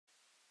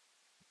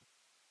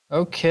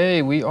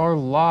Okay, we are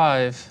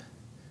live.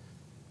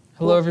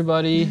 Hello,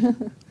 everybody.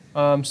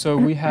 So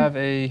we have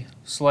a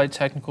slight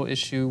technical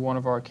issue. One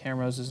of our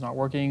cameras is not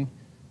working,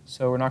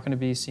 so we're not going to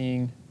be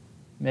seeing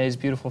May's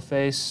beautiful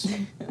face.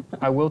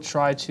 I will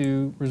try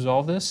to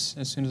resolve this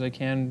as soon as I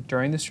can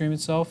during the stream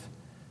itself,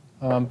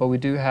 but we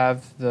do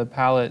have the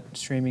palette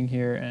streaming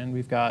here, and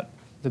we've got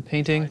the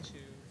painting,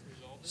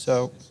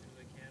 so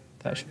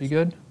that should be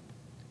good.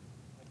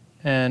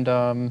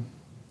 And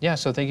yeah,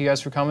 so thank you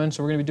guys for coming.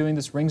 So we're going to be doing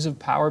this Rings of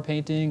Power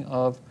painting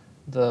of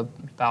the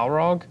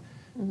Balrog.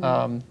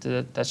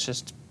 That's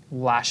just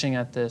lashing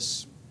at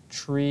this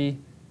tree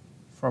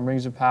from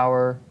Rings of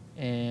Power,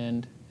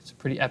 and it's a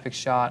pretty epic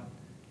shot.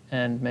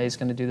 And May's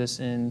going to do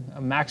this in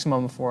a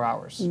maximum of 4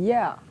 hours.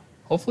 Yeah.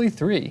 Hopefully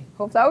 3.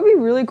 That would be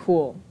really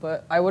cool,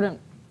 but I wouldn't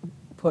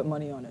put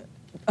money on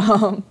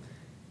it.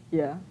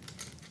 Yeah,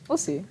 we'll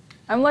see.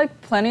 I'm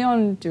like planning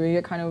on doing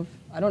it kind of,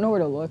 I don't know where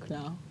to look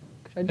now.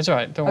 It's all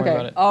right, don't worry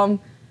about it.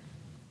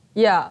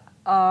 Yeah,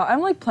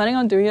 I'm like planning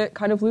on doing it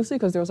kind of loosely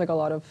because there was like a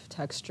lot of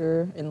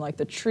texture in like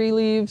the tree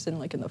leaves and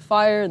like in the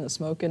fire and the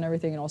smoke and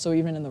everything, and also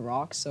even in the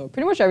rocks. So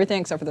pretty much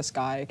everything except for the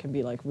sky can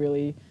be like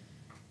really,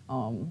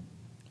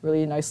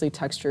 really nicely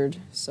textured.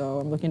 So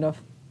I'm looking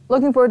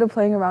forward to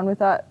playing around with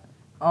that.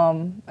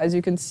 As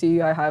you can see,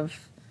 I have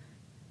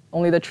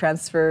only the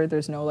transfer.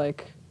 There's no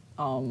like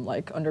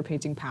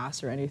underpainting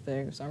pass or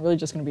anything. So I'm really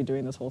just gonna be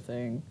doing this whole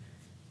thing,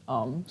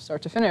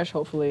 start to finish,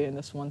 hopefully in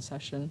this one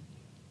session.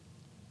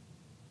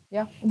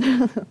 Yeah.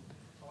 Awesome.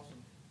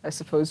 I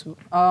suppose.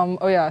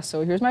 Oh yeah,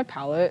 so here's my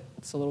palette.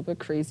 It's a little bit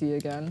crazy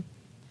again.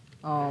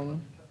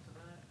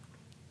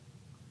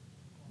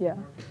 Yeah.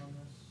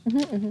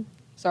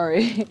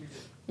 Sorry.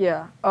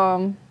 Yeah.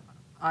 I'm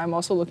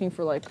also looking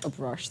for like a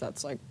brush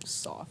that's like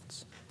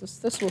soft.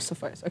 This will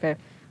suffice. Okay.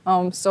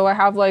 So I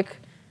have like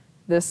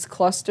this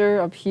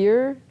cluster up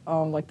here,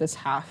 like this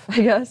half,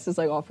 I guess, is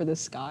like all for the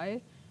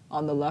sky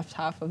on the left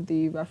half of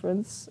the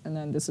reference, and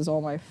then this is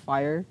all my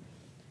fire.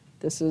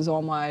 This is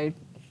all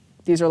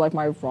these are like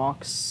my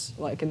rocks,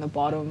 like in the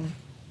bottom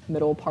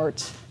middle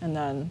part, and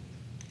then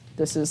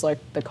this is like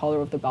the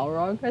color of the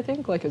Balrog, I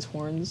think, like his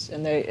horns,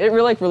 and it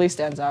really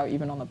stands out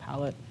even on the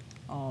palette.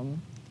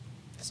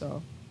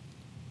 So,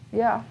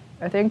 yeah,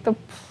 I think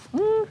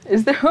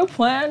is there a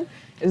plan?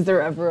 Is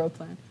there ever a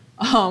plan?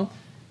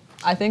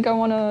 I think I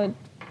want to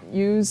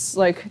use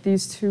like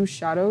these two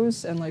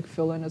shadows and like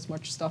fill in as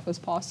much stuff as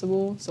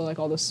possible, so like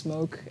all the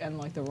smoke and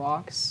like the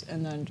rocks,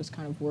 and then just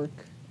kind of work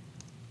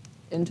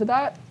into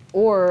that.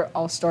 Or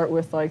I'll start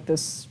with like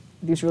these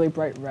really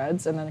bright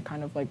reds and then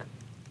kind of like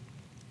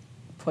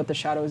put the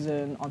shadows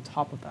in on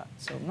top of that.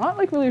 So I'm not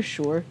like really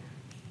sure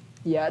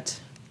yet.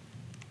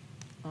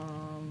 I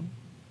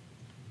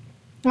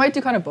might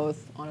do kind of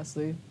both,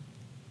 honestly.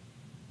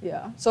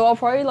 Yeah. So I'll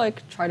probably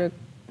try to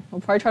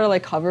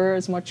like cover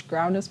as much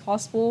ground as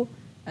possible,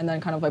 and then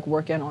kind of like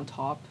work in on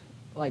top,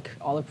 like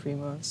alla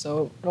prima.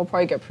 So it'll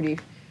probably get pretty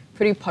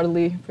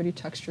puddly, pretty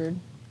textured.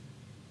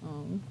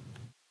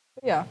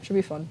 But yeah, should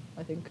be fun,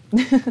 I think.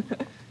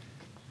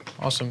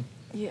 Awesome.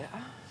 Yeah.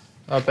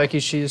 Becky,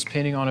 she is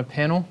painting on a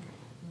panel,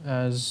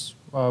 as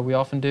we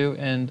often do,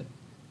 and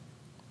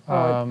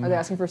are they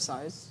asking for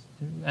size?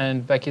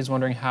 And Becky is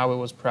wondering how it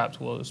was prepped.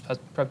 Well, it was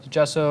prepped to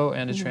gesso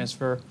and a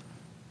transfer.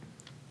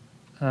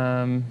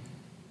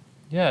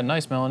 Yeah,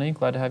 nice, Melanie.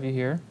 Glad to have you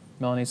here.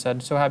 Melanie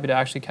said, so happy to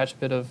actually catch a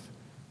bit of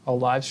a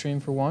live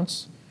stream for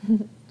once.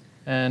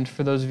 And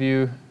for those of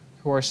you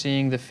who are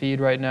seeing the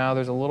feed right now,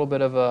 there's a little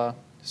bit of a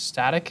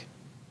static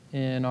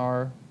in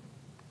our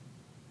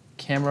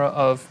camera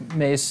of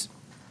May's,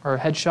 our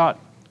headshot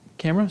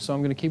camera, so I'm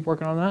going to keep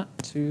working on that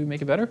to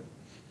make it better.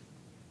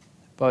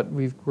 But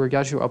we've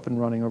got you up and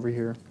running over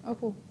here. Oh,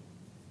 cool.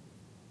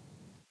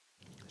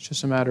 It's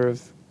just a matter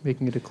of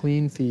making it a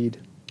clean feed.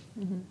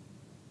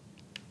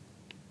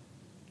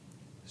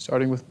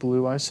 Starting with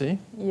blue, I see.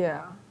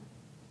 Yeah.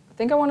 I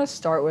think I want to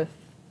start with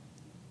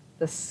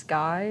the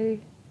sky,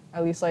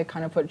 at least like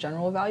kind of put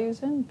general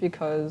values in,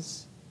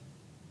 because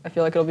I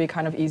feel like it'll be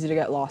kind of easy to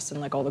get lost in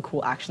like all the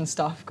cool action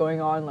stuff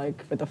going on,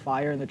 like with the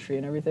fire and the tree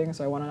and everything.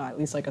 So I want to at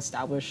least like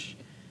establish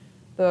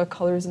the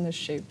colors and the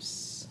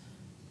shapes.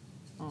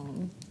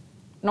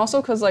 And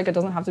also because like it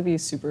doesn't have to be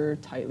super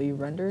tightly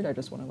rendered. I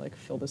just want to like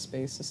fill the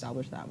space,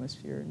 establish the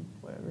atmosphere and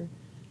whatever.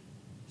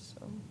 So.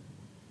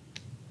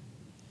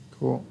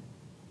 Cool.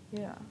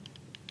 Yeah.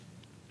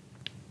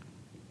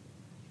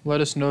 Let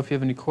us know if you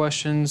have any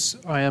questions.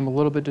 I am a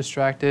little bit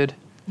distracted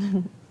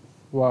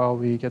while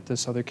we get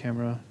this other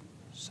camera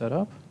set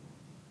up.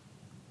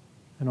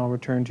 And I'll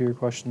return to your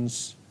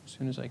questions as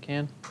soon as I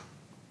can.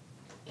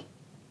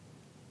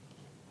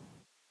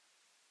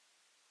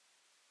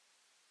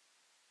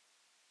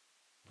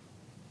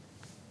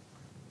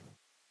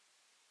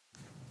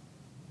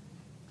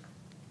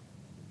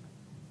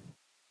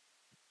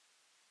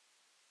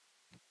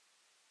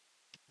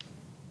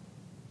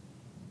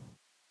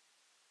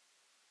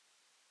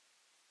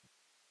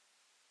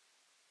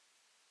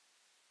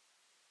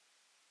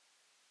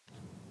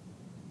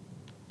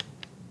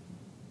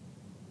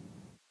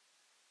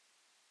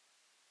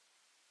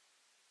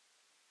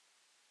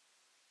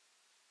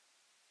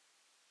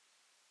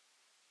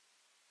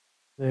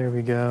 There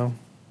we go.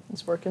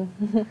 It's working.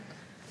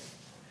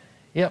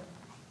 Yep,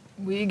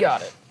 we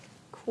got it.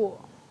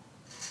 Cool.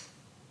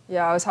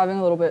 Yeah, I was having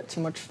a little bit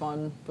too much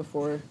fun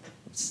before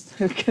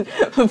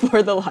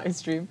before the live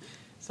stream,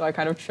 so I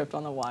kind of tripped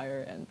on the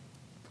wire and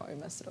probably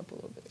messed it up a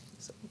little bit.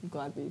 So I'm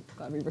glad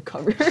we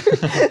recovered.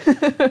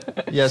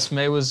 Yes,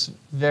 May was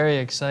very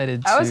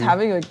excited. I was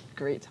having a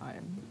great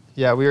time.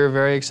 Yeah, we were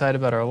very excited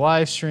about our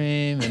live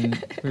stream,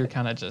 and we were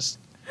kind of just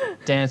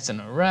dancing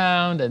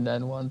around, and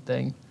then one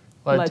thing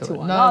led to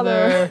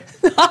another.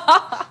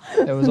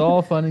 It was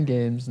all fun and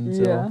games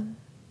until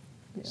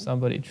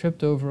somebody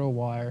tripped over a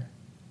wire.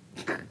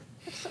 It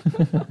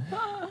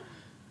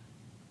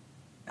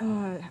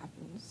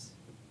happens.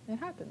 It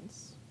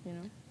happens, you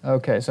know.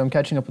 Okay, so I'm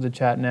catching up with the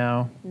chat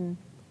now.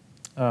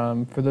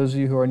 For those of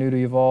you who are new to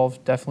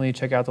Evolve, definitely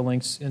check out the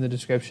links in the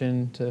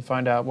description to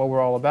find out what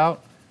we're all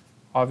about.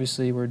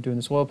 Obviously, we're doing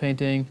this oil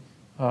painting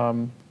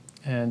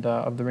and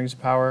of the Rings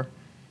of Power.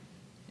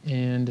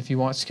 And if you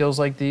want skills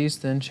like these,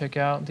 then check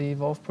out the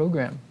Evolve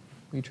program.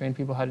 We train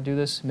people how to do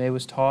this. May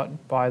was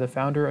taught by the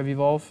founder of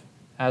Evolve,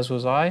 as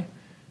was I.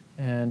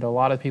 And a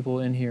lot of people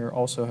in here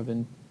also have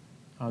been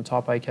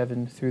taught by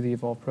Kevin through the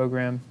Evolve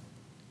program.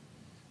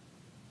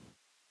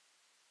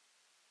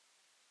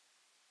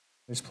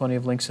 There's plenty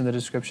of links in the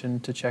description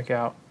to check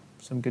out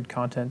some good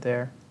content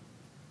there.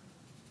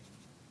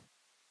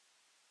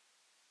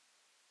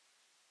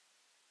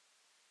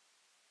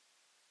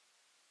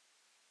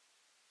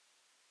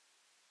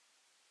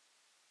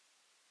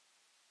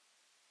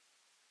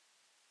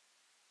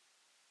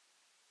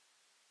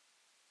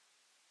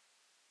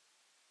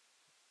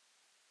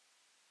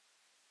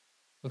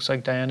 Looks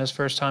like Diana's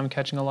first time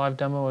catching a live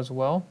demo as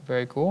well.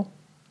 Very cool.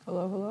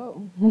 Hello,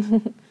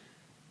 hello.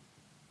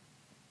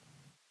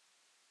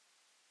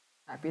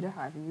 Happy to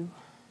have you.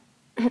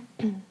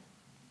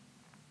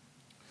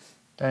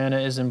 Diana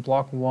is in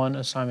block 1,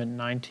 assignment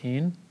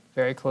 19.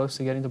 Very close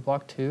to getting to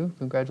block 2.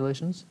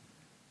 Congratulations.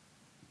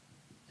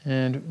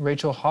 And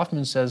Rachel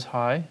Hoffman says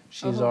hi.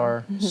 She's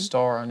our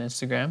star on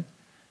Instagram.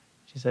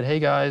 She said, "Hey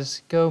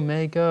guys, go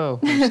May, go."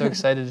 I'm so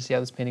excited to see how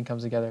this painting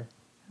comes together.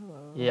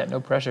 Hello. Yeah,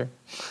 no pressure.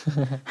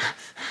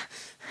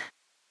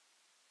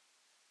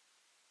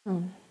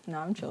 No,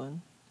 I'm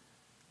chilling.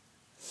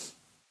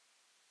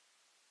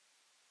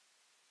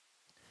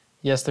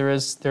 Yes, there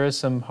is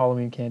some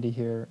Halloween candy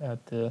here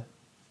at the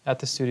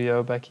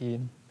studio, Becky,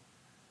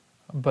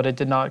 but it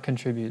did not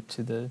contribute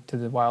to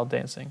the wild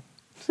dancing.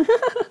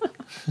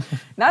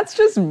 That's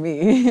just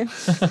me.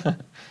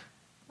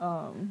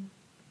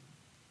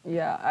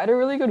 Yeah, I had a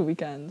really good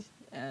weekend,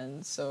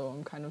 and so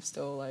I'm kind of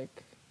still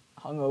like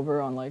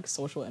hungover on like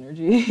social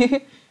energy,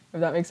 if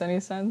that makes any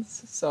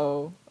sense.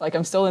 So like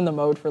I'm still in the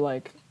mode for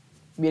like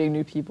meeting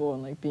new people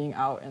and like being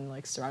out and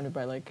like surrounded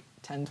by like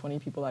 10, 20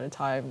 people at a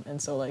time.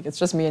 And so like it's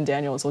just me and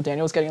Daniel. So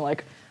Daniel's getting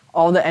like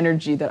all the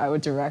energy that I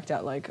would direct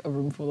at like a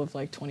room full of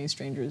like 20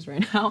 strangers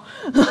right now.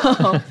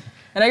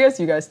 And I guess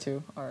you guys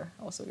too are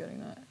also getting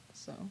that.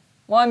 So,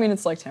 well, I mean,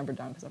 it's like tampered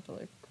down because I have to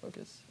like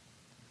focus,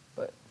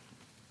 but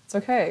it's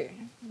okay.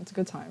 It's a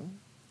good time.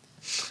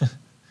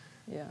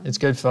 Yeah. It's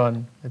good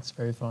fun. It's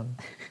very fun.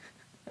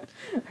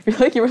 I feel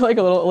like you were like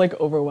a little like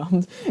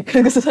overwhelmed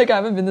because it's like I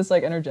haven't been this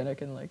like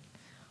energetic in like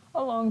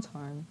a long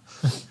time.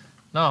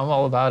 No, I'm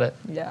all about it.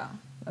 Yeah,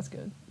 that's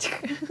good.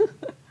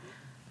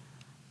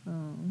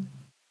 And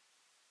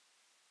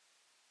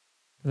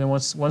then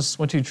once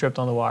you tripped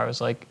on the wire, I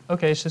was like,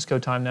 okay, it's just go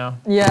time now.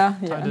 Yeah,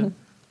 Time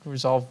to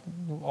resolve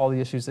all the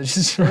issues that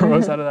just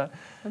arose out of that.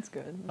 That's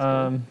good.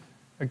 That's good.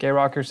 A gay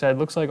rocker said,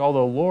 looks like all the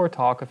lore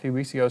talk a few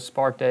weeks ago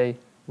sparked a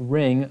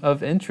ring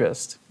of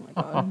interest.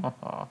 Oh my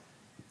God.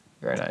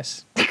 Very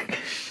nice.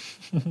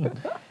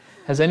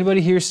 Has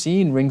anybody here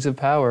seen Rings of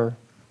Power?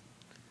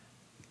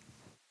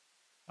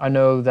 I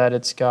know that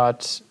it's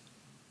got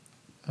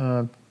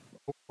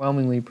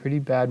overwhelmingly pretty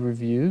bad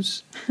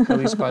reviews, at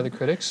least by the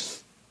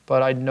critics.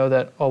 But I know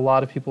that a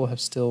lot of people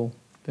have still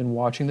been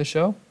watching the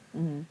show.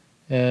 Mm-hmm.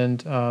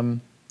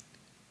 And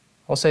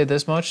I'll say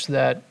this much,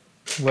 that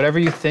whatever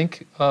you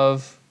think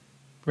of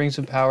Rings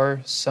of Power,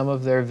 some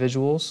of their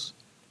visuals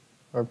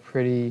are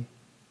pretty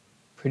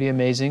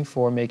amazing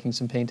for making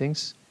some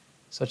paintings,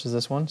 such as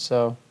this one.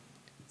 So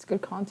it's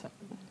good content.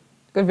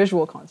 Good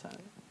visual content.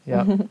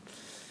 Yeah.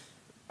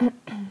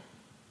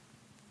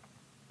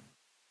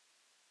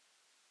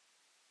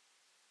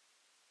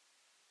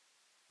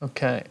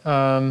 Okay.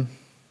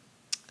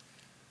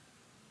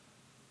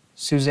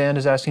 Suzanne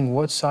is asking,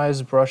 what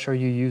size brush are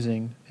you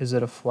using? Is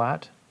it a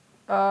flat?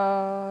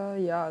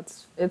 Yeah,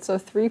 it's a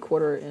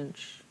 3/4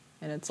 inch,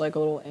 and it's like a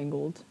little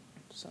angled,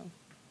 so.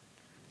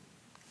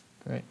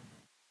 Great.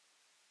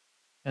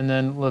 And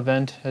then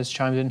Levent has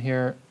chimed in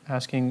here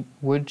asking,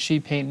 would she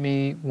paint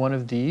me one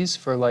of these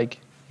for like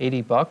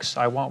 $80?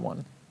 I want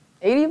one.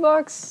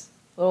 $80?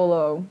 A little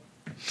low.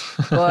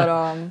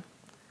 But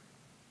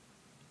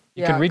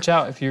You can reach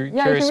out if you're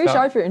curious. Yeah, you can reach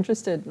out if you're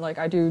interested. Like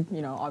I do,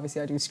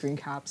 obviously I do screen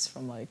caps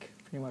from like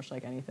pretty much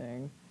like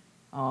anything.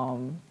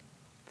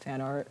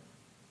 Fan art,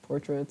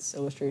 portraits,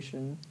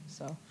 illustration.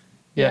 So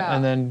Yeah,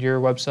 and then your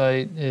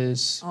website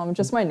is?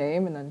 Just my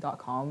name and then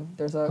 .com.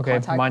 There's a okay,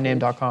 contact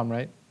myname.com,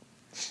 right?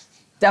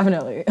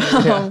 Definitely.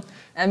 Yeah.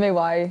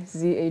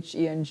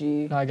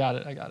 MAYZHENG. No, I got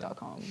it.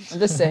 .com. I'm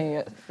just saying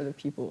it for the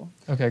people.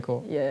 Okay,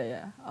 cool.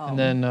 Yeah. And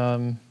then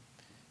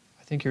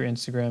I think your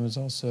Instagram is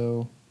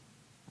also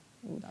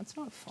ooh, that's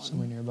not fun.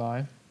 somewhere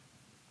nearby.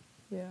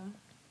 Yeah.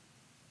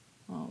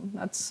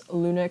 That's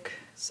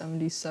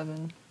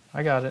Lunik77.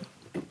 I got it.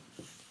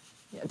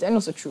 Yeah,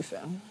 Daniel's a true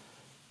fan.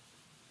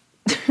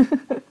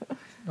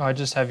 Oh, I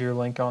just have your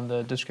link on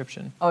the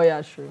description. Oh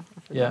yeah, true.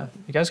 Yeah,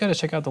 you guys got to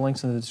check out the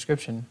links in the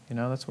description. You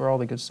know, that's where all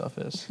the good stuff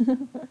is.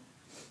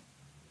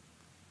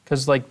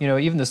 Because like, you know,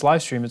 even this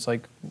live stream, it's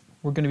like,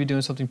 we're going to be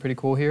doing something pretty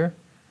cool here.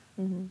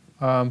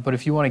 But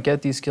if you want to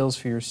get these skills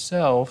for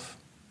yourself,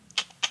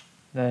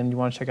 then you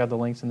want to check out the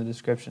links in the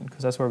description,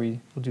 because that's where we'll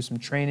do some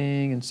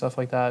training and stuff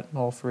like that,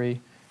 all free.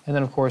 And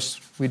then of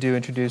course, we do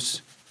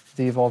introduce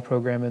the Evolve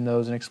program in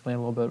those and explain a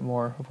little bit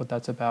more of what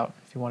that's about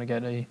if you want to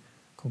get a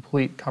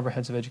complete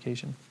comprehensive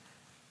education.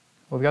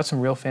 Well, we got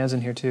some real fans in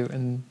here too.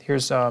 And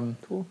here's,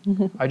 cool.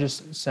 I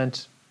just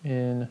sent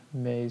in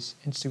May's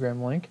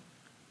Instagram link.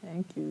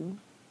 Thank you.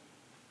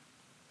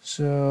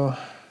 So,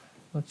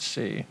 let's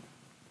see.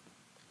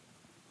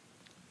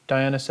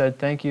 Diana said,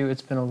 thank you.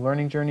 It's been a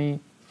learning journey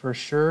for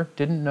sure.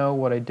 Didn't know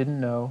what I didn't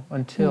know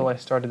until I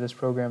started this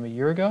program a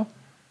year ago.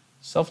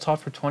 Self-taught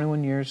for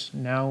 21 years.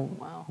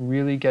 Now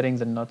really getting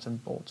the nuts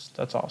and bolts.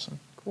 That's awesome.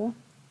 Cool.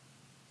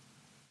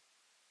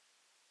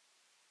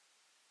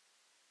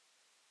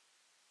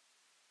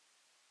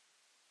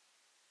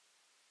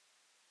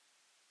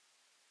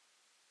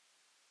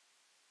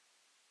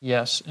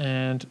 Yes,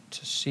 and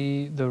to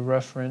see the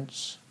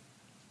reference,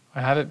 I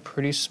have it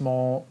pretty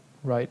small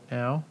right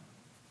now.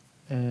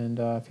 And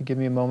if you give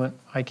me a moment,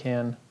 I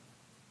can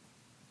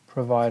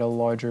provide a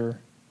larger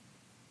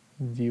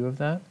view of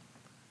that.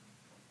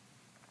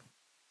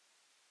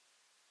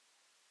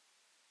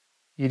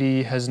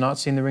 Edie has not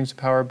seen The Rings of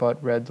Power,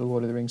 but read the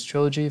Lord of the Rings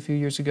trilogy a few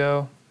years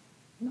ago.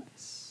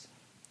 Nice.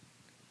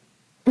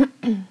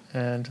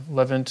 And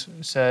Levant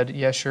said,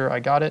 yeah, sure,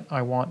 I got it.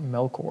 I want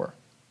Melkor.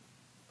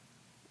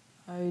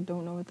 I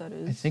don't know what that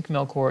is. I think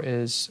Melkor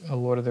is a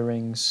Lord of the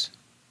Rings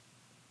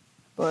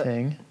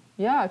thing.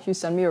 Yeah, if you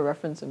send me a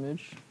reference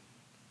image,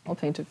 I'll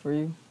paint it for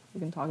you. We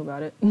can talk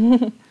about it.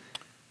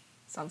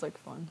 Sounds like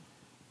fun.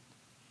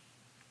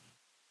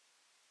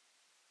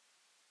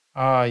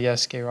 Ah,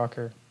 yes, Gay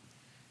Rocker.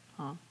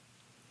 Huh.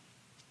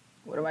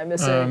 What am I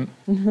missing?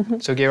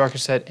 So Gay Rocker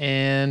said,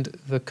 and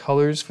the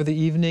colors for the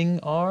evening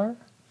are?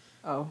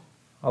 Oh.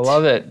 I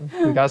love it.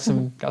 We got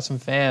some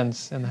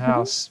fans in the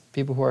house.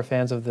 People who are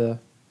fans of the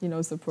He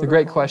knows the protocol. The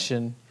great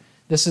question.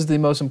 This is the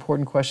most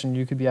important question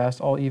you could be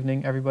asked all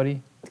evening,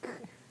 everybody.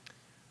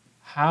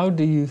 How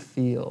do you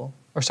feel?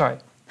 Or sorry,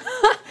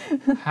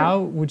 how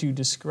would you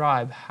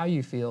describe how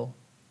you feel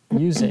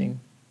using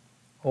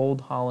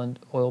Old Holland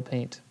oil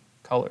paint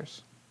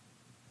colors?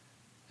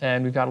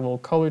 And we've got a little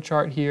color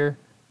chart here,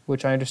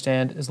 which I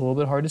understand is a little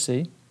bit hard to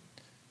see.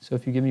 So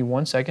if you give me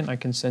 1 second, I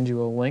can send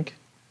you a link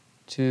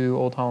to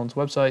Old Holland's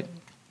website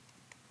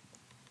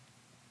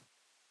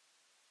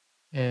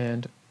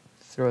and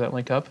throw that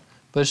link up.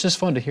 But it's just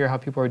fun to hear how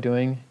people are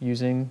doing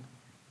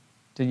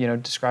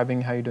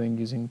describing how you're doing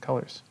using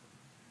colors.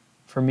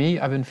 For me,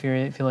 I've been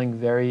feeling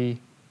very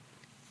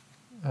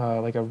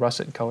like a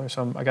russet color,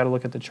 so I got to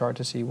look at the chart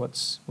to see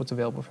what's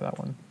available for that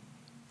one.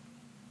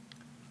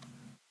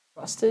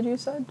 Rusted, you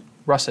said?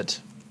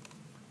 Russet.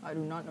 I do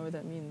not know what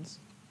that means.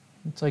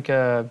 It's like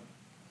a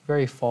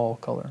very fall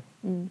color.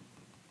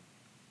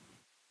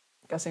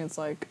 Guessing it's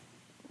like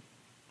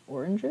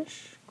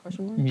orangish?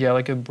 Question mark? Yeah,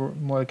 like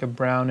more like a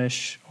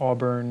brownish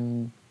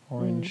auburn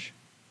orange,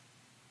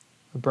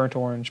 a burnt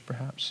orange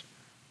perhaps.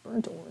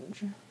 Burnt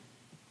orange.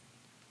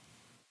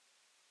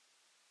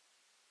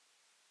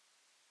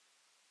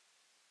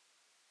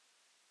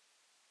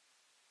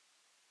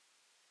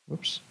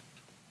 Whoops.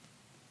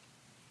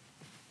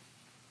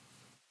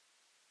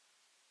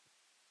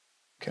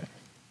 Okay.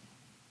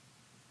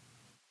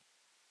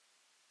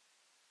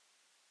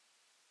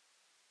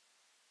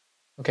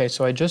 Okay,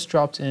 so I just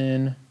dropped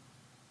in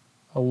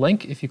a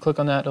link. If you click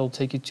on that, it'll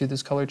take you to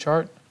this color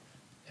chart,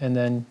 and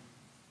then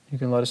you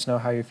can let us know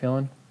how you're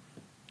feeling.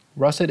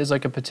 Russet is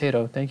like a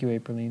potato. Thank you,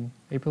 Aprilline.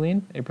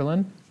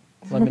 Aprilyn?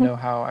 Let me know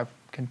how I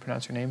can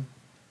pronounce your name.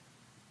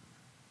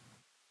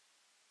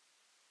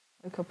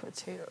 Like a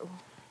potato.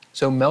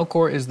 So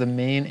Melkor is the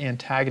main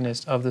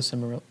antagonist of the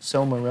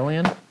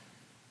Silmarillion.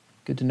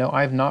 Good to know.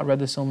 I have not read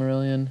the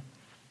Silmarillion.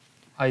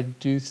 I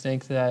do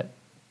think that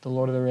The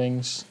Lord of the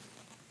Rings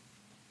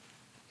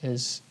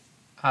is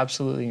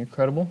absolutely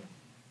incredible.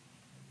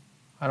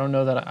 I don't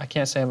know that I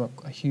can't say I'm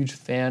a huge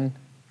fan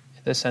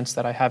in the sense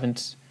that I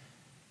haven't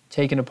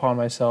taken upon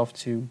myself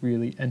to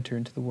really enter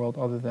into the world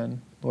other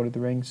than Lord of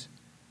the Rings.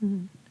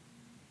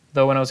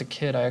 Though when I was a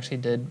kid, I actually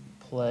did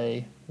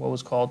play what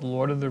was called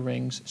Lord of the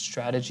Rings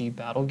strategy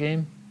battle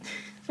game.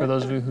 For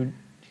those of you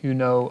who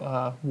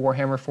know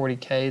Warhammer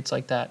 40K, it's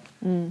like that.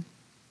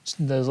 It's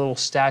those little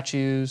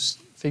statues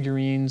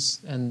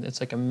figurines, and it's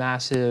like a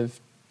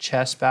massive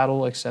chess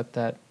battle, except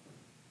that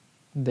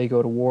they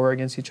go to war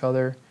against each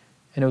other.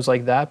 And it was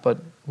like that, but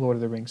Lord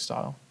of the Rings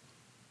style.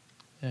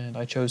 And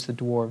I chose the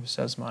dwarves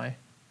as my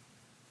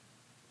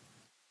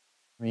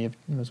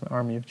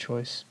army of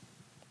choice.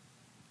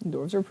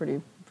 Dwarves are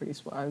pretty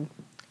swag.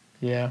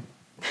 Yeah.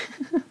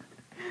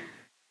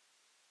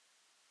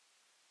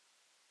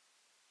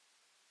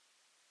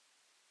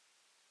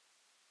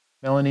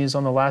 Melanie's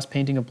on the last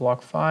painting of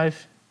block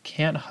 5.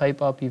 Can't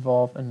hype up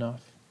Evolve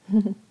enough.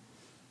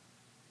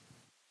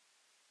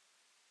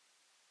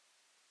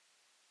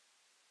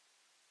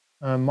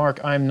 Mark,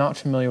 I'm not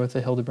familiar with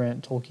the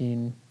Hildebrandt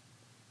Tolkien.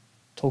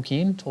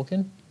 Tolkien,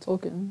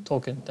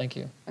 thank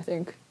you. I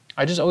think.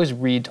 I just always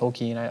read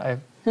Tolkien. I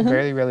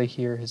very rarely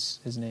hear his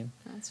name.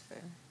 That's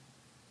fair.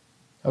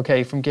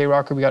 Okay, from Gay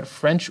Rocker, we got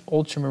French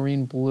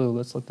Ultramarine Blue.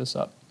 Let's look this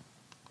up.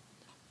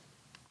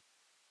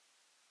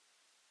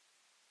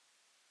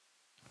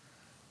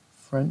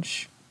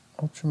 French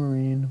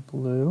Ultramarine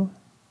Blue.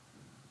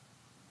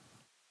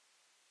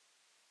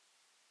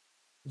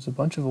 There's a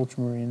bunch of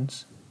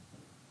ultramarines.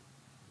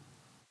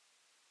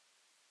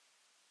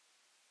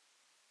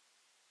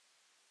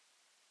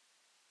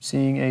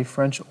 Seeing a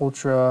French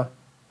Ultra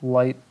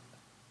Light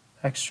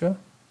Extra.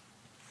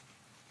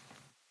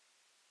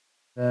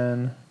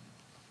 Then,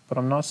 but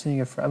I'm not seeing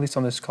it, at least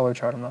on this color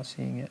chart, I'm not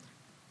seeing it.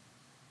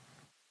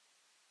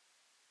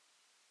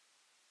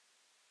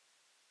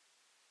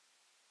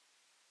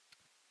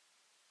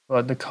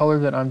 But the color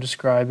that I'm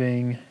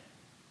describing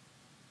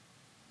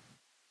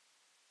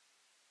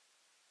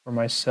for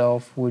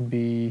myself would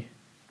be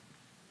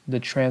the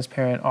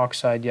transparent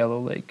oxide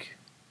yellow lake.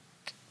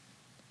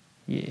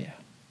 Yeah.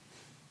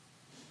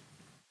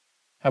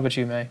 How about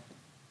you, May?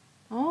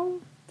 Probably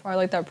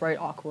like that bright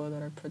aqua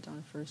that I put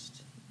down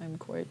first. I'm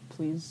quite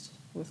pleased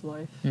with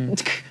life.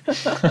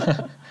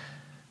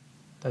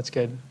 That's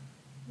good.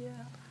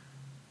 Yeah.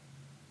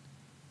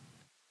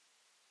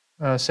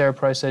 Sarah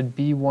Price said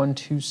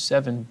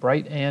B127,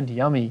 bright and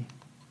yummy.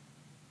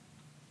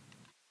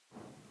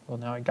 Well,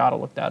 now I gotta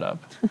look that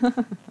up.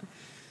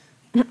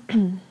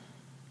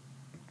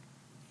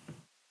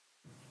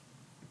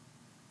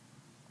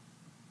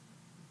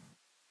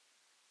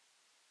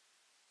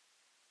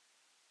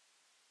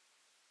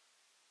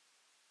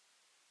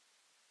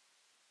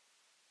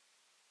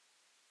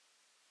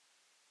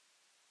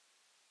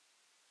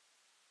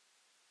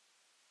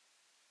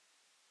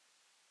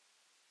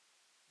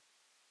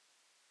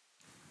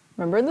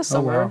 Remember in the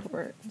summer?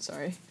 wow.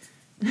 Sorry.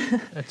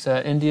 It's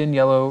Indian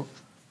yellow,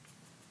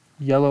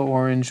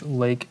 orange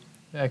lake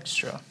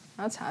extra.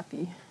 That's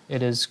happy.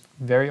 It is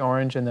very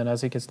orange, and then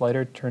as it gets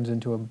lighter, it turns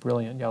into a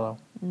brilliant yellow.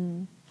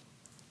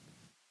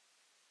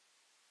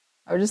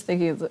 I was just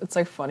thinking it's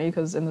like funny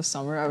because in the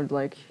summer I would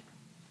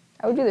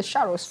do the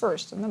shadows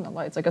first and then the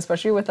lights. Like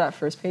especially with that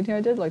first painting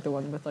I did, like the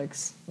one with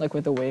like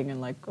with the wing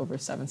and like over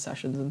 7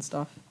 sessions and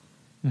stuff.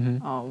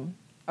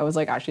 I was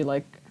like actually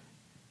like,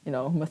 you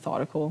know,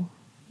 methodical.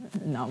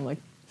 And now I'm like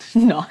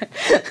not.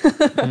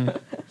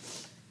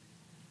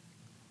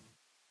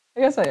 I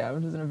guess I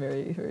am, just in a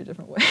very, very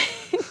different way.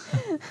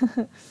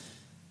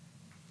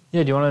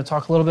 Yeah, do you want to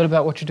talk a little bit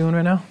about what you're doing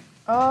right now?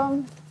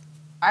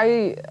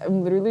 I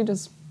am literally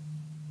just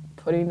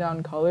putting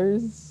down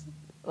colors,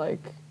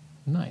 like.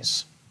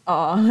 Nice.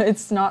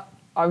 It's not,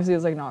 obviously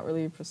it's like not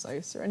really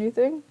precise or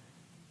anything,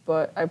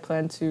 but I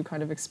plan to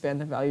kind of expand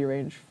the value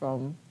range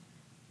from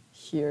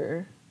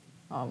here.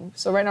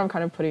 So right now I'm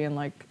kind of putting in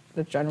like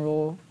the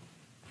general,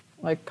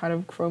 like kind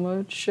of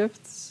chroma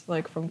shifts,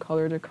 like from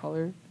color to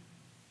color.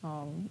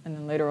 And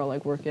then later I'll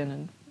like work in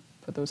and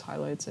put those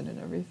highlights in and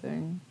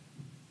everything.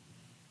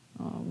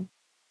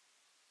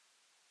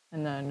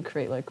 And then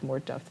create like more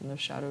depth in the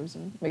shadows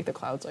and make the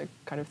clouds like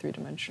kind of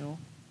 3-dimensional.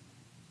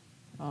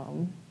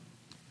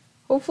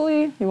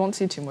 Hopefully you won't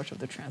see too much of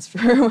the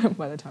transfer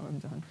by the time I'm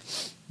done.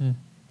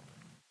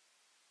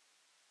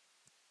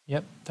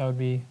 Yep, that would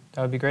be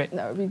great.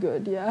 That would be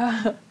good,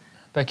 yeah.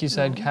 Becky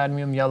said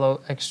cadmium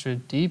yellow extra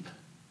deep.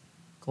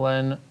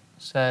 Glenn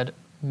said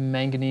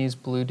manganese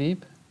blue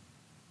deep.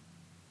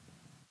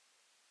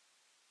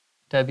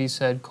 Debbie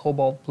said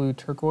cobalt blue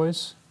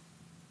turquoise.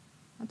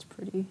 That's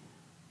pretty.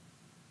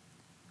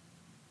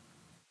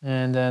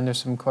 And then there's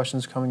some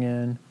questions coming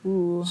in.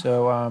 Ooh.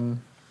 So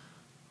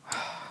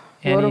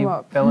Annie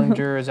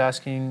Bellinger is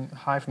asking,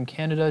 hi from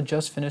Canada,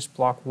 just finished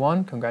block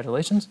 1,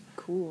 congratulations.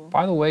 Cool.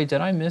 By the way,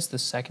 did I miss the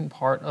second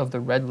part of the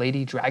Red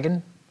Lady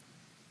Dragon?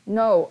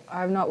 No,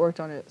 I have not worked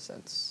on it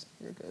since.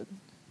 You're good.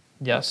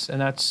 Yes,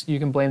 and you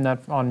can blame that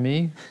on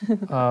me.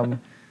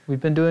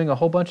 We've been doing a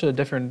whole bunch of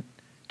different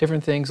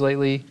things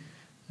lately.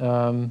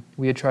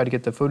 We had tried to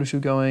get the photo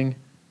shoot going,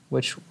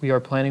 which we are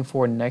planning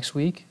for next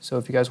week. So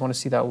if you guys want to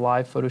see that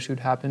live photo shoot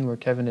happen where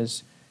Kevin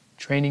is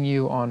training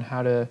you on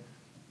how to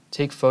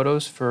take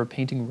photos for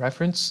painting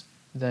reference,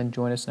 then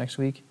join us next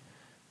week.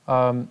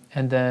 And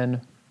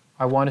then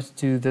I wanted to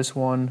do this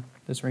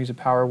Rings of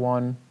Power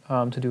one,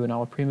 to do an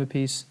alla prima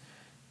piece.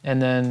 And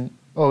then,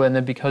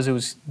 because it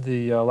was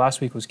the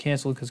last week was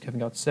canceled because Kevin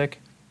got sick,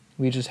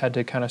 we just had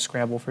to kind of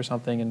scramble for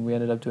something, and we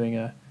ended up doing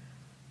a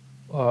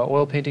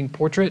oil painting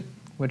portrait,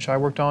 which I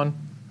worked on.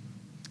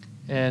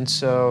 And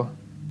so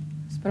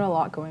It's been a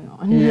lot going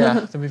on.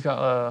 yeah, then we've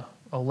got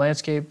a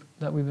landscape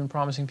that we've been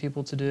promising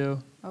people to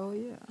do. Oh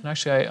yeah. And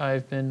actually,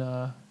 I've been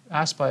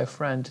asked by a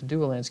friend to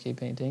do a landscape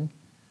painting.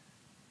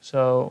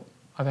 So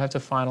I have to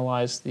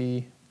finalize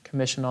the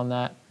commission on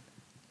that,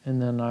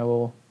 and then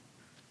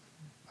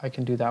I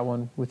can do that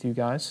one with you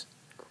guys.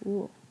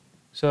 Cool.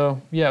 So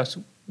yeah,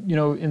 so, you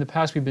know, in the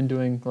past we've been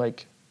doing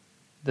like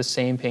the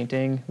same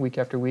painting week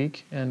after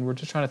week, and we're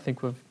just trying to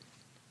think of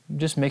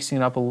just mixing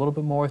it up a little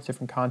bit more with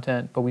different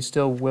content, but we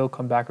still will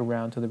come back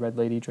around to the Red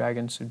Lady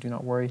Dragon, so do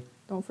not worry.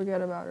 Don't forget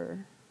about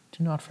her.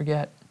 Do not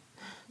forget.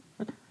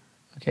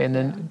 Okay, and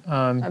then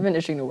I've been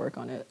itching to work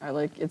on it.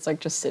 It's like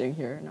just sitting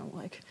here, and I'm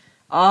like,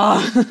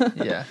 ah.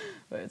 yeah.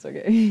 But it's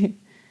okay.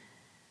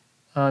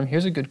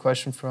 Here's a good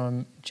question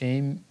from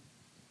James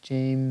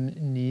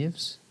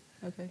Neves.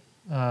 Okay.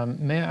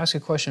 May I ask a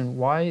question?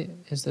 Why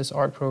is this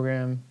art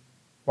program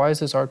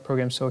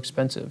so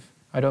expensive?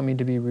 I don't mean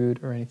to be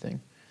rude or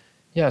anything.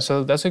 Yeah,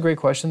 so that's a great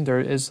question. There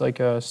is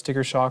like a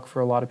sticker shock for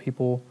a lot of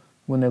people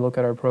when they look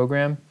at our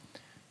program.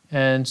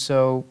 And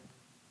so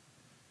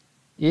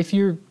if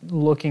you're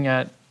looking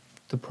at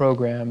the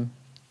program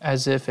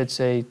as if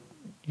it's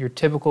your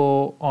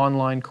typical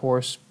online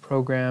course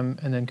program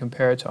and then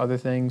compare it to other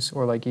things,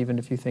 or like even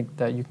if you think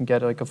that you can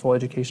get like a full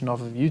education off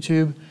of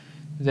YouTube,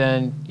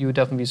 then you would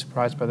definitely be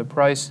surprised by the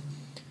price.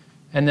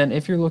 And then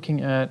if you're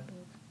looking at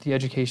the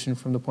education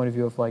from the point of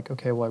view of like,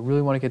 okay, well, I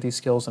really want to get these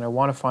skills and I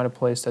want to find a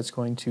place that's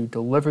going to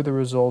deliver the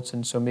results,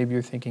 and so maybe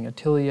you're thinking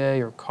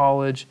atelier or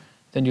college,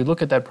 then you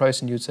look at that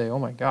price and you'd say, oh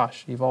my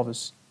gosh, Evolve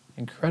is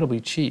incredibly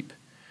cheap.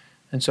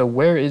 And so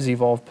where is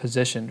Evolve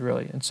positioned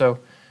really? And so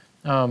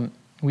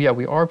we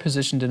are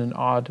positioned in an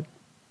odd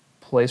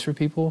place for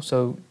people.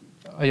 So,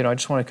 you know, I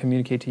just want to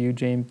communicate to you,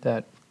 James,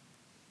 that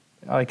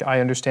like I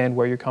understand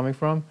where you're coming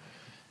from.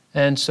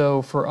 And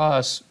so for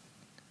us,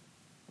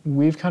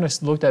 we've kind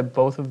of looked at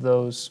both of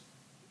those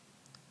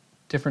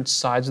different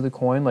sides of the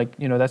coin. Like,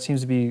 you know, that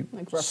seems to be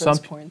like reference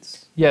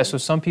points. Yeah, so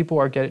some people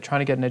are trying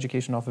to get an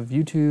education off of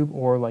YouTube,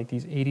 or like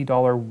these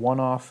 $80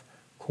 one-off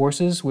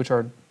courses, which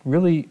are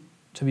really,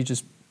 to be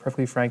just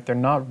perfectly frank, they're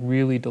not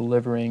really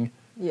delivering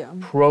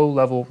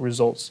pro-level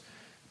results.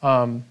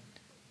 And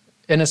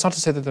it's not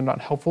to say that they're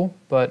not helpful,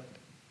 but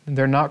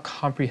they're not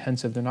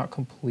comprehensive. They're not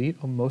complete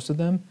on most of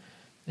them.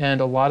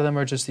 And a lot of them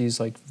are just these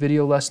like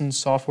video lessons,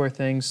 software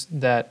things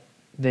that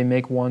they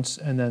make once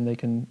and then they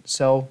can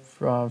sell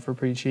for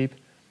pretty cheap.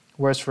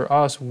 Whereas for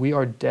us, we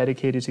are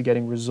dedicated to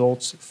getting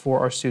results for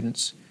our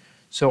students.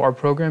 So our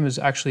program is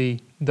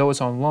actually, though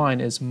it's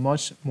online, is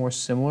much more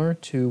similar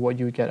to what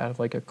you would get out of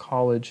like a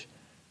college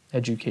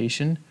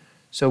education.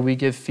 So we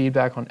give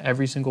feedback on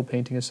every single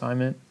painting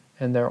assignment,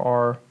 and there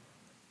are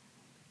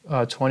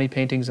 20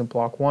 paintings in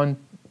block 1,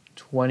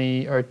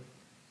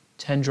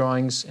 10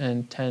 drawings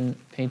and 10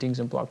 paintings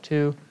in block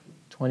 2,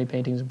 20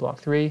 paintings in block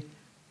 3,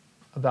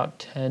 about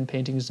 10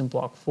 paintings in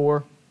block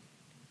 4.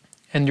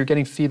 And you're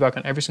getting feedback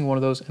on every single one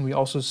of those, and we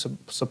also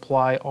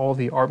supply all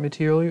the art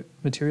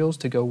materials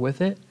to go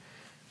with it,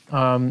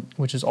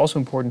 which is also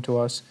important to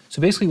us.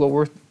 So basically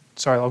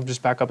I'll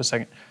just back up a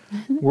second.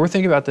 We're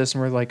thinking about this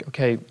and we're like,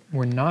 okay,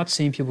 we're not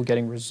seeing people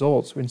getting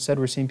results. Instead,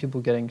 we're seeing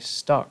people getting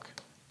stuck.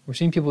 We're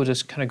seeing people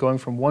just kind of going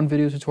from one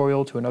video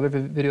tutorial to another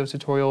video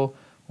tutorial,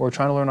 or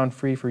trying to learn on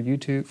free from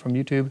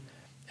YouTube.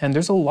 And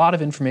there's a lot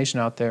of information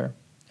out there.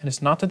 And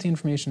it's not that the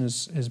information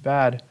is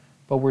bad,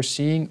 but we're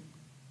seeing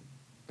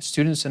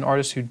students and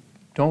artists who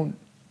don't,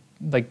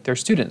 like, they're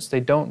students. They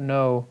don't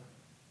know,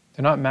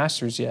 they're not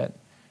masters yet.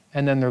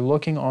 And then they're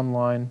looking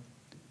online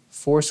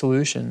for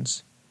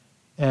solutions.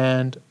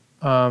 And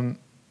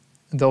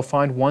they'll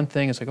find one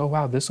thing, it's like, oh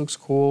wow, this looks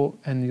cool.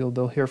 And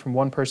they'll hear from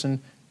one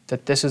person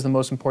that this is the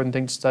most important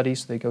thing to study,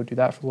 so they go do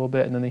that for a little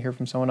bit, and then they hear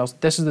from someone else,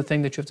 this is the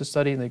thing that you have to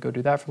study, and they go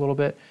do that for a little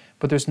bit.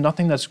 But there's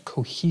nothing that's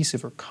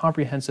cohesive or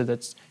comprehensive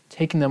that's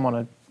taking them on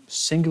a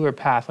singular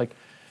path. Like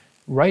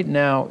right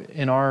now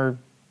in our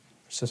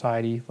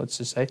society, let's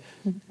just say,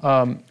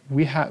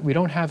 we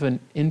don't have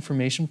an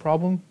information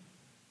problem.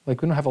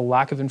 Like we don't have a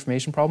lack of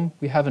information problem.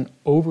 We have an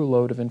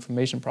overload of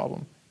information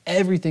problem.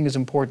 Everything is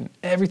important.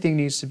 Everything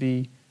needs to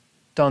be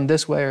done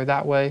this way or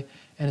that way.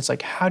 And it's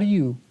like, how do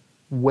you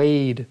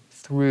wade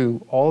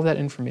through all of that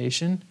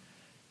information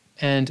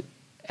and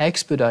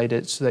expedite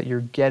it so that you're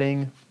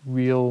getting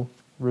real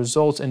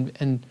results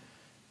and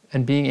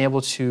being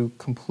able to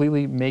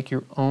completely make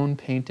your own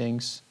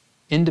paintings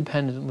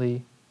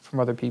independently from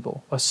other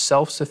people, a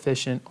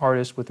self-sufficient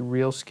artist with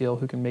real skill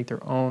who can make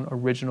their own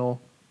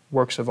original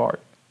works of art.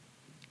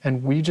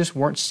 And we just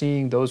weren't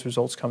seeing those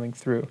results coming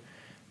through.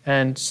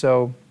 And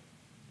so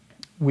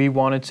we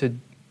wanted to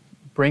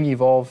bring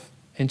Evolve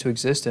into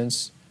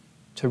existence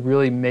to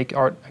really make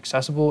art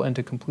accessible and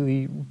to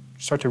completely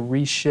start to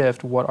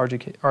reshift what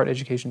art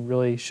education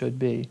really should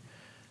be.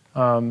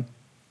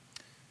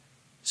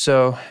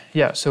 So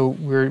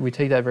we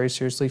take that very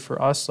seriously. For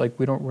us, like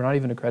we're not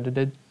even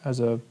accredited as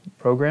a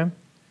program.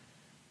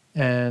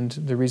 And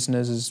the reason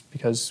is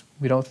because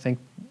we don't think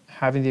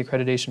having the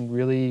accreditation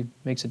really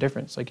makes a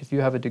difference. Like if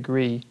you have a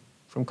degree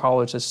from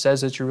college that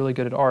says that you're really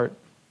good at art,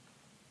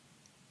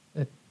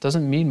 it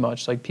doesn't mean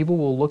much. Like people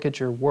will look at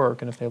your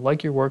work, and if they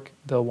like your work,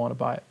 they'll want to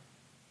buy it.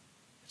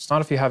 It's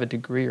not if you have a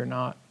degree or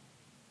not.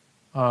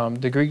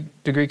 Degree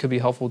could be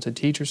helpful to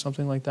teach or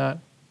something like that,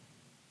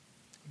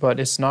 but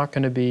it's not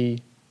going to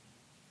be,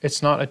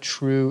 it's not a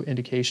true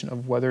indication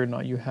of whether or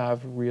not you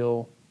have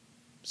real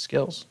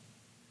skills.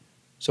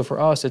 So for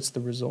us, it's the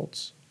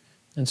results.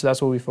 And so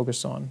that's what we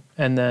focus on.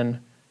 And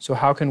then, so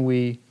how can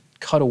we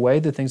cut away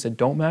the things that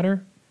don't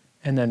matter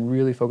and then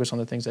really focus on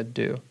the things that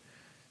do?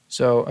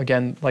 So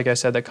again, like I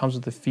said, that comes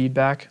with the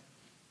feedback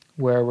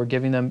where we're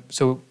giving them,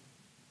 so,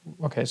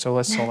 okay, so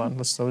let's hold on,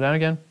 let's slow down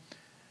again.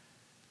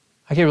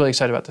 I get really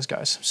excited about this,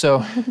 guys.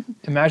 So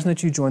imagine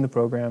that you join the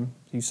program,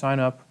 you sign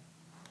up,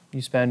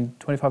 you spend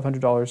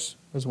 $2,500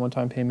 as a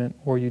one-time payment,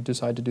 or you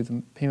decide to do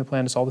the payment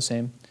plan, it's all the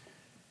same.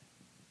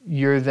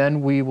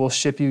 Then we will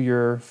ship you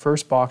your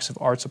first box of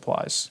art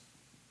supplies.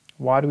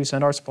 Why do we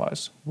send art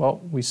supplies?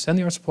 Well, we send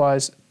the art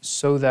supplies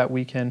so that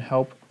we can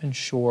help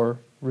ensure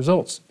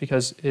results.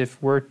 Because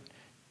if we're,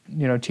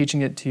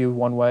 teaching it to you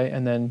one way,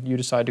 and then you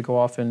decide to go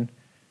off and,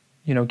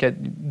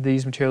 get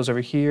these materials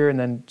over here, and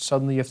then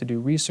suddenly you have to do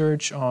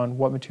research on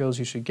what materials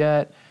you should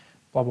get,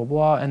 blah, blah,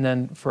 blah. And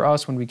then for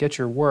us, when we get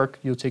your work,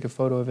 you'll take a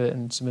photo of it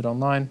and submit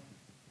online.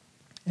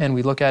 And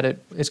we look at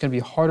it, it's going to be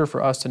harder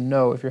for us to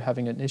know if you're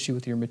having an issue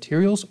with your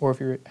materials or if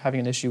you're having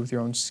an issue with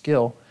your own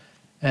skill.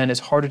 And it's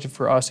harder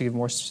for us to give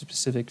more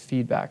specific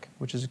feedback,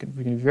 which is going to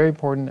be very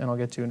important, and I'll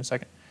get to in a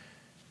second.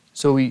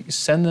 So we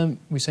send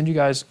you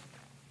guys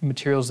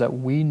materials that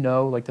we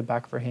know like the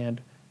back of our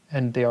hand,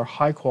 and they are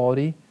high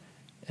quality.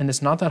 And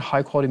it's not that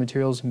high quality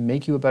materials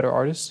make you a better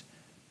artist,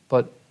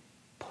 but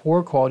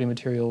poor quality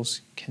materials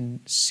can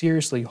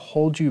seriously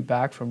hold you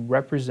back from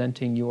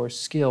representing your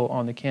skill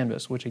on the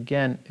canvas, which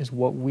again is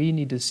what we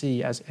need to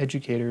see as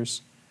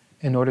educators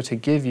in order to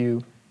give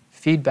you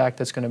feedback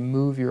that's going to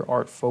move your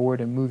art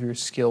forward and move your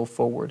skill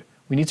forward.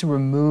 We need to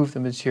remove the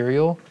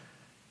material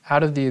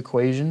out of the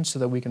equation so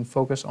that we can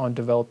focus on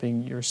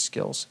developing your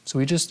skills. So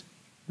we just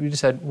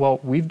said, well,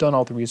 we've done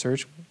all the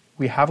research.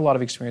 We have a lot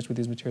of experience with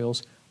these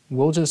materials.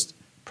 We'll just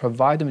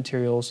provide the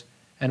materials,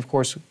 and of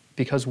course,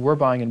 because we're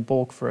buying in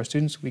bulk for our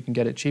students, we can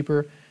get it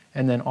cheaper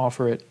and then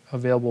offer it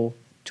available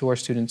to our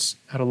students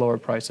at a lower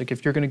price. Like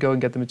if you're going to go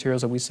and get the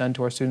materials that we send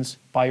to our students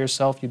by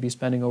yourself, you'd be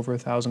spending over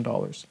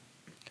 $1,000.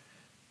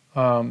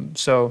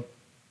 So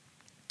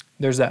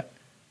there's that.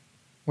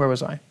 Where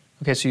was I?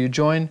 Okay, so you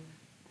join,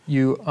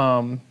 you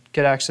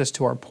get access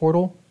to our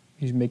portal,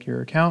 you make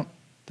your account,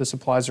 the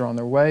supplies are on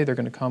their way, they're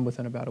going to come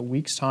within about a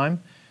week's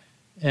time,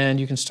 and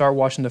you can start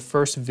watching the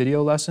first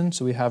video lesson.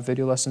 So we have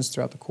video lessons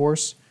throughout the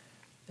course,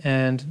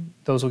 and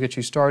those will get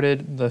you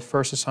started. The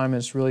first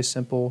assignment is really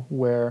simple,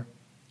 where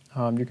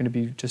you're going to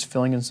be just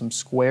filling in some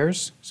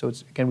squares. So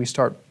it's, again, we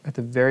start at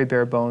the very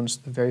bare bones,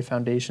 the very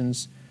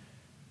foundations,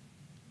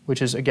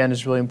 which is, again,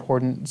 is really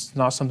important. It's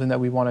not something that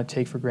we want to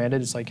take for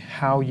granted. It's like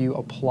how you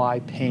apply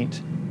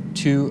paint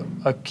to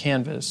a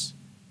canvas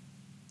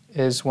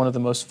is one of the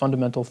most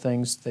fundamental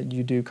things that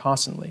you do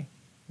constantly.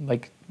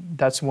 Like,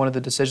 that's one of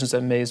the decisions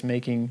that May is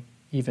making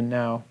even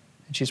now,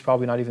 and she's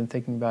probably not even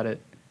thinking about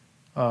it.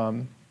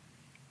 So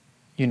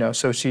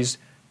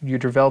you're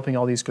developing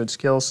all these good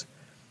skills,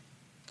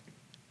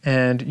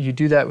 and you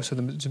do that. So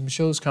the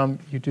materials come,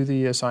 you do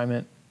the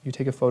assignment, you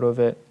take a photo of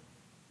it,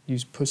 you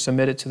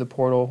submit it to the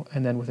portal,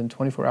 and then within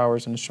 24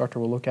 hours, an instructor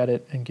will look at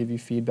it and give you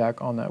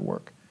feedback on that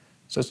work.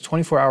 So it's a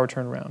 24-hour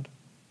turnaround.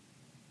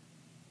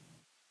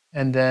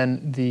 And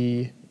then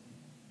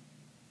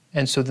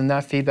so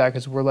that feedback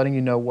is we're letting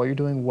you know what you're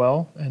doing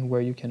well and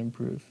where you can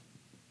improve.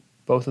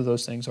 Both of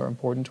those things are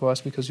important to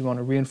us because we want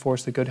to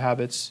reinforce the good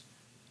habits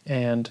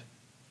and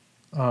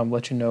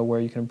let you know where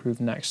you can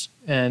improve next.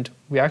 And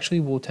we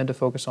actually will tend to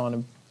focus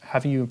on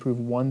having you improve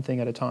one thing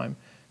at a time,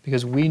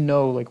 because we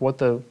know like what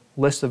the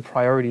list of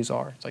priorities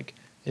are. It's like,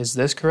 is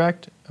this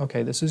correct?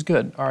 Okay, this is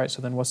good. All right,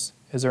 so then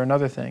is there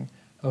another thing?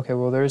 Okay,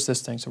 well, there is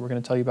this thing, so we're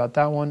going to tell you about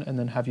that one and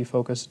then have you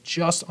focus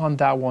just on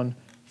that one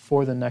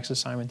for the next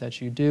assignment that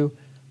you do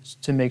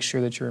to make sure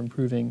that you're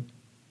improving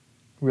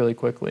really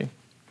quickly.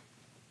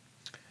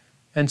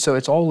 And so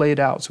it's all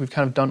laid out. So we've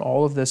kind of done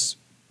all of this,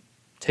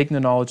 taking the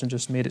knowledge and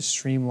just made it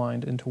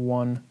streamlined into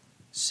one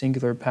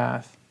singular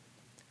path.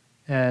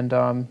 And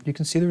you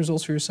can see the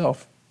results for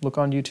yourself. Look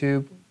on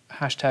YouTube,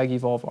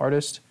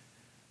 #EvolveArtist.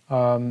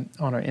 On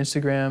our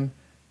Instagram,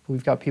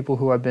 we've got people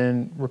who have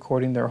been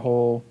recording their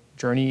whole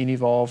journey in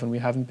Evolve, and we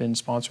haven't been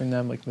sponsoring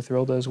them, like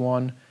Mathilda is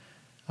one.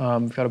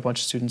 We've got a bunch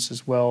of students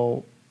as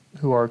well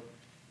who are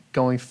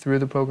going through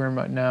the program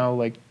right now,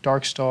 like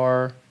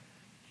Darkstar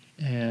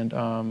and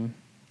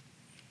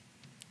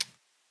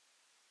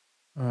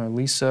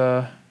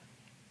Lisa,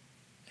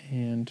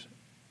 and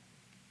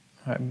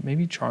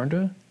maybe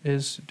Charnda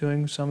is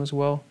doing some as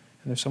well.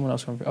 And there's someone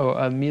else from,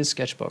 Mia's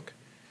Sketchbook.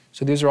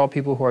 So these are all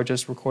people who are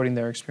just recording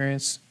their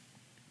experience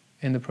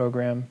in the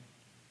program.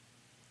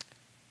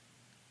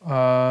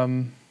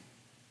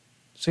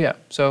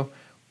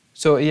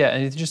 So yeah,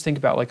 and you just think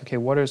about like, okay,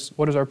 what is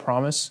our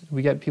promise?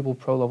 We get people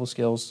pro level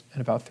skills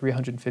in about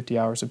 350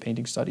 hours of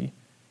painting study.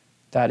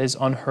 That is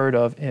unheard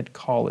of at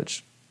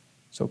college.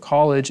 So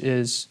college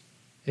is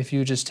if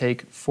you just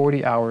take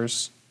 40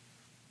 hours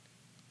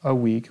a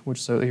week,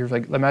 which so you're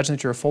like, imagine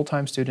that you're a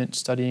full-time student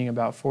studying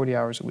about 40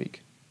 hours a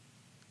week.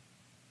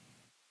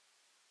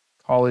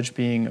 College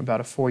being about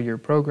a 4-year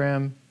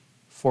program,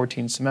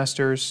 14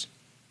 semesters,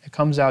 it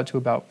comes out to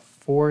about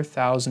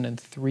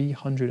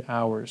 4,300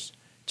 hours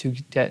to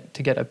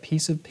get a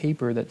piece of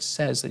paper that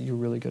says that you're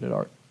really good at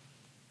art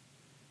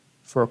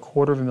for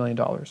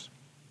 $250,000.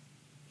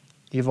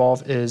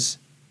 Evolve is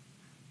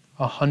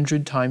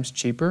 100 times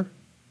cheaper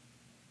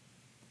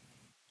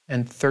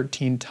and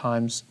 13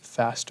 times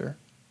faster.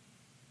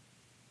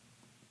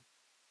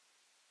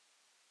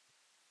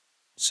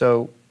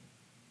 So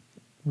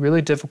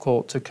really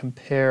difficult to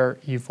compare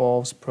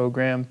Evolve's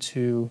program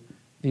to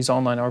these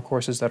online art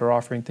courses that are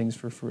offering things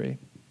for free.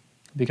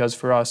 Because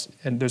for us,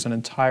 and there's an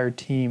entire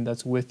team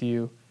that's with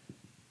you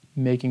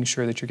making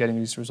sure that you're getting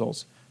these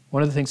results.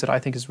 One of the things that I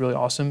think is really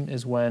awesome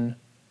is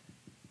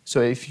so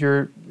if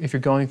you're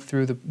going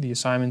through the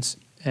assignments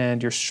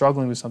and you're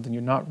struggling with something,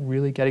 you're not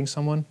really getting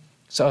something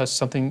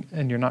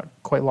and you're not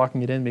quite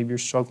locking it in, maybe you're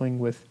struggling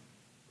with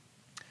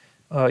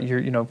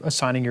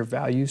assigning your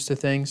values to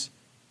things,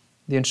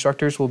 the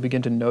instructors will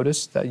begin to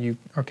notice that you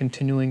are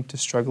continuing to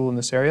struggle in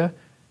this area,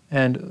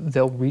 and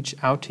they'll reach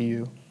out to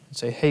you and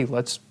say, hey,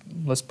 let's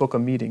book a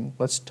meeting.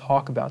 Let's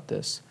talk about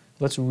this.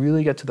 Let's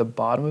really get to the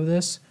bottom of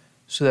this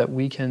so that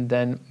we can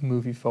then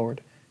move you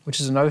forward. Which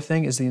is another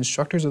thing, is the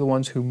instructors are the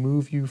ones who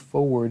move you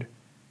forward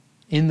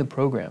in the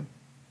program,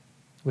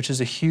 which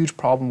is a huge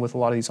problem with a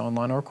lot of these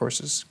online art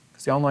courses.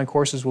 Because the online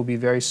courses will be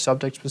very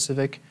subject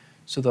specific.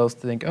 So they'll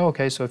think, oh,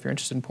 okay, so if you're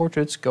interested in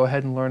portraits, go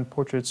ahead and learn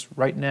portraits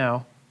right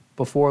now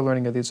before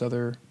learning of these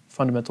other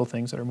fundamental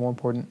things that are more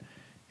important.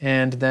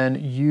 And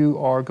then you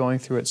are going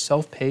through it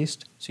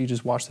self-paced, so you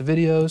just watch the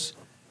videos,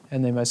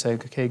 and they might say,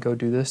 okay, go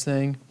do this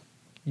thing.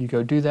 You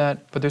go do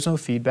that, but there's no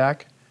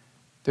feedback.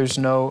 There's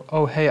no,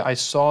 oh, hey, I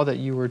saw that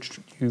you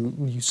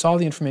saw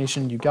the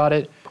information, you got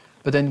it,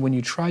 but then when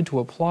you tried to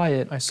apply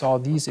it, I saw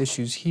these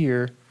issues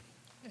here,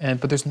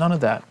 but there's none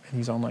of that in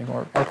these online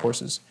art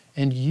courses.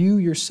 And you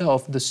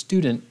yourself, the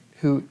student,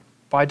 who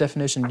by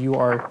definition you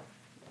are,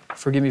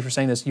 forgive me for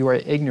saying this, you are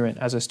ignorant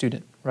as a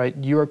student, right?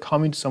 You are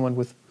coming to someone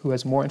who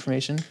has more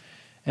information,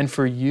 and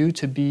for you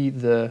to be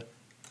the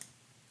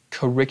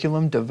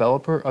curriculum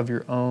developer of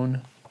your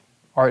own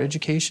art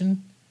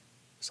education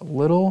is a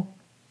little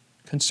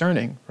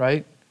concerning,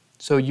 right?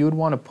 So you would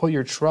want to put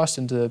your trust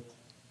into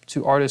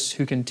artists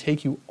who can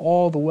take you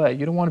all the way.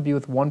 You don't want to be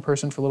with one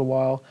person for a little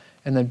while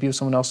and then be with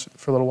someone else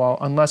for a little while,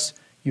 unless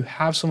you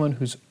have someone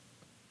who's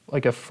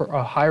like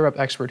a higher up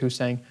expert who's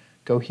saying,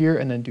 go here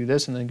and then do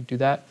this and then do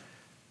that.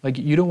 Like,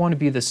 you don't want to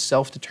be the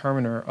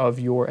self-determiner of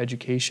your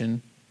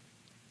education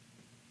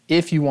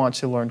if you want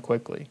to learn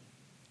quickly.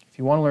 If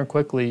you want to learn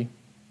quickly,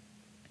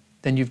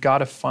 then you've got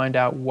to find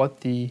out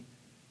what the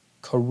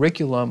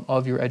curriculum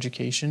of your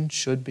education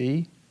should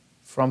be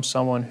from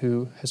someone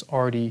who has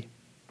already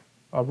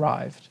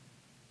arrived.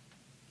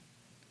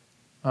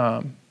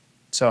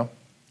 So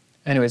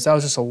anyways, that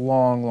was just a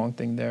long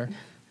thing there.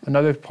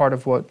 Another part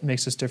of what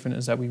makes us different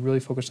is that we really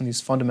focus on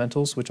these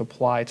fundamentals which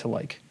apply to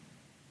like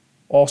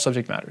all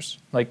subject matters.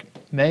 Like,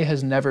 May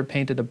has never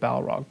painted a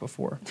Balrog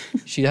before.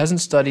 She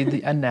hasn't studied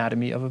the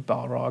anatomy of a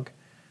Balrog.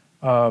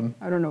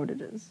 I don't know what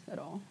it is at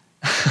all.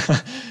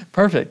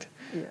 Perfect.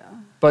 Yeah.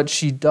 But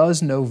she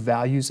does know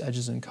values,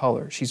 edges, and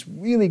color. She's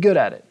really good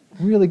at it.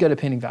 Really good at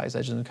painting values,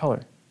 edges, and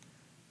color.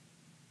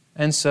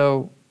 And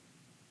so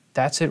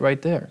that's it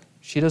right there.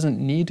 She doesn't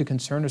need to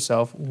concern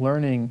herself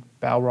learning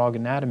Balrog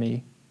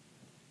anatomy.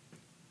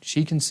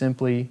 She can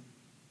simply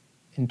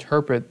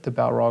interpret the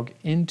Balrog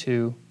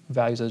into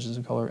values, edges,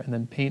 and color, and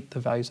then paint the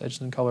values, edges,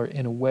 and color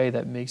in a way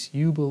that makes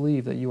you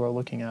believe that you are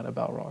looking at a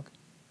Balrog.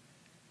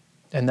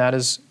 And that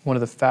is one of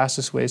the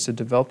fastest ways to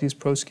develop these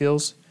pro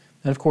skills.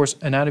 And of course,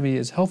 anatomy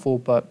is helpful,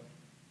 but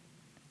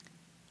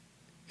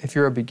if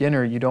you're a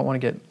beginner, you don't want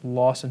to get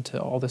lost into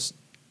all this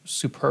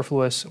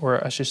superfluous,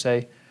 or I should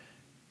say,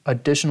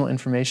 additional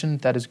information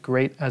that is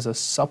great as a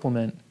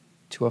supplement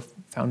to a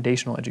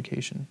foundational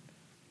education.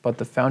 But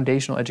the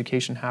foundational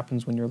education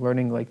happens when you're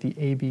learning like the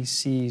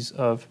ABCs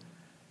of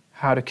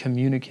how to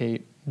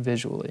communicate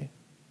visually.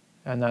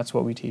 And that's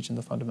what we teach in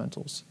the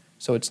fundamentals.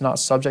 So it's not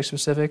subject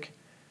specific.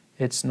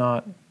 It's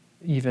not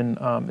even,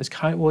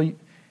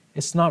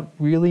 it's not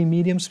really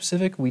medium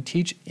specific. We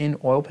teach in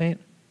oil paint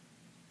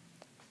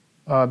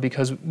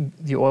because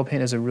the oil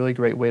paint is a really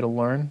great way to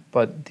learn,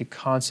 but the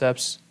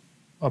concepts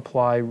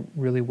apply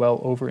really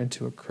well over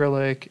into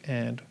acrylic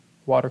and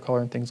watercolor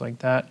and things like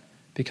that,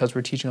 because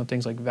we're teaching on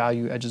things like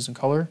value, edges, and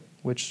color,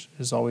 which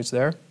is always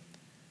there.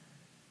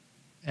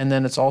 And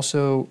then it's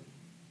also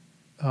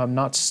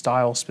not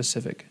style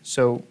specific.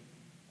 So,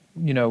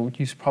 you know,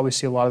 you probably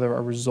see a lot of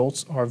our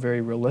results are very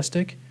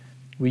realistic.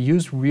 We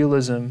use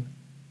realism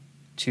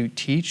to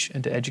teach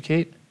and to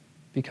educate,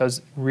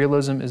 because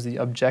realism is the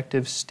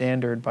objective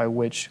standard by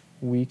which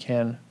we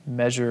can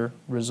measure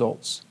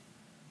results.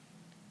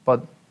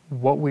 But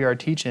what we are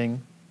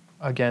teaching,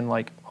 again,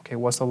 like, okay,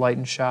 what's the light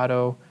and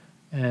shadow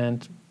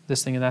and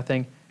this thing and that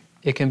thing,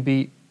 it can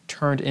be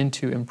turned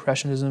into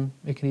impressionism.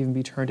 It can even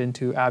be turned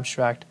into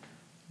abstract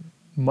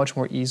much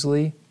more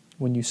easily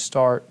when you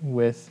start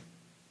with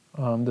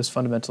this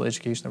fundamental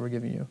education that we're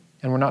giving you.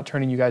 And we're not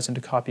turning you guys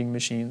into copying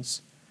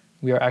machines.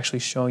 We are actually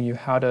showing you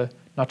how to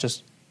not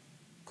just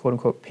quote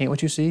unquote paint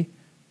what you see,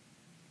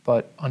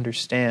 but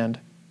understand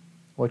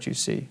what you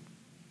see,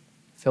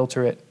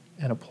 filter it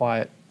and apply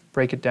it,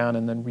 break it down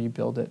and then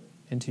rebuild it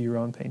into your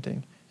own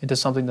painting, into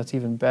something that's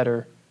even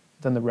better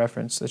than the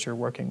reference that you're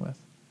working with.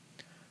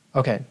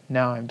 Okay,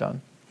 now I'm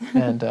done.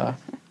 And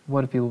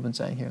what have people been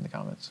saying here in the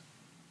comments?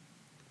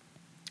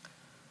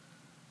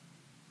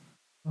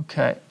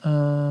 Okay,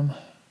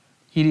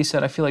 Edie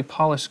said, I feel like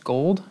polished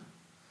gold.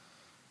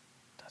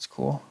 That's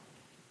cool.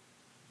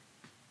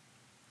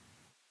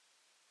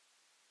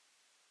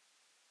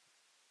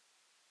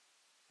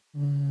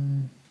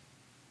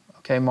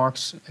 Okay,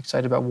 Mark's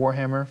excited about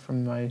Warhammer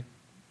from my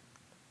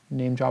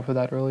name drop of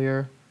that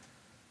earlier.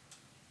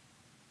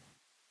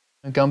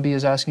 Gumby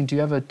is asking, do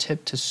you have a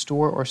tip to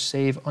store or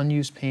save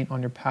unused paint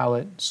on your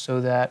palette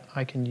so that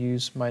I can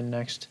use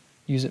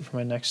it for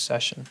my next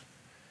session?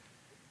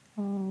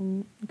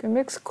 You can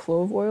mix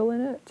clove oil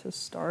in it to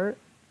start.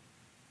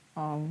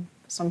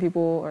 Some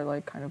people are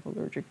like kind of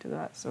allergic to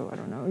that, so I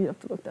don't know, you have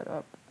to look that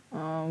up.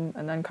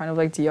 And then kind of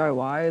like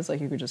DIYs, like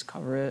you could just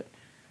cover it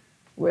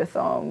with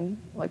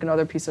like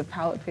another piece of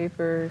palette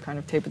paper, kind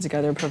of tape it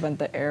together, prevent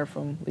the air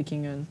from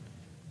leaking in.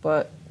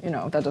 But you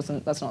know, that's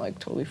not like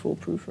totally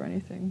foolproof or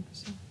anything.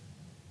 So.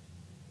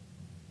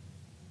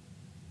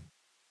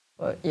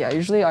 But yeah,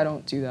 usually I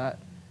don't do that.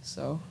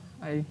 So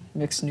I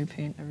mix new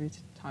paint every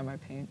time I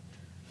paint.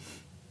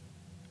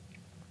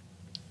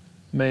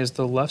 May, is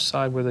the left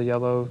side where the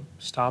yellow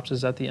stops,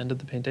 is that the end of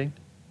the painting?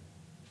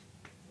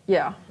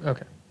 Yeah.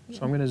 Okay,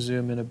 so I'm going to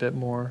zoom in a bit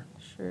more.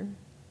 Sure.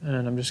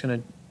 And I'm just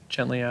going to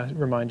gently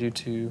remind you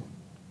to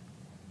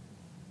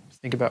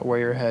think about where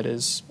your head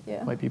is,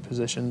 might be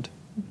positioned.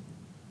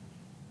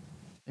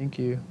 Thank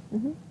you.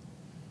 Mm-hmm.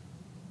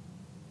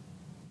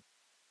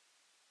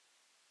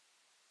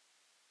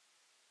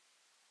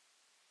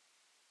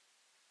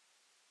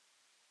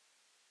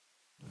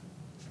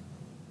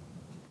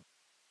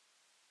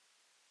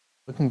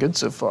 Looking good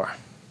so far.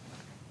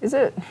 Is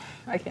it?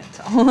 I can't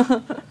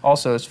tell.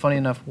 Also, it's funny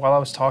enough, while I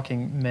was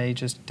talking, May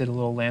just did a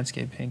little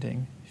landscape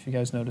painting. If you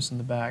guys notice in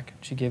the back,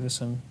 she gave us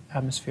some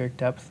atmospheric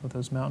depth with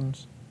those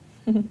mountains.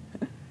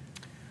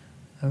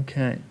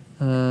 Okay.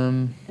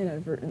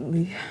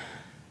 Inadvertently.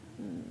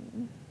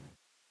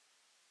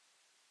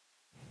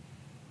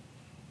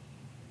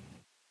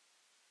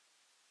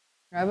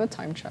 I have a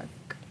time check.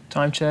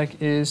 Time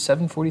check is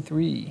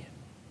 7:43.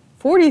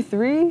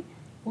 43?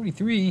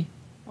 43?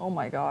 Oh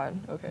my god,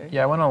 okay.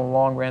 Yeah, I went on a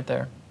long rant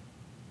there.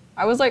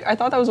 I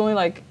thought that was only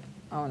like,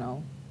 I don't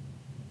know,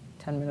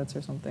 10 minutes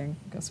or something.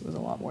 I guess it was a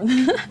lot more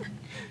than that.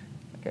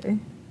 Okay.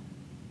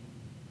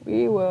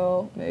 We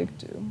will make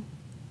do.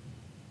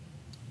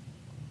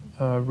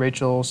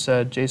 Rachel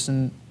said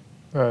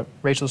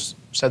Rachel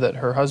said that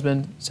her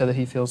husband said that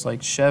he feels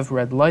like Chev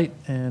red light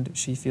and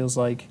she feels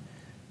like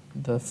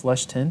the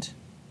flesh tint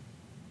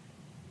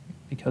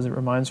because it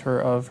reminds her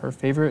of her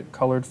favorite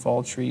colored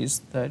fall trees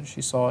that she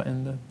saw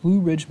in the Blue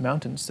Ridge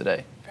Mountains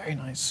today. Very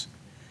nice.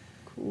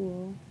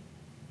 Cool.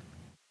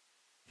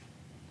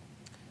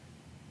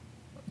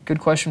 Good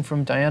question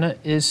from Diana.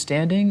 Is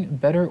standing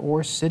better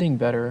or sitting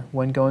better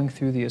when going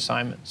through the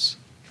assignments?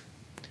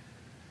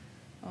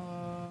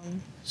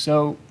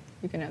 So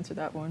you can answer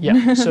that one.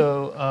 Yeah.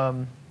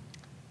 So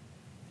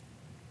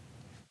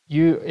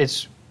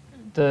it's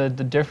the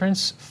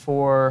difference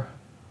for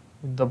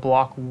the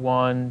block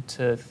 1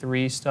 to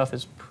 3 stuff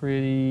is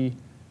pretty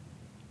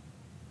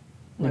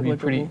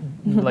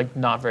like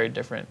not very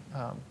different.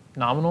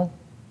 Nominal.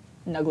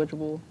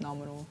 Negligible,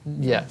 nominal.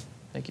 Yeah.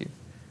 Thank you.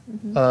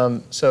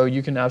 Mm-hmm. So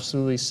you can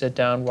absolutely sit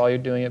down while you're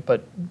doing it,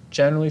 but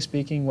generally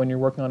speaking, when you're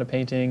working on a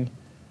painting,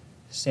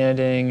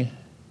 standing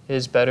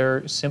is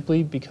better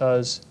simply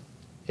because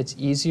it's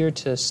easier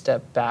to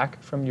step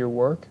back from your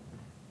work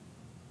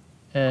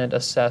and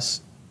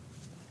assess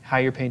how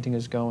your painting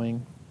is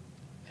going.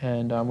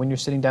 And when you're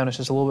sitting down, it's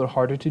just a little bit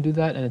harder to do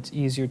that, and it's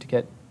easier to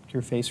get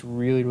your face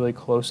really, really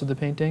close to the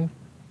painting.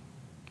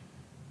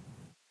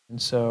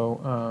 And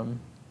so,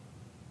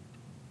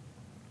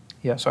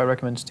 yeah, so I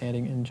recommend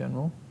standing in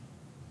general.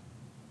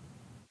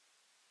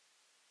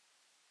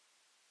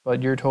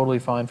 But you're totally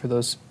fine for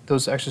those.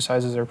 Those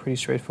exercises are pretty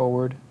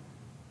straightforward.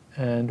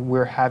 And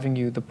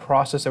the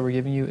process that we're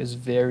giving you is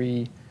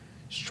very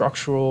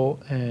structural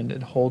and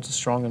it holds a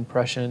strong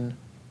impression.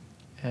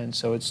 And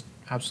so it's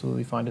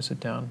absolutely fine to sit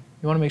down.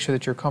 You want to make sure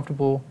that you're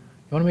comfortable.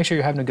 You want to make sure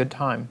you're having a good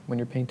time when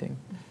you're painting,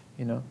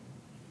 you know?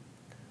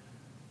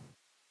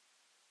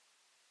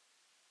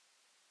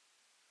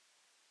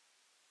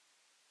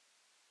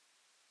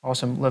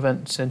 Awesome.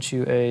 Levent sent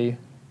you a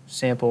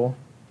sample.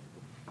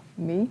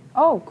 Me?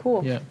 Oh,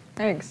 cool. Yeah.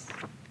 Thanks.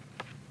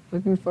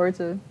 Looking forward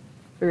to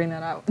figuring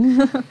that out.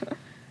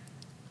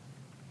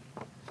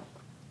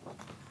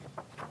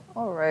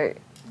 All right,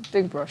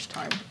 big brush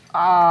time.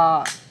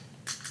 Ah,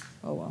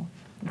 oh well,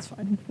 it's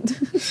fine.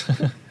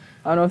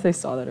 I don't know if they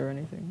saw that or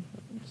anything.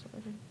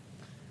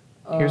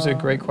 Here's a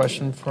great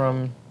question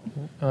from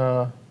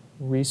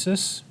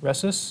Resus,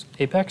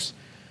 Apex.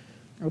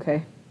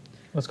 Okay.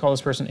 Let's call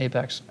this person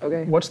Apex.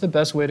 Okay. What's the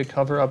best way to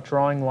cover up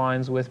drawing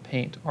lines with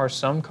paint? Are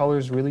some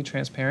colors really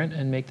transparent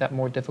and make that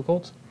more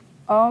difficult?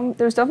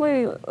 There's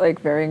definitely like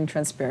varying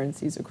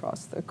transparencies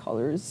across the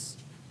colors,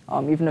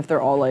 even if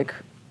they're all like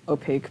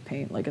opaque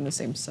paint, like in the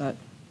same set.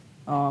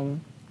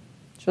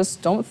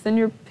 Just don't thin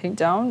your paint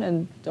down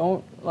and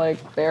don't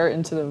like bear it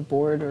into the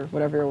board or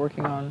whatever you're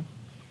working on.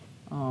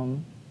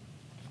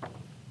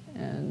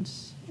 And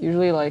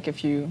usually like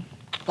if you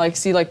like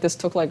see like this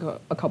took like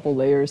a couple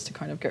layers to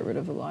kind of get rid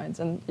of the lines,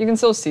 and you can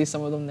still see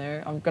some of them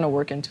there. I'm gonna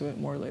work into it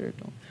more later.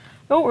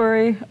 Don't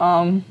worry.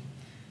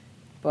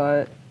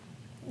 But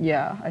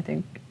yeah, I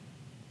think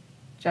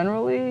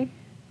generally,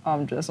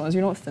 just as long as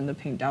you don't thin the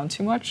paint down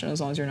too much, and as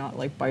long as you're not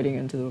like biting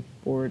into the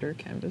board or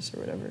canvas or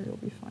whatever, you'll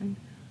be fine.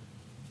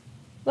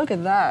 Look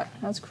at that.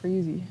 That's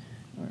crazy.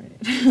 All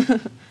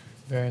right.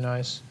 Very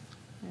nice.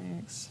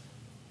 Thanks.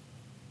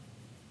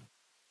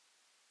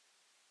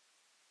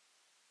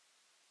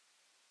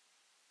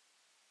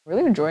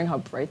 Really enjoying how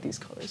bright these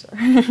colors are.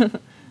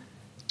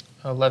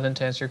 Levin,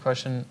 to answer your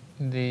question,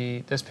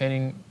 this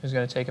painting is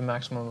going to take a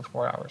maximum of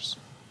 4 hours.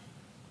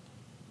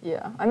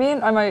 Yeah, I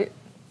mean, I might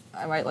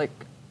like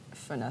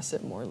finesse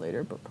it more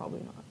later, but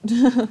probably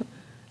not.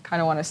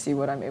 Kind of want to see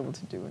what I'm able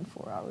to do in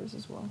 4 hours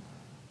as well.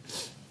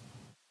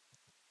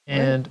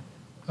 And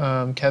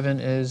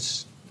Kevin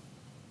is,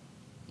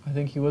 I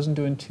think he wasn't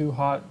doing too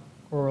hot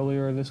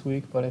earlier this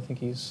week, but I think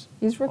he's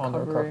on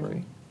the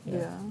recovery.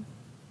 Yeah.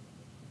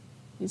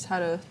 He's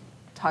had a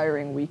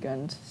tiring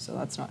weekend, so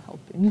that's not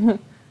helping.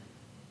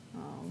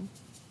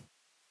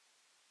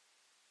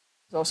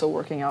 He's also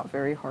working out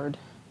very hard,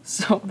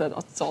 so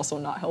that's also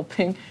not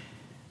helping.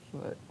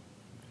 But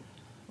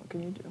what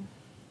can you do?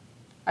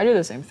 I do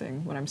the same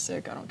thing when I'm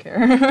sick. I don't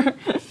care.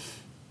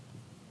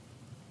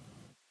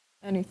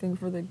 Anything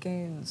for the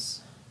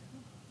gains.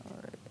 All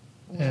right.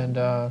 And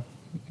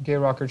Gay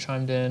Rocker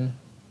chimed in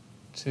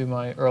to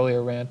my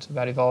earlier rant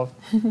about Evolve,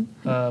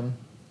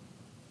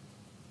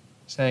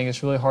 saying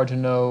it's really hard to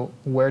know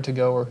where to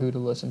go or who to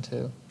listen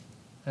to.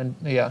 And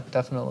yeah,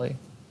 definitely.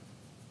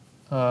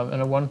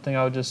 And one thing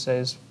I would just say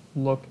is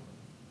look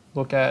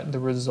at the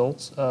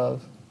results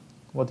of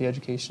what the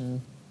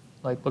education,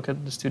 like look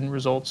at the student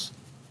results.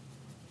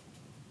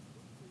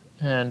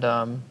 And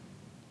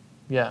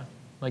yeah,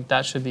 like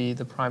that should be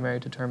the primary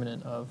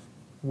determinant of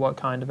what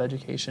kind of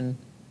education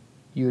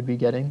you would be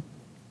getting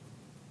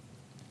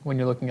when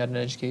you're looking at an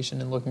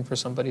education and looking for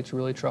somebody to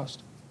really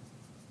trust.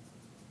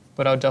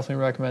 But I would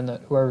definitely recommend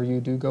that whoever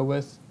you do go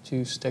with,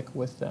 to stick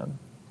with them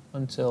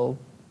until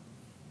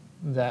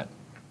that,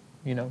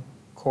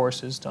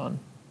 course is done.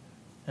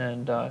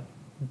 And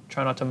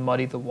try not to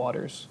muddy the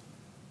waters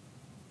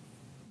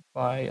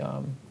by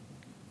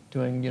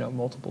doing,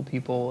 multiple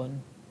people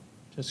and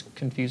just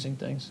confusing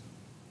things.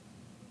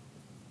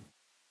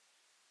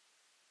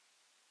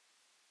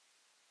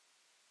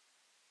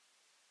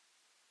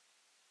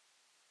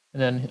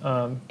 And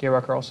then Gay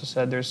Rocker also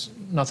said there's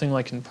nothing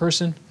like in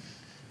person.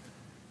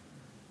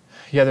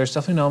 Yeah, there's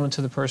definitely an element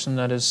to the person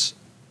that is,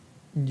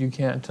 you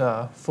can't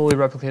fully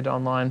replicate it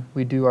online.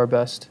 We do our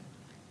best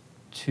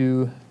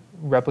to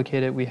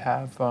replicate it. We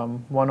have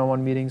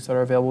one-on-one meetings that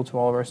are available to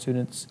all of our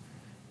students,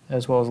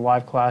 as well as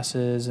live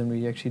classes, and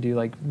we actually do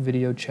like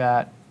video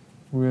chat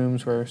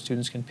rooms where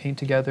students can paint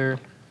together.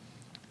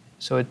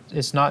 So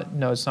it's not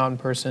in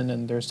person,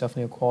 and there's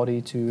definitely a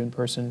quality to in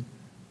person,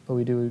 but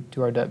we do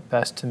our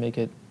best to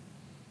make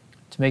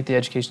the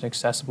education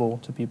accessible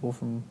to people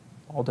from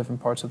all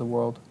different parts of the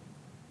world.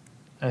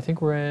 And I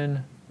think we're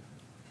in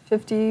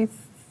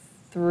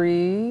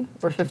 53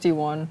 or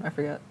 51, I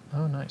forget.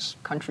 Oh, nice.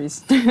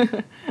 Countries.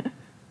 Yeah,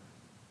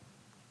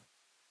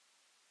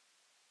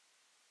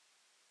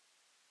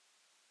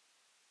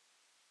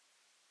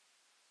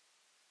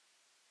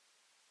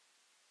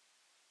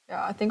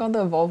 I think on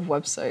the Evolve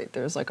website,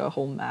 there's like a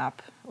whole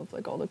map of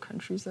like all the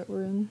countries that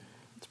we're in.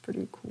 It's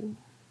pretty cool.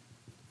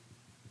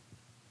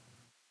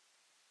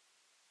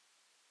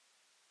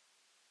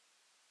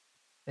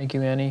 Thank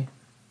you, Annie.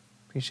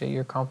 Appreciate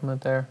your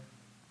compliment there.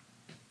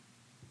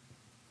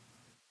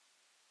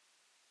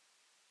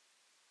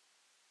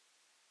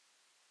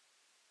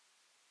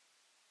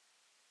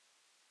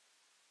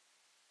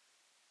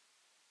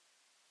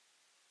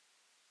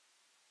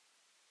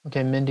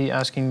 Okay, Mindy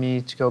asking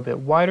me to go a bit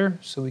wider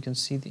so we can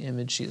see the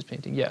image she is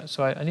painting. Yeah,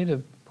 so I need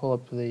to pull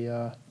up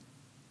a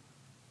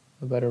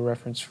better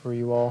reference for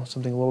you all,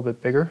 something a little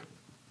bit bigger.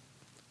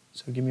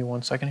 So give me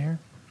 1 second here.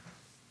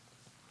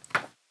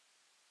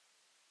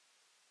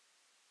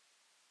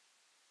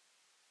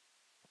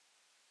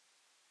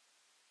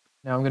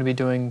 Now I'm going to be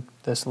doing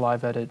this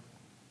live edit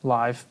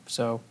live,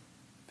 so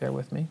bear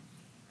with me.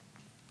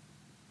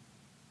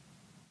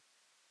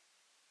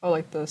 Oh,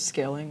 like the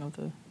scaling of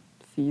the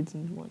feeds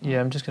and whatnot.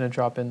 Yeah, I'm just going to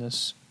drop in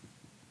this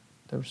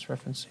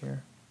reference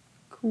here.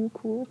 Cool,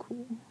 cool,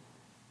 cool.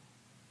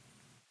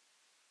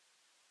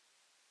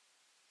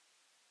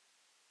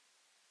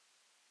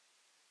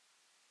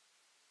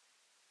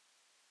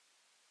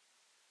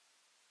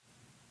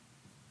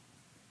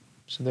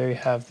 So there you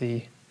have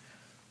the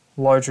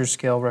larger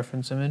scale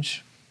reference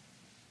image.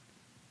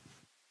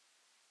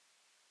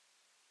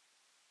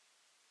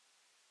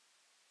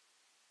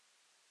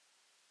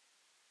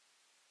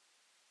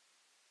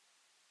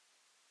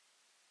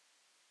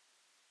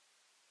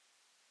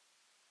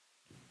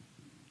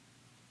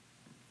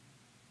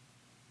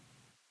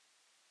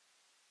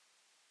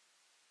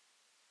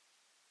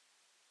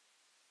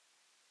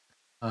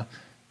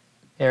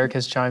 Eric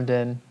has chimed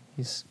in.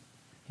 He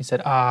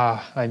said,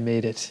 I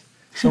made it.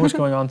 So much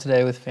going on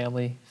today with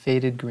family.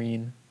 Faded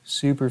green,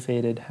 super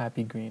faded,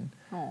 happy green.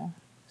 Oh.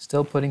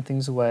 Still putting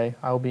things away.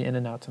 I will be in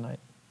and out tonight.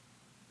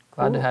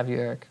 Glad to have you,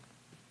 Eric.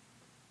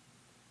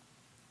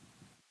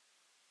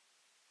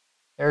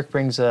 Eric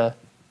brings a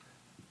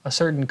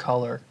certain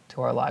color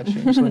to our live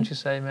streams, wouldn't you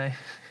say, May?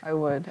 I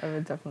would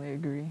definitely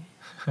agree.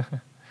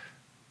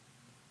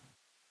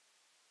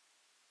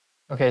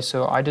 Okay,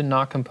 so I did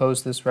not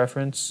compose this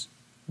reference.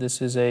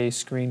 This is a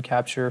screen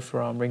capture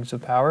from Rings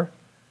of Power,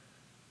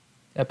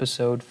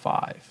 episode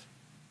 5.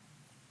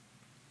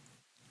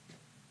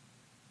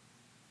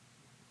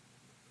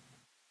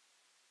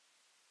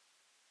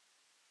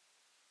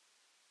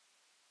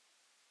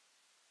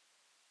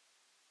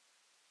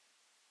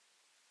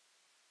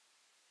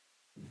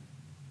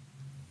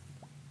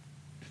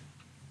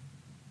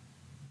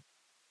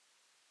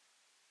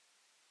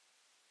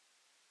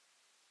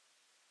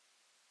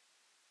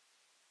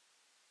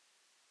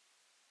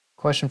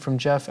 Question from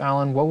Jeff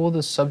Allen. What will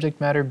the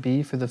subject matter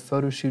be for the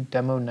photo shoot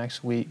demo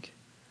next week?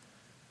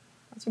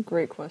 That's a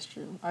great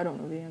question. I don't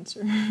know the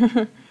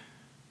answer.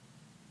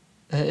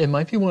 It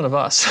might be one of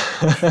us.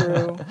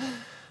 True.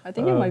 I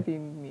think it might be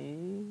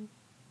me.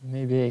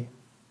 Maybe. You're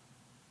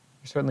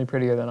certainly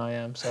prettier than I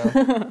am, so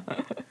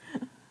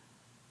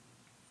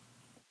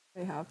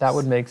Perhaps. that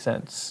would make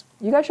sense.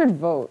 You guys should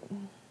vote.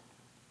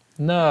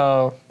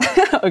 No.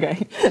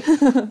 Okay.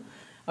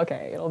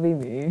 Okay, it'll be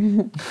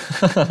me.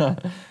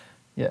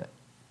 Yeah.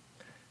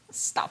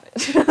 Stop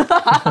it.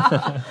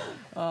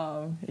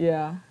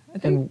 Yeah. I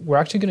think And we're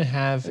actually going to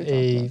have We a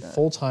talked about that.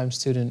 full-time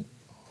student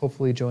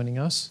hopefully joining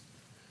us.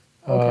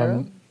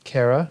 Kara?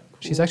 Kara.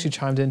 She's Cool. actually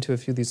chimed into a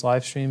few of these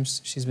live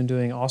streams. She's been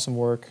doing awesome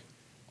work.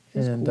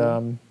 She's And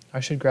cool. I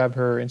should grab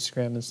her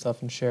Instagram and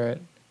stuff and share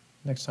it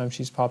next time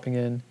she's popping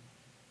in.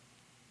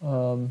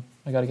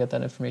 I got to get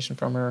that information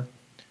from her.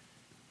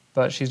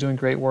 But she's doing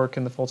great work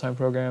in the full-time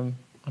program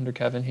under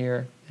Kevin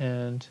here.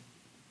 And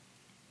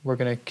we're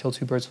going to kill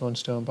two birds with one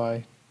stone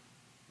by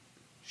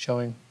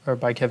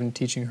by Kevin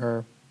teaching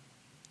her.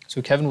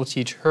 So Kevin will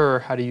teach her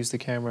how to use the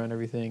camera and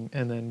everything,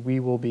 and then we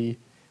will be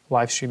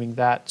live streaming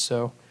that.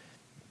 So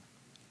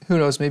who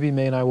knows, maybe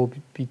May and I will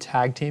be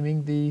tag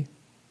teaming the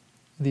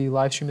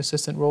live stream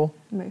assistant role.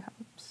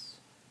 Mayhaps.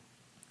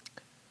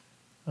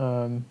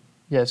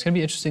 Yeah, it's going to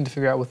be interesting to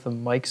figure out with the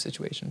mic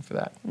situation for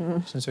that,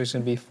 since there's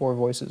going to be 4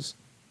 voices.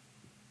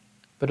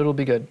 But it'll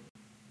be good.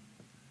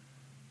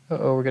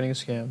 Uh-oh, we're getting a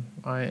scam.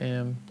 I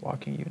am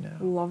blocking you now.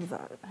 Love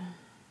that.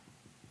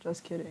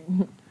 Just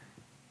kidding.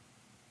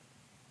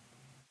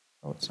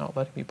 Oh, it's not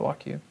letting me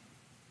block you.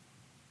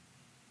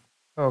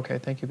 Oh, okay,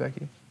 thank you,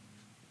 Becky.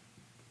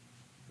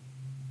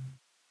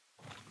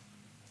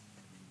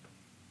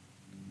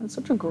 That's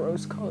such a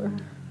gross color.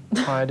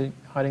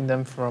 Hiding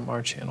them from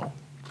our channel.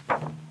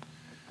 Okay.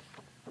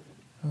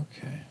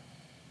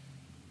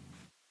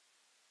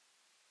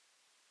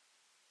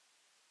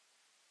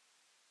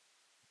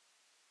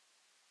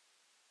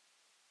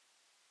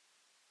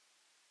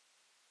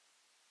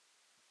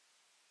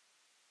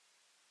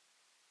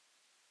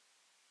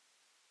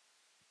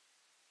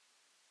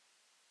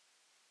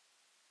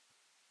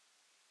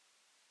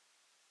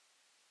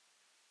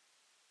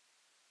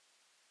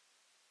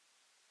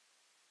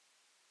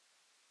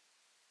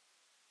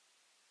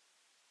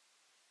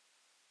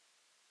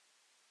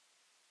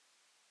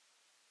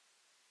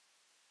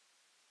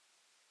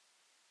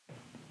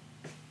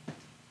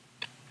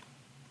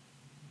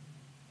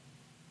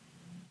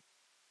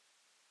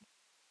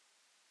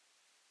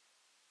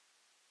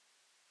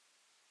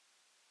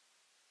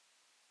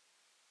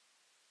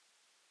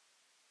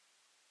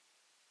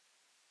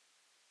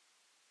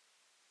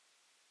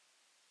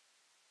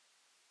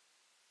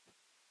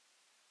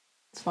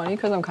 It's funny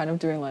because I'm kind of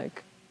doing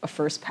like a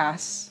first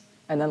pass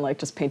and then like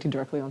just painting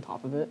directly on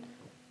top of it.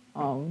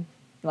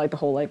 Like the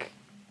whole like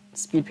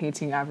speed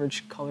painting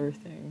average color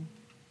thing.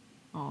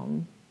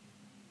 And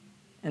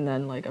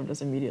then like I'm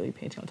just immediately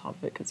painting on top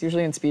of it because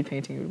usually in speed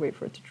painting you would wait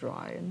for it to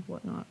dry and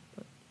whatnot.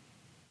 But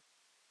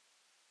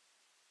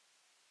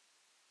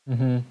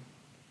I'm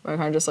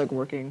kind of just like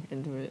working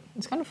into it.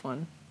 It's kind of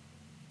fun.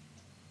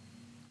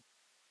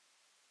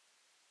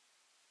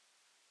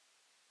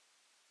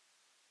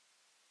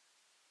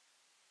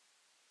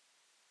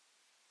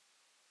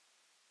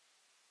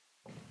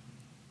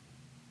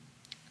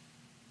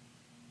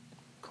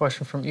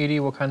 Question from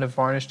Edie, what kind of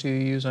varnish do you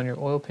use on your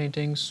oil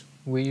paintings?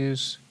 We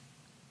use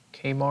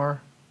Kmar,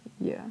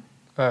 Yeah.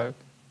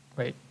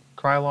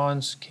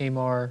 Krylon's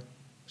Kmar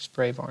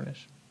spray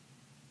varnish.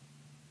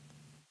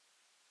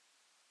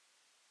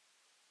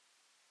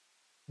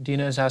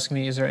 Dina is asking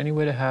me, is there any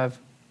way to have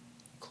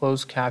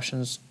closed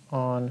captions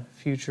on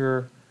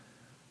future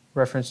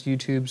reference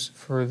YouTubes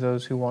for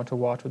those who want to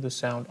watch with the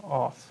sound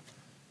off?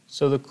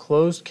 So the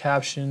closed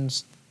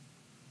captions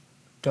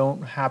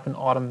don't happen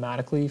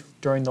automatically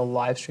during the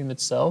live stream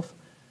itself,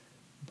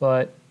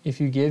 but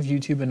if you give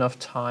YouTube enough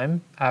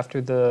time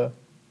after the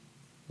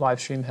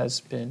live stream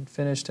has been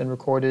finished and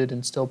recorded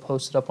and still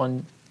posted up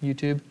on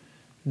YouTube,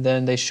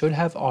 then they should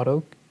have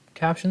auto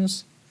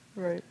captions.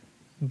 Right.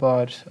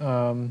 But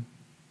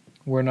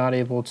we're not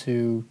able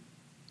to,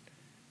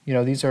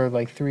 these are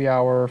like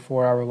 3-hour,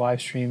 4-hour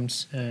live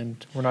streams,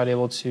 and we're not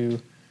able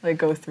to Like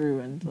go through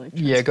and like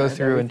go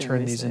through and everything turn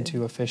they these say.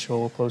 into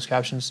official closed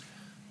captions.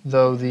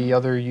 Though the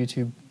other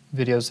YouTube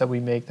videos that we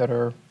make that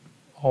are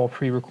all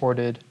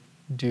pre-recorded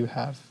do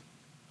have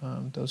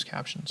those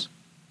captions.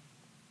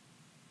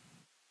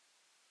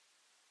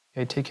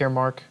 Okay, take care,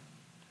 Mark.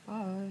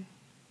 Bye.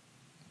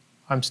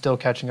 I'm still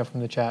catching up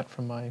from the chat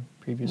from my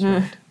previous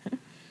rant.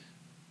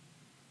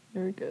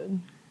 Very good.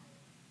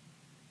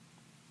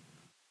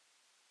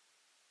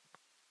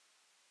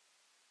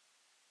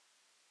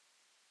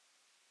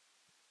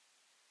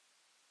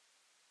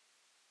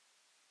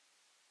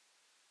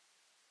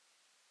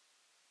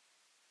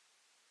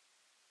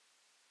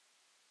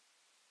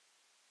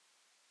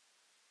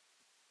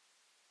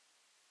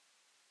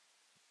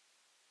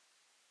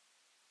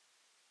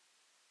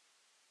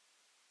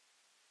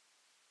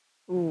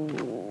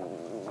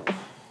 Ooh.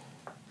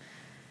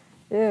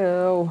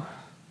 Ew.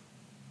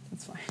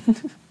 That's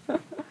fine.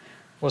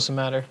 What's the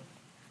matter?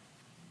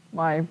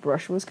 My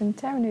brush was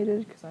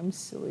contaminated because I'm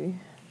silly.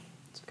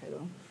 It's okay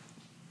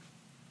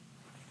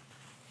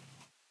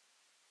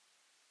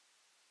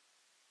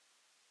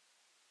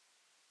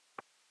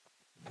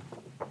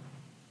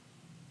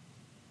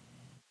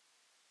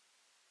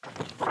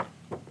though.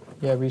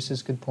 Yeah,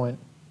 Reese's good point.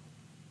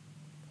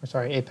 Or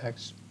sorry,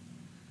 Apex.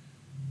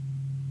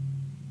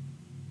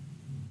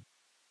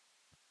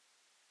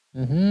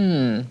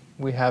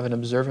 We have an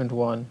observant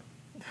one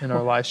in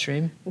our live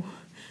stream.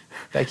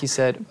 Becky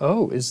said,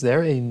 "Oh, is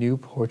there a new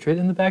portrait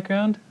in the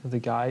background? The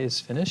guy is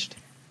finished."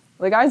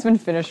 The guy's been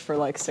finished for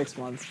like 6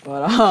 months,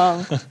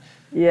 but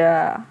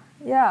yeah,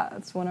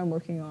 that's what I'm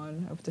working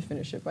on. I hope to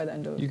finish it by the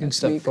end of You can next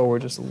step week.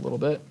 forward just a little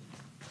bit.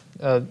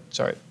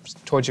 Sorry,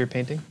 towards your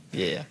painting.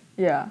 Yeah.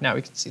 Yeah. Now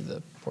we can see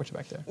the portrait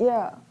back there.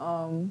 Yeah.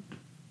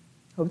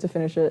 Hope to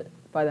finish it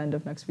by the end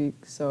of next week.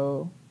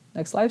 So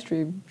next live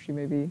stream, she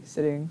may be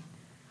sitting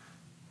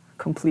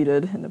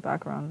completed in the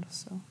background.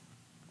 So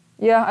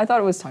yeah, I thought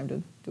it was time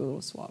to do a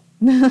little swap.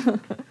 Because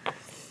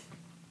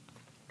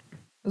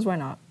why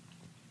not?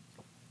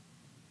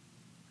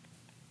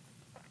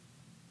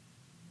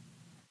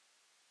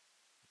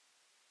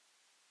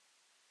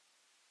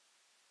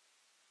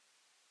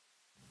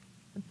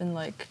 I've been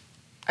like,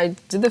 I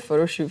did the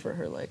photo shoot for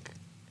her like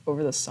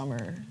over the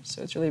summer,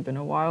 so it's really been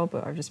a while,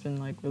 but I've just been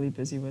like really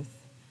busy with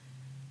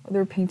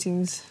other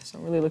paintings, so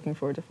I'm really looking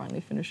forward to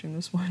finally finishing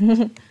this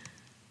one.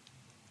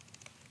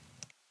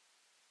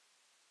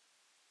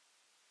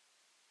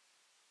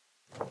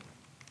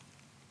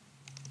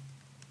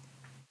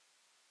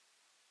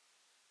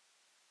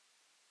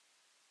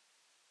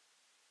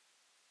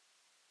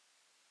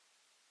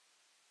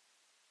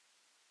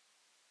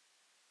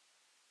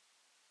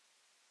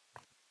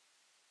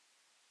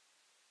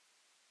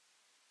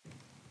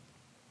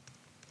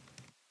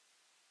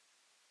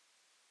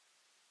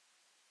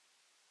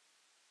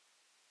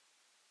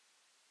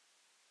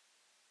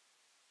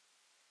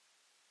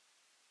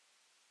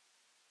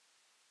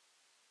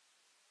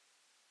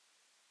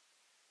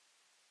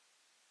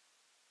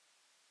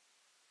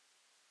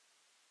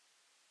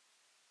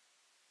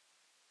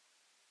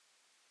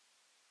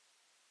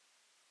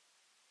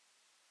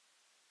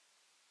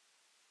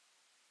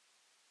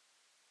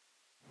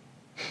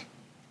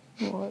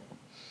 What?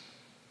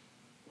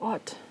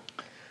 What?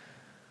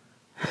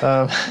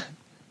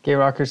 Gay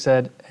Rocker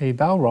said, a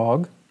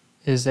Balrog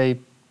is a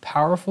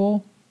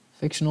powerful,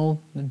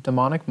 fictional,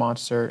 demonic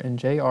monster in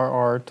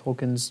J.R.R.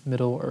 Tolkien's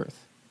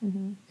Middle-earth.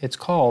 Mm-hmm. It's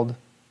called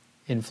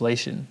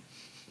inflation.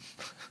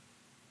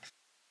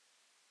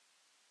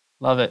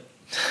 Love it.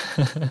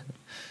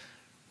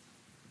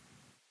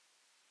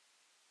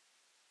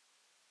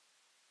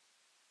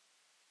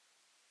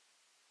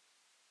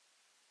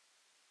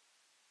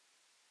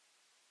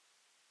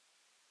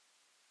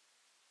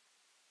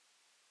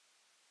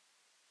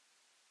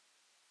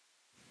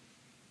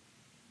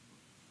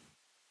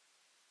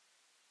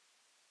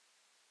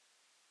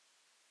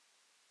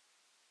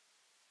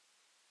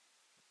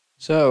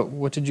 So,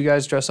 what did you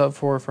guys dress up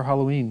for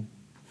Halloween?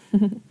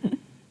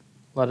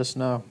 Let us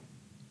know.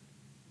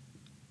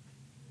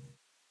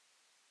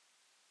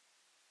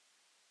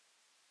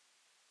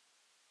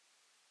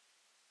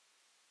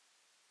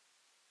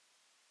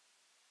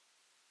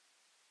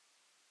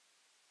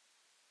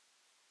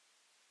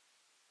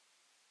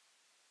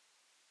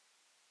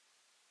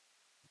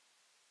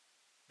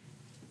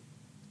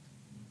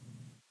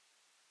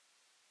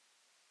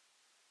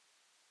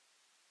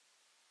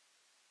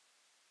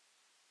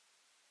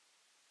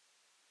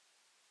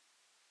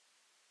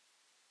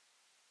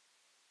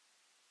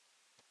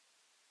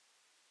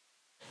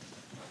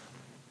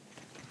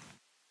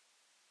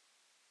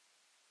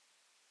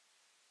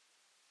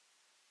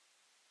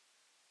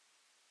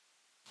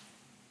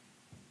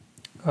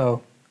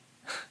 Oh.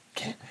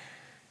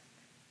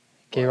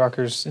 Gay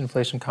Rocker's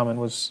inflation comment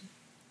was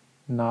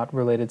not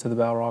related to the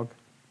Balrog.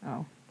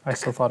 Oh. I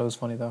still thought it was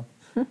funny though.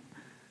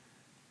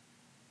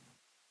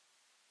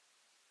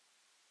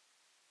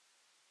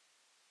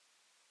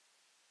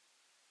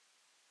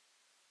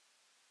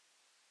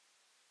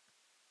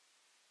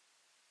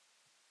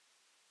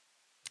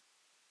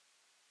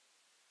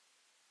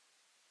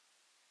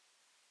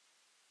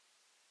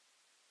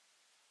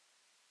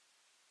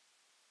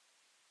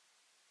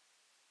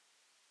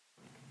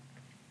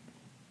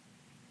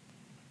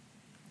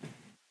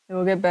 It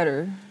will get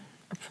better.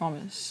 I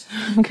promise.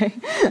 Okay.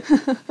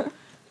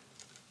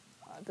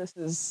 This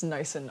is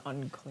nice and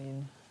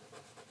unclean.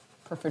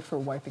 Perfect for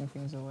wiping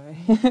things away.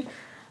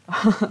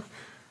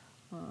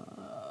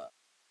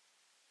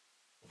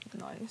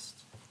 Nice.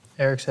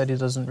 Eric said he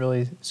doesn't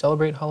really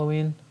celebrate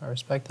Halloween. I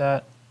respect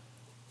that.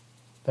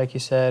 Becky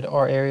said,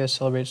 our area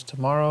celebrates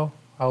tomorrow.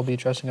 I'll be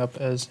dressing up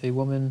as a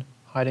woman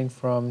hiding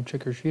from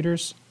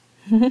trick-or-treaters,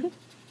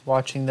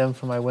 watching them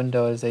from my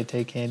window as they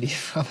take candy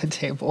from a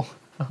table.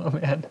 Oh,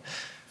 man.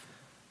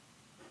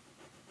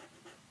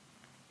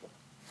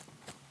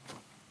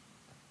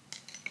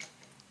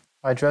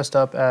 I dressed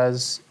up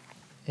as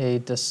a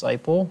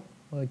disciple,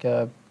 like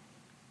a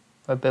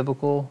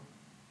biblical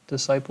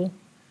disciple,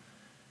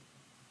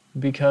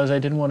 because I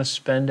didn't want to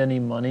spend any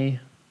money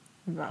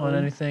on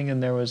anything,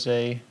 and there was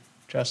a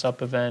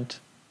dress-up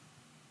event,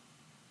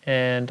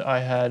 and I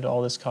had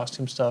all this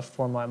costume stuff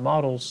for my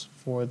models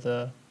for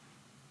the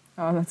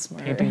that's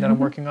smart. painting that I'm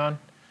working on.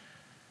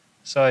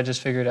 So I just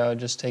figured I would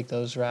just take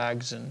those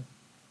rags and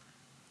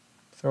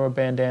throw a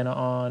bandana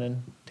on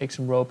and take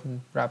some rope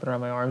and wrap it around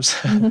my arms.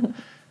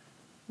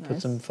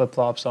 Put some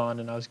flip-flops on,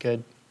 and I was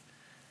good.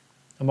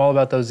 I'm all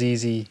about those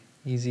easy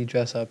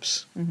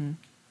dress-ups. Mm-hmm.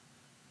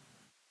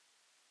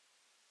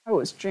 Oh,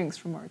 it's Jinx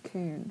from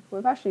Arcane, who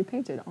I've actually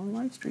painted on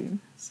live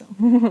stream. So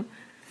it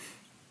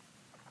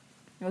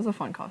was a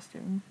fun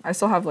costume. I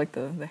still have like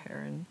the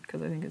heron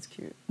because I think it's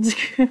cute.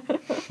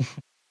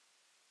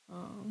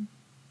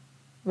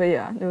 But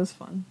yeah, it was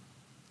fun.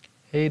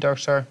 Hey,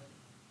 Darkstar.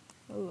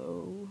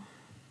 Hello.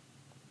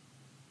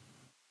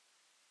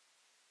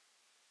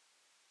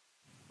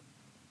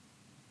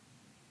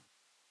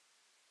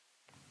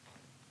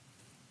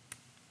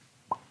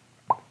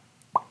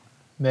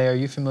 May, are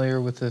you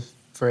familiar with the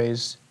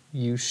phrase,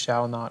 you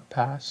shall not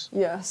pass?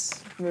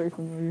 Yes, very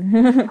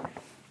familiar.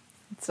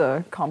 It's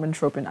a common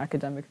trope in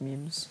academic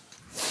memes.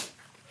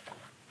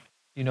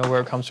 You know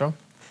where it comes from?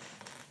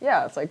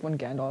 Yeah, it's like when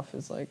Gandalf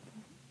is like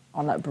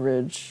on that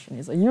bridge and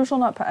he's like, you shall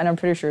not pass. And I'm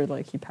pretty sure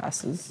like he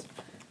passes,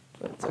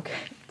 but it's okay.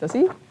 Does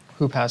he?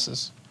 Who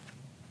passes?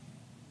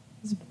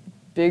 This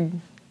big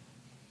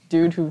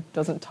dude who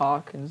doesn't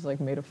talk and is like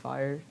made of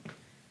fire.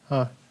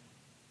 Huh.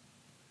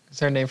 Is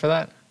there a name for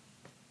that?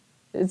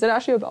 Is it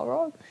actually a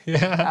Balrog? Yeah.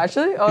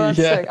 Actually? Oh, that's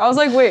Yeah. sick. I was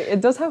like, wait,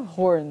 it does have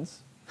horns.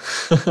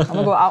 I'm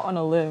gonna go out on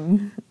a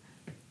limb.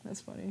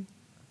 That's funny.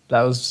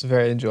 That was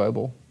very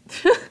enjoyable.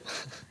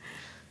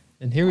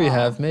 And here we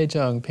have Mei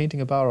Jung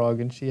painting a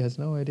Balrog, and she has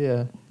no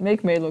idea.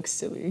 Make May look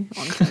silly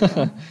on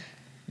camera.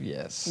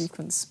 Yes. You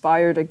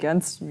conspired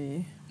against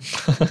me.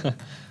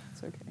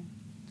 It's okay.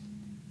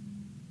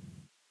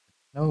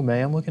 No,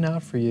 May, I'm looking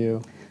out for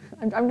you.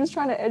 I'm just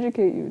trying to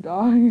educate you,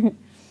 dog.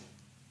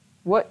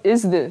 What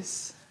is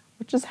this?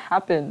 What just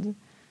happened?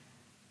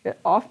 Get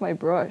off my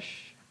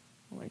brush.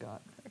 Oh my god.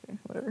 Okay,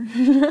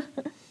 whatever.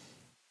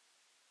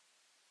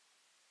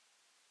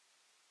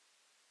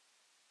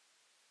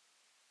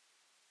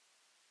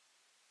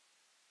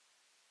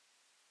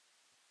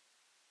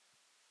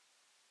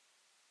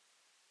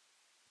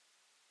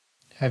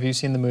 Have you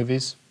seen the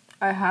movies?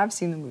 I have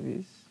seen the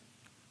movies.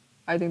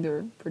 I think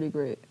they're pretty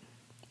great.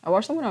 I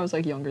watched them when I was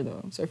like younger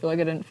though, so I feel like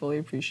I didn't fully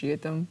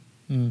appreciate them.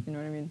 Mm. You know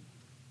what I mean?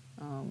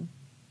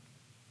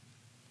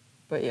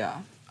 But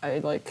yeah, I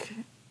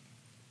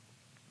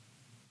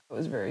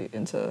was very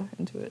into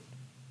it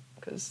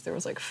because there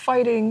was like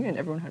fighting and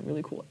everyone had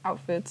really cool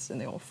outfits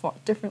and they all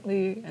fought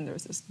differently, and there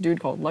was this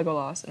dude called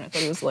Legolas and I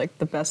thought it was like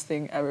the best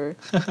thing ever,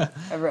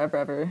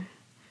 ever.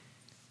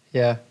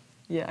 Yeah.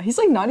 Yeah, he's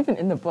like not even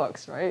in the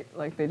books, right?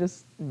 Like they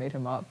just made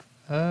him up.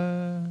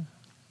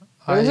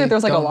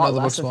 There's like a lot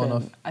less of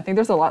him. I think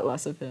there's a lot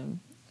less of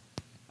him,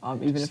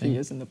 even if he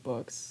is in the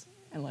books.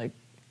 And like,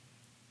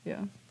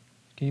 yeah.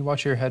 Can you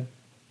watch your head?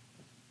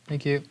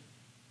 Thank you.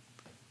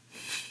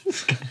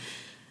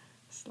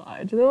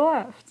 Slide to the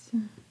left.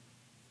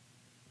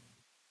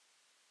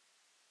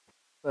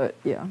 But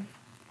yeah,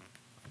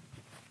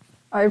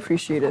 I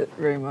appreciate it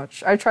very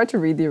much. I tried to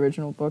read the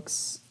original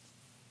books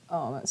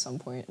at some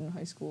point in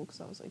high school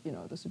because I was like, you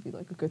know, this would be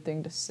like a good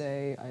thing to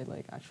say. I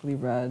like actually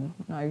read.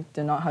 And I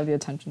did not have the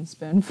attention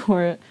span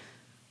for it,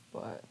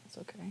 but it's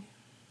okay.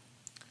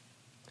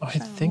 I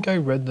think I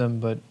read them,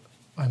 but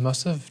I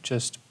must have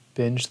just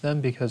binged them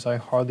because I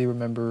hardly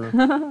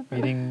remember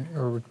reading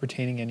or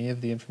retaining any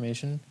of the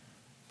information.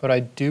 But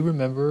I do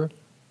remember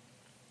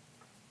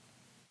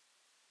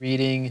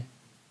reading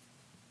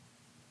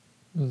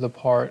the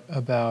part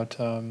about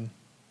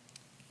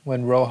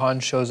when Rohan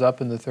shows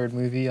up in the third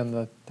movie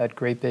on that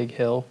great big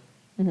hill,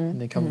 and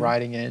they come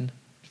riding in.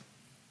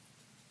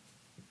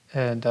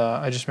 And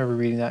I just remember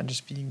reading that and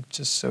just being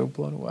just so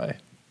blown away.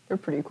 They're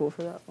pretty cool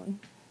for that one.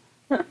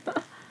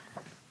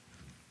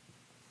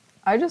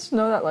 I just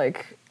know that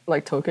like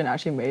Tolkien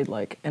actually made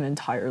like an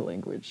entire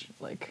language.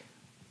 Like,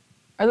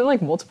 are there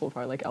like multiple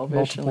probably like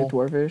Elvish and like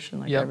Dwarvish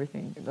and like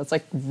everything? That's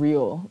like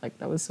real. Like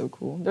that was so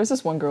cool. There's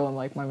this one girl in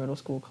like my middle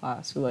school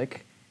class who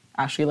like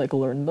actually like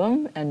learned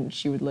them, and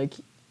she would like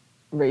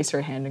raise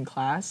her hand in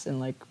class and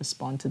like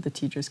respond to the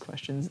teacher's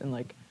questions in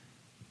like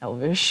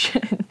Elvish.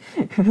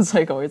 It was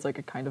like always like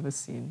a kind of a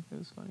scene. It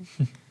was funny.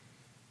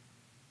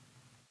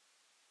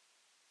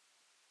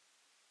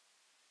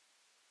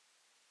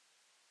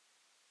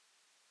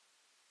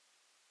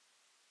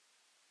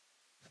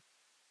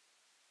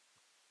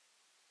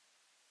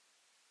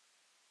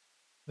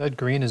 That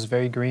green is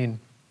very green.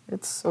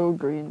 It's so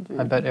green,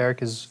 dude. I bet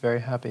Eric is very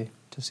happy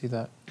to see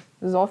that.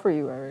 This is all for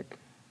you, Eric.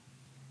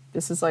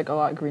 This is like a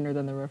lot greener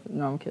than the reference.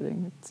 No, I'm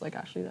kidding. It's like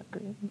actually that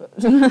green, but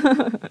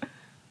I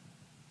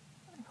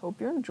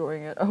hope you're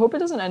enjoying it. I hope it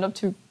doesn't end up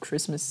too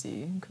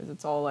Christmassy because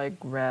it's all like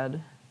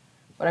red.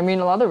 But I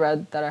mean, a lot of the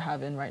red that I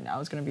have in right now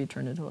is gonna be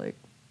turned into like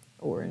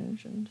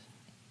orange and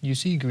You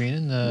see green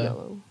in the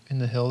yellow. In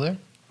the hill there?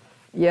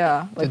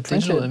 Yeah, like the printed.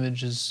 digital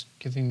image is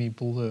giving me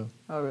blue.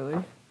 Oh really?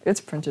 It's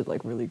printed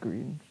like really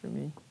green for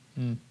me.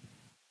 Mm.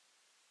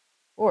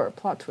 Or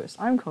plot twist,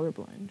 I'm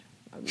colorblind.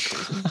 That'd be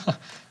crazy.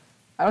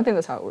 I don't think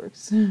that's how it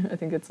works. I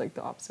think it's like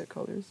the opposite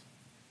colors.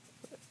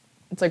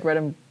 It's like red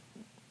and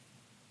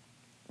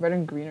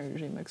green are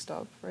usually mixed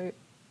up, right?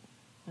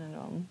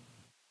 And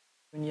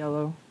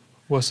yellow.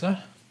 What's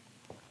that?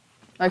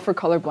 Like for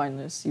color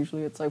blindness,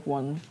 usually it's like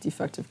one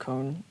defective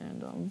cone,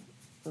 and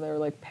they're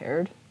like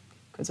paired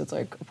because it's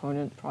like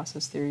opponent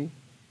process theory.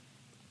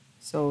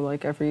 So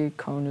like every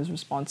cone is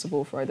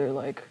responsible for either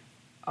like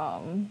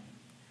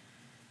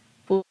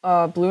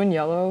blue and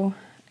yellow,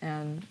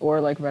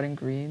 or like red and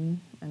green,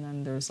 and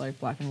then there's like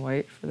black and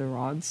white for the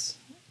rods.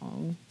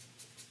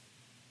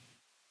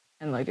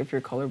 And like if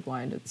you're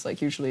colorblind, it's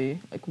like usually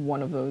like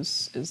one of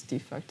those is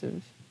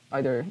defective,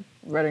 either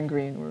red and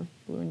green or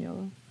blue and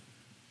yellow.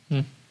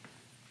 Hmm.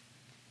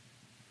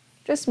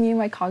 Just me and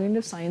my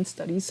cognitive science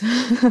studies.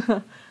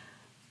 Yeah.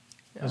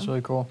 That's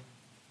really cool.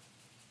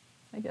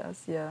 I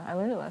guess, yeah. I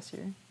learned it last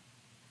year.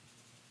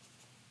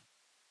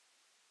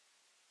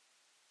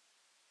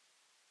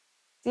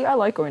 See, I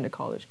like going to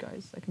college,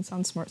 guys. I can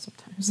sound smart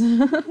sometimes.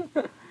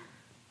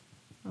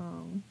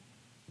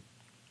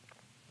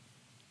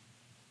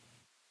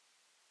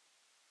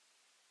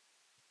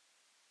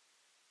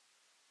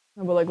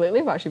 No, but like lately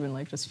I've actually been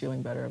like just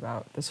feeling better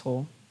about this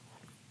whole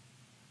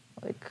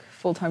like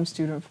full-time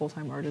student,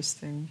 full-time artist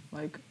thing.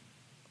 Like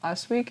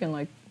last week and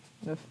like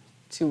the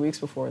 2 weeks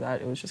before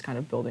that, it was just kind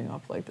of building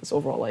up like this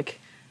overall like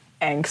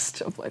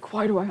angst of like,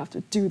 why do I have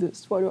to do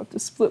this? Why do I have to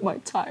split my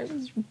time?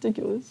 It's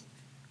ridiculous.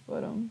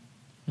 But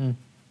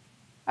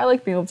I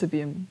like being able to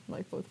be in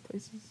like both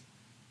places,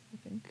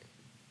 I think.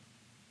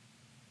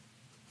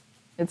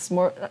 It's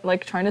more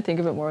like trying to think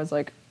of it more as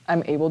like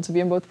I'm able to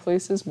be in both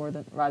places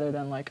rather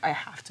than like I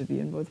have to be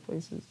in both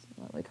places.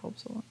 That like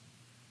helps a lot.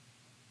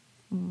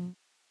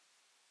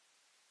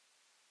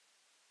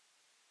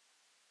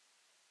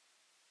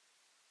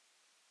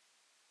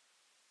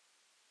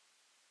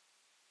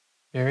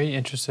 Very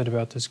interested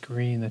about this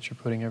green that you're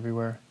putting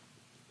everywhere.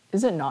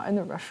 Is it not in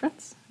the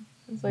reference?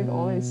 It's like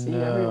all I see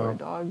everywhere,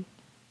 dog.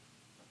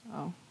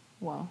 Oh,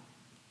 wow.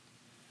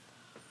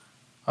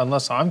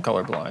 Unless I'm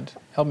colorblind.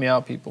 Help me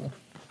out, people.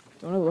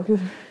 Don't I look at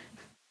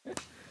it?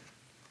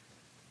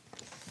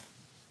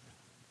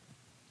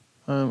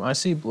 I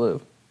see blue.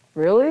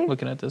 Really?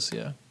 Looking at this,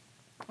 yeah.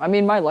 I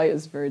mean, my light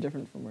is very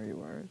different from where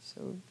you are,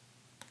 so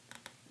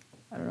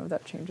I don't know if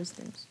that changes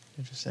things.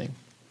 Interesting.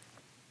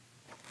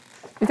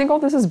 You think all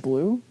this is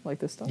blue, like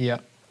this stuff? Yeah.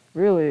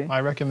 Really?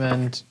 I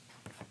recommend,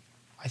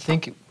 I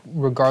think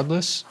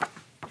regardless,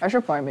 I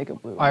should probably make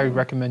it blue. I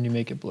recommend you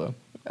make it blue.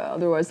 Yeah,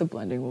 otherwise the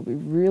blending will be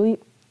really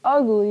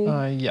ugly.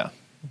 Yeah.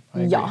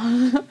 I agree.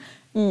 Yeah.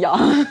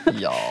 Yeah.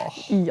 Yeah.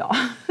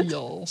 Yeah.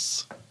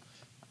 Yes.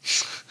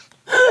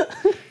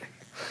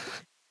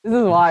 This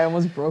is why I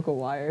almost broke a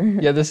wire.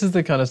 Yeah, this is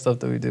the kind of stuff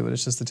that we do, but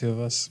it's just the two of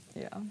us.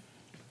 Yeah.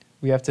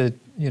 We have to,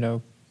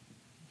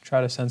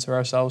 try to censor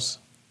ourselves.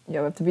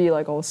 Yeah, we have to be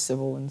like all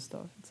civil and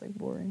stuff. It's like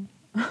boring.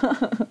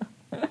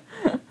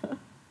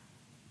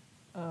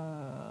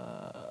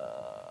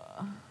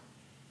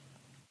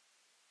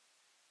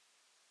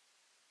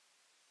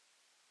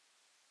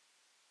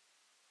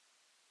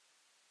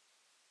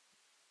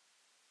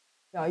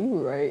 Yeah, you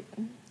were right.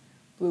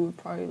 Blue would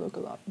probably look a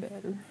lot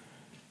better.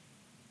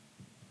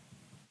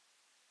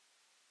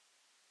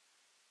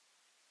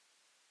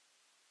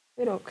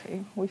 It's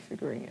okay. We're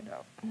figuring it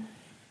out.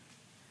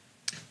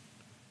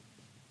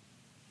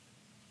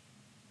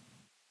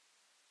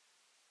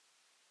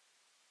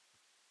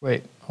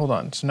 Wait, hold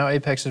on. So now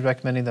Apex is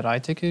recommending that I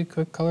take a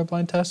quick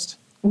colorblind test?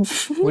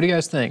 What do you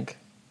guys think?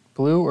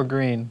 Blue or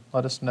green?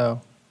 Let us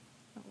know.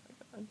 Oh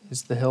my god.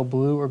 Is the hill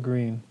blue or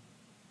green?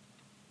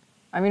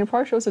 I mean, it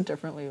probably shows it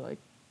differently, like,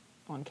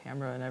 on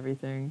camera and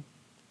everything.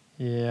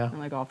 Yeah. And,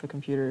 like, off the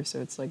computer,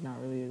 so it's, like,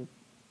 not really a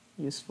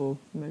useful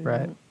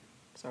measurement. Right.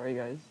 Sorry,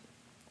 guys.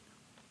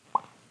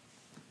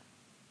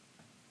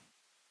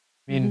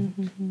 I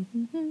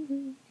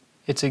mean,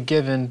 it's a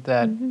given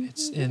that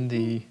it's in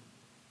the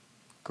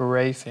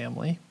gray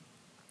family,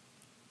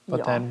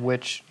 but then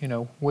which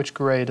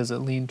gray does it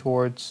lean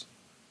towards?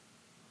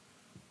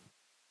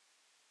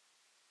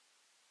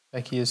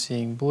 Becky is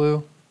seeing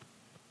blue.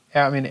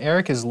 I mean,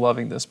 Eric is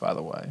loving this, by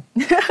the way.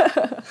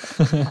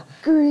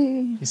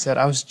 Green. He said,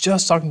 I was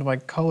just talking to my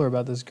color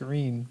about this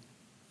green.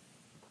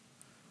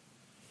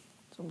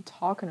 That's what I'm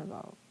talking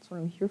about. That's what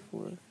I'm here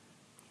for.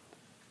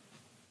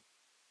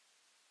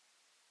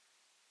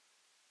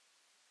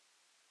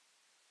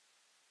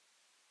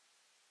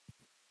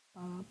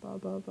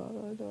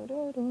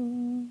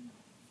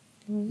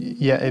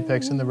 Yeah,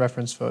 Apex in the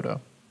reference photo.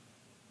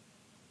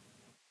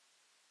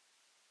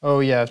 Oh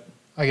yeah,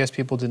 I guess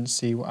people didn't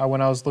see.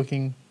 When I was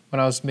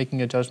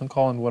making a judgment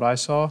call on what I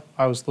saw,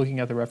 I was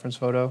looking at the reference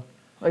photo.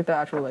 Like the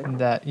actual, like...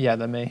 That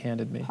May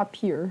handed me.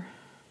 Papier.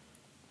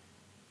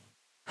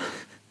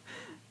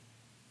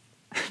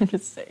 I'm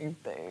just saying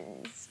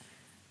things.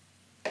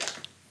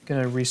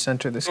 Gonna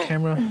recenter this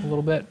camera a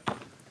little bit.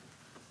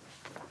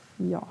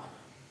 Yeah.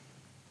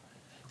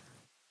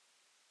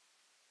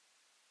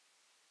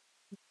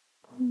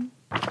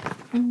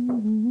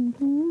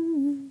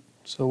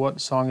 So what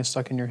song is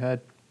stuck in your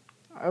head?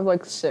 I have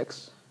like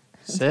 6.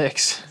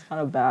 6? It's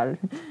kind of bad.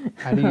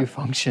 How do you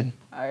function?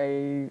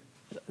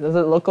 Does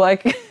it look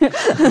like?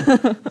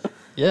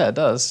 Yeah, it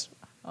does.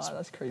 Oh,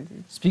 that's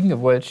crazy. Speaking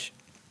of which,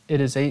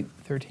 it is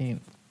 8:13.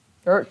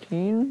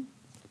 13?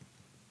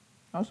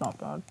 That's not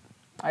bad.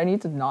 I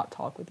need to not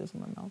talk with this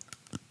in my mouth.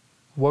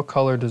 What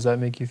color does that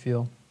make you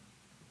feel?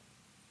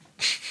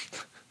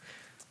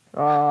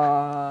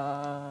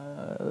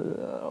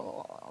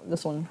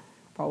 This one,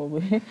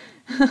 probably.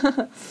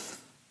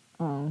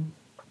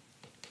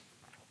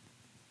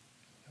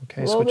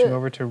 Okay, switching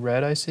over to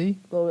red, I see.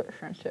 A little bit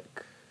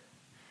frantic.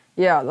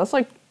 Yeah, that's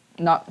like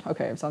not,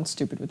 okay, it sounds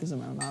stupid with this in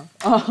my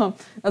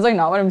mouth. That's like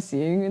not what I'm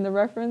seeing in the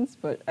reference,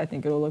 but I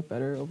think it'll look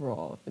better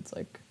overall if it's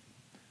like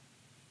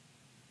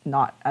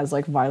not as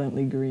like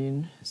violently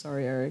green.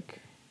 Sorry, Eric.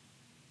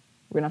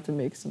 We're gonna have to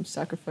make some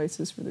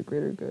sacrifices for the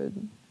greater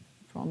good.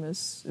 I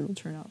promise it will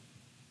turn out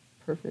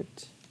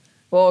perfect.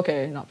 Well,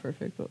 okay, not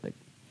perfect, but like,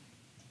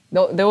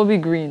 they will be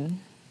green.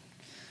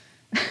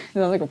 That's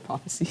like a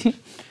prophecy.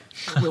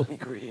 It will be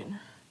green.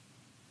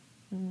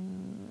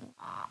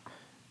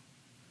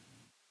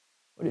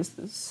 What is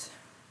this?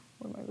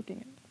 What am I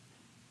looking at?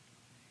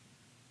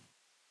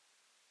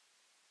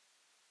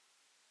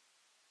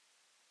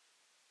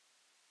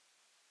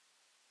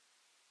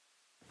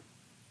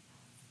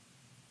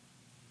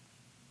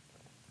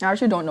 I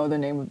actually don't know the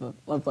name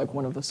of like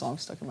one of the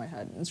songs stuck in my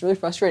head. It's really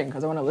frustrating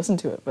because I want to listen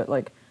to it, but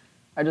like,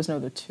 I just know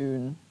the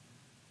tune.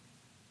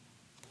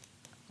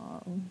 I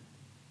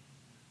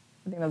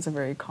think that's a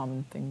very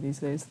common thing these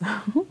days,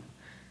 though.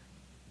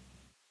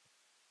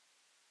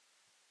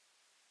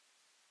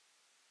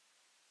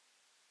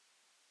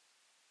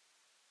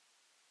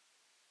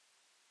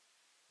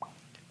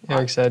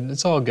 Eric said,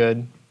 it's all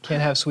good.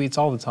 Can't have sweets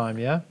all the time,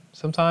 yeah?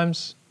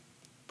 Sometimes,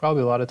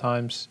 probably a lot of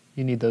times,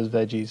 you need those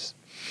veggies.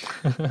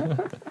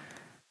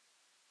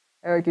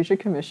 Eric, you should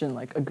commission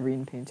like a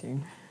green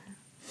painting.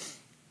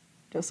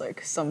 Just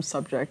like some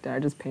subject, and I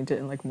just paint it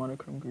in like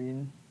monochrome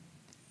green.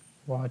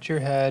 Watch your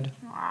head.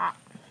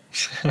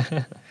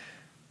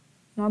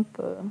 Not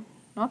the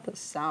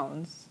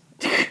sounds.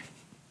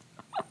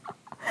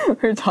 We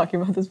were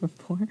talking about this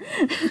before.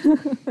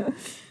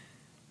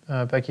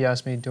 Becky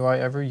asked me, do I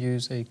ever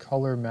use a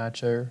color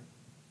matcher,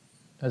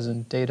 as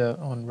in data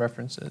on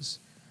references?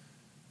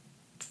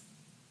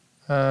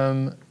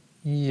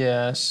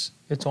 Yes,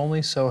 it's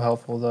only so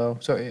helpful though.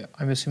 So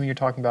I'm assuming you're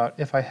talking about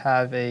if I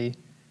have a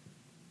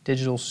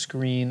digital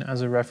screen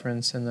as a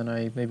reference and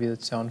then maybe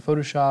it's on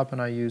Photoshop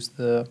and I use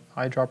the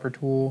eyedropper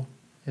tool.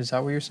 Is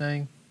that what you're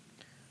saying?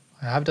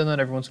 I have done that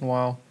every once in a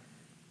while.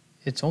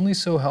 It's only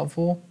so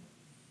helpful.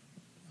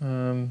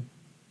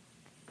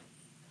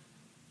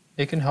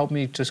 It can help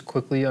me just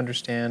quickly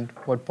understand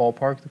what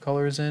ballpark the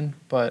color is in,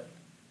 but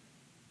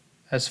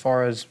as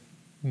far as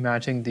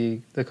matching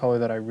the color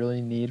that I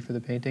really need for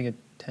the painting, it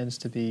tends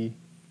to be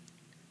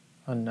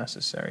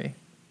unnecessary.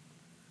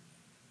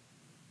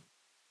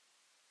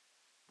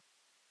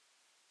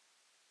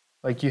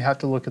 Like, you have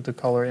to look at the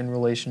color in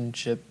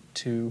relationship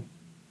to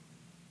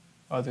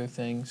other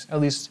things. At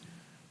least,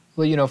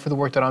 well, you know, for the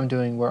work that I'm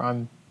doing, where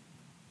I'm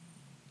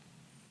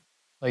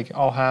like,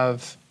 I'll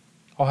have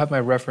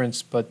my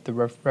reference, but the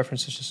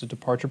reference is just a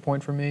departure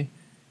point for me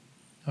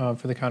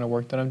for the kind of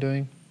work that I'm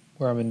doing,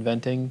 where I'm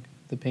inventing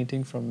the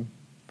painting from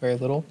very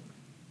little.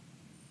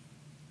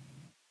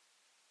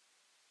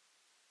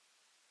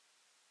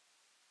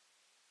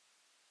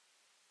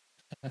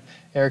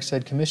 Eric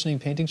said, commissioning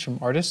paintings from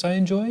artists I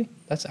enjoy?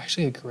 That's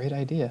actually a great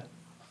idea.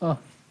 Huh.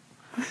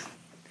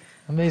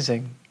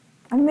 Amazing.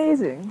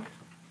 Amazing.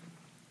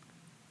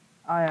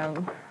 I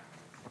am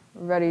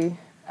Ready,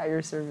 at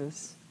your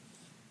service.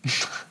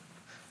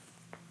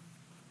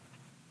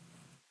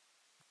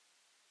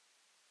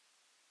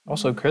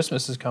 Also,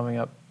 Christmas is coming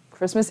up.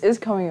 Christmas is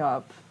coming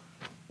up.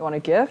 You want a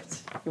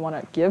gift? You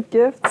want to give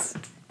gifts?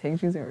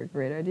 Painting's are a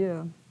great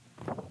idea.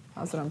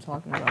 That's what I'm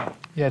talking about.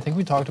 Yeah, I think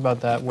we talked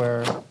about that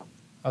where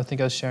I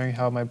think I was sharing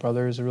how my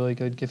brother is a really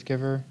good gift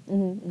giver.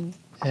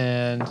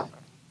 And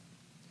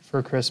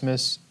for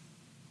Christmas,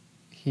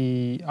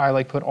 I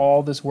like put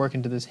all this work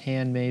into this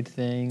handmade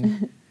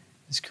thing,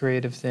 this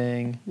creative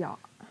thing. Yeah.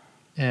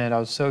 And I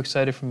was so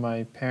excited for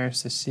my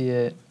parents to see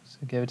it, so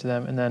I gave it to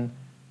them. And then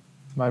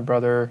my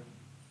brother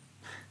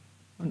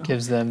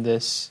gives them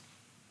this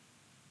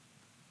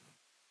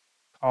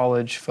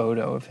college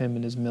photo of him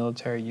in his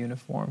military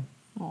uniform.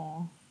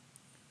 Aw.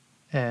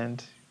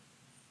 And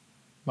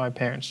my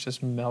parents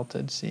just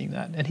melted seeing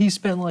that. And he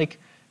spent like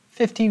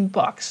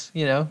 $15,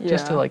 you know,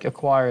 just to Yeah. like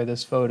acquire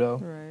this photo.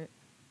 Right.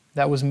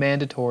 That was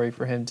mandatory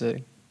for him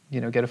to, you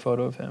know, get a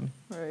photo of him.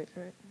 Right.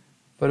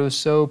 But it was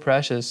so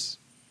precious.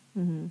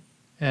 And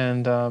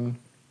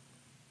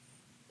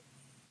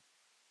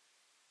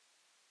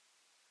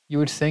you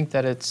would think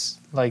that it's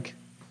like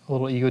a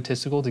little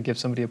egotistical to give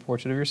somebody a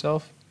portrait of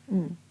yourself.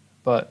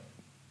 But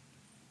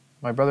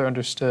my brother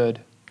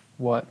understood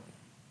what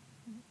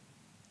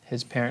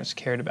his parents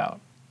cared about.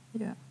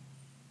 Yeah.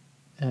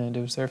 And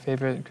it was their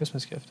favorite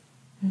Christmas gift.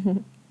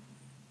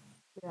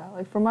 Yeah,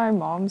 like for my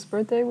mom's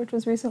birthday, which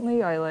was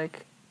recently, I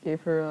like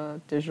gave her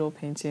a digital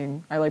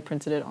painting. I like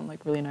printed it on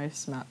like really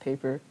nice matte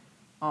paper,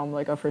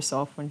 like of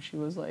herself when she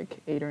was like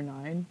 8 or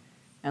 9.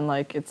 And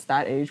like it's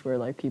that age where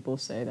like people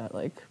say that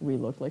like we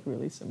look like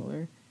really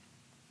similar.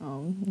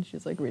 And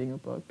she's like reading a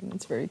book and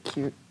it's very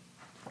cute.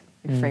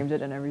 Like framed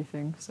it and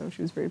everything, so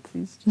she was very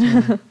pleased.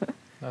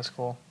 That's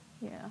cool.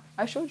 Yeah,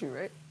 I showed you,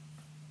 right?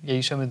 Yeah,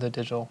 you showed me the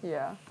digital.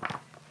 Yeah,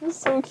 it was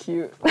so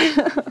cute.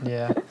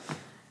 Yeah.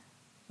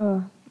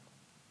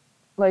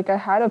 Like I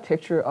had a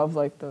picture of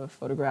like the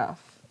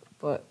photograph,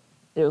 but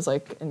it was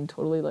like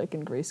totally like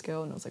in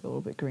grayscale and it was like a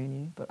little bit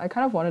grainy. But I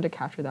kind of wanted to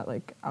capture that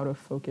like out of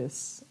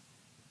focus,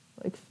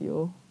 like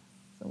feel.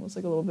 It's almost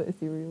like a little bit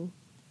ethereal.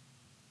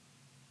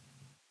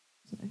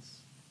 It's nice.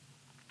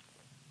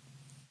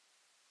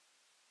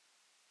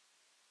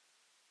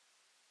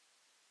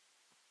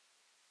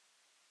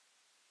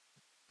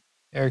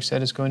 Eric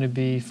said it's going to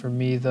be for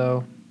me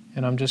though,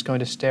 and I'm just going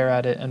to stare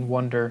at it and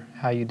wonder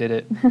how you did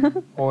it.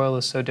 Oil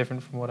is so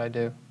different from what I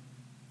do.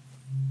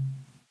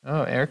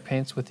 Oh, Eric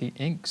paints with the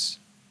inks.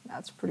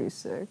 That's pretty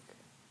sick.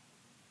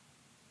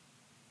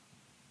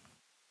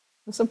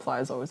 The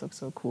supplies always look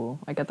so cool.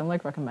 I get them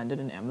like recommended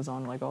in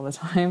Amazon like all the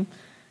time.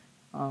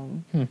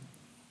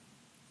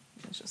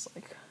 It's just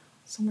like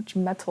so much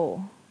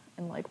metal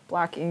and like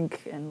black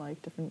ink and like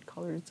different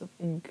colors of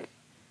ink.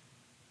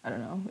 I don't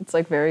know. It's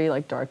like very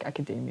like dark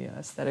academia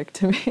aesthetic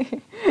to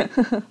me.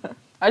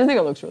 I just think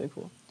it looks really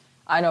cool.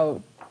 I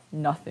know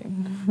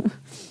nothing.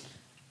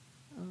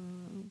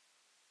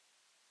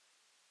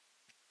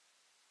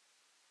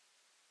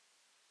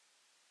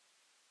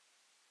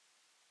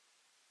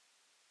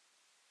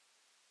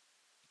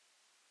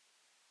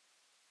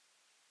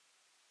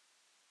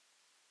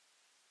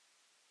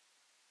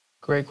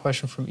 Great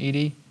question from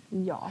Edie.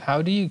 Yeah.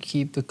 How do you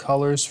keep the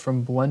colors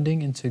from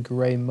blending into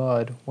gray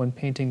mud when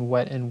painting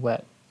wet and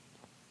wet?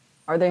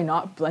 Are they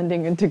not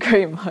blending into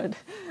gray mud?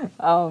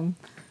 I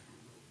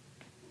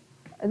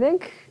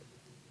think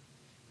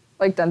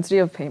like density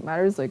of paint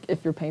matters. Like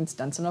if your paint's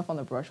dense enough on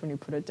the brush when you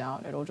put it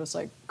down, it'll just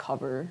like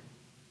cover.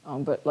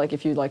 But like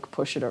if you like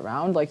push it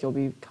around, like you'll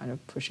be kind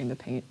of pushing the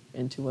paint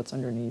into what's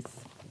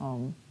underneath.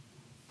 So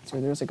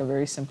there's like a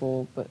very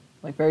simple but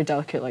like very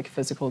delicate like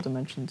physical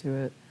dimension to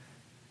it.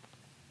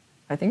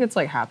 I think it's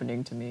like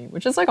happening to me,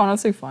 which is like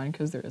honestly fine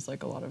because there is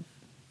like a lot of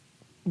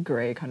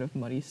gray kind of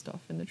muddy stuff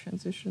in the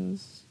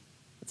transitions.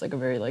 It's like a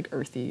very like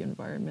earthy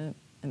environment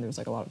and there's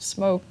like a lot of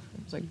smoke,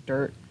 there's like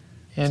dirt.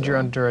 And you're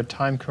under a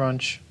time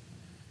crunch.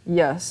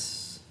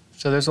 Yes.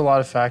 So there's a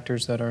lot of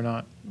factors that are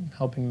not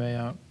helping May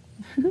out.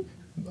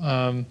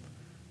 But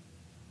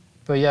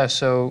yeah,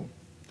 so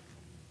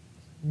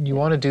you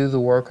want to do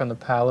the work on the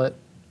palette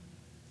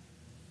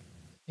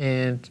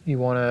and you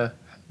want to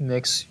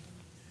mix,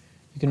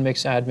 you can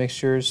add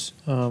mixtures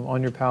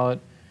on your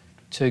palette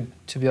to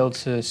be able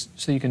to,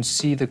 so you can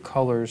see the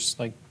colors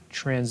like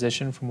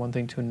transition from one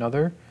thing to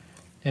another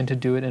and to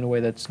do it in a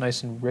way that's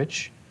nice and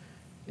rich.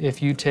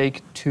 If you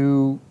take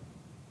two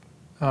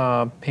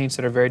paints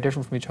that are very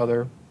different from each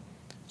other,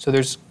 so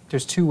there's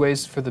two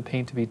ways for the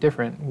paint to be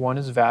different. One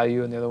is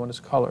value and the other one is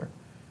color.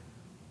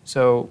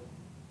 So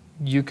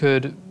you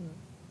could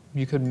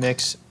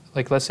mix,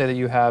 like let's say that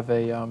you have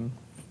a,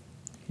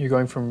 you're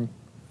going from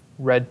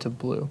red to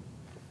blue.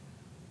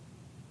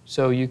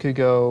 So you could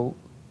go,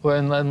 well,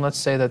 and let's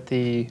say that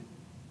the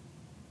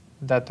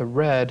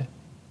red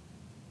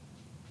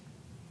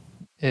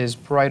is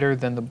brighter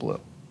than the blue.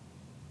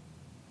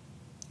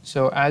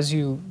 So as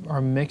you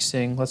are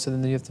mixing, let's say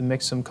then you have to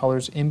mix some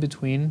colors in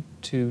between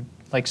to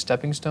like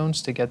stepping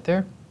stones to get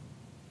there.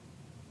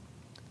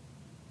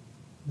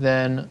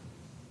 Then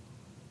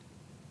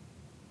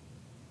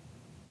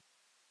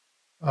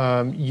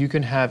You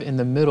can have in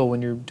the middle,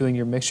 when you're doing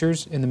your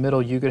mixtures, in the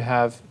middle you could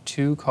have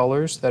two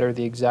colors that are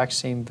the exact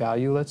same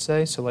value, let's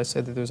say. So let's say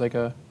that there's like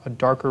a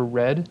darker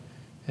red,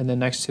 and then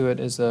next to it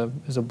is a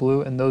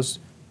blue, and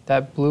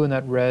that blue and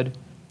that red,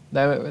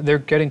 they're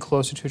getting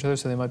closer to each other,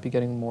 so they might be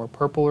getting more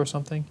purple or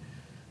something,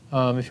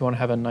 if you want to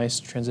have a nice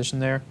transition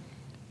there.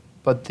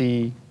 But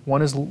the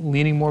one is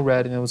leaning more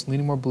red and it was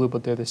leaning more blue,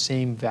 but they're the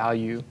same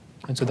value.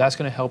 And so that's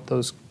going to help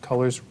those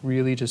colors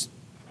really just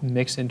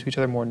mix into each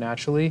other more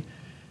naturally.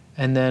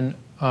 And then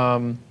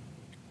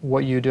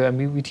what you do,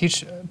 and we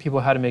teach people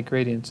how to make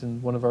gradients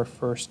in one of our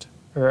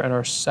in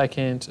our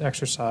second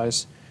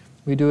exercise.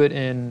 We do it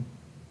in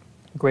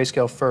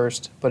grayscale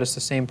first, but it's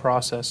the same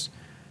process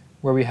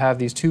where we have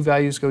these two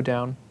values go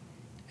down,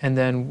 and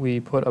then we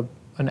put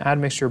an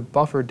admixture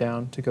buffer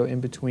down to go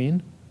in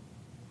between,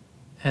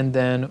 and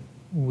then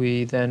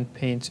we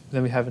paint,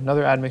 then we have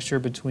another admixture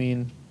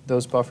between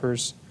those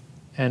buffers,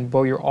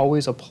 but you're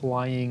always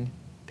applying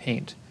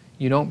paint.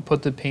 You don't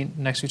put the paint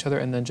next to each other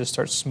and then just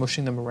start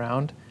smushing them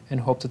around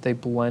and hope that they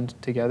blend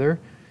together.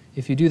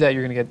 If you do that,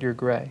 you're going to get your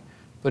gray.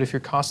 But if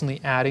you're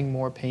constantly adding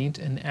more paint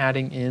and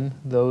adding in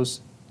those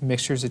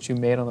mixtures that you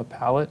made on the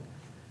palette,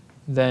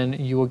 then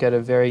you will get a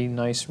very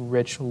nice,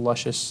 rich,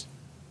 luscious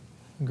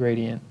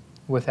gradient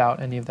without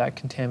any of that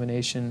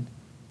contamination,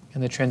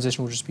 and the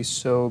transition will just be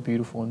so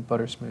beautiful and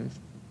butter smooth.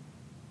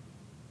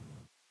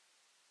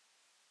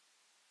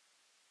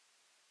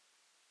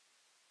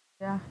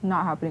 Yeah,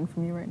 not happening for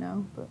me right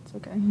now, but it's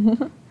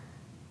okay.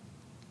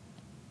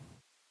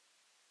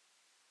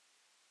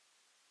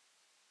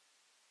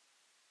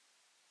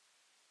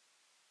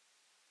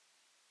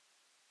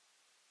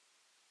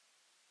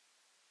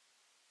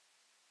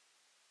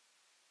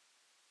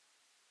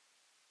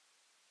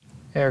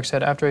 Eric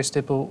said, after I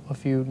stipple a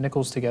few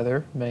nickels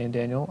together, May and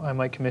Daniel, I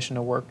might commission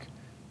a work,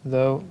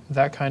 though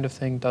that kind of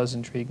thing does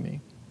intrigue me.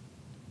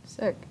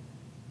 Sick.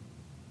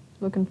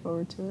 Looking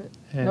forward to it.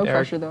 And no Eric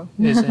pressure though.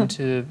 is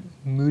into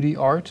moody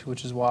art,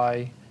 which is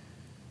why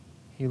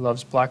he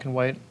loves black and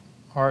white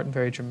art,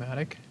 very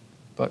dramatic.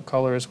 But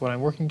color is what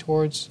I'm working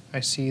towards. I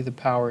see the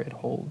power it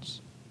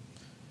holds.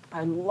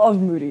 I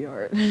love moody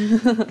art.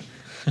 I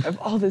have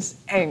all this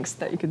angst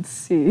that you can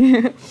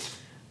see.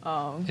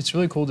 It's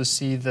really cool to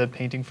see the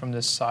painting from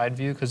this side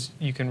view because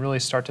you can really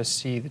start to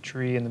see the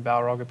tree and the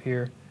Balrog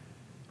appear.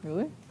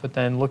 Really? But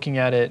then looking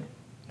at it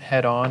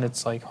head on,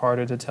 it's like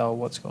harder to tell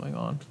what's going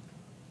on.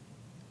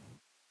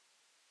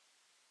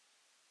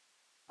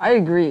 I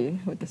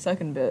agree with the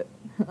second bit.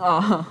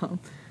 Yeah.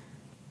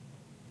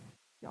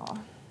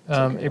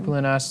 Okay. April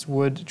Lynn asked,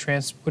 wouldn't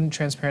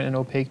transparent and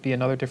opaque be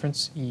another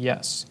difference?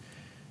 Yes.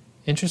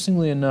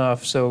 Interestingly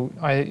enough, so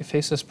I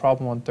faced this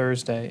problem on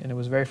Thursday, and it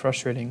was very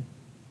frustrating.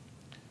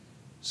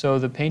 So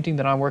the painting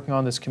that I'm working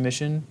on, this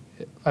commission,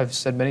 I've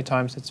said many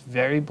times, it's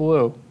very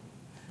blue.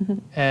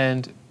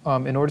 And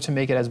in order to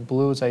make it as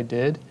blue as I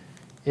did,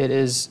 it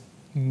is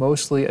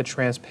mostly a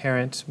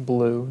transparent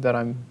blue that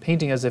I'm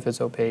painting as if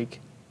it's opaque.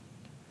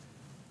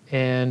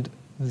 And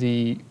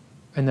then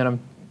I'm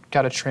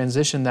got to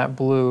transition that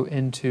blue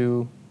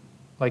into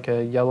like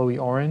a yellowy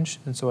orange,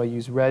 and so I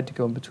use red to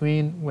go in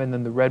between, when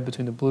then the red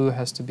between the blue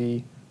has to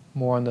be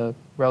more on the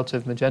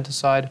relative magenta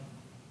side.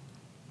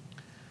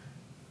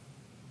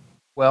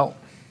 Well,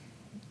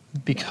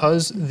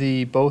 because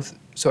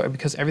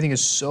because everything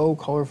is so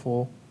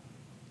colorful,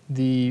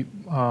 the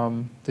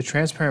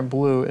transparent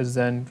blue is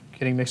then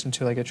getting mixed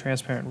into like a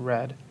transparent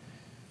red.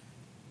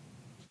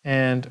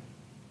 And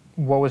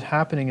what was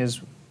happening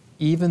is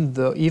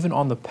even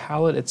on the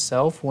palette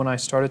itself, when I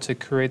started to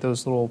create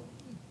those little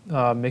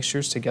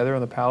mixtures together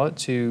on the palette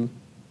to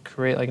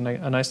create like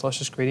a nice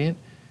luscious gradient,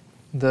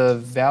 the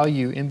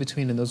value in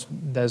between in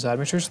those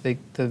admixtures, the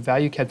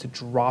value kept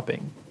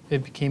dropping.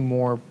 It became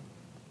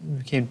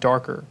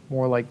darker,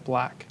 more like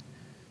black.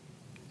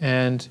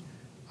 And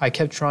I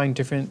kept trying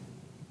different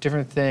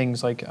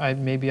things. Like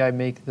maybe I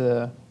make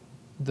the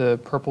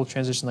purple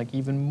transition like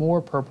even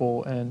more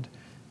purple, and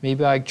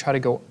maybe I try to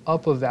go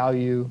up a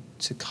value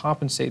to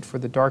compensate for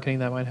the darkening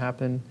that might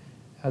happen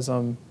as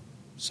I'm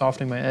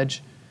softening my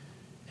edge.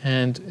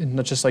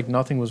 And just like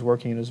nothing was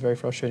working. It was very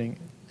frustrating.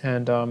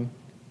 And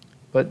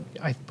but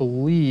I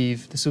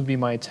believe this would be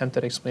my attempt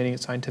at explaining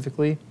it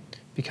scientifically.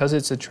 Because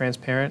it's a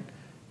transparent,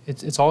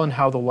 it's all in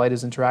how the light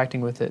is interacting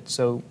with it.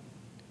 So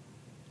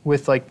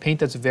with like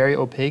paint that's very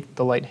opaque,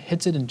 the light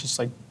hits it and just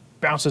like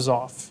bounces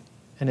off,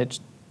 and it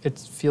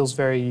feels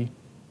very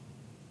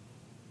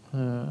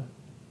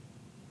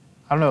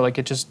I don't know, like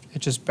it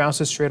just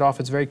bounces straight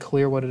off. It's very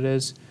clear what it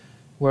is.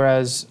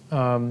 Whereas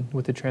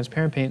with the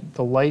transparent paint,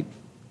 the light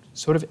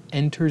sort of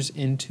enters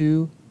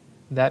into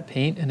that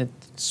paint and it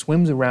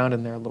swims around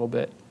in there a little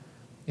bit.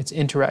 It's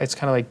kind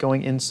of like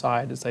going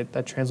inside. It's like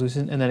that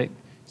translucent, and then it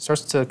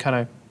starts to kind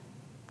of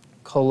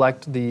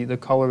collect the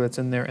color that's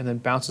in there and then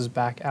bounces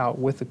back out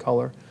with the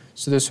color.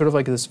 So there's sort of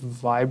like this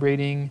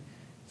vibrating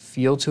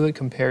feel to it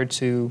compared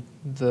to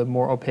the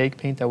more opaque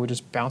paint that would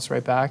just bounce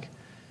right back.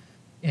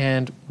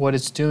 And what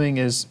it's doing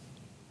is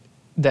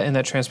that in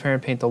that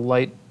transparent paint, the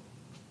light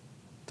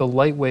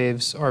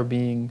waves are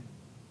being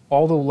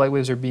all the light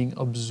waves are being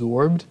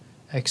absorbed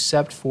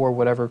except for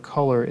whatever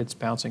color it's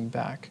bouncing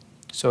back.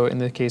 So in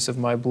the case of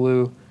my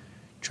blue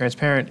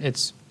transparent,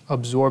 it's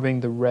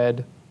absorbing the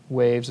red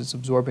waves, it's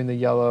absorbing the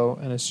yellow,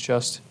 and it's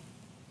just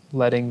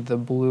letting the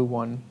blue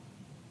one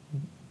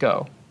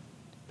go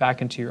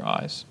back into your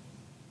eyes.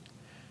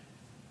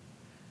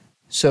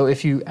 So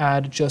if you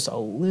add just a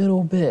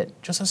little bit,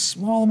 just a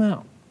small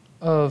amount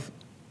of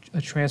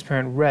a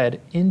transparent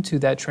red into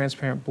that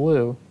transparent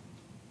blue,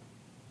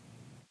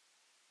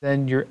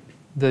 then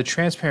the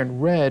transparent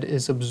red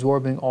is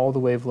absorbing all the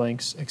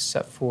wavelengths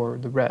except for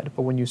the red.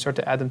 But when you start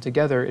to add them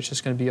together, it's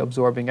just going to be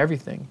absorbing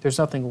everything. There's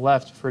nothing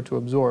left for it to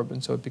absorb,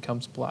 and so it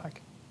becomes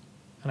black.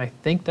 And I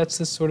think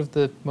that's sort of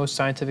the most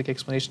scientific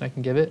explanation I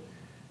can give it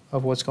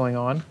of what's going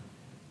on.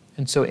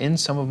 And so in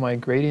some of my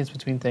gradients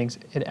between things,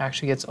 it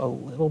actually gets a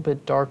little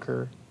bit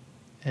darker,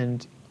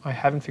 and I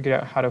haven't figured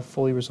out how to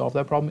fully resolve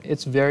that problem.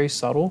 It's very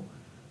subtle,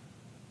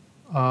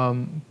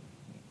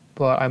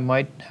 but I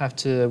might have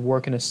to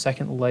work in a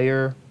second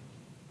layer.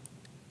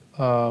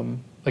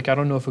 Like, I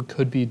don't know if it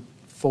could be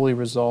fully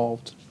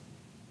resolved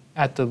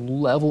at the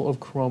level of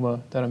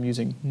chroma that I'm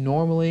using.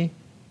 Normally,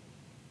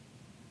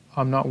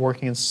 I'm not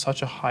working in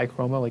such a high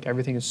chroma, like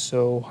everything is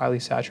so highly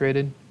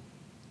saturated.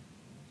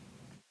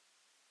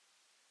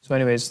 So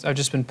anyways, I've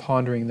just been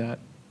pondering that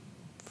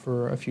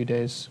for a few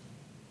days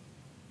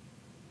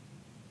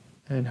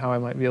and how I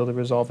might be able to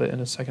resolve it in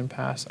a second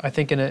pass. I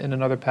think in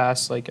another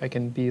pass, like I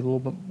can be a little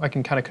bit, I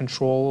can kind of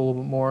control a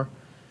little bit more.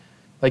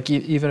 Like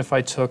even if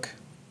I took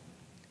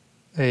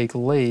a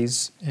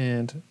glaze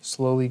and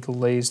slowly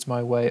glazed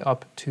my way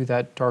up to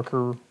that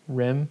darker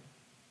rim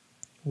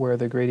where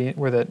the gradient,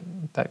 where that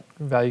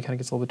value kind of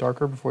gets a little bit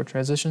darker before it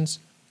transitions.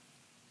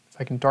 If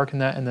I can darken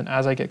that, and then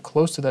as I get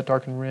close to that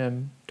darkened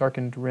rim,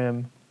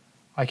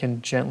 I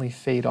can gently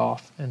fade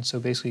off, and so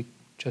basically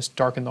just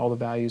darken all the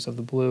values of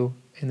the blue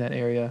in that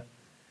area.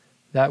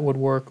 That would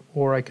work,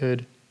 or I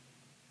could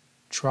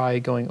try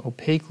going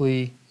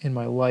opaquely in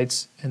my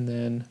lights and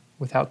then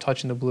without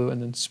touching the blue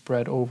and then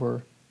spread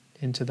over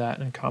into that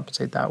and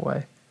compensate that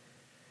way.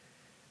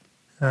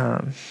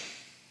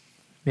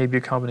 Maybe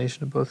a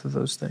combination of both of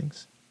those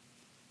things.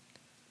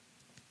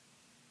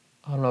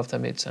 I don't know if that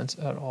made sense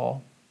at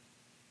all,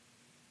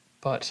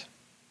 but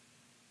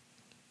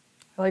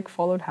I like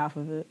followed half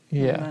of it.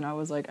 Yeah. And then I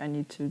was like, I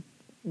need to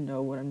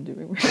know what I'm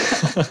doing.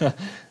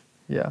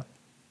 Yeah.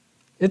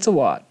 It's a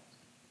lot.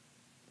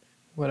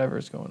 Whatever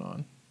is going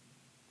on.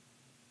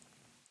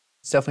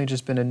 It's definitely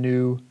just been a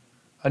new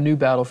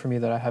battle for me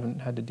that I haven't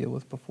had to deal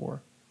with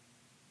before.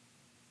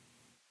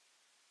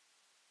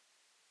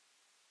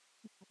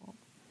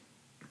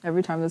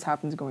 Every time this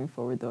happens going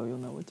forward, though, you'll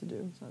know what to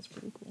do. So that's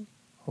pretty cool.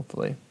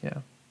 Hopefully,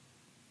 yeah.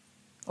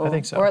 Oh, I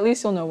think so. Or at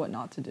least you'll know what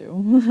not to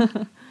do.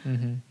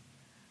 Mm-hmm.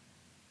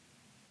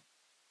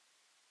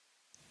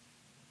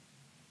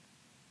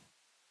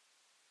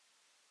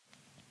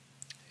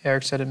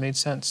 Eric said it made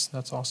sense.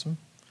 That's awesome.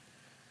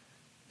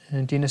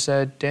 And Dina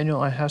said, Daniel,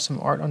 I have some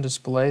art on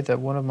display that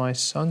one of my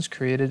sons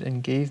created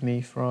and gave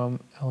me from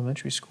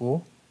elementary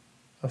school.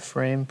 A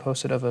frame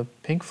posted of a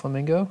pink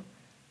flamingo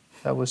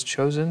that was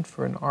chosen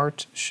for an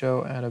art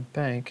show at a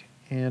bank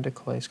and a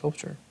clay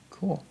sculpture.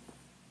 Cool.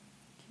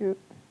 Cute.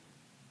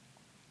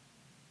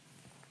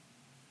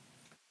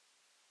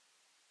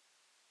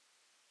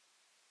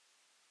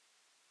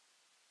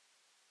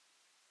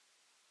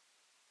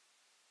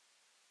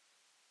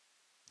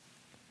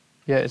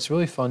 Yeah, it's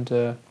really fun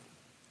to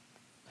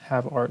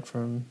have art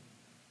from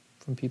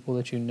people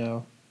that you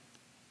know.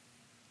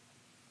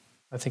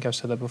 I think I've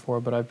said that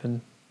before, but I've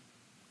been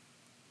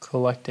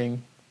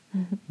collecting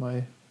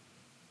my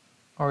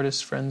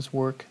artist friends'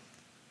 work.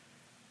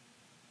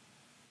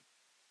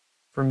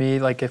 For me,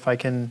 like if I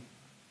can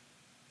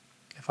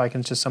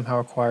just somehow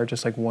acquire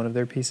just like one of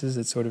their pieces,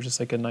 it's sort of just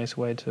like a nice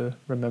way to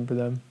remember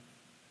them.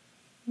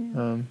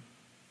 Yeah.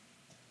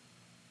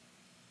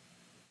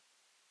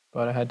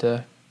 But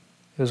it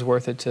was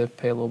worth it to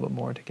pay a little bit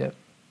more to get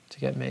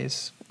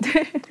May's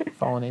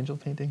Fallen Angel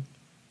painting.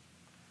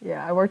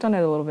 Yeah, I worked on it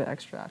a little bit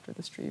extra after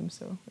the stream,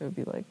 so it would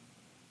be like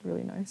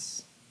really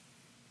nice.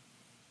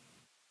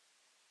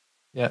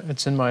 Yeah,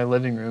 it's in my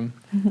living room.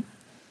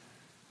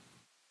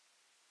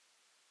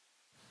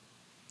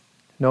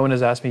 No one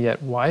has asked me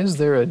yet, why is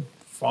there a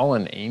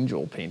fallen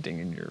angel painting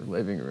in your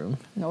living room?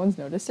 No one's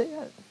noticed it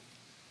yet.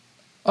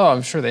 Oh,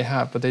 I'm sure they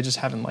have, but they just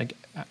haven't like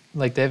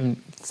they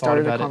haven't thought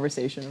Started about a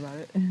conversation about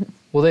it.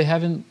 Well, they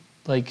haven't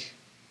like,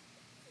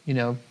 I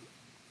don't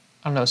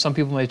know. Some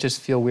people might just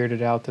feel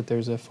weirded out that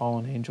there's a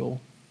fallen angel,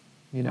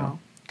 Oh.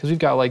 because we've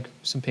got like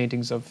some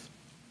paintings of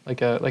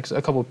like a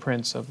couple of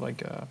prints of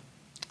like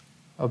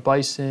a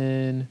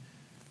bison,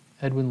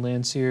 Edwin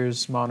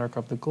Landseer's Monarch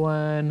of the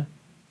Glen.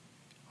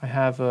 I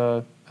have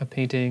a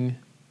painting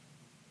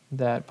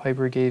that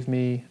Piper gave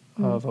me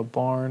of a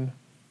barn.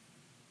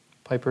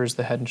 Piper is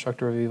the head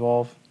instructor of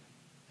Evolve,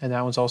 and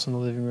that one's also in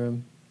the living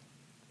room.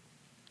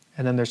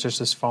 And then there's just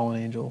this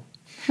fallen angel.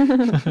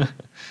 It's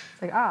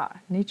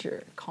like,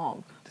 nature,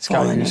 calm. This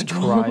guy who's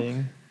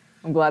crying.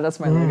 I'm glad that's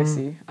my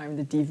legacy. I'm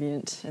the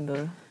deviant in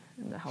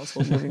in the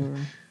household living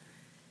room.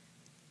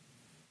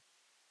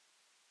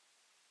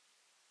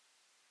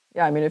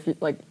 Yeah, I mean, if you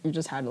like, you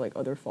just had like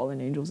other fallen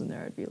angels in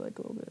there, I'd be like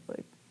a little bit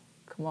like,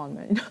 come on,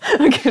 man.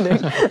 I'm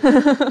kidding.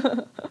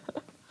 I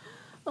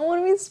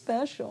want to be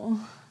special.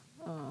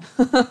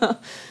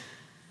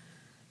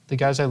 The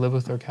guys I live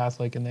with are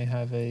Catholic, and they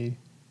have a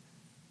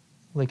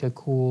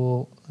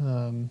cool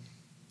I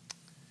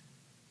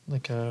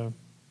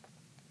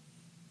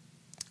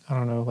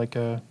don't know,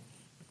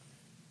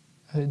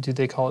 do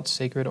they call it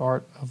sacred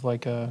art of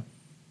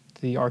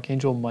the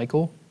Archangel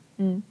Michael?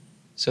 Mm.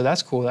 So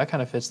that's cool. That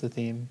kind of fits the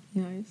theme.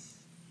 Nice.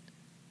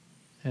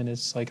 And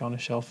it's like on a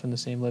shelf in the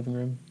same living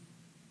room.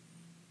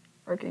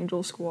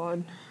 Archangel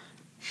Squad.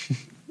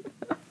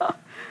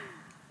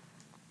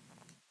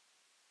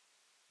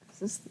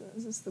 Is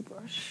this the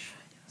brush?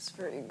 Yes,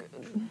 very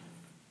good.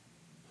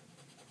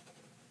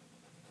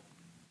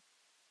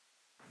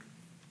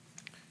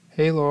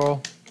 Hey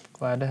Laurel,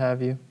 glad to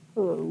have you.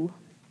 Hello.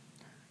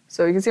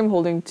 So you can see I'm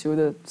holding two of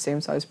the same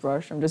size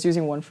brush. I'm just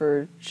using one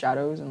for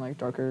shadows and like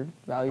darker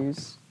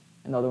values,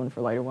 and the other one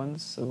for lighter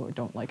ones, so I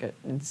don't like an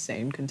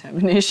insane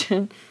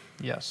contamination.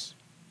 Yes.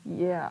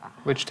 Yeah.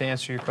 Which, to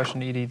answer your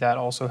question, Edie, that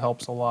also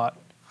helps a lot.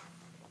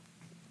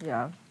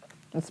 Yeah.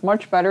 It's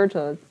much better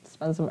to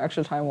spend some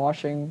extra time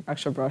washing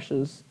extra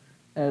brushes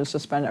and just to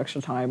spend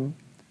extra time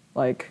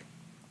like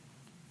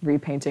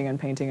repainting and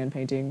painting and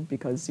painting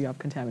because you have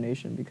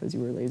contamination because you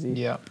were lazy.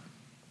 Yeah.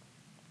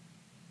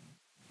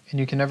 And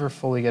you can never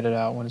fully get it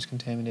out when it's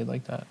contaminated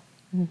like that.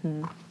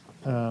 Mm-hmm.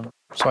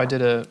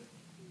 So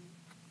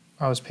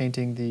I was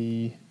painting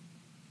the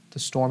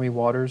stormy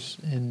waters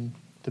in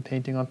the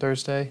painting on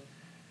Thursday.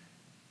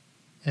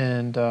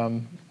 And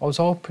I was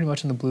all pretty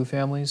much in the blue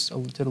families. I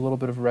did a little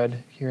bit of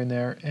red here and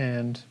there,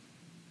 and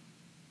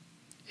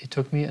it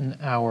took me an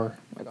hour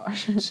Oh my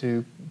gosh.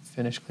 to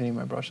finish cleaning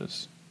my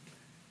brushes.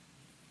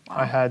 Wow.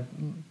 I had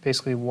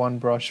basically one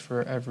brush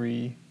for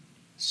every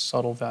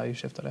subtle value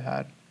shift that I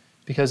had,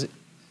 because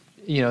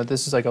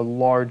this is like a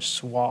large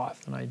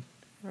swath, and I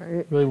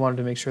really wanted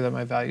to make sure that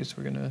my values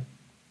were going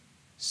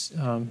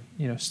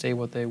to stay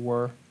what they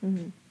were.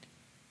 Mm-hmm.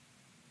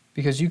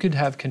 Because you could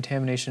have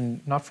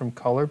contamination not from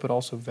color but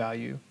also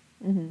value.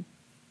 Mm-hmm.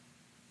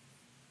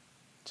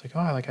 It's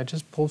like, I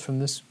just pulled from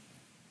this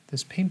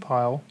paint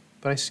pile,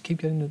 but I just keep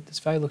getting this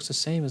value looks the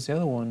same as the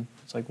other one.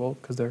 It's like, well,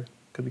 because they're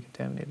could be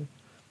contaminated.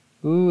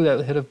 Ooh,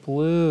 that hit of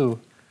blue.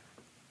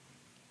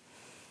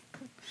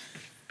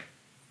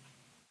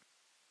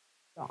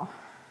 Oh.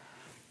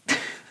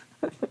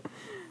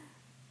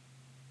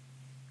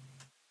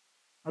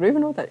 I don't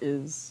even know what that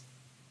is.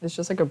 It's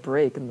just like a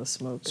break in the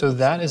smoke. So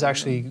that is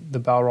actually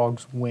the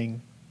Balrog's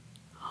wing.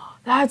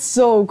 That's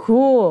so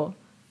cool.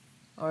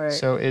 All right.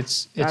 So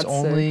it's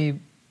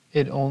only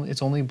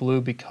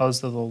blue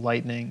because of the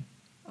lightning.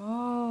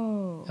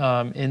 Oh.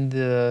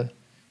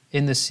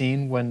 In the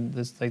scene when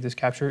this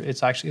capture,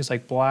 it's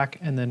like black,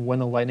 and then when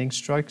the lightning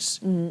strikes,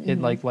 it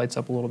like lights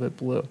up a little bit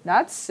blue.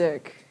 That's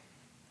sick.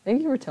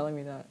 Thank you for telling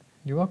me that.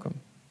 You're welcome.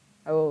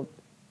 I will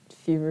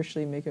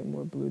feverishly make it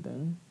more blue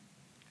then.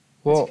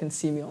 Well, As you can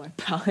see me on my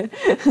palette.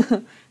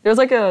 There's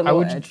like a little I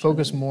would edge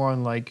focus more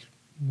on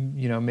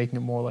making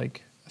it more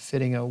like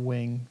fitting a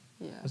wing,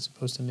 as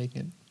opposed to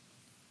making it.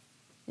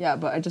 Yeah,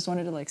 but I just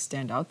wanted to like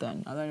stand out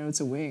then. Now that I know it's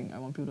a wing, I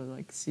want people to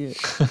like see it.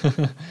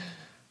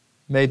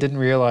 May didn't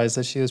realize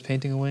that she was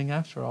painting a wing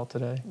after all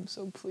today. I'm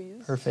so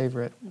pleased. Her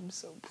favorite. I'm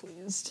so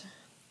pleased.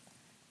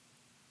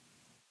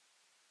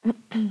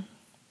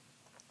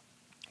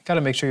 Got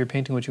to make sure you're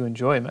painting what you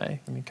enjoy, May.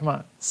 I mean, come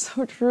on.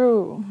 So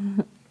true.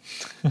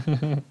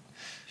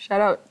 Shout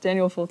out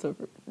Daniel Folta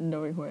for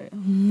knowing who I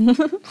am.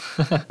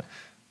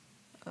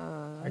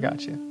 I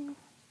got you.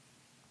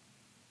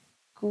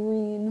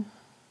 Green.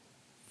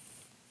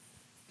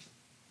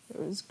 It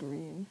was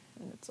green,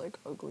 and it's like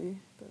ugly,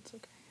 but it's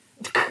okay.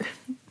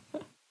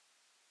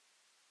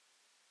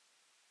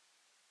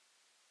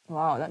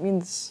 Wow, that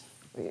means,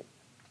 wait,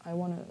 I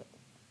wanna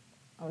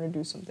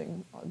do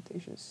something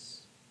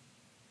audacious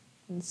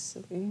and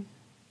silly.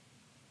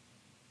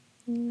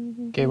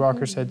 Gay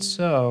Rocker said,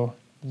 so,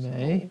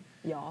 May,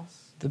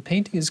 Yes. the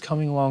painting is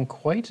coming along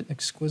quite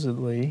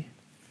exquisitely,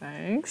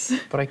 Thanks.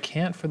 but I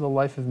can't for the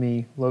life of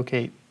me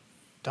locate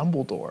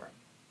Dumbledore.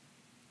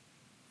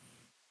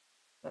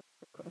 That's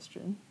a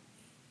question.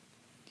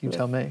 You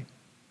tell me.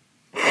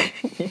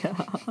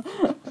 Yeah.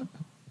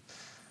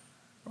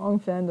 Wrong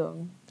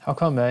fandom. How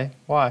come, May?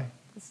 Why?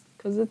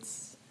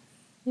 Because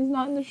he's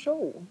not in the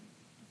show.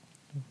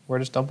 Where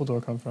does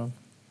Dumbledore come from?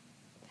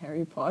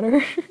 Harry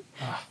Potter?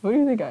 What do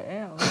you think I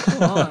am?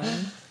 Come on.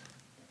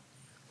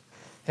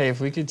 Hey, if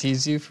we could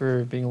tease you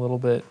for being a little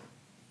bit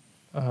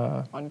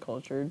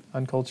Uncultured.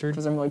 uncultured,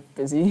 Because I'm like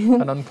busy.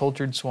 an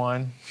uncultured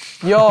swine.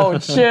 Yo,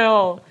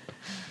 chill.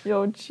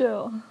 Yo,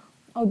 chill.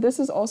 Oh, this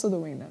is also the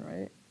wing then,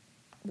 right?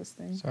 This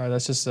thing. Sorry,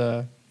 that's just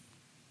a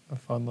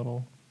fun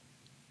little.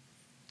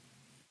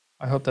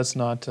 I hope that's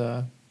not.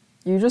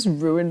 You just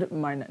ruined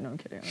my net. No, I'm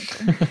kidding.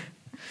 Okay.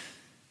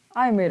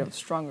 I made up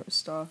stronger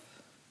stuff.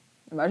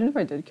 Imagine if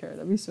I did care.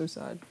 That'd be so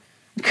sad.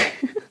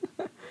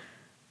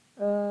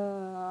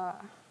 All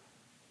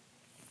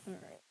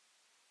right.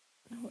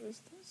 What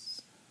is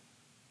this?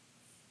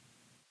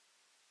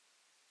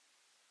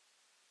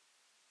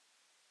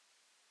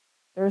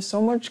 There's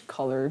so much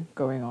color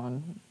going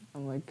on.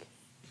 I'm like,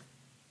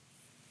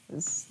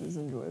 this is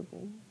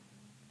enjoyable.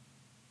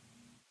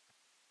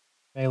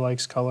 May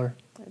likes color.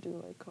 I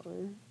do like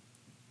color.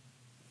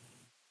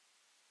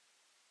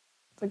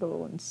 It's like a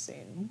little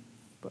insane,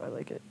 but I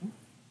like it.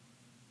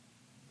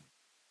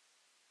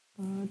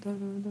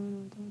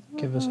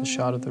 Give us a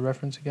shot of the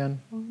reference again.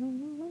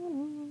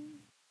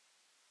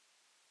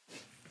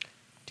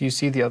 Do you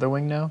see the other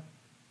wing now?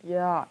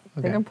 Yeah,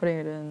 I think I'm putting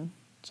it in.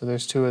 So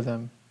there's 2 of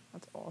them.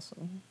 That's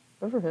awesome.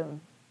 Good for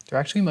him. There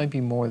actually might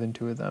be more than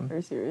 2 of them. Are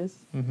you serious?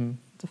 Mm-hmm.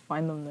 To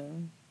find them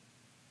then.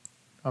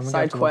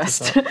 Side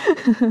quest.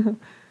 I'm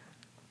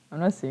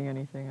not seeing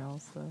anything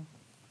else though.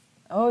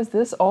 Oh, is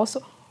this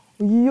also?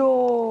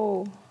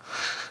 Yo!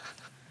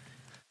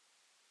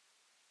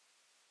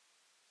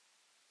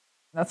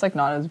 That's like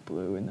not as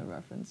blue in the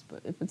reference,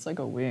 but if it's like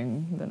a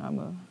wing, then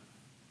I'll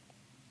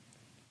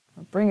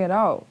bring it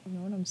out. You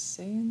know what I'm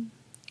saying?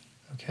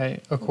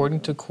 Okay, according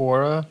to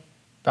Quora,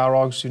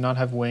 Balrogs do not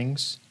have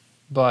wings,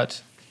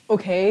 but...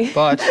 Okay.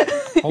 But,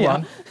 hold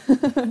on.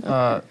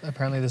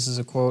 Apparently this is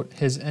a quote.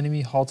 His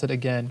enemy halted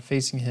again,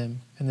 facing him,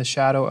 and the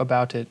shadow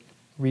about it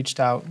reached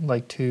out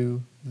like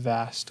 2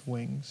 vast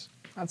wings.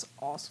 That's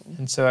awesome.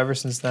 And so ever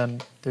since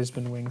then, there's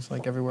been wings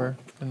like everywhere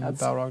in the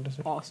Balrog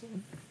desert.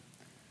 Awesome.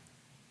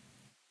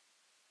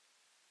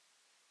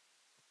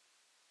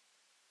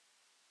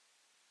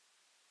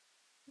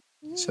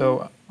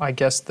 So I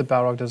guess the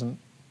Balrog doesn't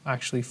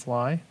actually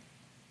fly.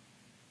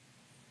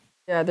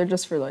 Yeah, they're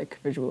just for like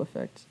visual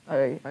effect.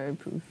 I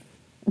approve.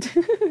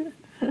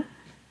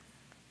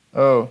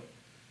 Oh.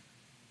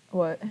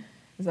 What?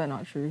 Is that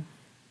not true?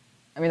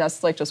 I mean,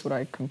 that's like just what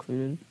I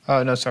concluded.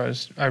 Oh, no, sorry.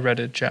 I read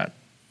it, chat.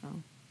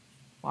 Oh.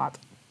 What?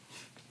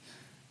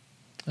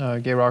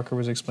 Gay Rocker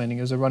was explaining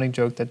it was a running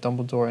joke that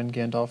Dumbledore and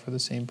Gandalf are the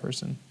same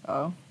person.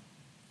 Oh.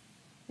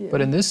 Yeah.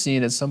 But in this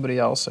scene, it's somebody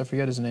else. I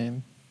forget his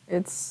name.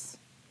 It's...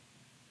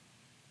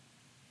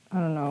 I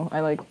don't know.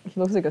 He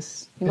looks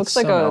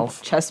like a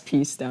elf. chess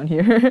piece down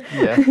here.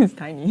 Yeah. He's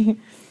tiny.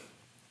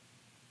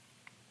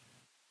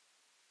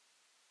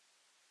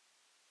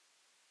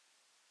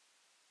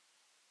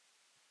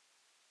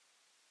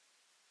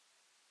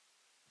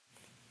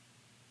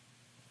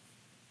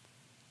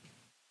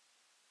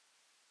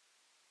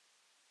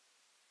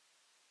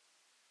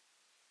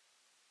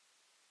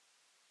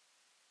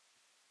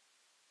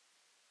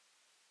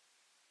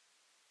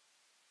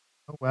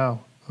 Oh, wow.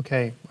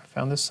 Okay, I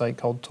found this site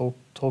called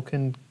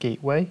Tolkien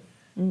Gateway,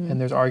 and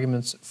there's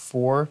arguments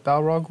for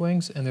Balrog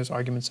wings, and there's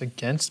arguments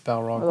against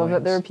Balrog wings. I love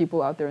that there are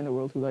people out there in the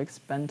world who like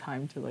spend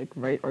time to like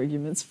write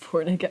arguments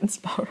for and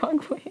against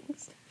Balrog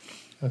wings.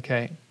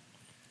 Okay.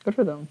 Good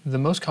for them. The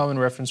most common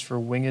reference for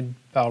winged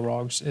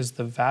Balrogs is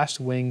the vast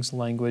wings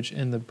language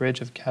in the Bridge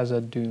of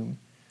Khazad-dûm.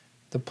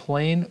 The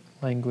plain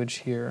language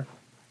here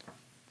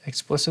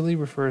explicitly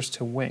refers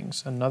to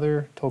wings.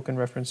 Another Tolkien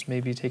reference may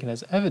be taken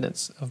as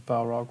evidence of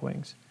Balrog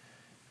wings.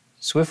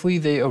 Swiftly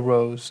they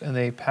arose, and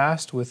they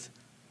passed with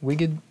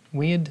winged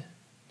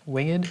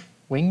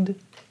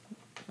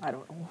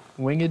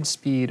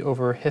speed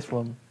over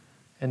Hithlum,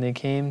 and they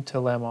came to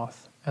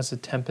Lamoth as a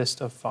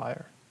tempest of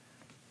fire.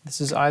 This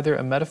is either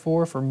a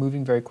metaphor for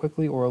moving very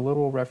quickly or a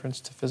literal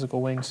reference to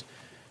physical wings.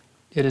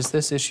 It is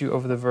this issue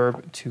over the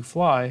verb to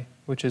fly,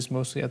 which is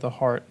mostly at the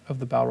heart of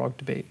the Balrog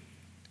debate.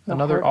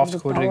 Another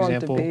oft-quoted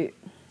example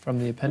from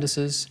the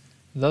appendices.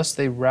 Thus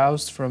they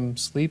roused from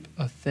sleep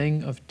a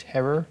thing of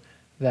terror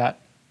that,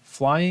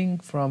 flying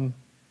from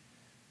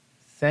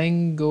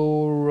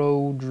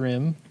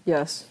Thangorodrim,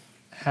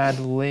 had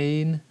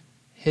lain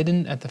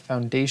hidden at the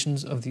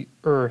foundations of the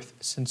earth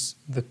since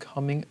the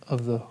coming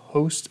of the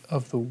host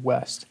of the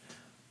west,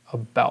 a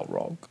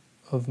Balrog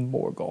of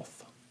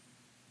Morgoth.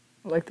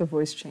 I like the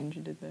voice change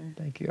you did there.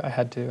 Thank you. I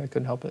had to. I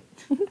couldn't help it.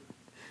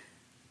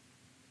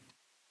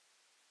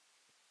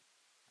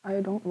 I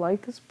don't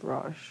like this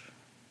brush.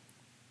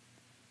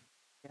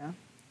 Yeah.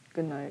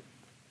 Good night.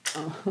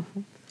 Oh.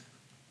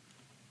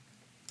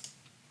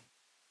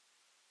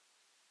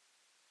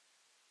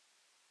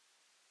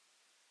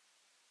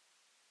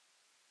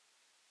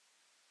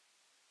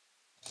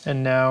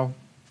 And now,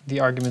 the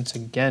arguments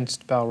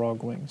against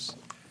Balrog wings.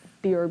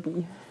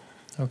 BRB.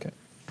 Okay.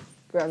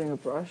 Grabbing a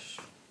brush.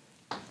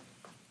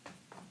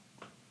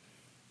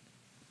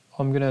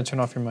 I'm going to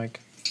turn off your mic.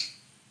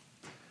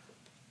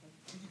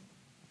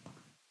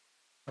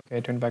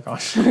 Okay, turn it back on.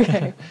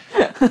 Okay.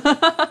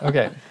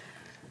 Okay.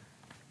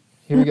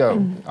 Here we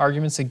go.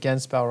 Arguments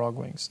against Balrog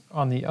wings.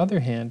 On the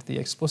other hand, the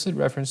explicit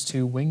reference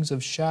to wings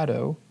of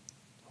shadow...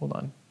 Hold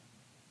on.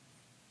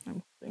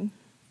 I'm holding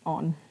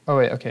on. Oh,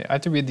 wait, okay. I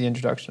have to read the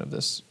introduction of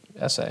this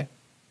essay.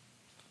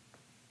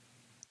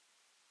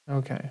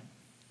 Okay.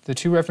 The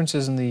 2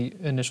 references in the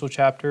initial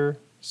chapter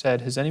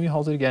said, his enemy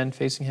halted again,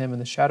 facing him,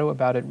 and the shadow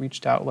about it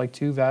reached out like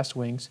 2 vast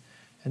wings,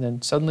 and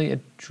then suddenly it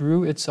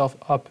drew itself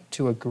up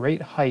to a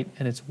great height,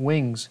 and its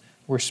wings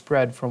were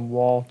spread from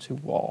wall to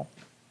wall.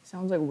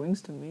 Sounds like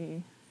wings to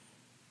me.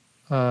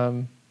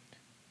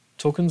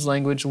 Tolkien's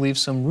language leaves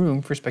some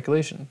room for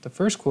speculation. The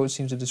first quote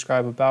seems to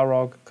describe a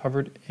Balrog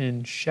covered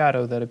in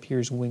shadow that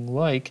appears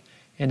wing-like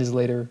and is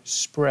later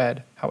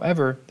spread.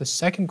 However, the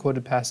second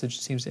quoted passage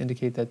seems to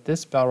indicate that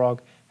this Balrog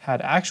had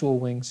actual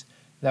wings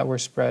that were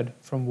spread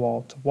from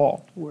wall to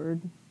wall.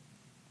 Word.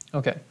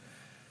 Okay.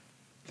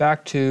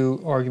 Back to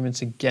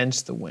arguments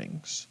against the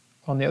wings.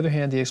 On the other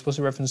hand, the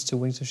explicit reference to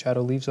wings of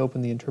shadow leaves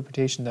open the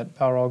interpretation that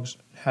Balrogs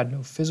had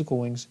no physical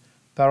wings.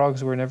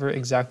 Balrogs were never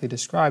exactly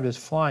described as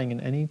flying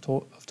in any of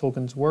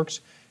Tolkien's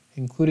works,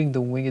 including the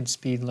winged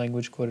speed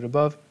language quoted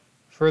above.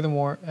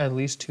 Furthermore, at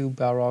least 2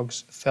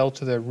 Balrogs fell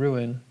to their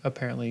ruin,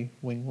 apparently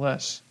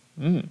wingless.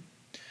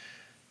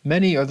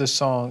 Many are the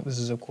songs, this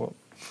is a quote,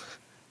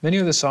 many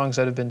are the songs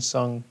that have been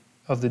sung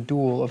of the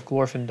duel of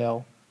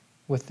Glorfindel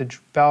with the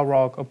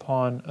Balrog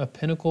upon a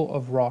pinnacle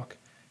of rock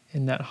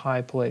in that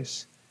high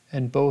place,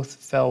 and both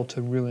fell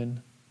to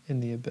ruin in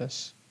the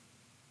abyss.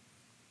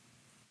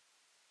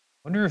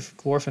 I wonder if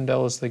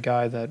Glorfindel is the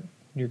guy that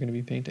you're going to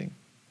be painting.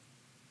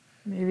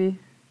 Maybe.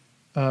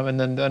 And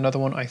then another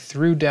one, I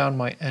threw down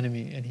my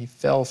enemy, and he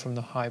fell from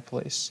the high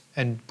place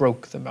and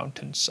broke the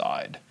mountain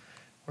side,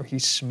 or he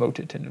smote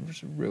it and it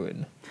was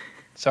ruin.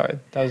 Sorry,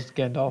 that was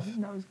Gandalf.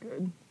 That was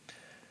good.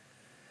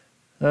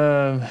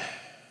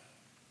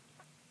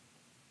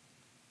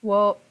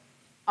 Well,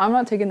 I'm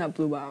not taking that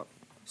blue out,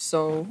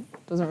 so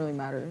it doesn't really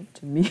matter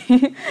to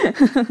me.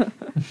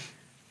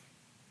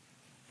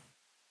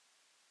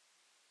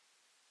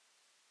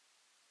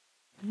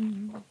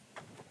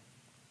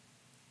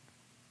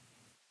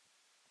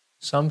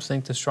 Some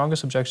think the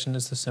strongest objection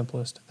is the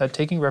simplest, that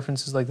taking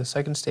references like the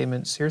second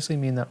statement seriously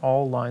mean that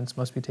all lines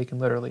must be taken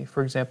literally.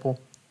 For example,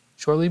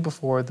 shortly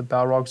before the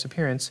Balrog's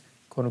appearance,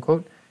 quote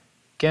unquote,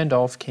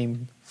 Gandalf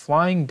came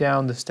flying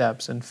down the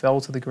steps and fell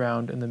to the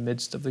ground in the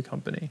midst of the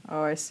company.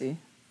 Oh, I see.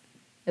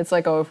 It's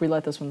like, oh, if we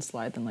let this one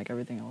slide, then like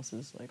everything else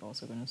is like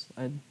also going to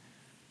slide.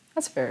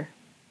 That's fair.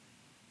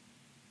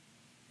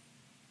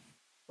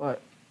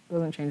 But it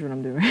doesn't change what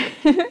I'm doing.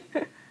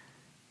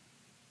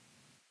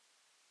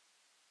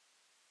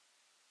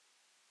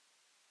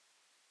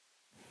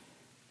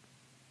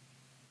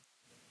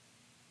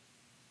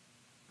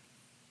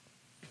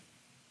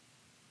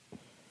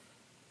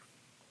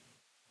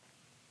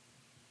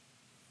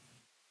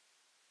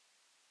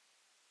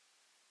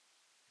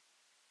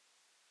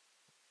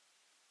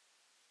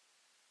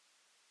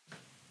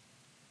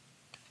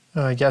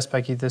 Yes,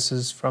 Becky, this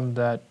is from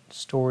that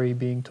story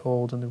being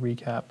told in the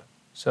recap.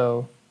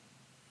 So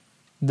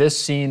this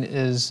scene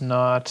is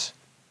not,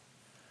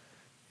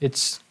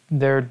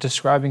 they're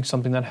describing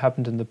something that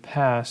happened in the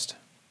past,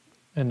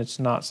 and it's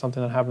not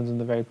something that happens in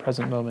the very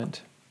present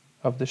moment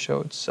of the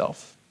show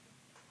itself.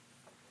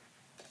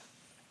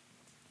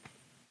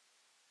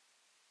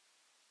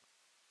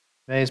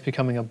 May is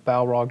becoming a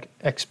Balrog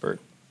expert.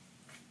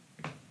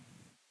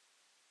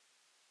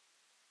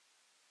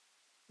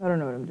 I don't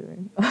know what I'm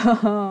doing.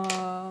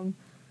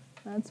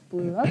 That's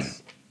blue.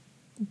 That's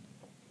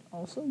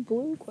also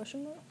blue,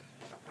 question mark?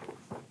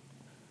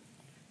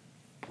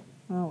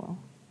 Oh, well.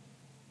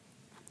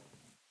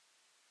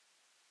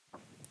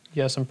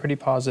 Yes, I'm pretty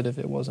positive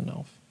it was an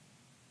elf.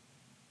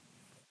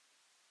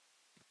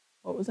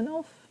 What was an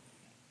elf?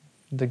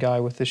 The guy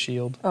with the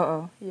shield.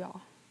 Uh-oh, yeah.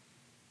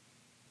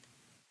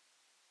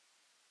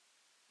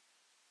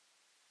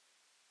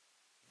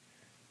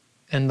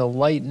 And the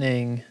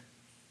lightning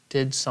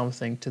did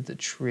something to the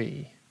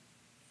tree.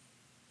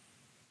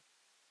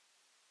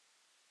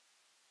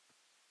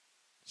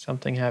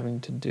 Something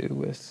having to do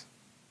with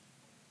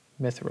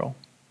Mithril.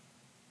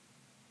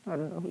 I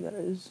don't know who that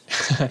is.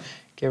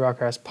 Gay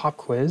Rocker has pop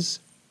quiz.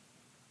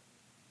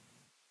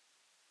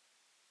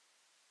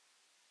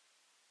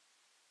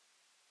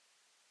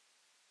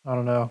 I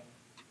don't know.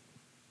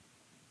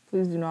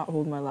 Please do not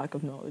hold my lack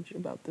of knowledge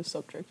about this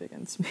subject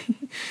against me.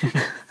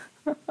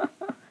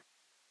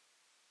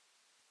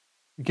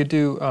 We could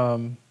do,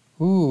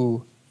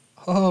 what?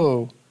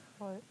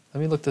 Let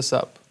me look this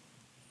up.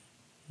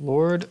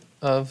 Lord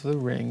of the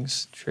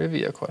Rings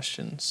trivia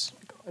questions. Oh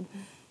my God.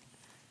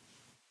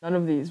 None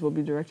of these will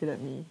be directed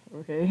at me,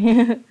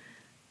 okay?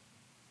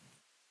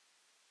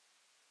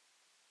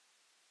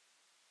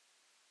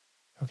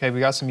 Okay,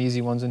 we got some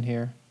easy ones in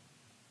here.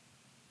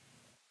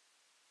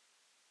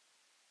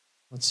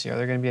 Let's see, are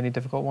there going to be any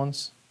difficult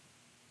ones?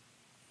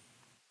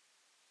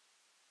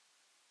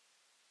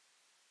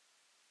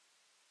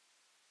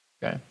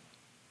 Okay.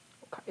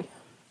 Okay.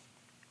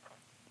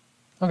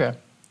 Okay.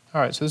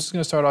 All right, so this is going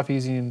to start off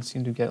easy and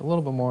seem to get a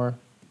little bit more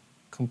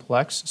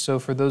complex. So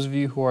for those of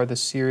you who are the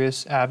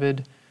serious,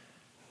 avid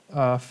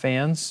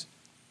fans,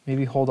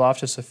 maybe hold off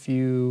just a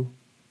few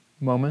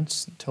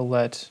moments to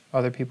let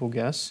other people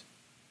guess.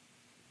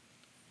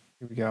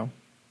 Here we go.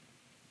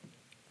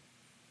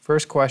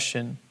 First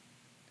question.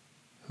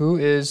 Who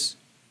is,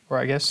 or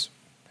I guess,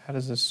 how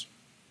does this,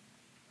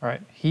 all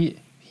right,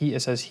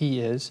 it says he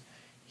is,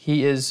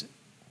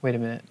 wait a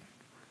minute.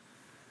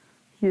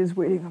 He is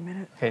waiting a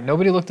minute. Okay,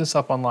 nobody look this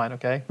up online,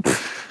 okay?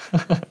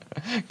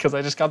 Because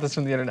I just got this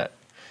from the internet.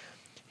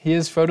 He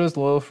is Frodo's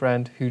loyal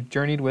friend who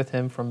journeyed with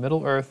him from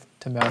Middle-earth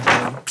to Mount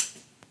Doom.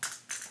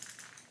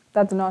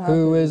 That did not happen.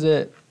 Who is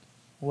it?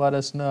 Let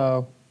us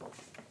know.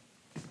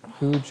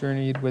 Who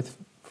journeyed with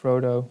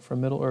Frodo from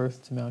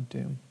Middle-earth to Mount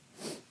Doom?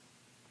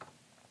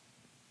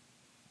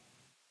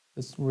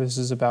 This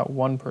is about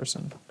one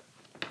person.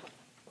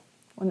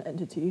 One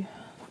entity.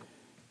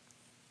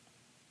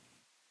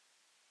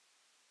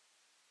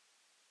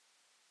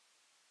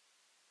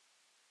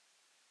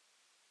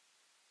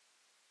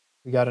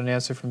 We got an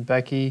answer from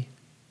Becky.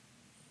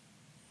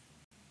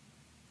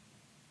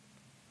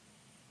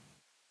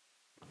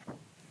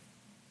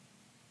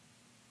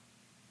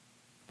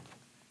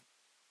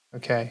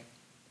 Okay.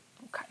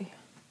 Okay.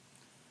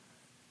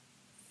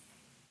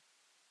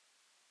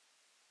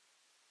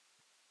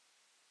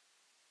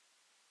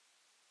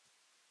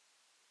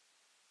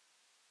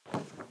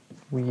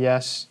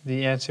 Yes,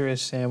 the answer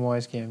is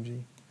Samwise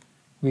Gamgee.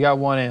 We got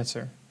one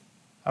answer.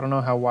 I don't know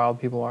how wild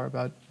people are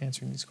about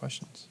answering these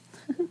questions.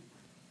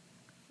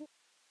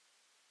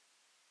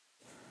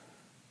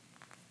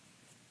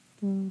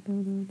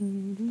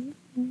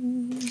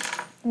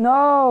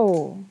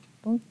 No!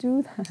 Don't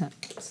do that.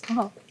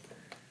 Stop.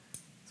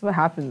 That's what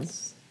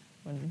happens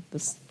when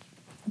this...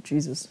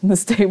 Jesus,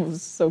 this table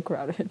is so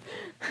crowded.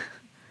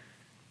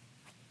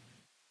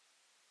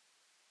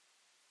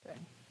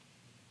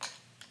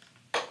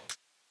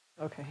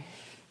 Okay.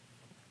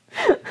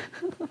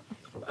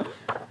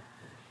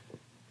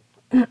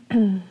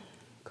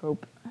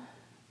 Cope.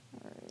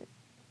 All right.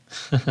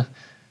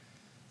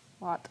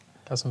 What?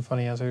 Got some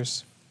funny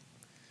answers.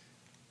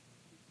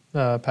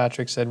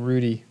 Patrick said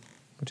Rudy,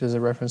 which is a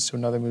reference to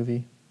another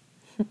movie.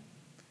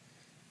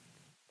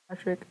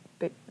 Patrick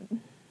Bateman.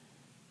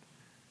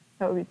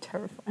 That would be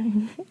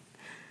terrifying.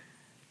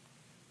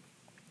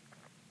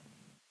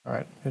 All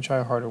right, I'm going to try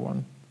a harder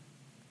one.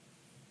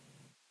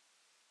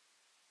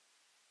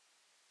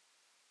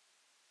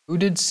 Who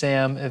did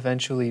Sam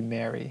eventually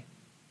marry?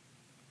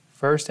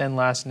 First and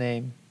last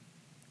name.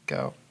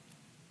 Go.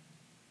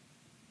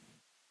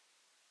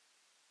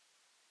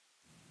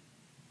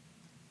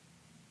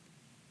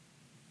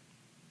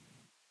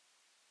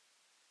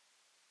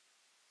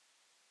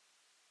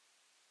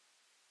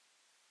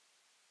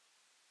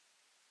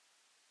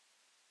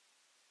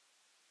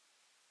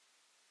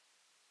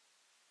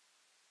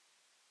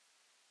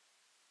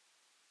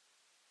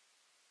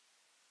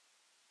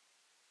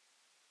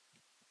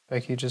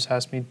 Becky just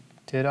asked me,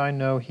 did I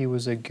know he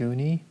was a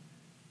Goonie?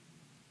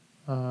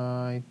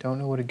 I don't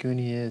know what a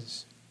Goonie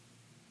is.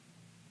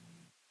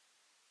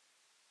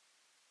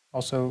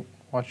 Also,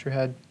 watch your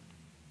head.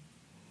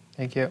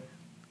 Thank you.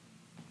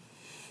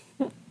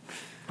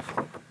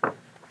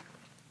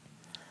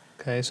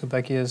 Okay, so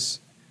Becky has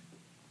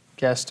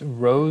guessed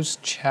Rose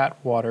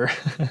Chatwater.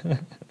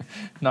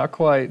 Not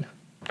quite.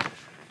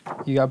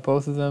 You got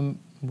both of them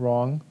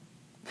wrong.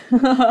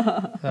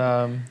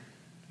 One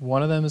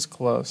of them is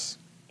close.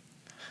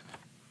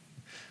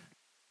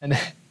 And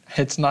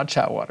it's not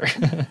Chatwater.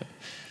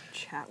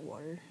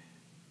 Chatwater.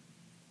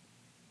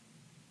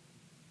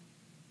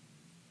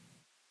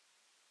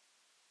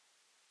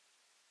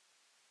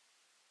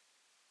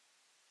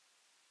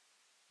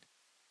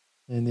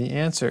 And the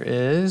answer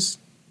is,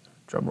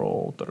 drum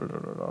roll,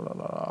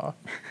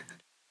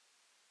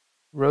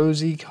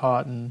 Rosie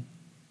Cotton.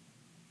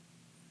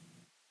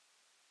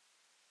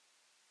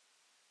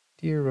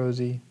 Dear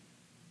Rosie.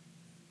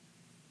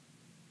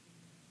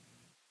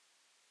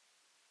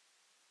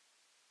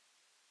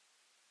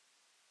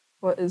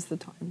 What is the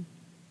time?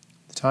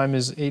 The time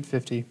is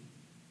 8:50.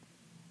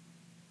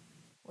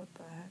 What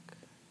the heck?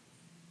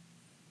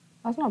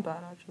 That's not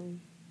bad, actually.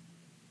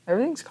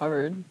 Everything's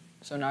covered,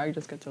 so now you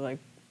just get to, like,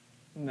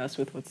 mess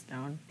with what's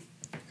down.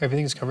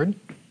 Everything's covered?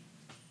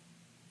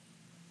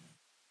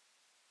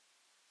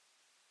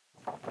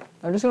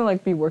 I'm just gonna,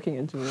 like, be working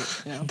into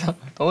it, you know? Don't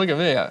look at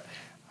me.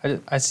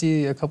 I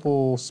see a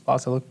couple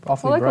spots that look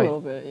awfully Well, like bright. a little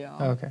bit, yeah.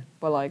 Oh, okay.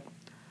 But, like,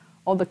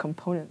 all the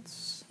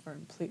components are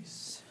in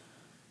place.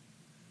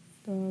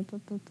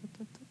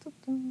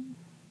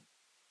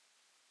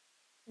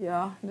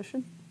 Yeah, this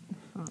should...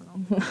 I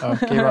don't know.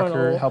 Gay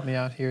Rocker helped me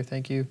out here.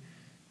 Thank you.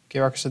 Gay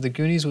Rocker said The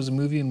Goonies was a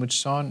movie in which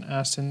Sean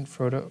Astin,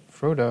 Sean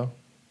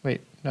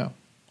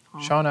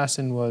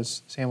Astin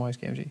was Samwise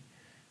Gamgee.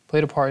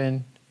 Played a part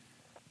in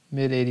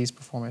mid-'80s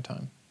before my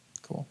time.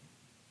 Cool.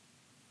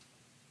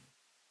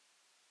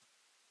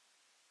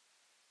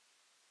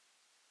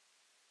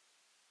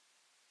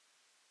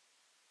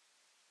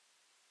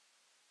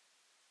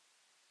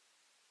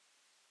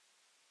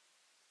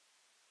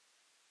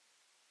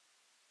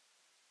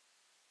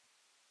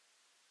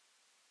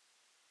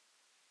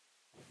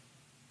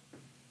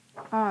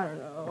 I don't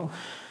know.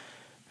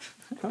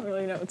 I don't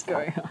really know what's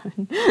going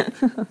on.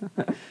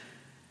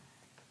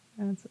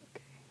 That's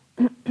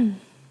okay.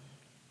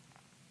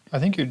 I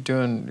think you're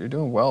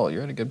doing well.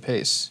 You're at a good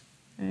pace.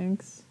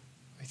 Thanks.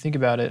 If you think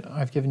about it,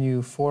 I've given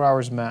you 4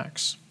 hours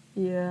max.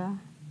 Yeah.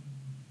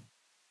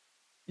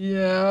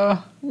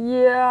 Yeah.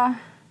 Yeah.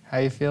 How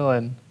you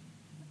feeling?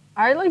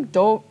 I, like,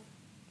 don't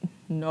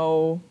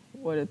know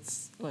what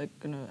it's, like,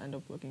 gonna end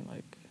up looking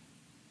like.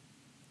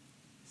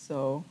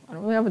 So I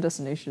don't really have a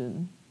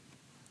destination.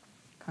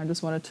 Kind of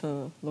just wanted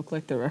to look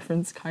like the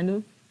reference, kind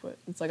of, but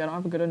it's like I don't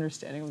have a good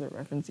understanding of the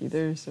reference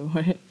either, so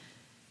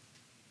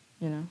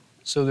you know.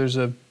 So there's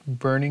a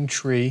burning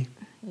tree.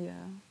 Yeah.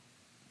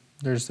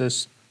 There's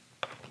this.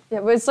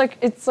 Yeah, but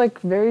it's like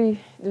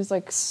very, there's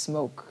like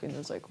smoke and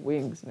there's like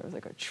wings and there's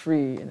like a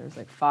tree and there's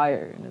like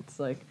fire and it's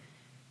like,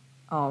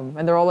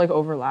 and they're all like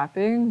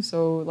overlapping.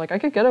 So like I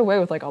could get away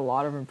with like a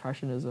lot of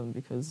impressionism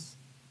because.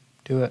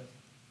 Do it.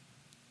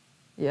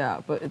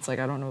 Yeah, but it's like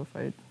I don't know if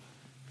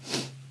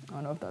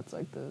that's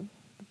like the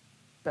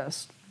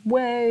best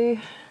way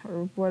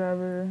or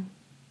whatever.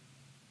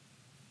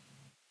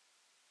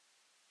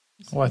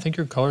 Well, I think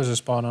your colors are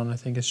spot on. I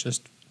think it's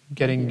just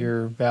getting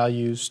your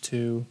values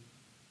to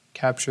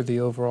capture the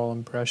overall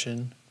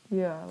impression.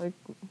 Yeah, like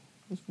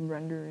just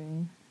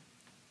rendering.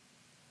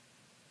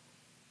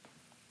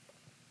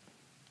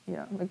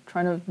 Yeah, like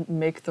trying to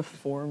make the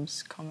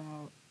forms come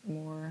out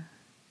more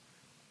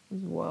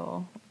as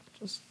well.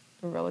 Just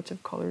the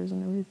relative colors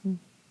and everything.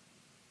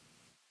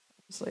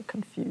 Just like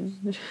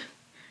confused.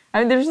 I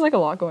mean, there's just like a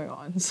lot going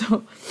on,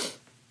 so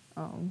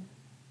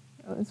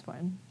it's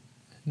fine.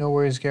 No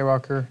worries, Gay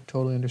Rocker.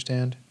 Totally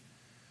understand.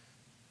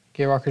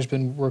 Gay Rocker's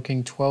been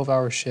working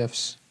 12-hour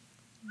shifts.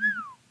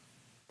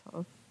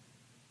 Tough.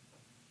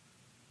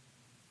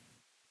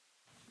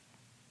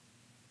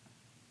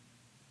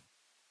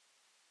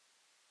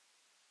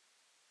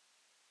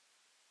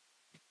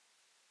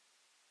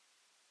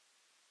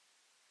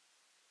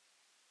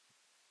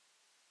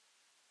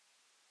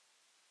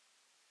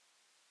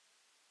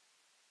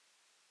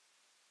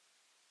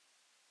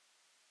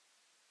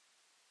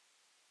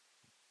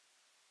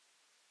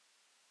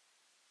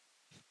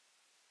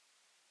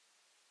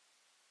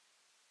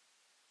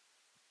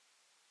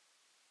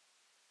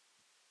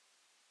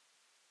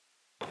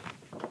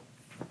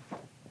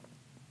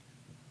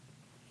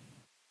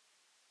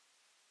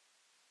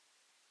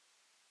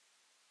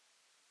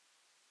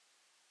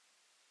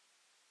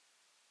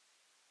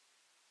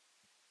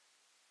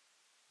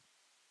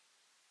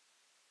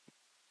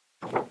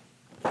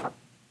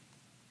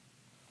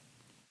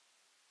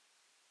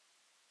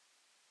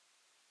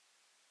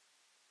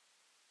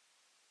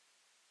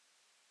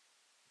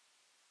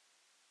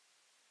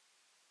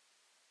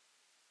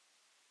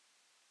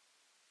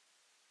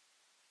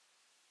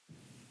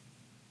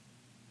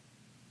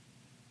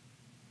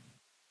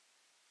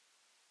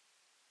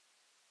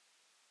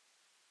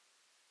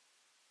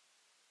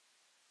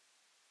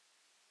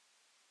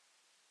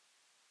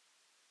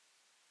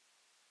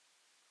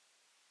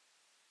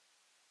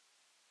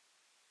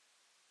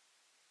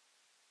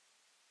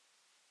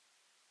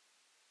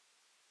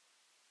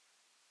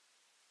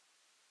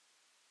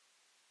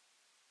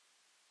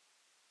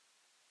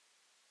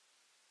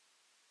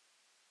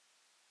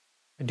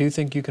 I do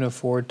think you can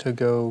afford to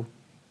go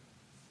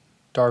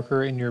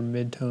darker in your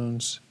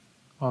midtones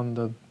on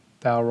the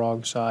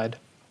Balrog side.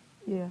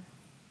 Yeah.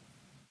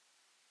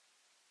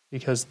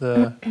 Because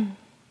the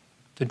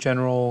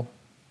general,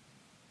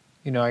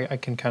 I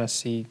can kind of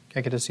see,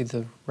 I get to see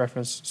the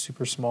reference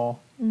super small.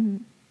 Mm-hmm.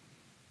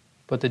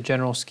 But the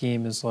general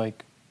scheme is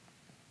like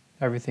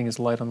everything is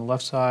light on the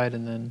left side,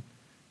 and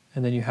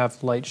then you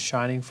have light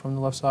shining from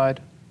the left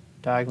side,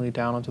 diagonally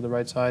down onto the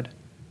right side.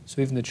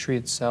 So even the tree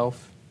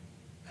itself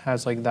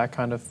has like that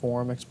kind of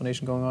form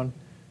explanation going on.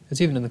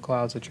 It's even in the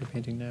clouds that you're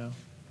painting now.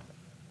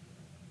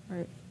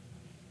 Right.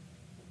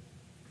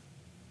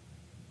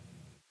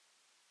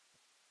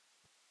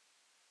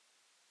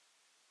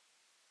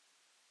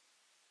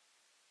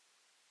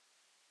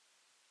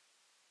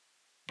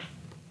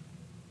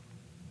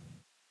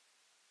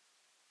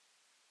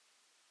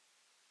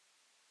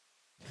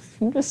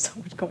 There's so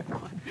much going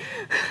on.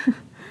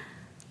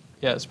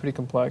 Yeah, it's pretty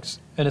complex.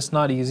 And it's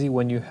not easy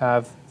when you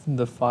have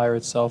the fire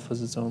itself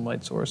as its own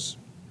light source.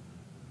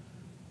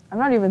 I'm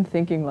not even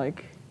thinking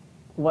like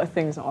what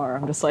things are.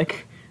 I'm just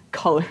like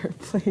color,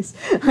 please.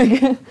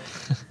 Like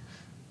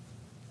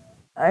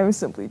I was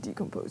simply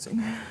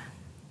decomposing.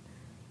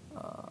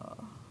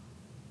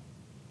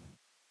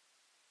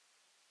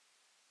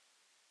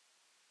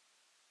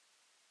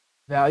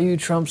 Value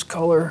trumps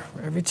color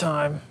every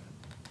time.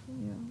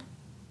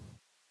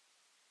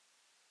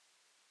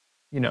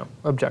 Yeah.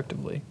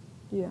 Objectively.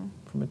 Yeah.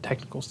 From a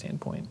technical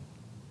standpoint.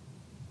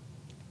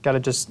 Got to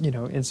just,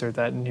 insert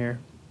that in here.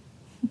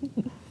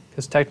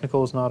 Because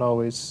technical is not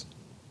always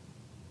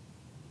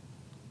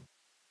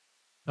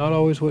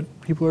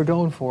what people are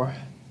going for.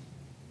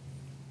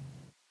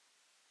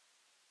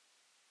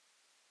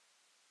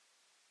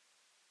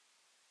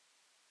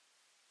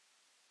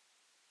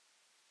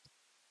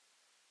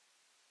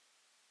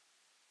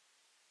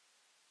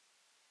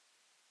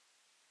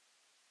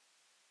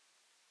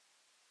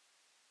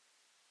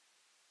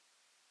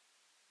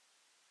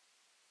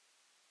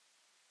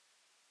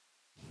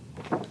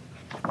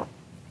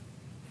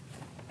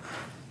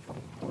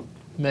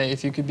 May,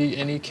 if you could be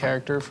any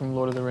character from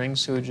Lord of the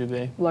Rings, who would you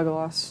be?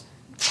 Legolas.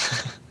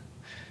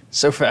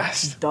 So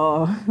fast.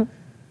 Duh.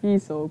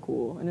 He's so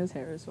cool, and his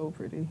hair is so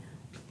pretty.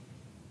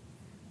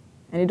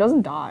 And he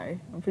doesn't die.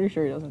 I'm pretty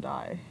sure he doesn't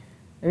die.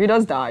 If he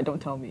does die,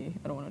 don't tell me.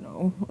 I don't want to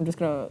know. I'm just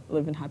gonna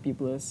live in happy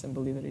bliss and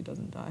believe that he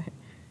doesn't die.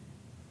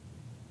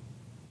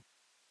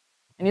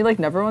 And he like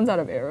never runs out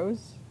of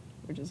arrows,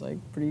 which is like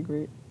pretty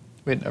great.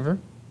 Wait, never?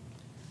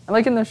 And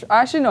like in the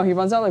actually no, he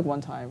runs out like one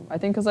time. I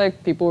think because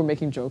like people were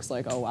making jokes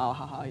like, oh wow,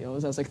 haha, he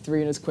always has like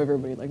 3 in his quiver,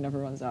 but he like never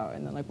runs out.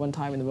 And then like one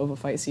time in the middle of a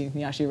fight scene,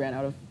 he actually ran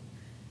out of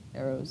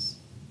arrows.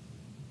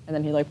 And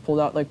then he like pulled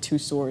out like 2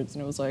 swords,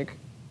 and it was like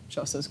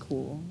just as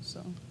cool.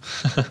 So.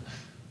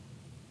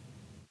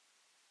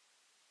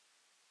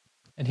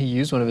 And he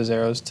used one of his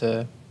arrows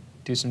to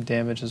do some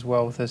damage as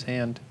well with his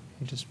hand.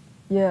 He just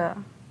Yeah.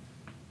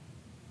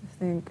 I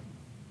think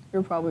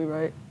you're probably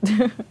right.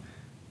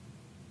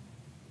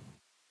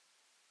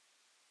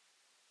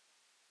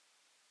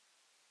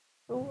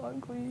 So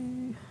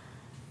ugly.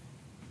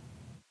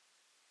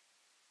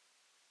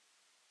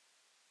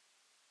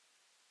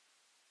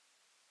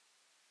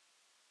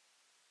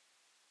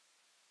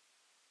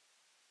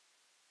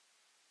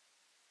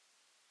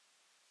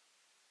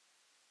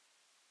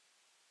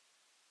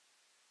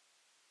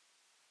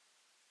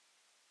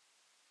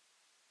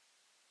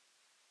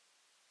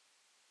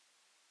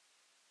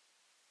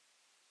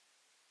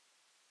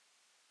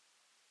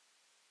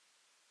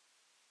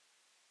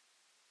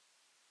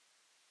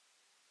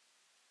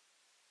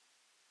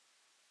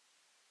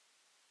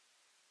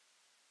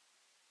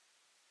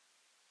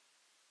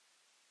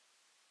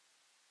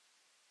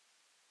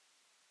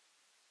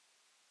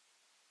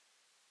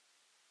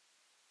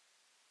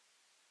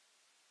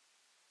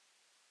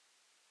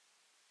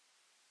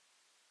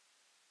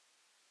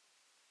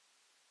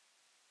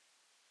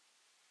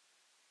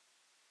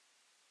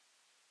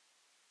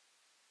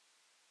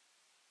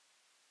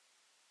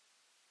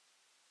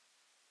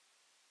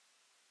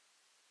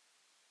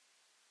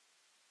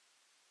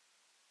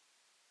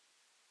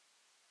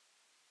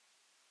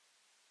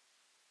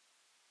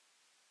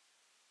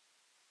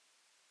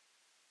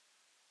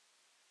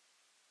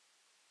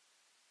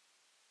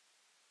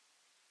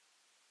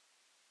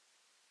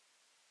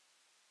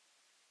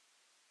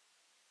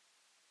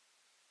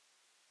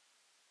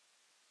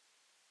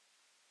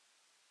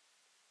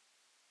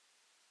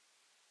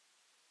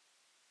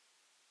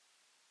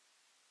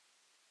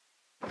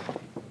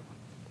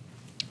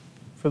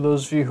 For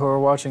those of you who are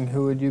watching,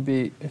 who would you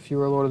be if you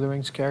were a Lord of the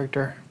Rings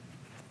character?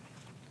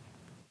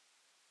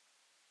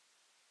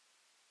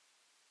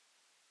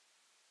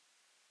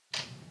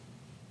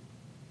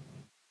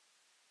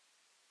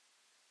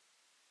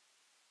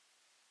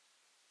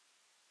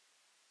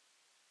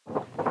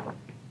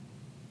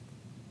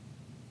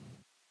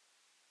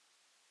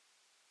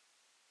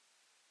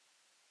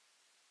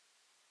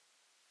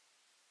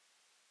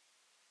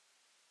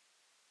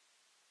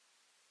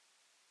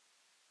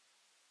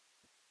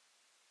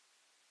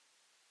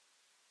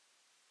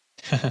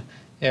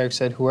 Eric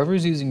said,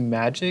 whoever's using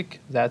magic,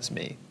 that's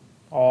me.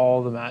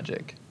 All the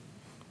magic.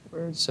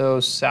 Word. So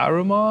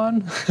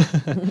Saruman?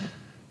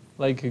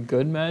 Like a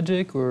good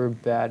magic or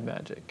bad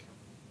magic?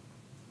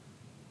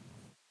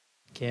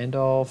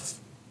 Gandalf.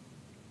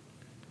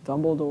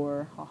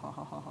 Dumbledore. Ha ha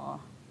ha ha ha.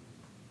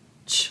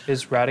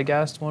 Is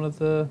Radagast one of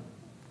the...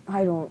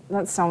 I don't.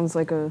 That sounds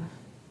like a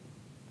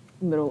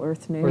Middle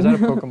Earth name. Or is that a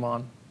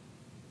Pokemon?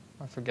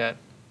 I forget.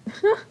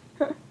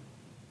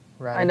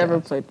 I never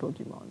Radagast. played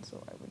Pokemon,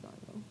 so I would not know.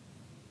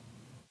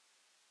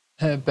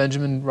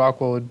 Benjamin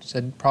Rockwell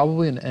said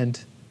probably an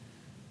Ent.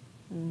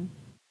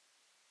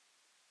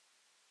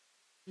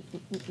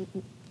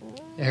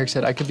 Eric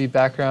said, I could be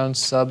background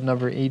sub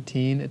number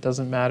 18. It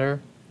doesn't matter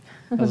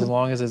as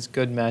long as it's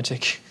good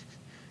magic.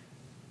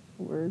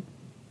 Word.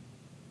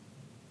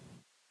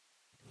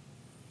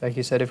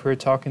 Becky said, if we were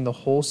talking the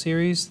whole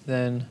series,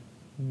 then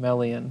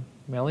Melian.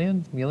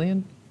 Melian?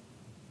 Melian?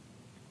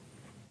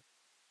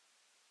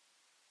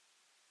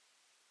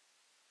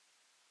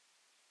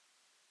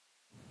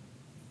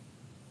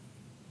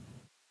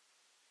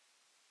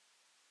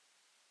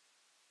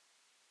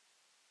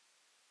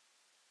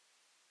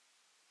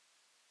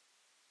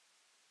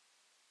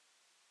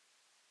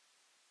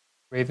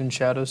 Raven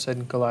Shadow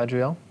said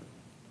Galadriel.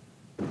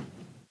 Would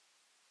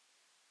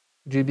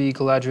you be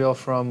Galadriel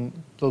from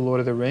The Lord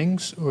of the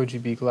Rings, or would you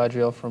be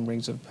Galadriel from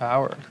Rings of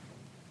Power?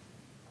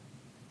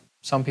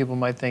 Some people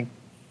might think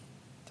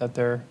that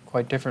they're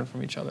quite different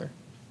from each other.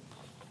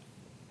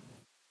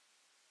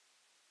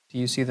 Do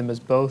you see them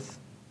as both?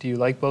 Do you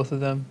like both of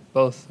them?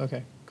 Both.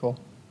 Okay, cool.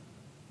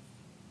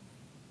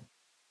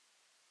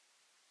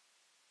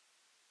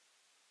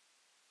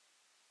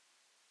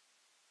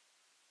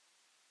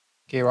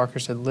 Gay Rocker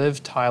said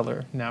Liv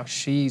Tyler. Now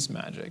she's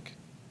magic.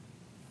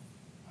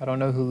 I don't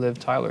know who Liv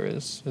Tyler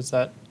is. Is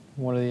that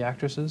one of the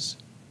actresses?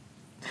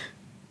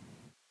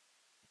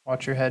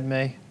 Watch your head,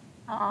 May.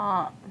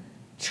 Ah.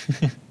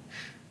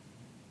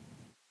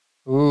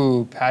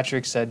 Ooh,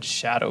 Patrick said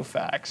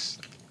Shadowfax.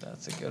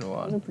 That's a good That's a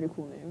one. pretty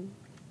cool name.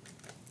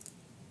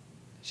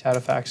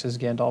 Shadowfax is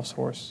Gandalf's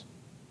horse.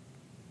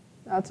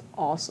 That's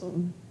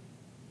awesome.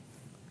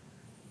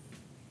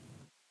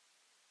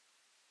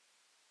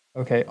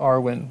 Okay,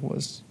 Arwen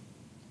was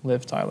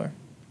Liv Tyler.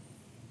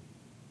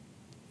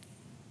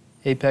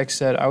 Apex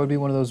said, I would be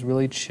one of those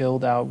really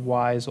chilled out,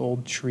 wise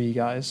old tree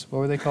guys. What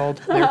were they called?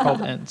 They were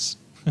called Ents.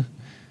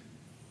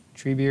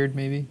 Treebeard,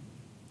 maybe?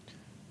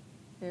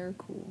 They're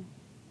cool.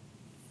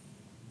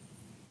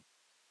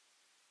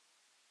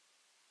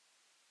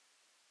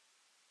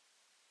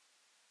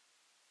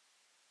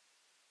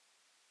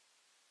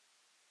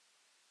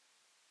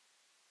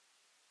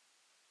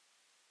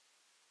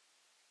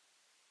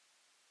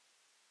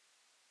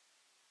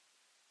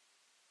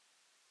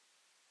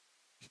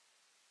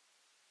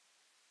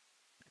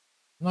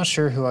 I'm not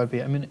sure who I'd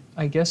be. I mean,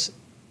 I guess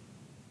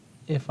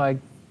if I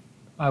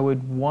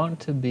would want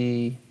to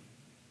be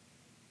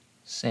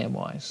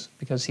Samwise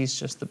because he's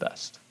just the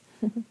best.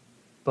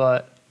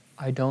 But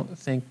I don't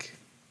think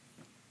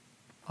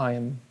I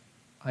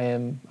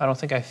don't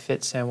think I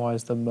fit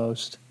Samwise the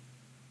most.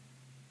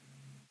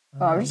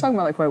 I was just talking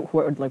about like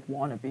what would like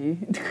want to be.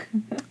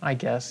 I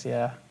guess,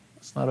 yeah.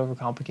 Let's not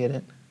overcomplicate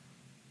it.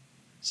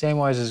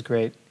 Samwise is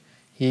great.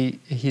 He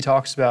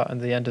talks about, at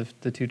the end of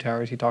the Two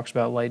Towers, he talks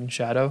about light and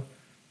shadow.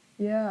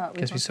 Yeah.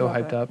 Gets me so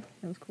hyped up.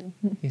 It was cool.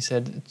 He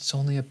said, it's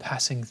only a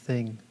passing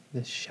thing,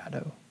 this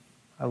shadow.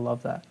 I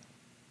love that.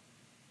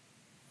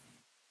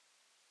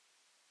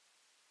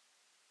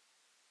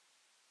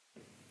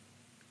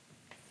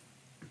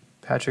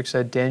 Patrick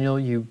said, Daniel,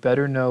 you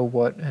better know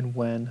what and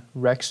when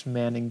Rex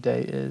Manning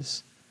Day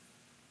is.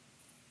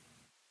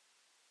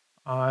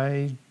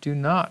 I do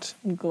not.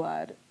 I'm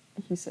glad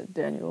he said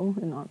Daniel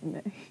and not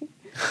May.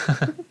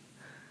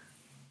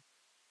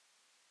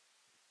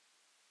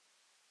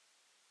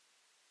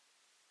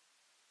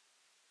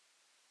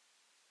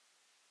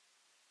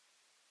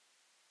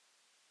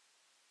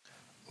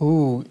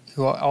 Ooh,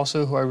 who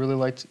I really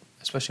liked,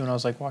 especially when I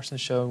was like watching the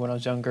show when I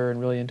was younger and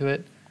really into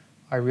it,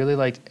 I really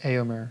liked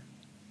Eomer.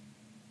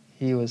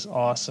 He was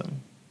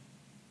awesome.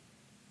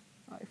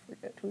 I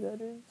forget who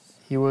that is.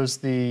 He was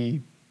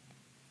the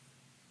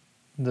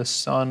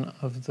son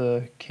of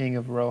the king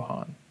of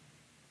Rohan.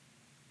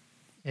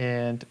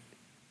 And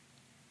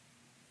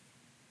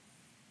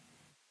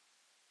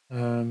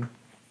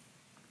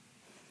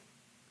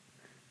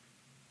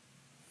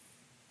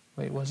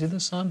wait, was he the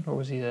son or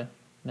was he the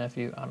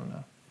nephew? I don't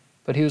know.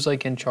 But he was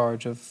like in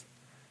charge of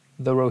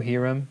the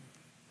Rohirrim,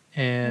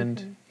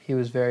 and he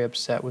was very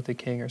upset with the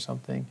king or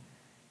something.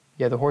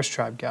 Yeah, the horse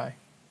tribe guy.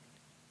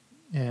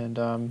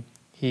 And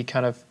he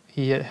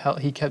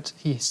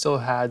still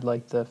had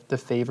like the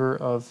favor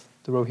of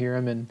the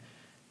Rohirrim, and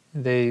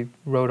they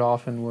rode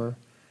off and were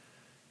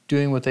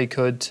doing what they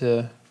could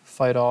to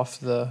fight off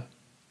the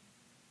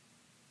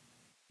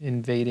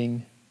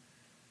invading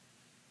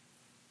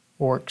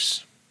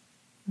orcs.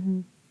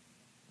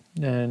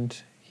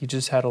 And he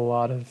just had a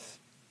lot of,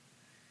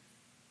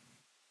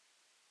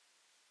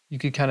 you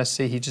could kind of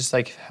see he just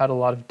like had a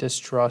lot of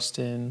distrust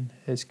in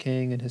his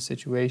king and his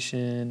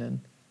situation,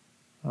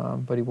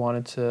 and but he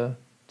wanted to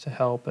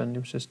help, and he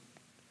was just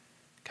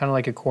kind of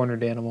like a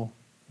cornered animal.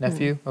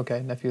 Nephew? Okay,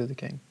 nephew of the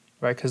king,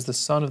 right? Because the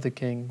son of the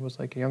king was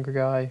like a younger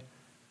guy,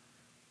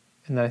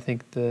 and then I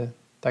think that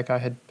guy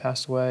had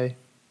passed away.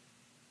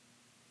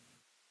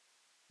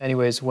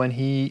 Anyways, when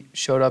he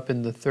showed up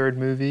in the third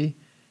movie,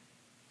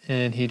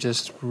 and he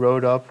just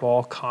rode up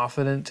all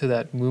confident to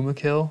that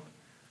Mumakil,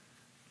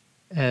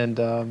 and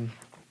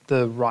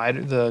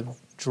the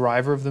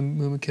driver of the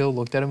Mumakil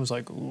looked at him and was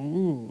like,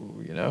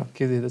 ooh, you know,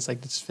 give you this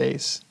like this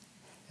face.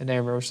 And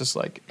Amber was just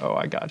like, oh,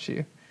 I got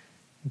you.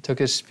 And took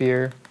his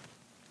spear,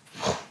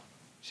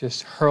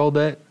 just hurled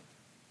it,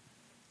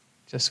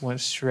 just went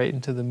straight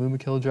into the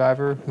Mumakil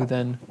driver, who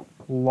then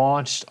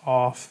launched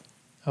off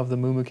of the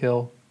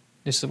Mumakil,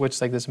 which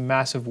is like this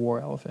massive war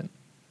elephant.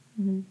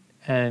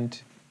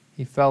 And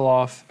he fell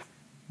off,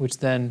 which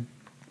then,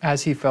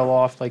 as he fell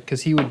off, like,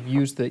 because he would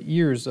use the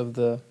ears of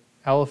the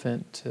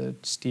elephant to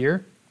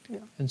steer. Yeah.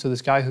 And so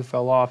this guy who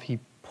fell off, he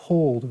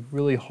pulled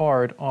really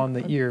hard on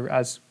the ear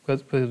because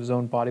of his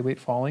own body weight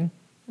falling.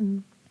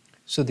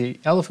 So the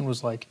elephant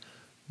was like,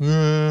 you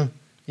know,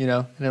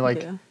 and it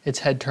like its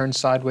head turned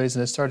sideways,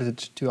 and it started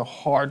to do a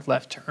hard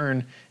left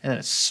turn, and then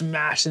it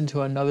smashed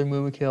into another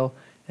Mumakil.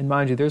 And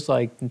mind you, there's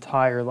like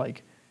entire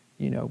like,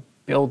 you know,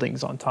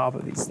 buildings on top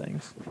of these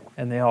things,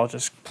 and they all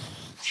just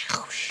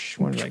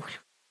went like,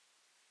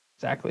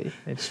 exactly,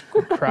 it's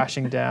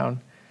crashing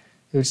down.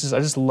 It was just, I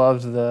just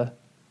loved the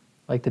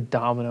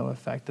domino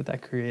effect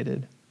that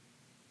created.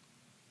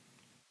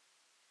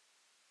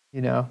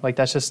 You know, like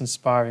that's just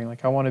inspiring.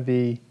 Like I want to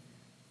be,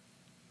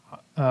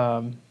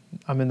 I'm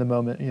in the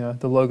moment, you know,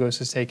 the Logos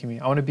is taking me.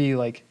 I want to be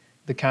like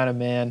the kind of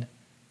man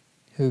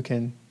who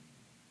can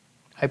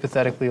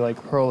hypothetically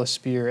like hurl a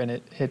spear and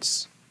it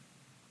hits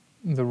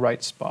the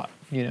right spot,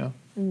 you know?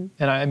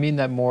 And I mean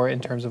that more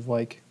in terms of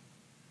like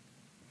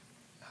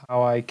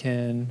how I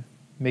can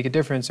make a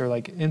difference or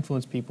like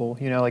influence people,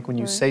 you know, like when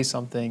you say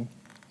something,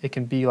 it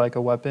can be like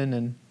a weapon,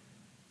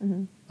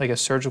 and like a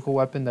surgical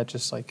weapon that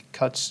just like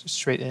cuts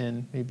straight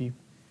in, maybe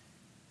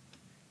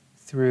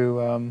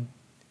through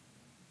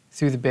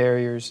the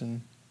barriers,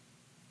 and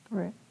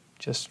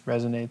just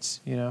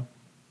resonates, you know?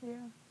 Yeah.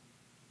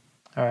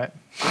 All right.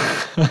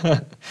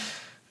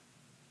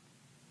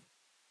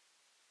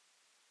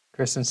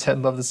 Kristen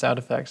said, love the sound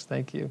effects.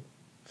 Thank you.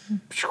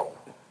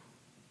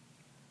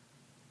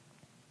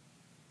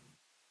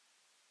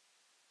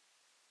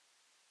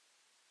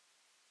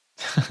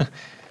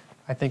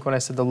 I think when I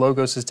said the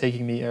Logos is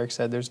taking me, Eric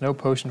said, there's no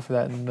potion for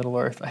that in Middle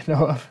Earth I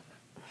know of.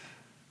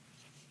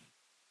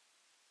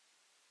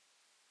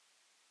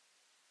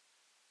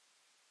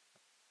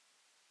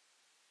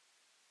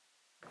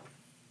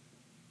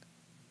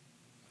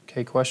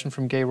 Okay, question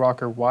from Gay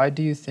Rocker. Why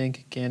do you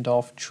think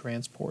Gandalf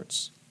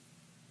transports?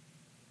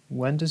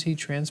 When does he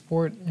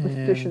transport?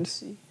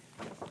 Efficiency.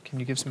 Can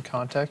you give some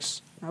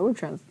context? I would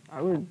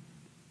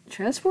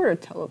transport or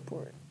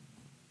teleport.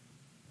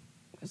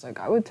 Because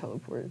like I would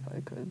teleport if I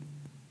could.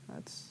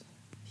 That's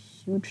a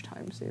huge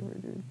time saver,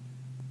 dude.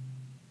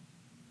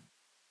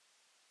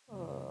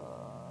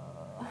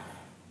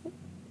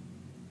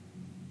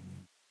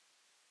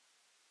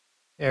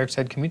 Eric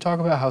said, can we talk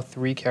about how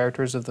 3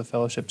 characters of the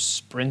Fellowship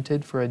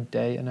sprinted for a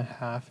day and a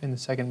half in the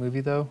second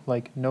movie, though?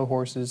 Like, no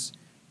horses,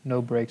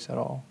 no breaks at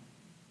all.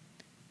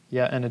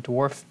 Yeah, and a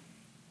dwarf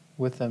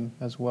with them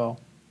as well,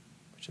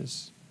 which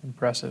is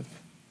impressive.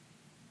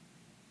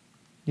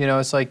 You know,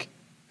 it's like,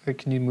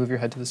 can you move your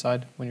head to the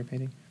side when you're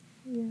painting?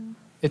 Yeah.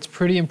 It's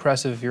pretty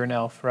impressive if you're an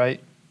elf, right?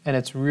 And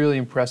it's really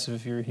impressive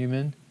if you're a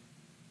human.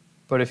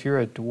 But if you're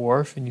a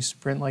dwarf and you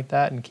sprint like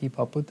that and keep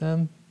up with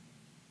them,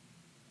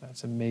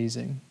 that's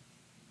amazing.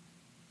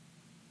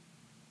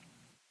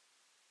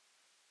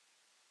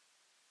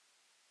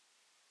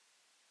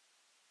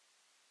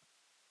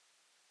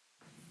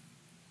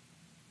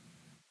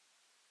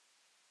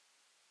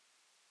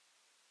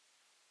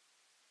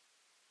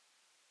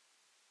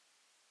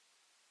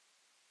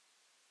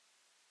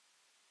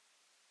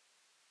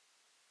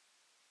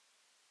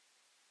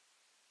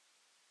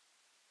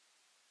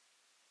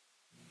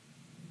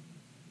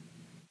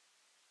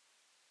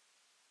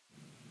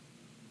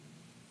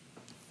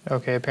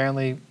 Okay,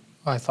 apparently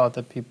I thought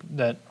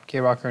that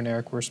K-Rocker and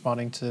Eric were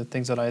responding to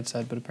things that I had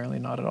said, but apparently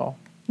not at all.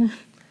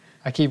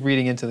 I keep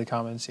reading into the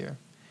comments here.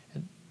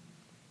 And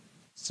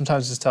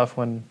sometimes it's tough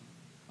when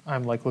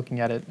I'm like looking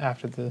at it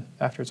after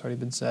it's already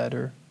been said,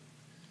 or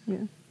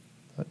Yeah.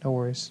 But no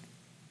worries.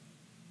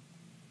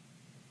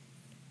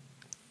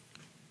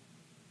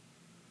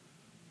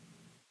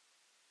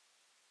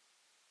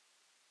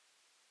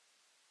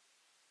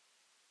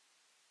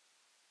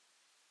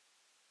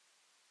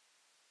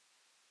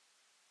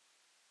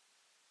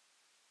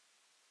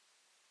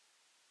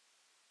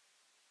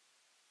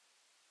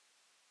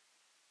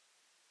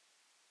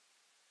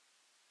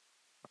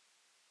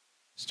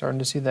 Starting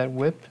to see that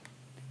whip.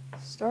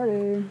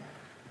 Starting.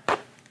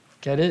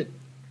 Get it?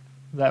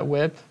 That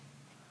whip?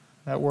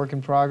 That work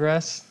in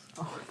progress?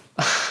 Oh.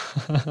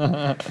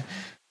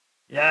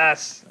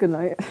 Yes! Good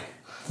night.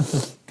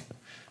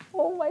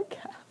 Oh, my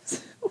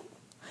calves.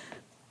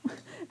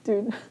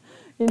 Dude,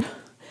 you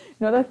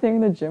know that thing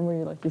in the gym where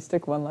you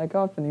stick one leg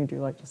up and you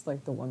do just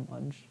the one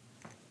lunge?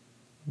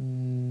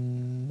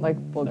 Like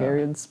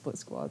Bulgarian split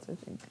squats, I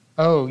think.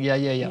 Oh, yeah.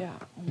 Yeah.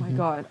 Oh my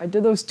God. I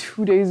did those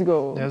 2 days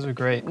ago. Those are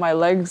great. My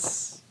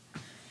legs,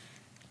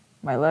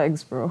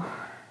 bro.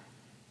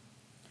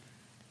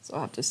 That's all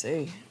I have to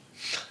say.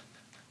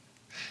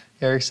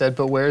 Eric said,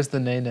 but where's the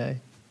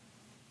nay-nay?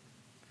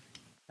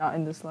 Not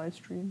in this live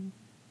stream.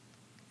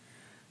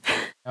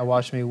 Now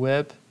watch me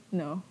whip.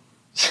 No.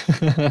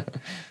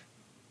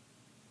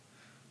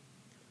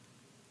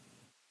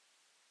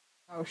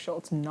 Oh,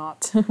 Schultz,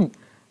 not.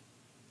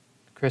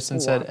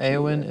 Kristen said, Watch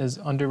Eowyn it. is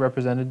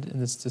underrepresented in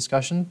this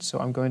discussion, so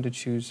I'm going to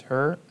choose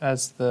her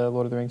as the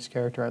Lord of the Rings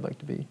character I'd like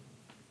to be.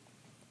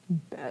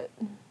 Bet.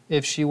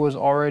 If she was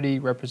already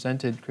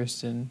represented,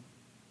 Kristen,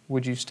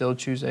 would you still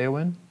choose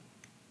Eowyn?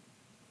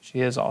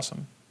 She is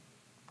awesome.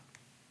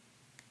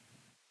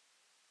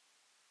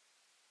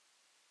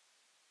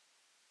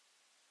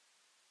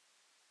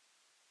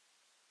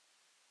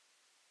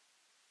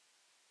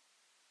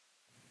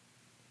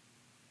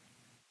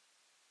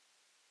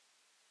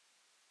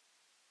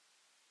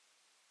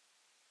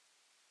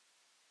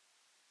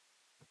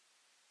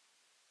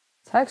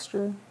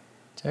 Texture.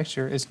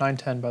 Texture is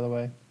 910, by the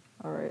way.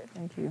 All right,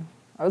 thank you.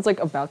 I was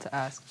about to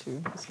ask too.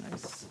 That's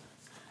nice.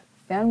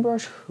 Fan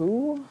brush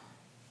who?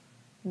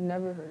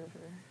 Never heard of her.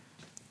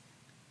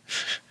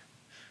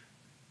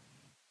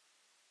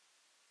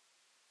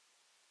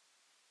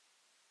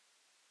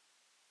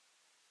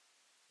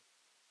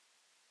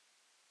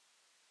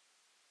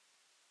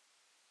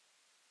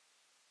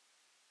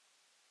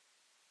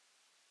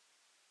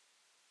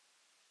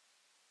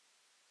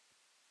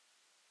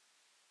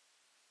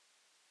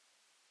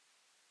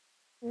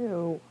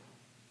 Ew.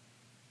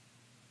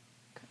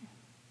 Okay.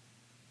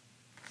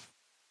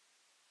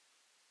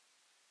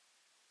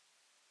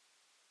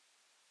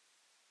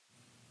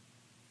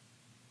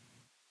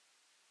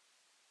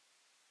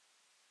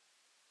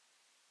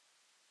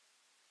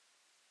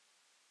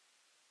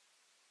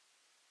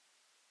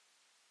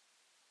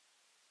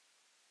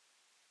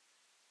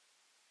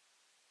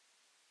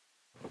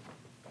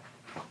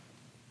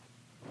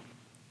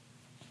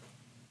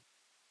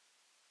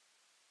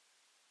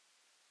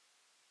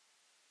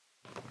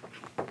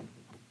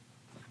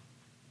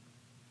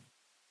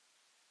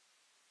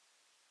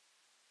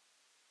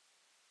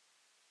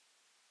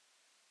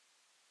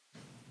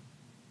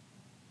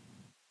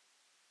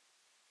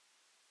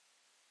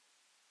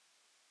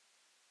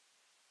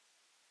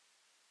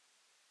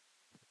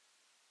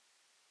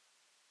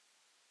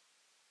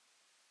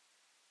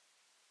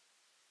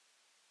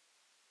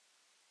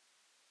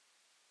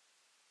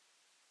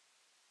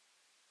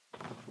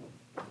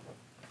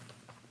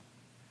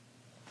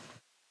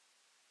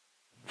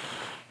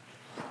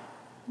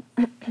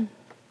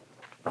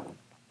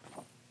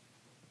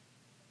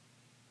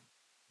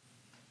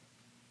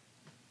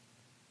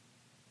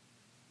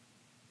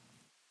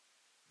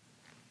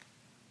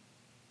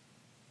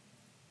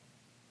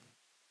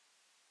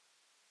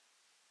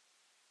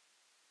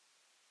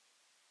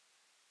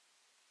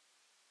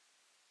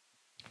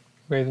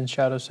 Raven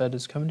Shadow said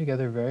it's coming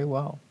together very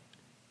well.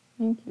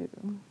 Thank you.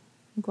 I'm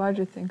glad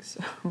you think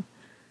so.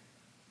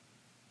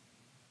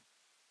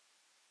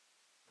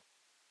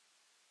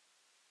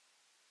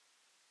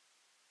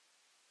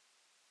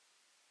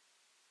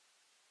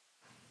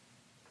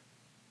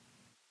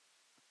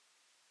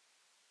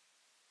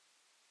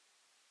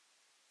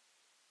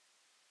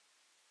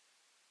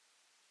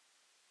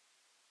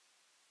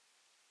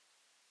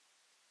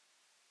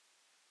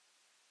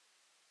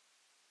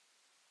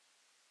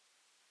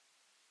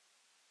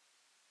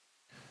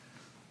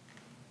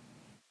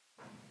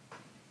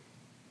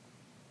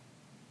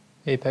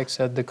 Apex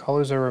said the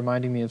colors are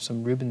reminding me of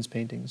some Rubens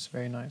paintings.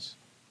 Very nice.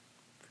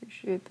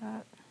 Appreciate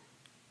that.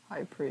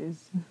 High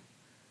praise.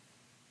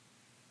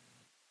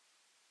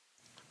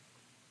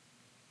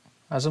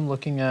 As I'm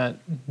looking at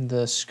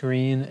the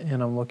screen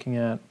and I'm looking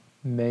at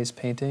May's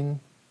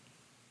painting,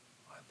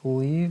 I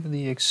believe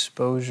the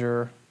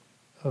exposure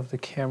of the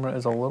camera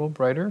is a little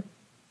brighter.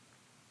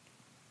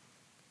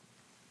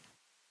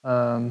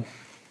 So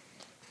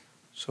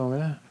I'm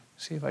gonna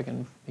see if I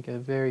can make a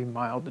very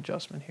mild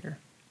adjustment here.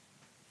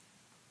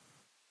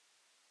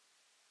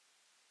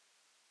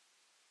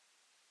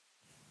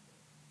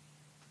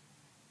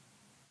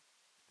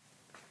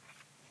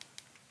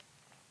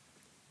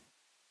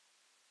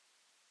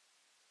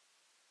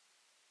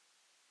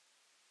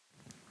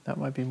 That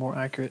might be more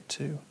accurate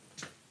to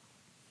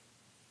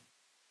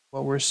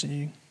what we're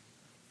seeing.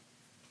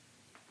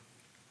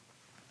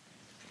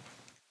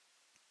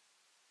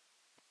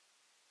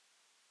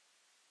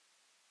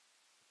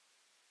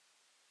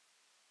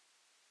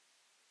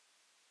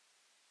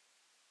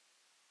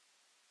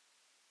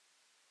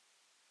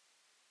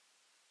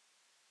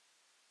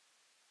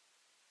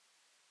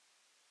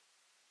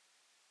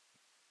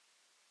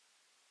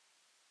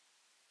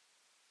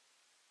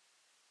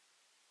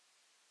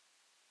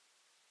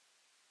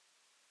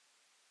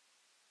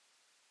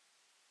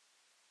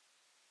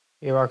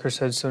 A Rocker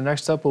said, so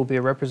next up will be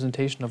a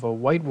representation of a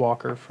White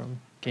Walker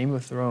from Game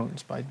of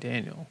Thrones by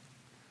Daniel.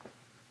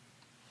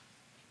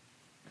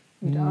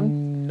 You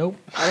down? Nope.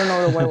 I don't know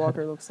what a White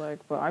Walker looks like,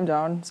 but I'm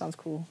down. Sounds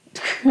cool.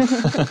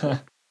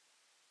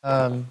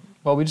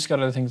 Well, we just got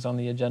other things on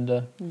the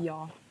agenda.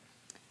 Yeah.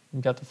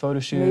 We got the photo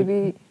shoot.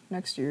 Maybe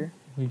next year.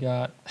 We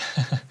got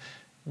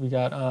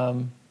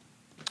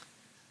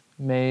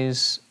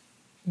May's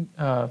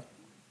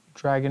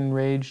Dragon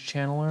Rage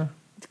channeler.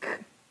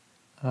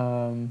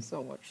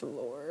 So much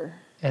lore.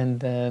 And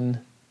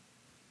then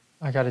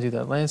I got to do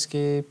that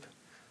landscape.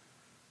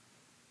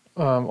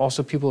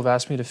 Also, people have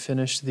asked me to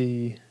finish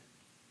the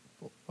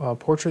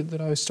portrait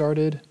that I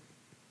started,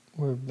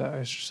 or that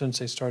I shouldn't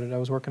say started, I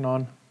was working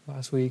on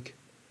last week.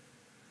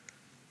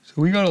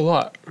 So we got a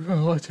lot. We got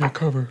a lot to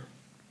cover.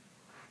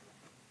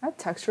 That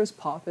texture's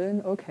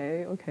popping.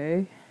 Okay,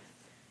 okay.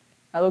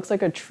 That looks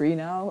like a tree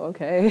now.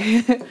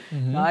 Okay.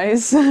 Mm-hmm.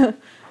 Nice.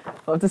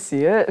 Love to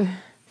see it.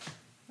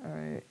 All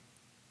right.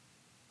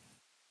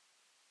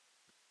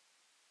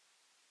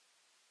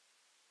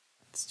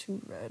 It's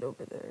too red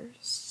over there.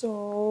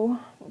 So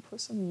we'll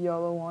put some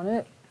yellow on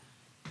it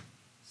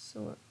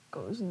so it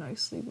goes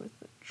nicely with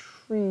the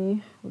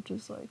tree, which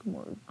is like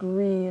more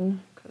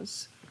green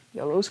because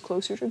yellow's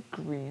closer to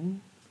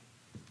green.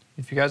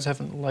 If you guys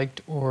haven't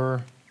liked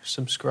or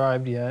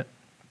subscribed yet,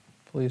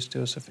 please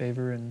do us a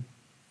favor and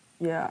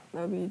Yeah,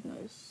 that'd be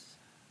nice.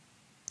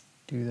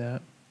 do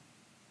that.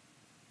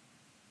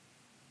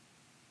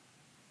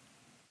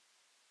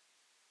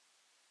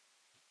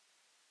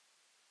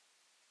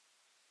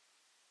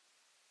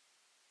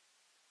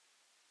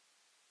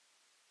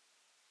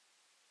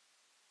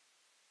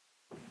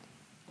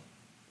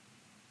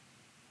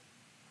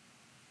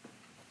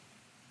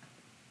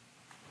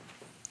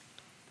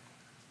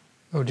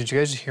 Oh, did you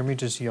guys hear me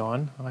just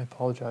yawn? I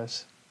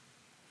apologize.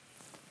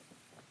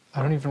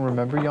 I don't even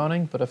remember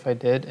yawning, but if I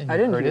did and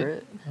you heard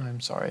it, I'm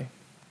sorry.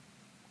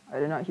 I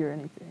did not hear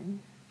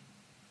anything.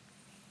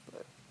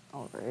 But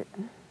all right.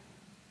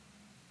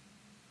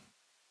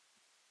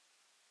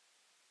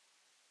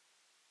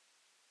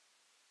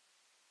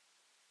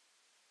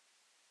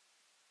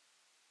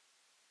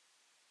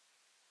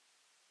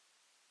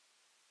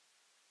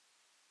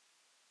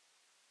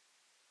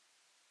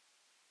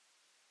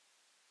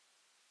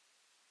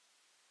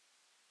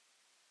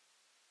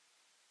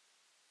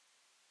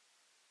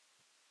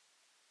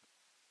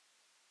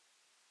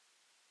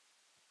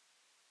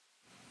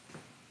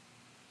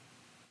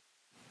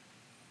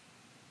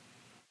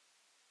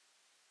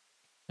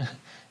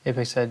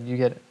 Apex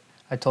said,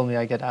 I told me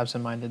I get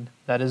absent-minded.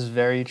 That is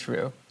very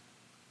true.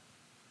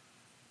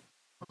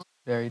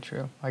 Very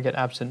true. I get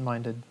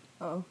absent-minded.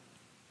 Oh.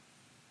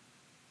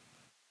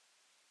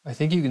 I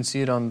think you can see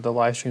it on the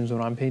live streams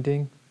when I'm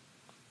painting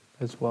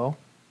as well.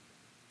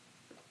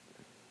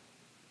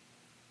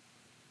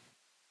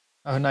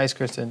 Oh, nice,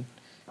 Kristen.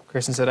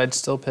 Kristen said, I'd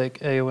still pick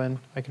Aowen.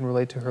 I can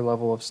relate to her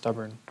level of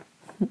stubborn.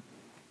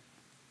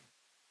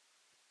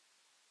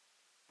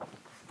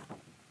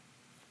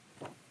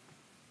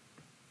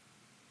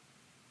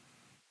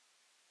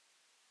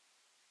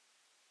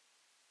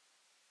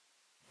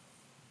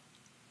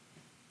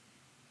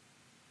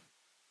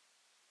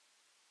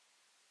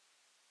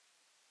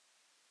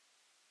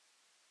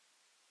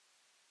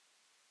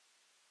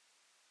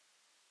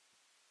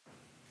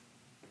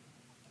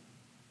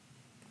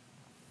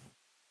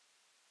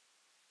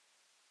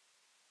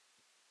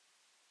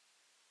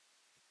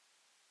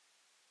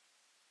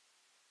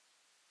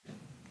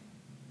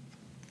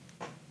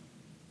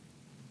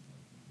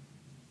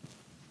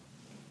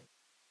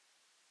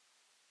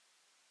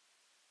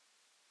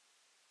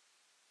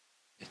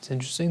 It's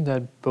interesting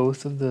that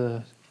both of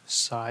the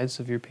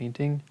sides of your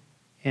painting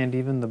and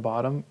even the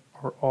bottom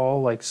are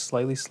all like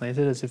slightly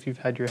slanted as if you've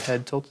had your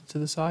head tilted to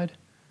the side,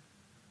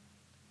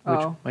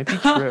 which might be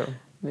true.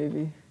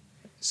 Maybe.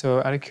 So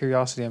out of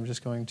curiosity, I'm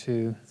just going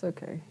to It's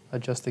okay.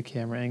 adjust the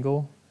camera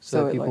angle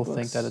so that people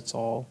think that it's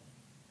all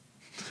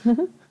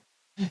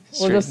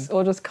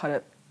We'll just cut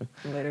it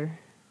later.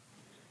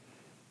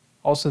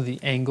 Also, the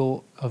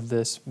angle of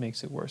this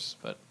makes it worse,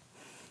 but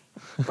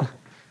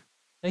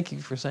thank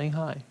you for saying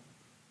hi.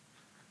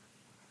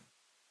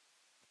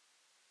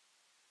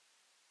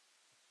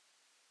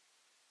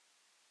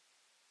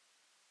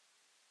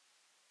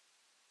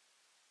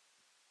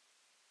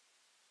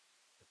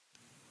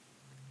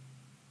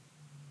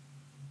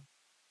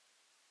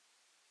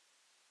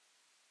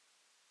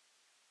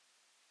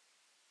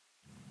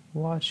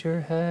 Watch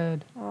your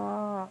head.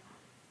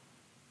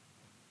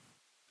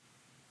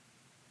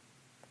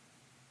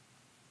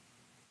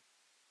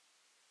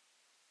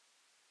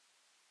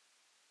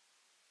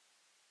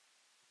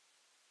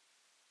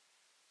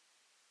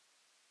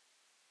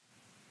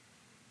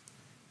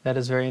 That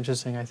is very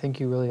interesting. I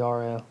think you really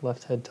are a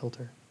left head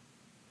tilter.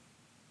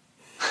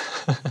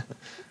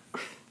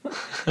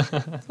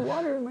 There's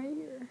water in my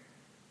ear.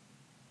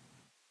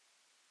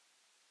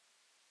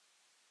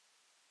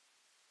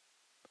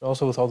 But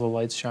also with all the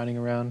lights shining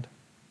around.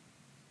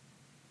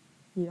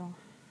 Yeah.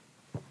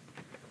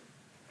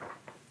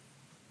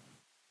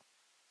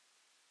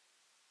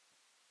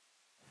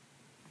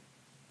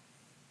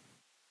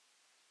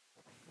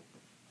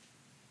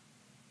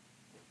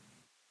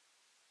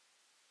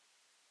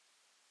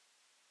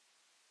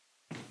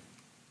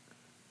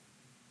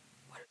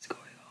 What is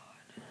going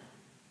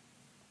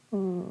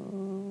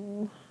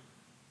on?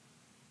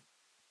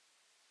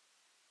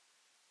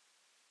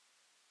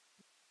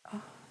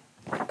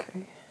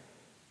 Okay.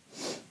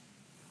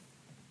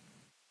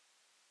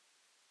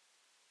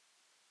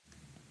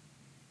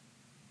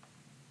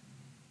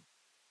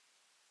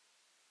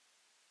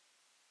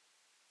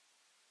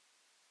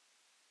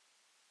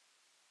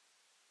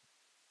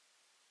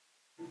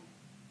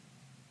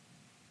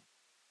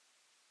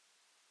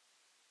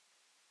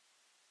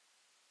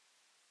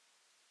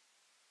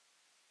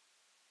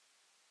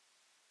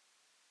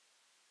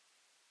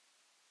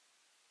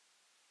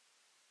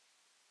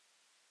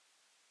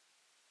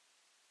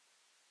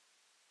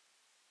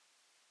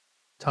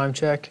 Time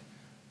check,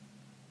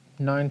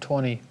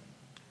 9:20.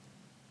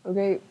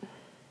 Okay.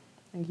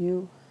 Thank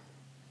you.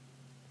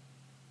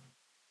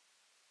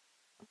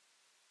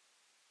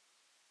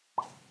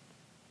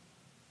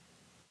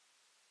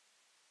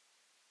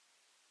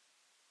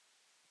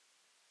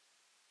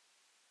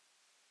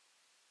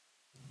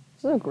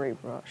 This is a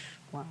great brush.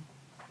 Wow.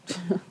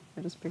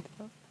 I just picked it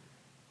up.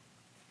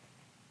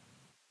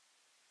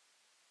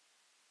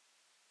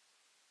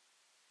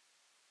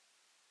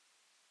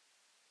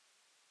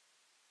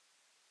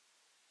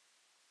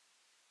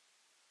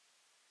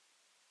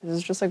 This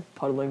is just like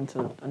puddling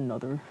to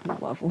another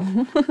level.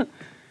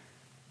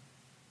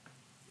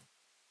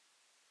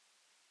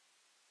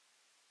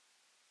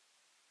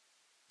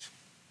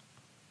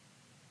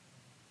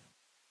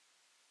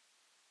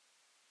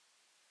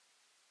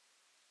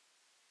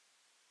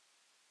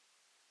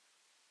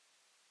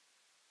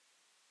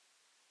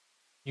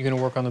 You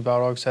gonna work on the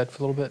Balrog set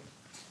for a little bit?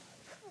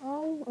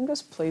 I'm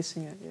just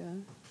placing it, yeah.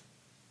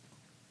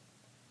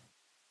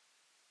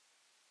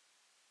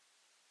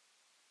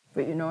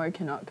 But you know I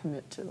cannot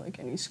commit to like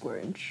any square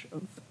inch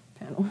of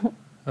panel.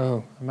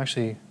 Oh,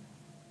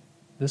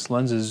 this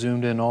lens is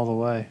zoomed in all the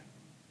way.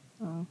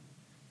 Oh.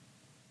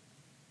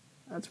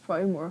 That's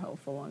probably more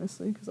helpful,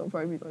 honestly, because I'll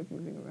probably be like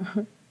moving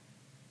around.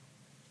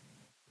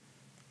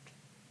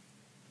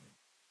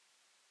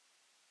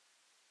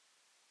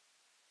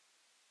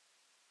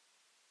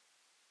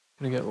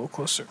 Gonna get a little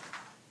closer.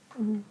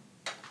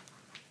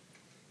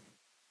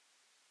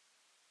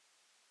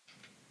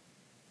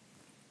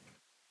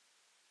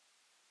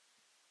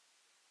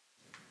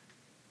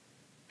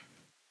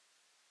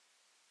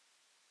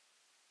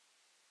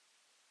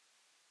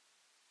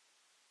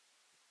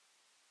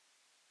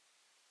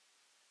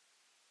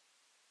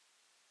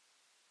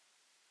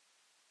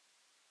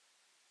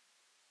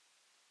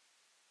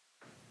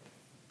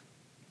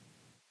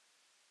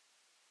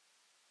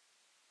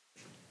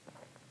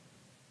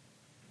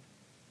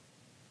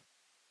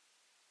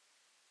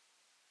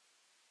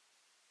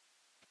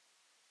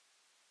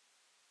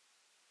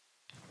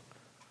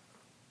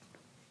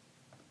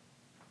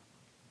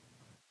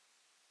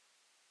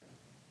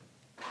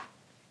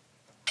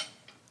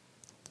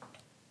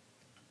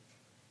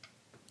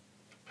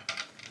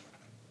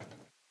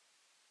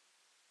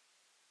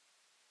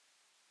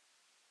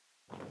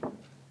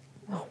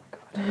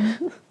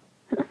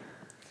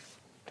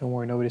 Don't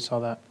worry, nobody saw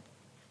that.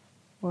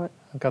 What?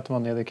 I've got them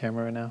on the other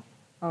camera right now.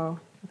 Oh,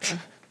 okay.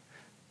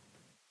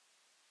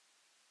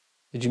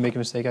 Did you make a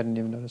mistake? I didn't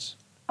even notice.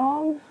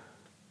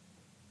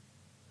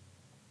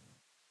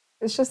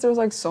 It's just there's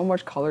like so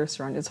much color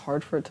surrounding. It's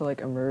hard for it to like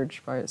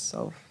emerge by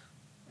itself,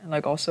 and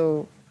like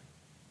also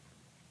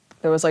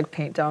there was like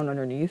paint down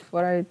underneath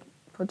what I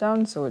put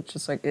down, so it's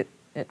just like it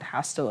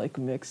has to like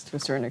mix to a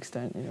certain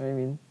extent. You know what I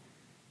mean?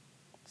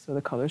 So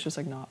the color's just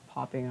like not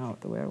popping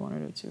out the way I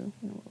wanted it to. You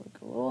know, like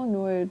a little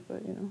annoyed,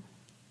 but you know.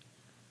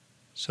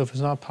 So if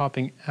it's not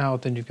popping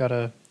out, then you've got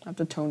to... I have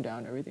to tone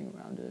down everything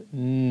around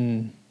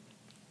it.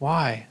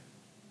 Why?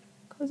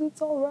 Because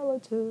it's all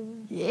relative.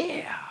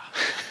 Yeah.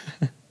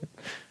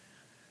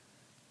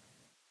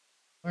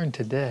 Learn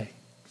today.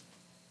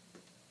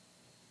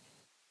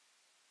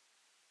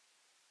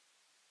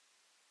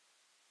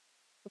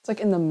 It's like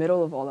in the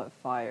middle of all that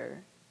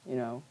fire, you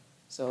know?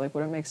 So like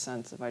wouldn't it make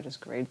sense if I just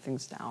grade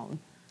things down,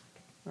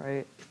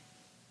 right? I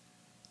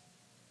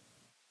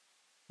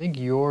think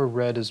your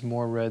red is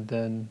more red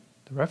than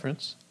the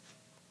reference.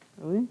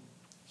 Really?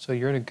 So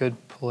you're in a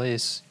good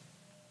place.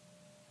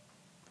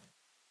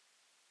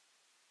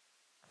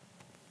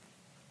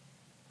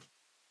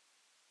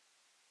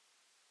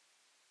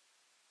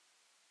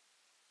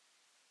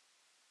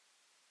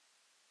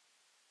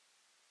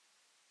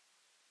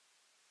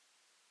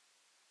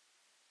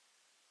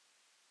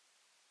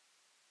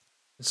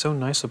 It's so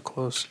nice up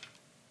close.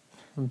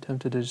 I'm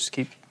tempted to just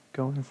keep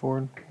going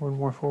forward, more and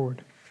more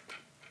forward.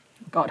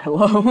 God,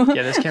 hello.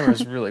 Yeah, this camera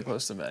is really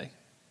close to me.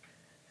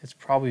 It's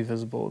probably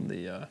visible in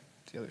the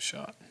other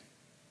shot.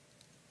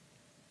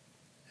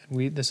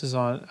 And this is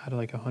on at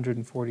like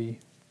 140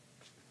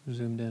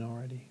 zoomed in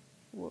already.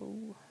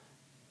 Whoa.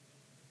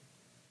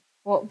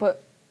 Well,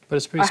 but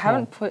it's pretty small. I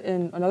haven't put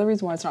in, another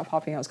reason why it's not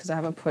popping out is because I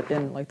haven't put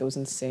in like those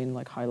insane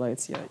like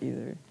highlights yet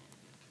either.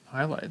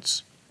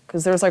 Highlights?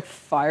 Because there's like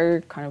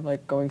fire kind of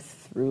like going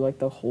through like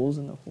the holes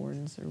in the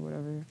horns or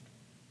whatever.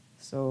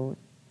 So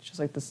it's just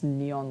like this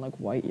neon like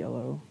white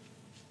yellow.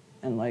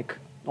 And like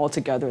all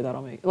together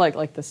that'll make,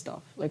 like this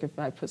stuff. Like if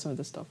I put some of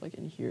this stuff like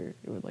in here,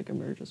 it would like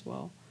emerge as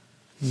well.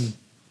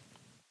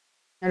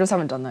 I just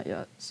haven't done that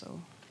yet,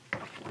 so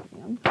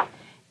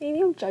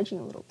maybe I'm judging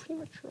a little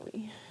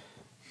prematurely.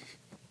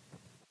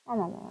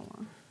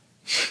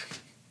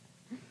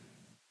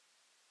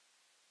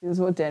 This is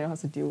what Daniel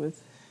has to deal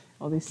with,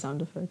 all these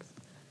sound effects.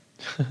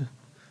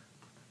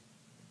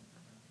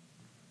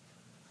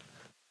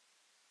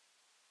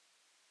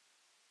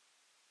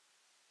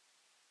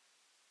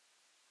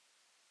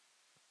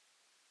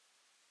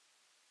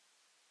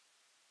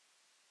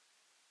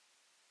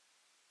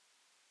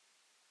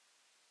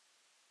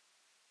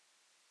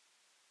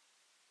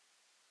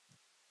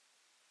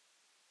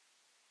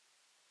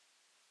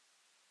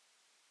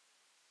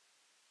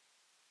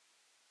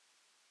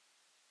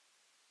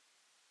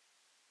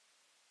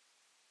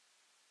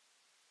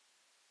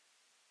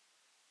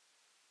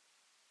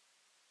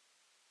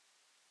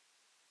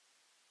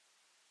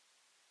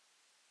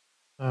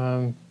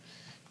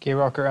 Gay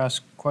Rocker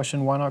asked,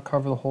 question, why not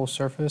cover the whole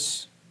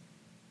surface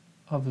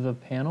of the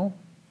panel?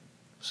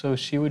 So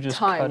she would just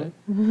cut it.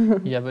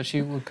 Yeah, but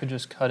could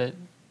just cut it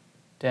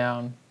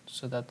down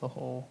so that the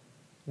whole,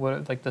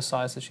 like the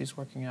size that she's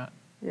working at,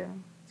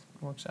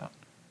 works out.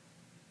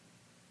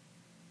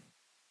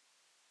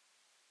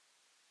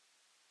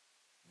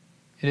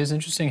 It is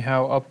interesting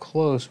how up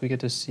close we get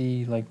to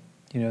see like,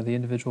 you know, the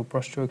individual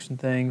brushstrokes and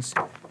things,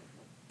 but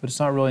it's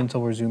not really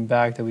until we're zoomed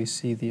back that we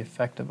see the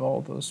effect of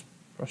all those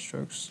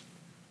brushstrokes.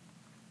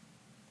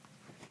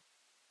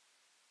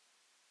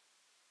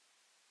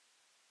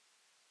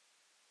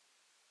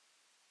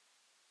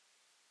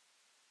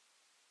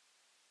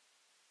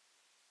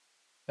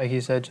 Like he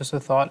said, just a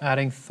thought,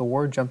 adding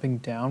Thor jumping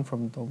down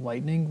from the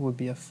lightning would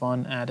be a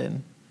fun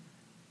add-in.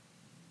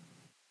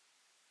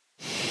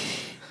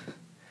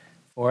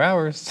 4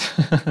 hours.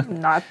 I'm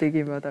not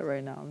thinking about that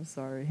right now, I'm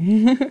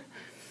sorry.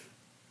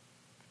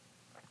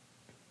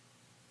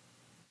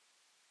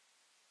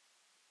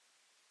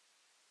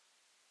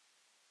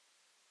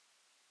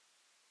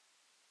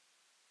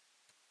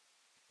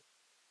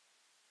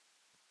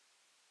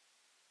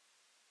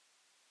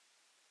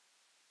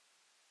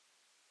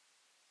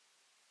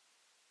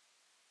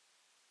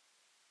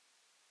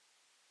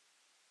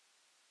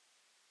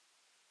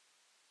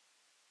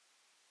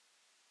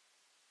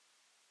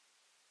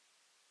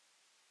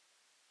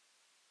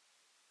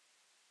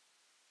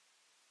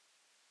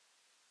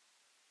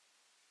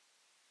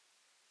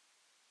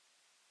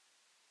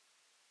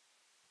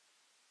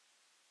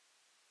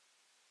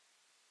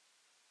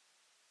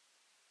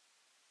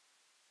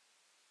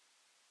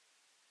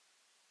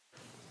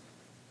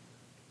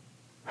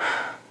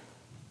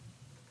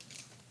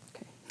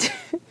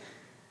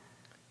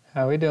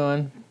 How we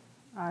doing?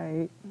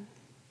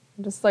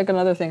 Just like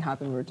another thing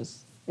happened where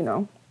just, you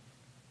know,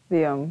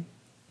 the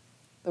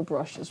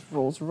brush just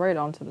rolls right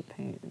onto the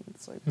paint. And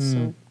it's like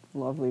so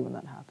lovely when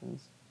that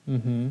happens.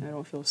 I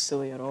don't feel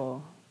silly at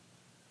all.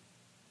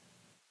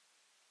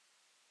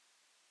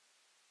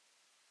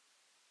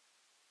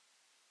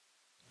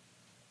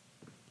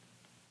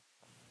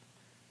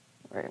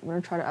 right, I'm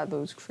gonna try to add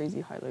those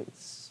crazy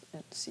highlights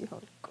and see how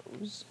it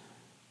goes.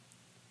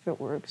 If it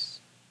works.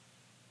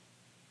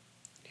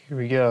 Here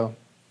we go.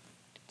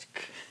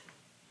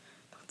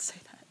 Don't say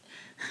that.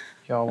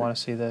 Y'all want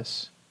to see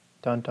this?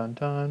 Dun dun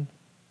dun.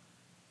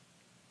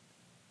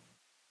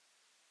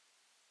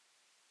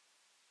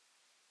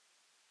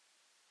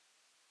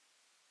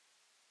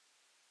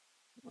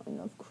 Not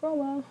enough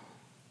chroma.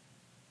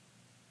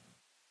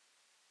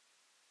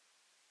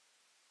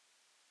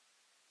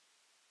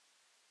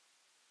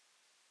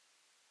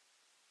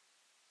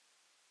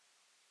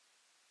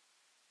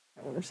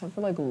 We're just have to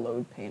like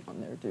load paint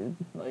on there, dude.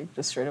 Like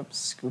just straight up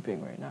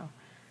scooping right now.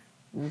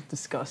 It's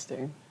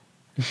disgusting.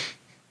 Did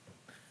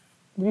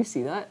you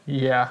see that?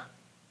 Yeah.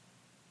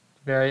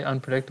 Very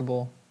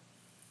unpredictable.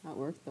 That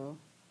worked though.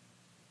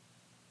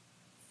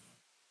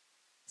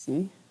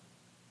 See?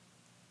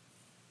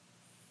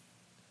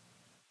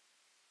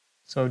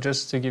 So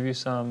just to give you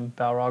some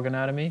Balrog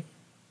anatomy,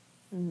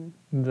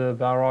 the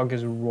Balrog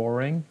is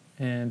roaring,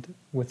 and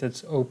with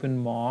its open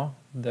maw,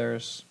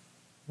 there's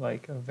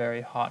like a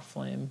very hot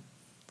flame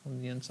from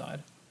the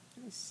inside.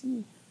 I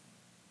see.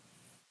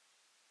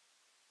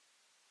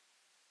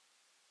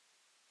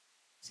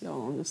 See how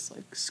long this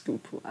like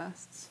scoop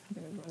lasts? I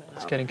think I'm running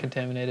It's out. getting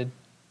contaminated.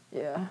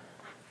 Yeah.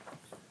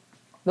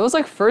 Those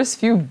like first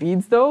few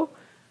beads though,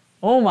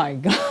 oh my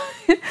god.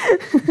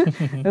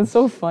 That's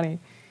so funny.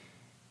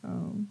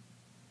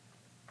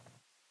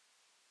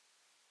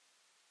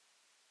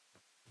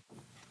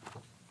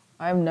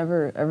 I'm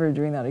never ever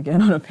doing that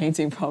again on a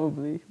painting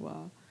probably.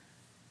 Wow.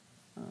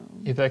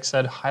 Apex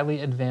said, highly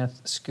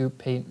advanced scoop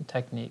paint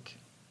technique.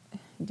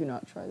 Do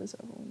not try this at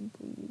home,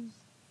 please.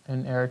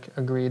 And Eric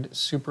agreed,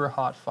 super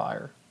hot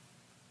fire.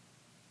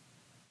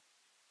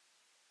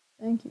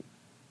 Thank you.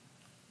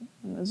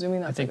 I'm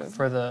assuming that's I think like a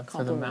for the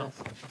compliment. mouth.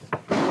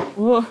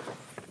 Whoa.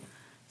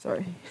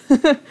 Sorry.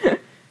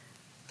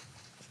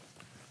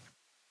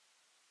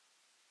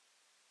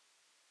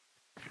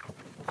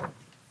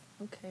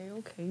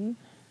 Okay.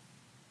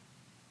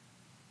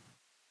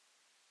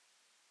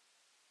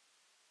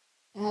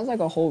 It has like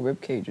a whole rib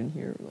cage in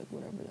here, like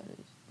whatever that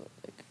is, but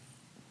like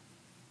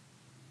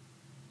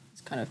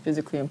it's kind of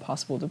physically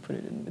impossible to put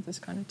it in with this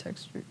kind of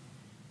texture.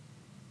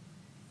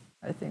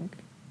 I think.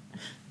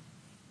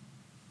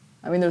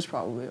 I mean, there's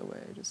probably a way.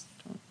 I just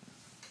don't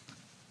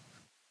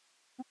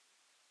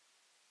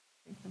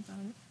think about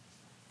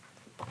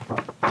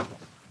it.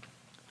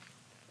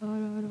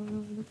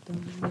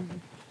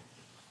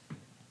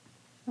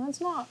 That's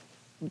not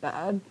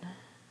bad.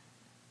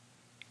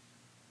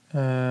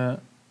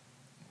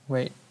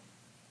 Wait.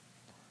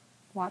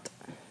 What?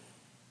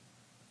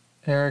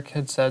 Eric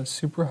had said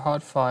super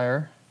hot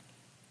fire,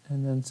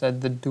 and then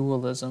said the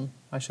dualism.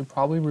 I should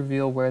probably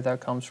reveal where that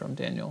comes from,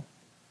 Daniel.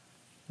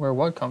 Where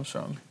what comes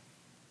from?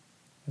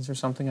 Is there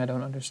something I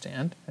don't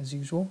understand, as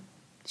usual?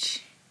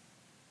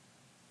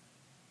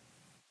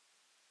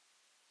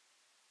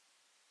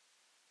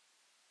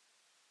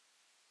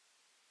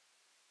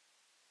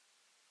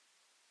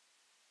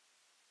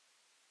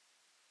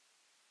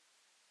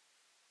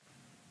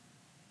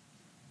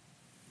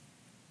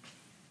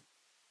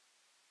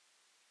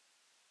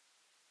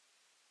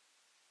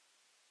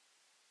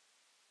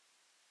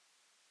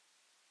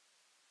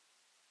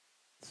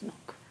 It's not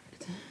correct.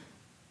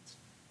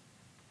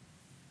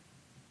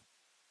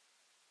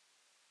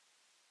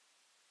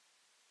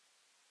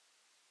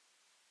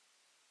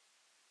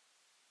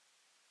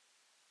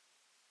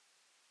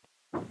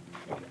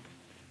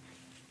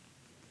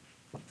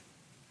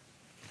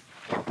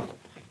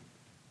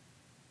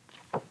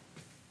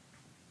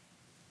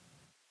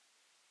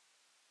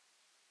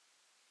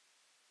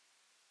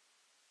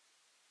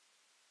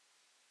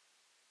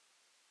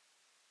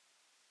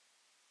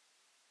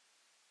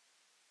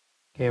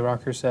 Gay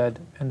Rocker said,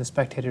 and the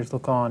spectators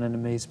look on in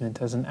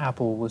amazement as an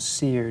apple was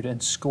seared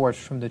and scorched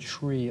from the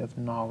tree of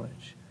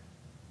knowledge.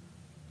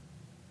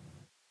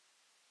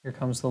 Here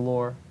comes the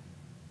lore.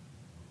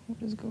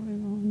 What is going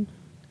on?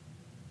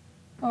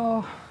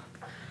 Oh,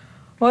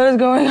 what is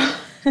going on?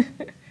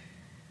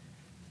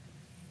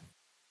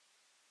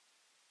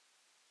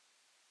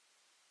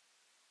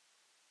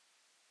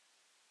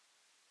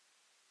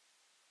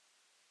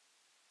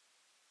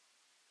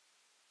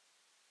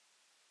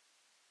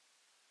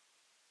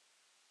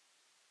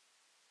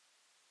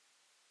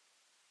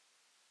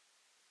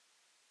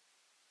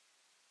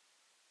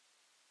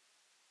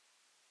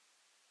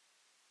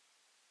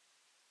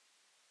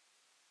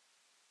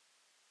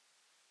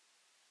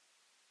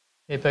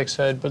 Apex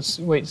said, but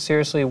wait,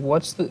 seriously,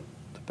 what's the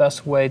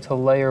best way to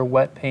layer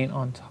wet paint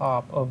on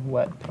top of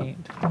wet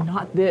paint?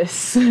 Not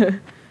this.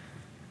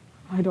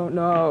 I don't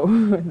know.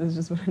 This is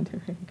just what I'm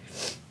doing.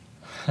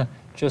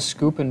 Just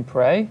scoop and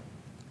pray?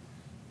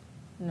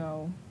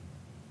 No.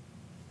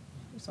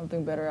 There's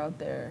something better out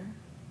there.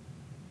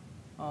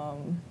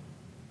 You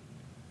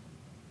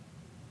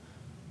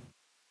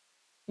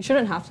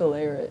shouldn't have to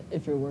layer it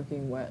if you're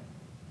working wet.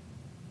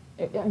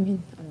 I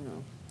mean, I don't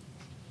know.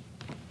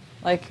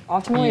 Like,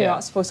 optimally, you're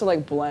not supposed to,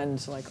 like,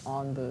 blend, like,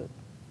 on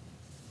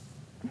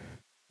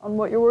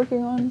what you're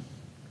working on.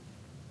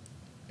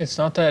 It's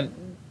not that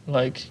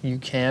like you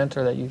can't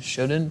or that you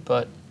shouldn't,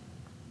 but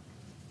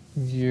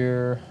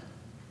you're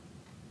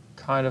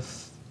kind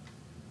of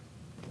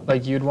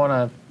like you'd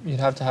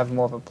have to have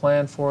more of a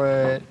plan for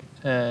it,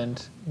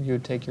 and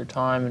you'd take your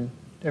time, and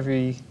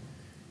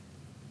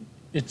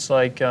it's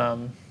like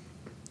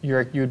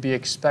you'd be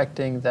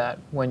expecting that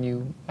when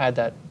you add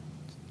that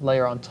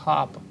layer on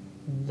top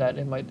that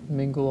it might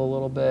mingle a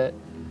little bit,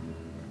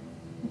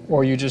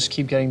 or you just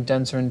keep getting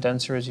denser and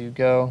denser as you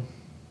go.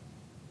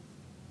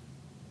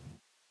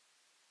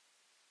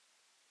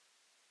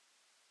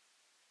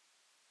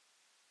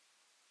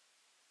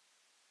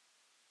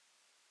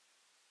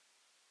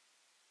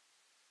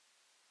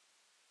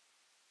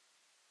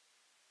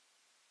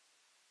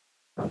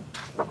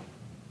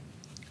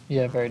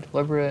 Yeah, very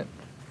deliberate.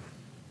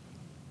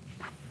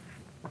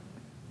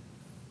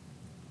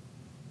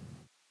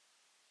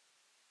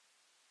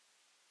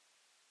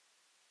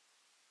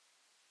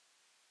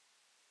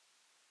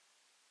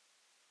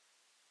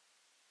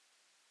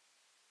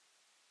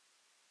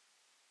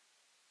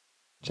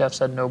 Jeff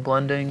said no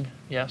blending.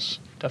 Yes,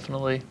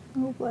 definitely.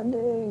 No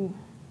blending.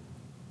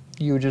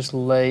 You would just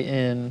lay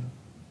in,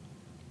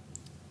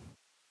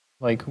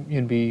 like,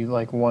 you'd be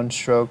like one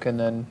stroke and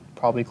then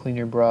probably clean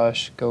your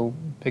brush, go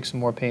pick some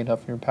more paint up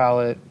from your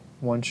palette,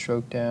 one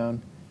stroke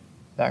down,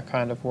 that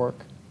kind of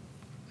work.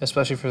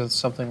 Especially for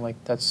something like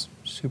that's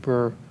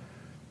super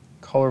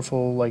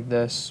colorful like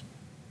this.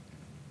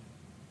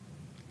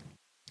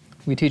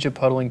 We teach a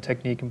puddling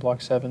technique in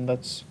Block 7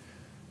 that's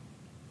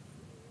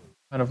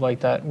kind of like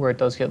that, where it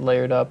does get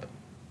layered up,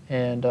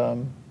 and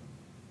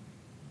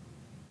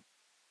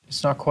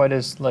it's not quite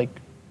as like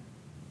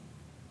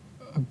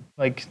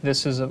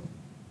this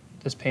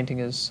painting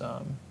is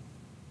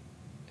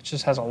it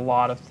just has a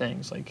lot of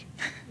things like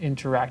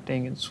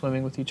interacting and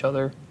swimming with each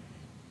other.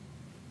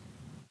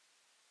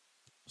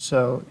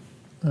 So,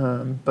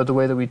 but the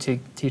way that we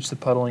teach the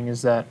puddling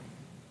is that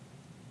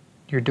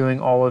you're doing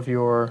all of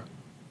your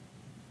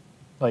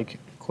like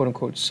quote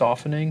unquote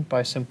softening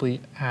by simply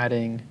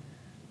adding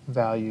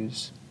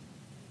values,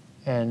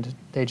 and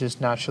they just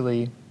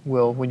naturally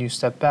will, when you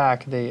step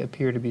back, they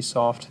appear to be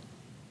soft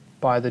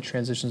by the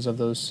transitions of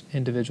those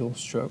individual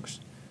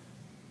strokes.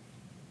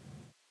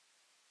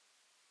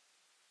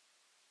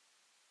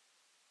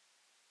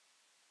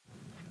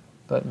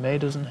 But May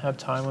doesn't have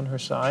time on her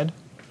side.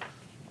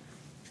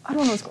 I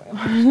don't know what's going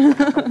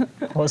on.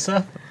 What's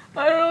that?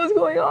 I don't know what's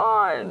going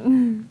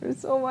on. There's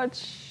so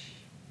much.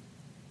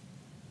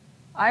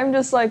 I'm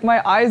just like,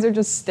 my eyes are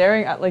just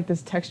staring at like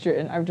this texture,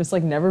 and I've just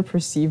like never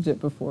perceived it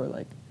before,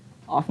 like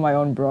off my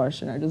own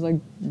brush, and I just like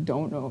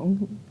don't know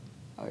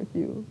how I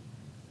feel.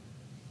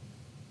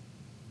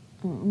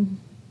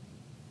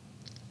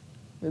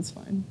 It's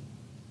fine.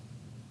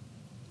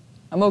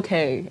 I'm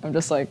okay. I'm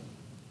just like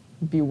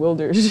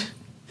bewildered.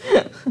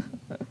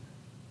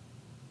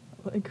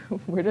 Like,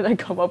 where did I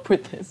come up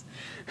with this?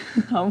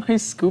 How am I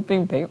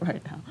scooping paint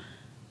right now?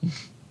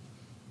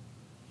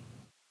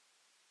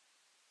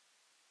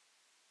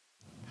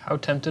 How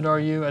tempted are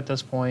you at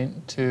this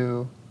point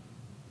to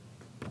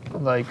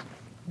like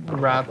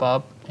wrap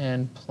up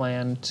and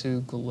plan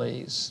to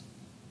glaze?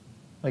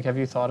 Like, have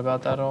you thought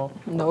about that at all?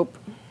 Nope.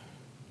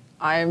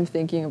 I'm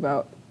thinking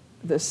about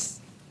this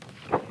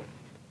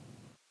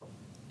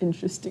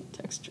interesting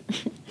texture.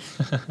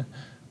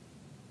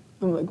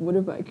 I'm like, what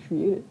have I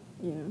created?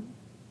 You know,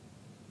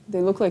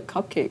 they look like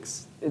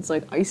cupcakes. It's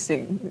like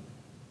icing.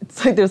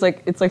 It's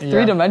like it's like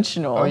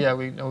three-dimensional. Oh yeah,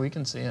 we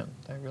can see them.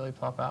 They really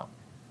pop out.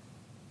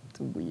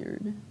 It's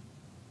weird.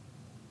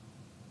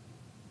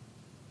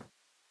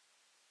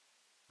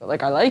 But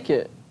like I like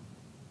it.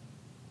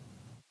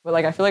 But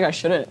like I feel like I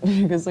shouldn't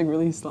because it's like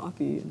really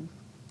sloppy. And...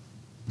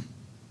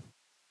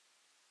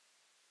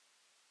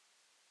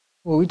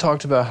 Well, we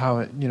talked about how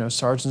it,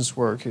 Sargent's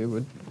work, it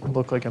would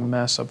look like a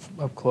mess up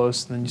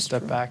close, and then you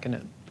step back and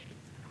it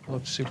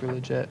looks super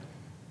legit.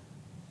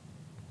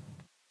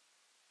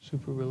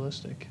 Super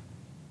realistic.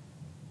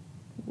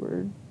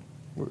 Word.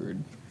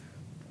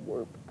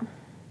 Warp.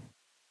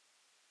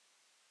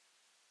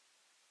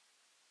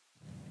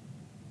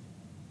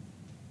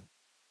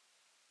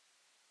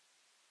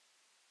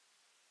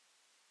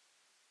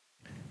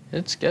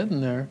 It's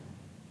getting there.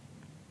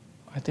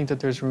 I think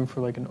that there's room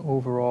for like an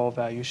overall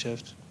value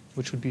shift,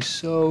 which would be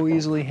so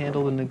easily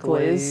handled in the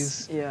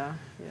glaze. Yeah.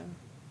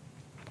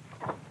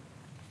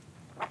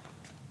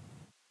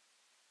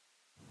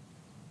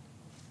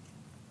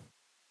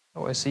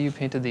 Oh, I see you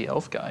painted the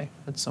elf guy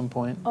at some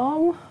point. A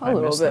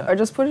little bit. That. I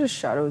just put his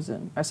shadows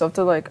in. I still have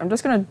to like, I'm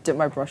just gonna dip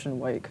my brush in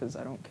white because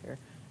I don't care.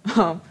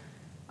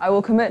 I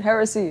will commit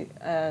heresy,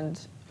 and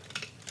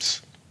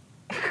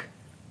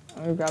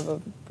I'm gonna grab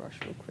a brush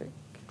real quick.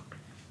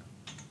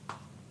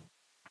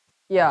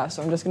 Yeah,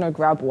 so I'm just gonna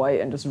grab white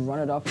and just run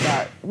it up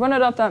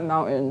that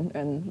mountain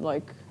and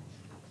like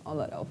on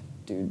that elf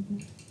dude.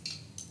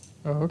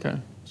 Oh, okay.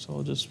 So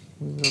I'll just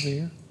move it over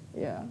here.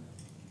 Yeah.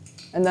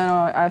 And then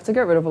I have to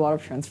get rid of a lot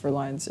of transfer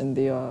lines in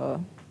the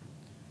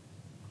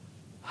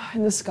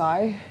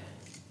sky.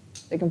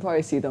 They can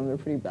probably see them, they're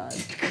pretty bad.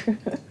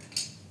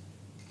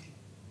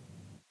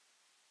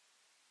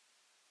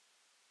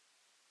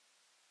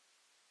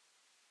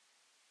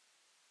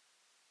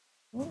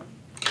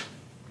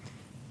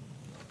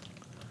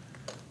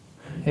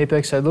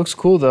 Apex said, looks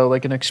cool though,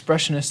 like an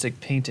expressionistic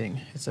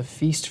painting. It's a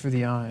feast for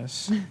the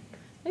eyes.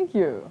 Thank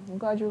you. I'm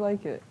glad you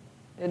like it.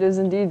 It is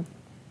indeed.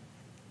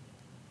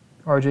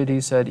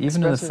 RJD said, even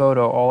in the Expressive.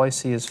 photo, all I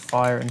see is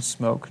fire and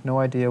smoke. No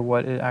idea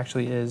what it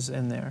actually is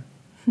in there.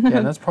 Yeah,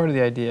 and that's part of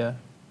the idea.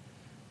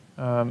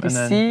 You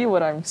see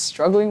what I'm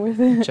struggling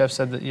with? Jeff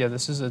said that, yeah,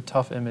 this is a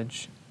tough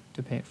image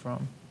to paint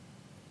from.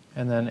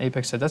 And then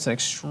Apex said, that's an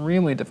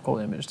extremely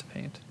difficult image to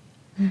paint.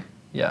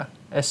 Yeah,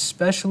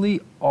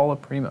 especially alla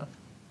prima.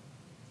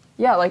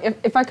 Yeah, like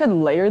if I could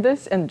layer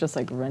this and just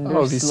like render Oh,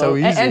 it'd be slow so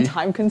easy. and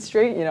time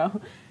constraint, you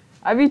know,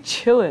 I'd be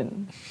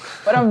chilling.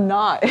 But I'm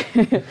not.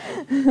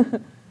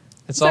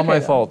 It's all okay, my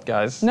though. fault,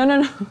 guys.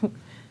 No.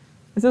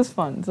 This is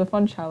fun. It's a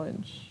fun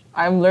challenge.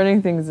 I'm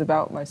learning things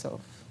about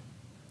myself.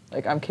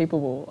 Like I'm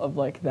capable of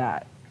like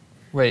that.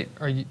 Wait,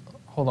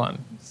 hold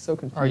on. So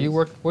confused.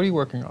 What are you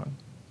working on?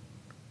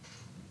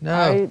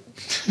 No.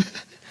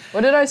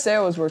 What did I say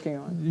I was working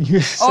on?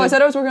 I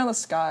said I was working on the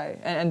sky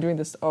and doing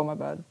this. Oh, my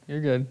bad.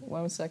 You're good.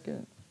 1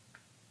 second.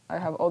 I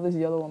have all this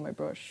yellow on my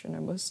brush and I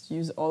must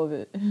use all of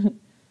it.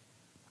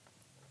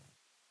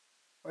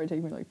 Or it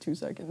take me like 2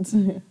 seconds.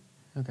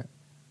 Okay.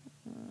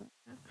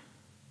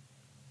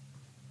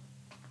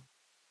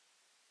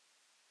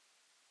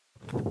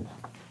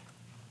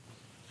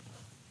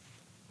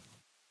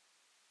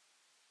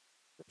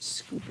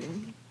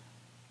 Scooping.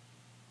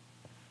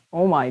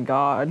 Oh my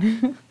god.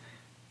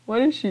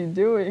 What is she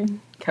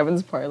doing?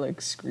 Kevin's probably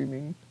like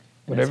screaming. in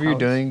Whatever his you're house.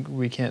 doing,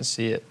 we can't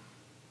see it.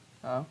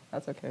 Oh,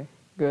 that's okay.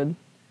 Good.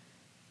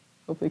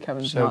 Hopefully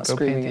Kevin's So not go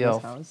screaming paint in the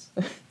his house.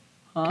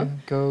 Huh?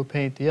 Go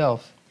paint the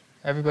elf.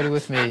 Everybody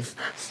with me.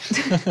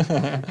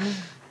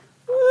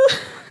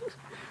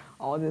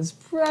 All this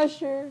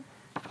pressure.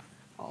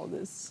 All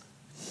this.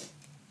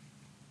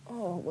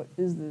 Oh, what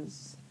is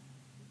this?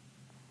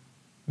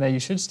 May, you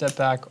should step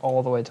back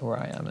all the way to where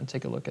I am and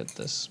take a look at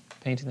this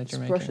painting that This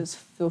you're brush making. is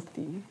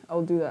filthy.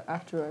 I'll do that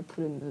after I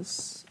put in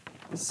this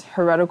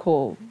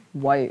heretical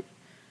white.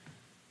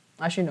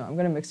 Actually, no, I'm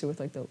gonna mix it with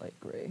like the light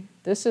gray.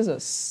 This is a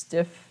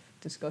stiff,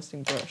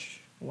 disgusting brush.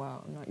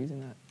 Wow, I'm not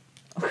using that.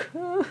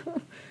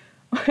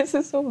 Why is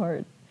this so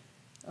hard?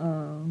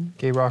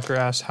 Gay Rocker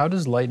asks, how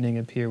does lightning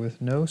appear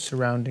with no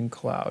surrounding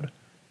cloud?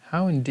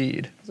 How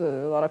indeed.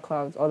 There's a lot of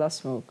clouds. Oh, that's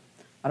smoke.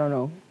 I don't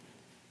know.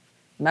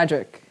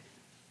 Magic.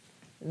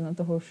 Isn't that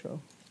the whole show?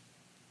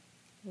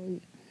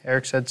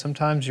 Eric said,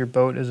 sometimes your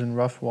boat is in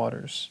rough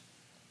waters.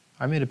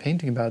 I made a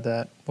painting about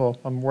that. Well,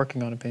 I'm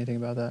working on a painting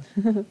about that.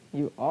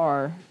 You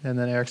are. And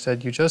then Eric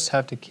said, you just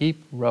have to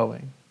keep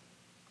rowing.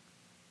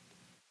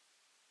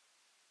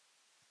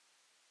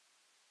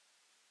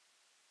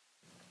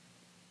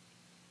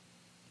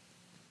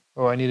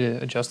 Oh, I need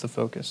to adjust the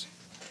focus.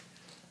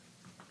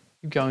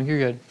 Keep going, you're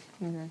good.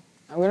 Okay.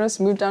 I'm gonna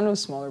move down to a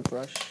smaller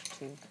brush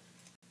too.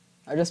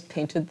 I just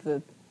painted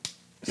the.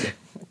 Oh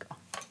my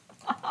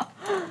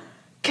god.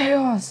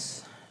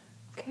 Chaos.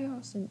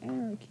 Chaos and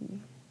anarchy.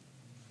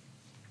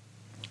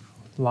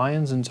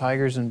 Lions and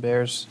tigers and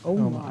bears. Oh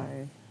my.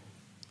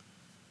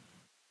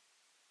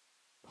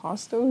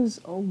 Pastos?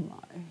 Oh my.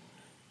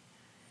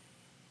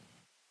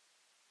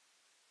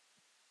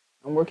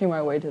 I'm working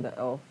my way to the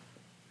elf.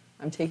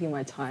 I'm taking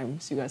my time,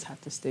 so you guys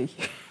have to stay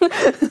here.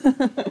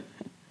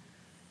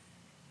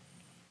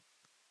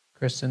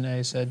 Kristen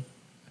Ayala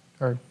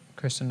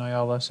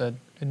said,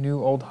 a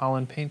new Old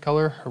Holland paint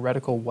color,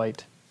 heretical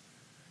white.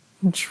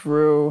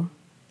 True.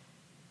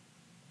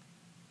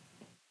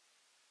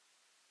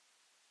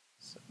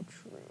 So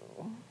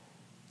true.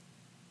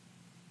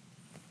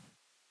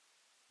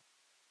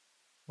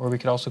 Or we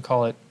could also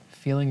call it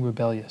feeling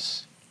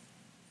rebellious.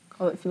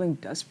 Call it feeling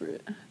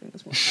desperate. I think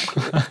that's more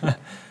accurate.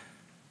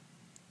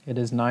 It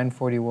is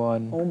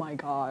 9:41. Oh my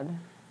god.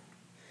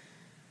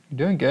 You're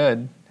doing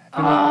good.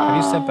 Have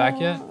you stepped back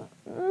yet?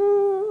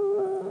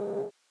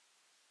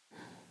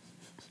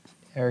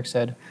 Eric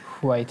said,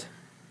 white.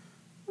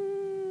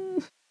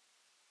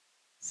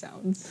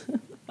 Sounds.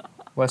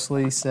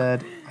 Wesley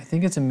said, I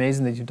think it's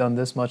amazing that you've done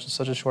this much in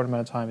such a short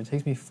amount of time. It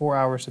takes me 4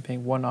 hours to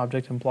paint one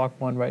object in block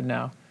 1 right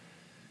now.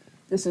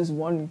 This is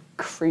one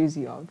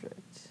crazy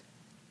object.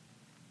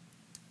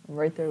 I'm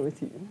right there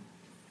with you.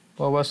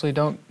 Well, Wesley,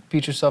 don't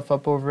beat yourself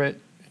up over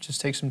it. It just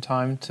takes some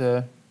time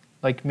to,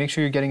 make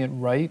sure you're getting it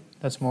right.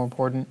 That's more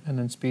important. And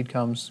then speed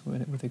comes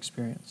with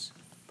experience.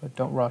 But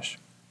don't rush.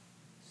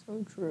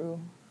 So true.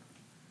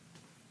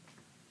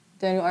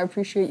 Daniel, I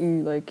appreciate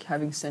you,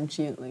 having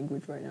sentient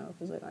language right now,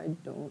 because, I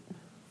don't.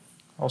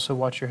 Also,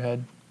 watch your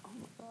head. Oh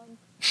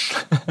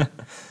my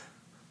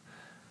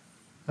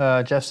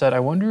god. Jeff said, I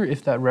wonder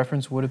if that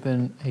reference would have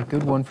been a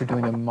good one for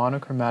doing a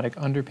monochromatic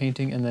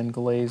underpainting and then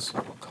glaze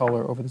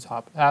color over the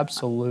top.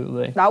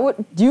 Absolutely.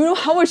 Do you know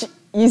how much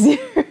easier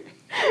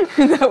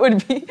that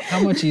would be?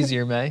 How much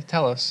easier, May?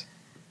 Tell us.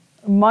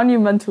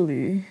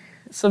 Monumentally,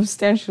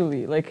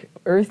 substantially,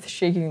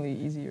 earth-shakingly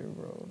easier,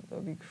 bro. That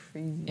would be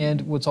crazy.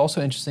 And what's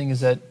also interesting is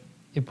that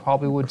it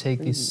probably would take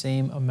the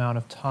same amount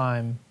of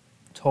time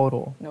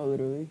total. No,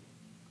 literally.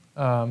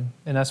 And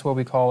that's what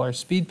we call our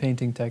speed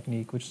painting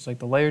technique, which is like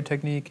the layer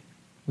technique.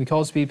 we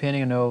call it speed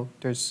painting. I know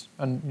there's,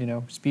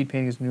 speed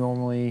painting is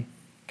normally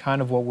kind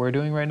of what we're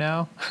doing right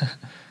now.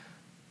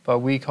 But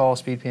we call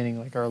speed painting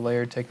like our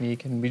layered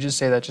technique, and we just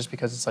say that just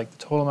because it's like the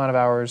total amount of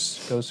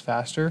hours goes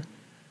faster.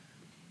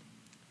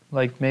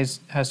 Like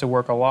Maze has to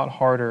work a lot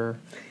harder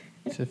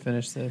to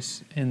finish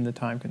this in the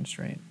time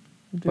constraint.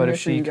 But if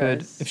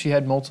she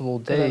had multiple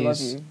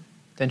days,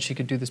 then she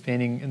could do this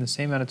painting in the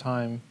same amount of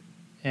time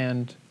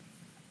and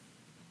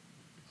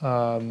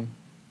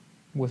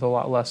with a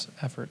lot less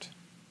effort.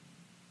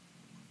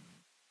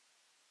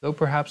 Though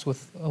perhaps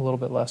with a little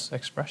bit less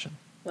expression.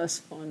 Less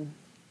fun.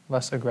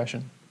 Less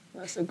aggression.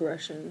 Less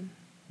aggression.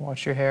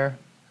 Watch your hair.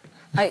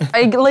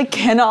 I like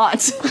cannot.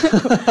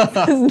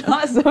 It's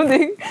not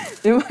something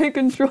in my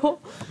control.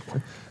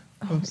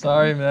 I'm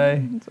sorry,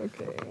 May. It's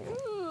okay.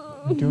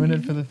 I'm doing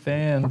it for the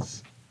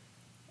fans.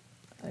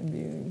 I'm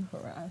being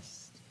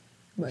harassed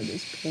by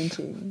this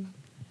painting.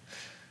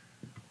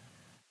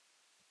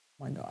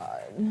 Oh my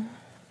God.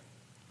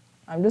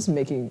 I'm just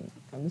making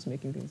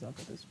things up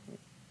at this point.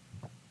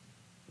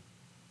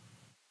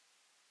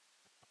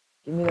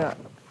 Give me that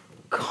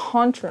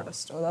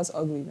contrast. Oh, that's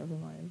ugly. Never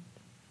mind.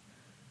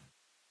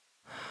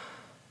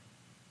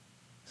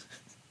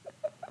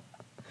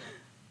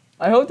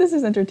 I hope this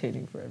is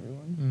entertaining for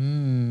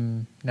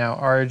everyone. Now,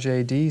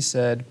 RJD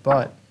said,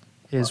 but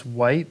is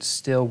white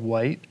still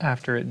white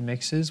after it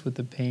mixes with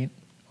the paint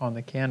on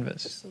the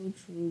canvas? So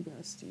true,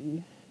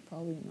 bestie.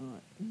 Probably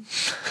not.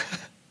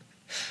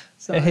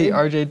 Hey,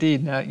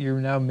 RJD, now you're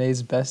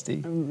May's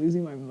bestie. I'm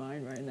losing my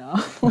mind right now.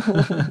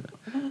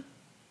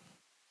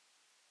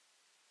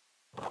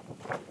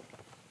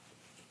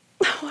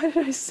 Why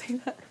did I say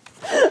that?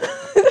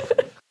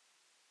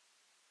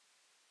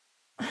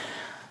 God.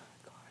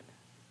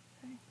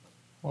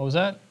 What was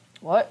that?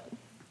 What?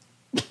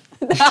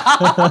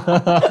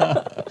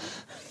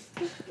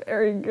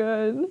 Very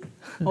good.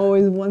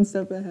 Always one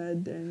step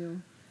ahead, Daniel.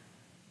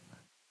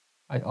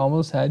 I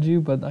almost had you,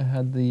 but I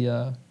had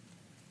the...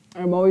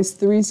 I'm always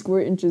 3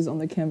 square inches on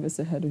the canvas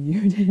ahead of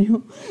you,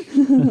 Daniel.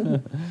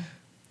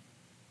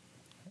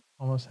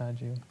 Almost had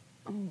you.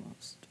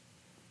 Almost.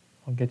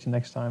 I'll get you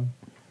next time.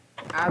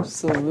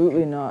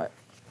 Absolutely not.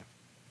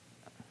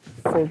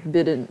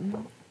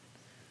 Forbidden.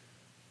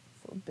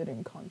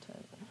 Forbidden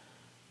content.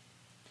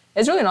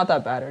 It's really not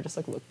that bad. I just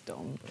like look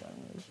dumb, but I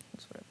don't know.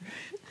 It's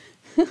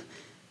whatever.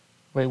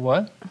 Wait,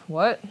 what?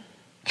 What?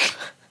 Did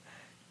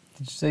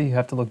you say you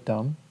have to look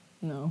dumb?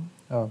 No.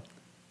 Oh.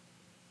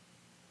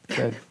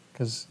 Good.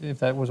 Because if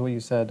that was what you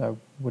said, I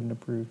wouldn't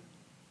approve.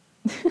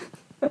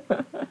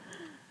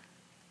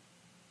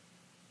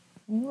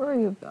 Don't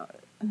worry about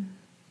it.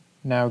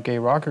 Now, Gay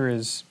Rocker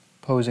is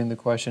posing the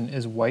question,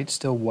 is white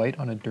still white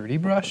on a dirty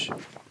brush?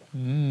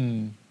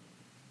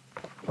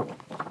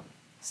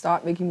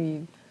 Stop making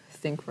me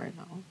think right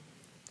now.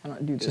 I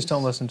cannot do this. Just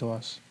don't listen to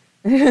us.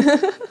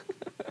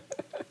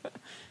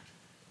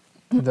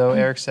 Though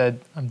Eric said,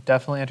 I'm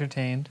definitely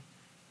entertained.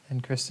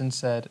 And Kristen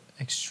said,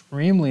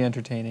 extremely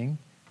entertaining.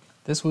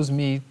 This was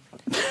me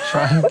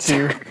trying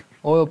to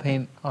oil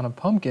paint on a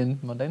pumpkin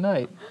Monday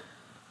night.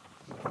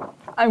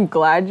 I'm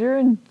glad you're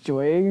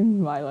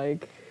enjoying my,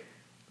 like,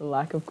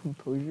 lack of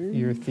composure.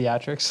 Your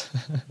theatrics.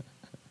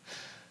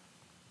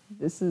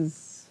 This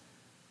is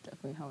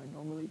definitely how I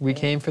normally We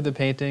paint. came for the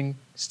painting,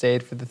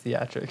 stayed for the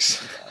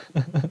theatrics.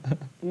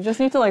 You just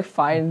need to, like,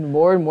 find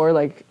more and more,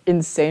 like,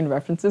 insane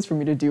references for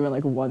me to do in,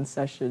 like, one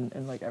session,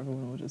 and, like,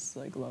 everyone will just,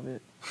 like, love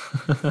it.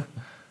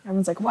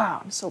 Everyone's like,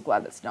 wow, I'm so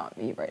glad that's not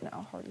me right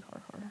now. Hardy,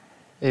 hard, hard.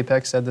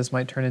 Apex said this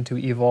might turn into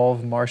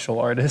Evolve Martial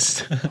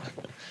Artist.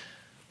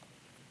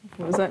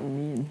 What does that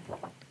mean?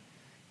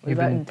 We've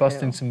been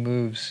busting some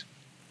moves.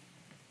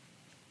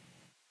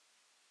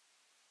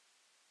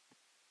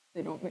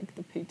 They don't make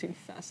the painting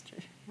faster.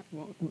 I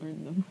won't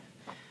learn them.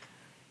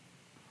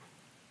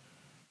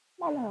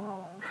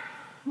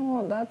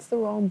 Oh, that's the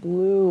wrong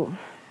blue.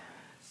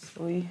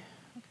 Silly.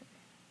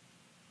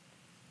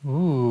 Okay.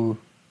 Ooh,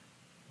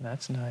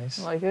 that's nice.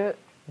 Like it?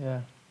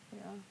 Yeah.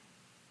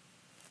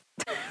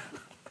 Yeah.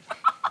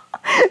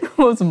 The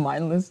most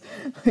mindless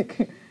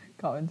like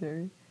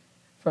commentary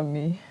from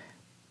me.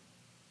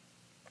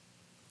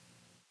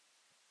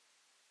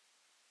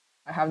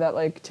 I have that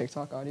like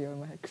TikTok audio in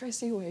my head.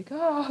 Chrissy, wake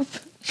up!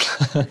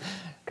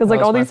 Because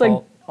like all these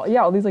like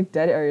all these like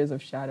dead areas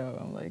of shadow.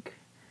 I'm like,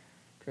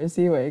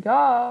 Chrissy, wake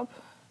up!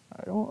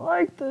 I don't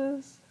like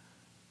this.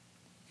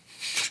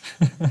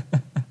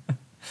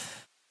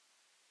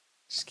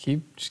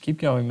 Just keep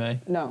going, May.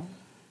 No,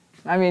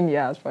 I mean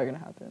yeah, it's probably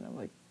gonna happen. I'm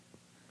like,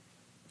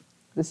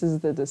 this is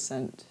the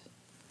descent.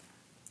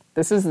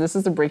 This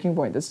is the breaking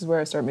point. This is where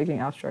I start making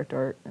abstract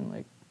art and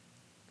like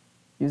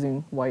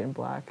using white and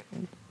black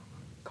and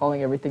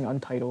calling everything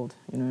untitled.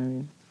 You know what I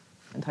mean?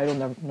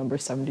 Untitled number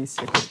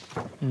 76.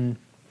 Mm.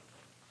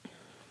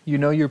 You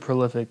know you're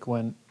prolific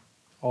when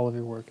all of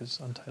your work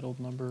is untitled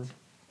number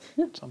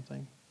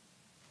something.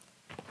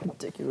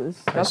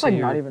 Ridiculous. That's like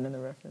not even in the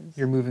reference.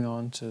 You're moving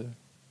on to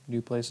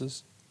new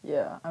places.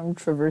 Yeah, I'm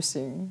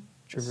traversing.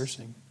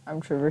 Traversing.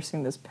 I'm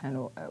traversing this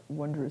panel at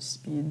wondrous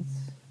speeds.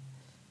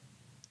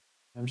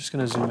 I'm just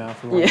gonna zoom out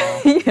for a little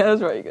Yeah, while. yeah,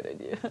 that's probably a good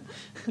idea.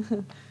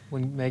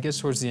 When May gets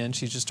towards the end,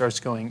 she just starts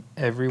going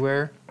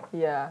everywhere.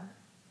 Yeah.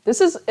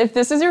 If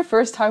this is your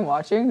first time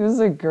watching, this is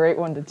a great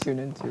one to tune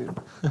into.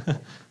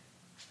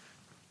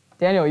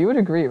 Daniel, you would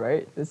agree,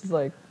 right? This is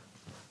like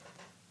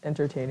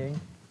entertaining.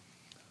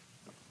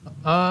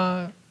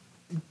 Put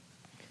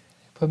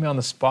me on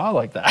the spot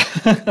like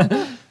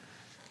that.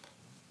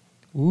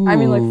 Ooh, I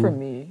mean, like for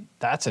me.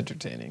 that's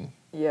entertaining.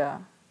 Yeah.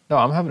 No,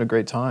 I'm having a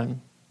great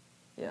time.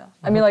 Yeah.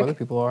 I mean, hope like other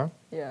people are.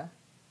 Yeah.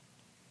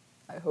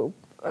 I hope.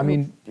 I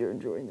mean, you're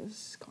enjoying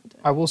this content.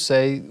 I will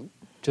say,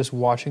 just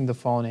watching the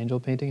fallen angel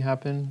painting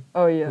happen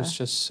Oh yeah. was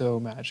just so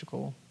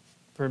magical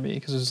for me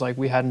because it was like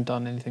we hadn't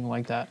done anything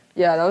like that.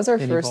 Yeah, that was our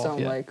in first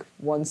Evolve yet. like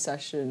one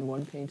session,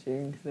 one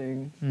painting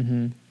thing.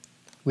 Mm-hmm.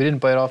 We didn't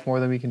bite off more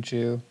than we can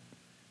chew,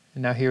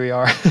 and now here we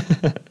are.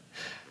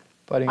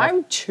 Biting off.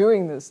 I'm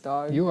chewing this,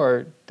 dog. You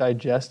are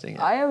digesting it.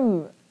 I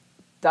am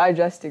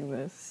digesting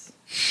this.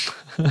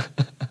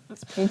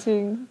 It's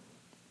painting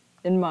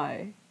in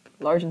my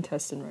large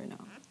intestine right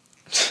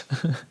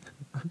now.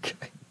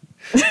 Okay.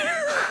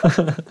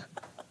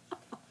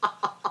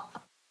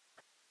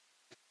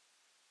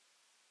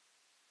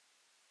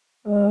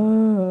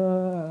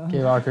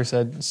 Gay Walker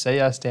said, "Say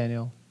yes,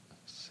 Daniel.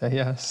 Say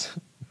yes."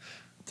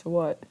 To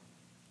what?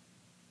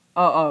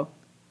 Oh.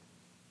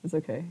 It's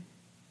okay.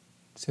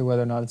 Say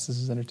whether or not this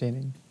is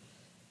entertaining.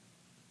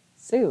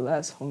 Say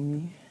less,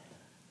 homie.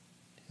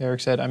 Eric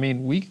said, "I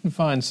mean, we can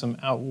find some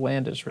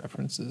outlandish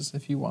references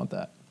if you want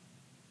that."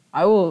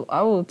 I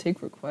will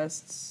take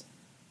requests.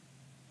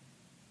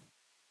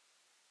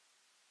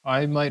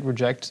 I might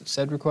reject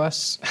said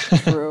requests.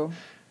 True.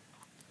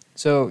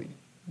 So,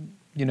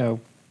 you know,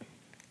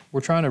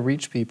 we're trying to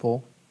reach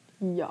people,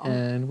 Yeah.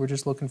 and we're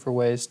just looking for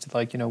ways to,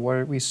 like, you know,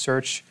 what we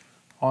search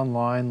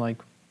online, like,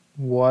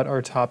 what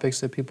are topics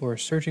that people are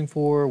searching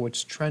for,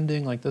 what's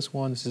trending, like this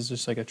one. This is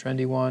just like a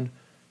trendy one,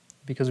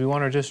 because we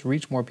want to just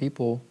reach more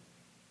people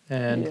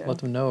and Yeah. let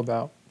them know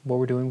about what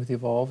we're doing with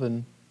Evolve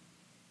and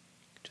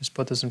just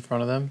put this in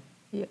front of them.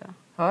 Yeah.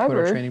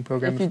 However, training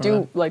program if in you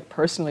front of do like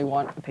personally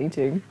want a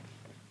painting,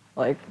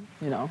 like,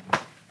 you know,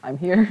 I'm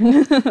here.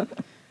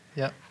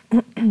 Yep.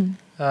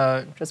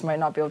 Just might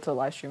not be able to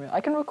live stream it.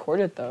 I can record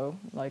it though,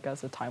 like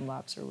as a time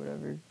lapse or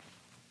whatever.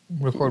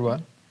 Record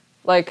what?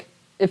 Like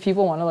if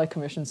people want to like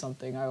commission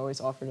something, I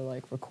always offer to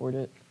like record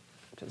it.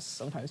 Just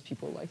sometimes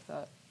people like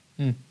that.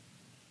 Hmm.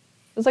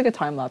 It's like a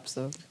time lapse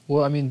though.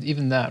 Well, I mean,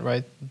 even that,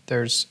 right?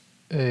 There's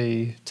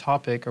a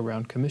topic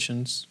around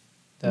commissions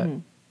that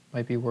Mhm.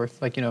 might be worth,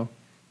 like, you know,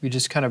 we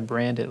just kind of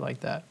brand it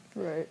like that.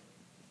 Right.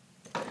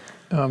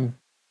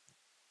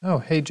 Oh,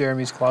 hey,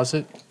 Jeremy's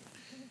Closet.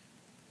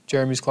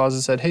 Jeremy's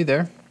Closet said, "Hey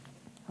there.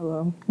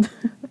 Hello.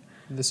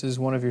 This is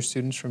one of your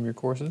students from your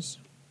courses.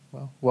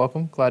 Well,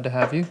 welcome. Glad to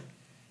have you.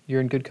 You're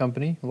in good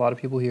company. A lot of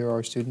people here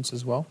are students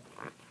as well.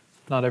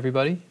 Not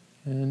everybody,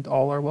 and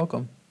all are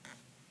welcome."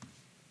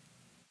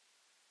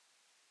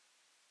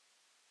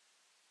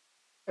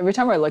 Every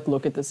time I like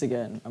look at this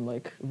again, I'm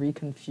like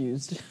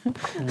reconfused.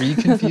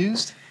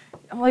 Reconfused?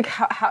 I'm like,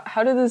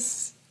 how did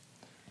this?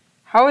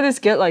 How would this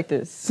get like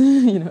this?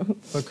 You know.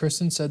 But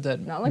Kristen said that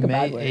Not like a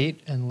bad May way.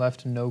 ate and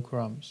left no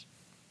crumbs.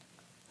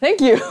 Thank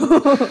you.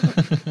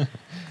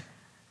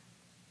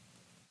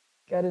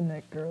 Get in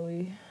it,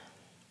 girly.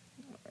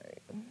 All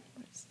right,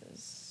 what's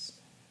this?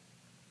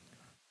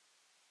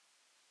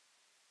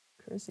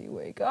 Chrissy,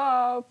 wake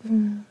up.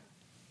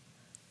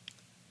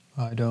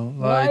 I don't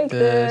like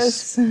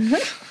this.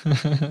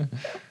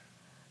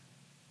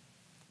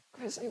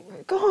 Chrissy,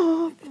 wake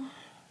up.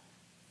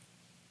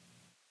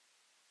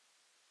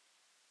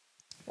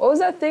 What was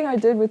that thing I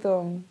did with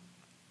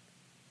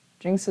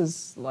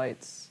Jinx's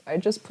lights? I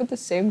just put the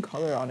same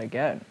color on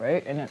again,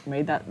 right? And it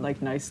made that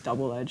like nice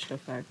double-edged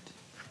effect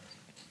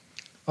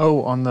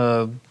Oh, on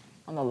the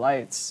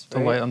lights.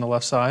 Right? light on the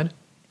left side?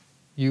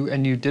 You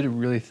did it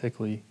really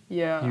thickly.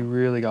 Yeah. You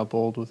really got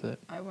bold with it.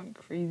 I went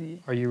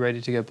crazy. Are you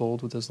ready to get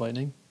bold with this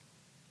lightning?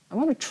 I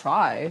want to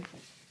try,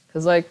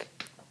 cause like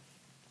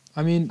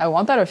I mean, I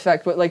want that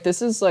effect, but like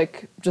this is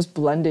like just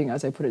blending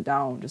as I put it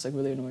down, just like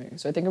really annoying.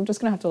 So I think I'm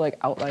just gonna have to like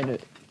outline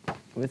it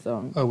with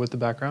oh, with the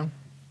background?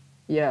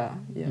 Yeah.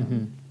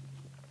 Mhm.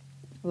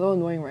 A little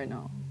annoying right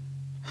now,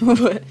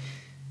 but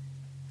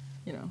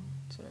you know,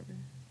 it's whatever.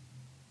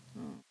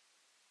 I'm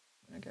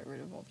gonna get rid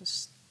of all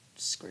this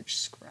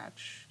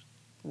scratch,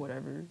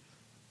 whatever.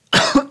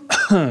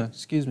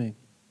 Excuse me.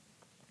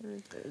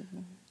 Very good.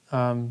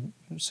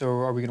 So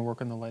are we going to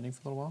work on the lighting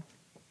for a little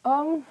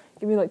while?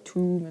 Give me like 2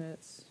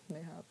 minutes,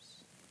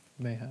 mayhaps.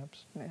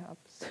 Mayhaps.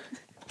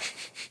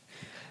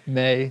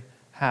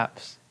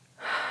 Mayhaps.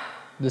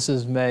 This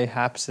is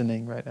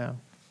mayhapsening right now.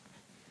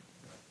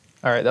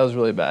 All right, that was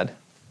really bad.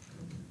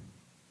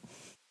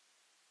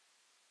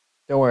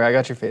 Don't worry, I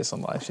got your face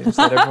on live stream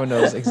so that everyone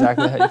knows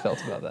exactly how you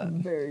felt about that.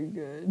 Very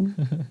good.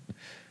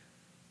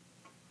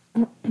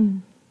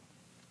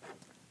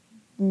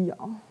 Yeah.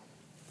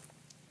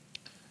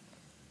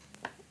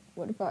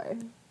 What if I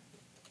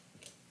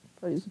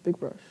use a big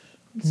brush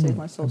and save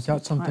myself I've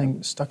got some something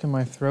time? stuck in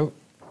my throat,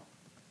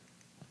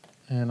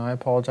 And I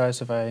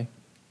apologize if I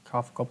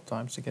cough a couple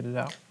times to get it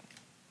out.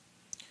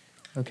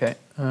 Okay.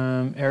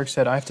 Eric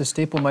said, I have to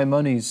staple my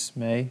monies,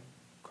 May.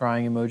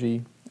 Crying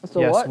emoji. So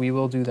yes, what? we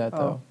will do that,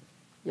 though.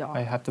 Yeah.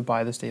 I have to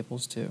buy the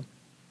staples, too.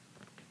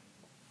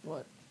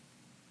 What?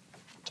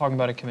 Talking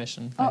about a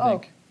commission, I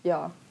think.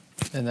 Yeah.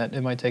 And that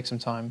it might take some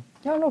time.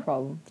 Yeah, no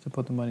problem. To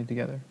put the money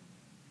together.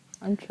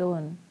 I'm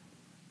chilling.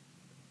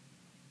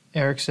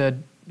 Eric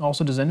said,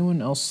 also, does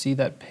anyone else see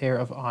that pair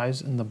of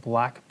eyes in the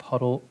black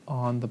puddle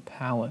on the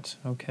palette?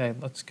 Okay,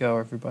 let's go,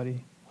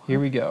 everybody. Here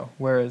we go.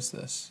 Where is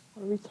this?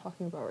 What are we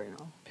talking about right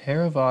now?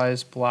 Pair of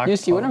eyes, black Do you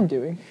see what puddle. I'm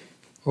doing?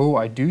 Oh,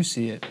 I do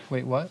see it.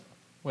 Wait, what?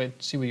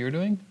 Wait, see what you're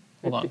doing?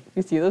 Hold on.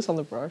 You see this on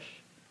the brush?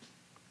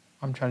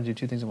 I'm trying to do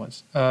two things at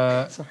once.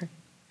 Sorry.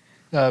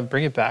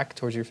 Bring it back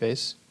towards your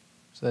face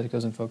so that it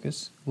goes in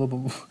focus. A little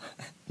bit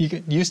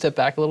more. You step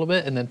back a little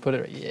bit and then put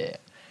it, yeah.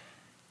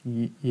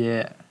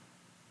 Yeah.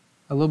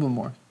 A little bit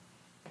more.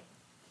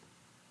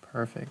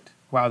 Perfect.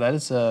 Wow, that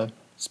is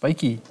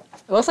spiky.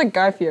 It looks like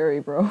Guy Fieri,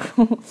 bro.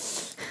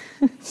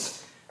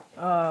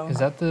 Is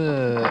that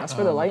the... That's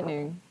for the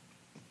lightning.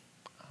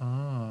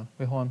 Ah,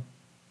 wait, hold on.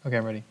 Okay,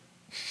 I'm ready.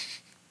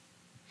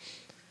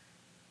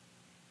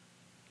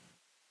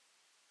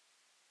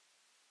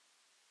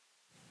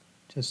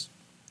 Just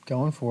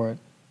going for it.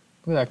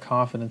 Look at that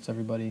confidence,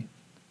 everybody.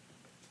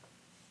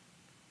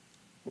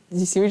 Did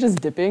you see me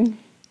just dipping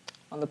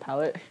on the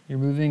palette? You're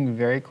moving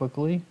very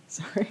quickly.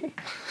 Sorry.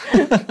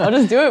 I'll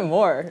just do it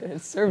more.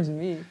 It serves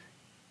me.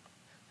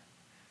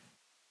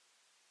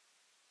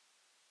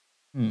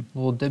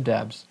 Little dib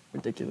dabs.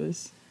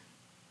 Ridiculous.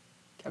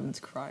 Kevin's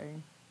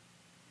crying.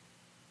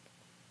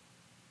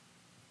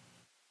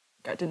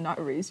 I did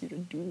not raise you to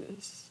do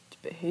this, to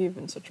behave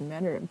in such a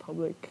manner in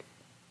public.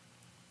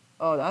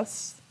 Oh,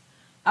 that's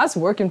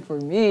working for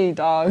me,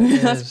 dog.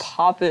 That's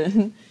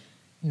popping.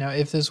 Now,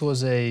 if this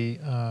was a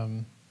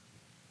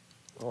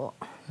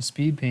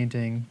speed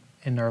painting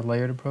in our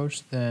layered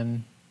approach,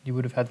 then you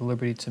would have had the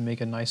liberty to make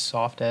a nice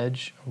soft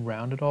edge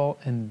around it all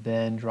and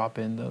then drop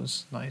in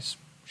those nice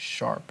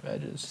sharp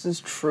edges. This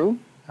is true.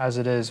 As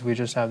it is, we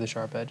just have the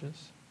sharp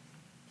edges.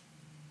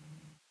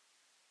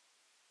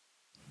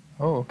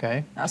 Oh,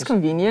 okay. That's Just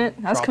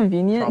convenient. That's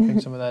convenient. Dropping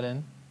some of that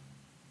in.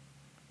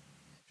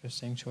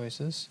 Interesting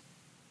choices.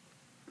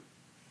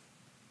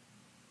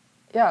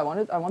 Yeah, I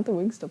want the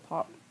wings to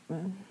pop,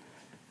 man.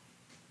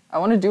 I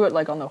want to do it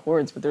like on the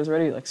hordes, but there's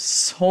already like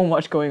so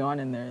much going on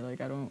in there.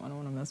 Like I don't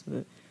want to mess with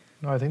it.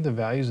 No, I think the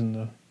values in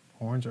the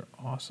horns are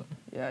awesome.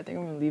 Yeah, I think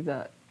I'm gonna leave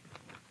that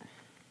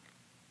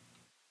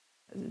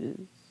as it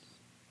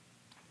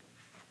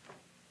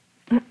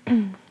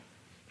is.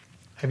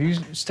 Have you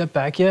stepped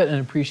back yet and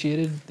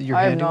appreciated your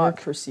I have handiwork?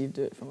 not perceived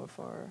it from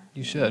afar.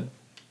 You should,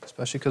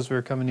 especially because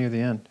we're coming near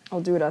the end.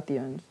 I'll do it at the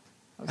end.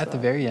 How's At the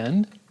that? very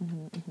end?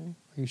 Mm-hmm.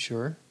 Are you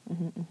sure?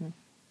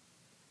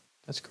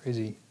 That's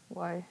crazy.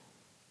 Why?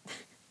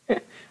 Okay,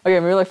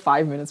 maybe like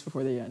 5 minutes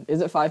before the end.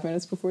 Is it 5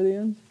 minutes before the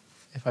end?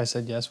 If I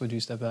said yes, would you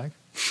step back?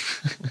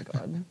 Oh my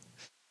god.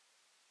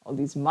 All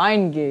these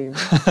mind games.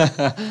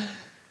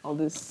 All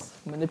this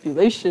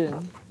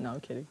manipulation. No, I'm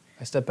kidding.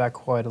 I step back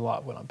quite a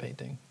lot when I'm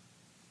painting.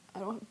 I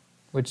don't.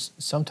 Which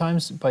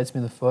sometimes bites me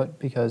in the foot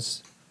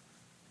because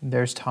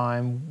there's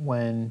time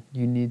when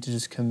you need to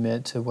just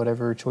commit to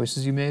whatever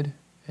choices you made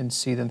and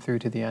see them through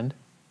to the end.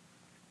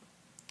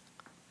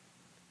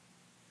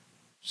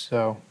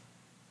 So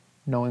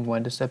knowing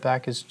when to step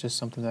back is just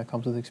something that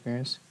comes with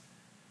experience.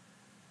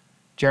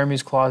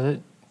 Jeremy's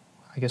Closet,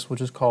 I guess we'll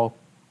just call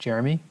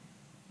Jeremy,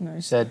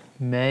 Nice. said,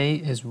 May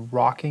is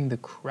rocking the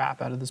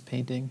crap out of this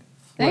painting.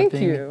 Thank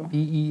Flipping you.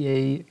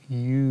 BEA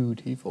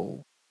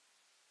beautiful.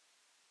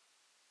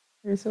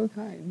 You're so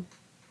kind.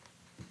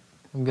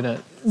 I'm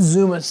gonna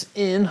zoom us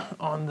in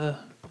on the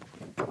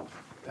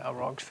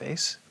Balrog's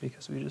face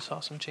because we just saw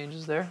some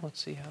changes there.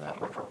 Let's see how that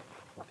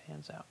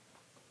pans out.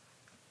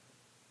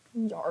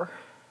 Yar.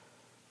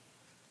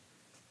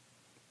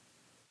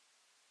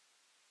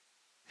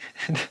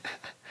 Did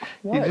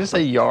you just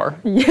say yar?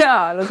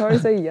 Yeah, that's hard to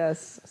say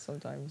yes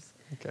sometimes.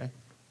 Okay.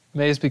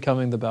 May is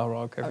becoming the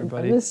Balrog,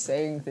 everybody. I'm just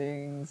saying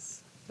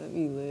things. Let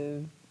me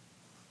live.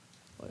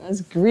 Oh,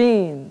 that's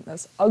green.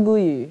 That's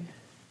ugly.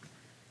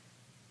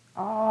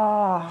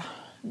 Ah,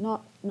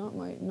 not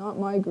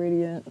my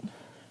gradient.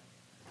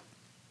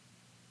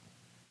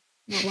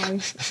 Not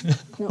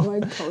my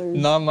colors.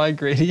 Not my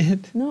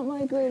gradient. Not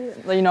my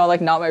gradient. Like, you know,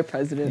 like not my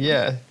president.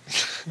 Yeah.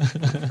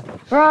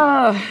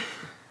 Rah,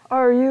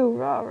 are you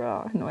rah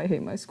rah? No, I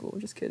hate my school.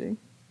 Just kidding.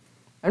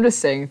 I'm just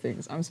saying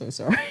things. I'm so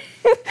sorry.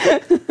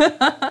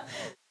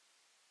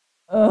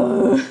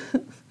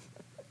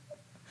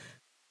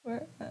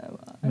 Where am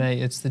I?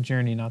 May, it's the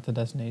journey, not the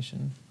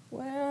destination.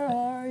 Where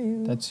are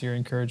you? That's your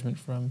encouragement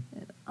from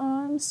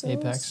I'm so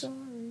Apex. sorry.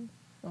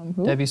 From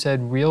who? Debbie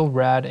said, real,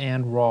 rad,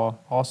 and raw.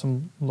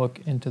 Awesome look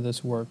into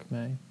this work,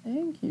 May.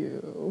 Thank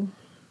you.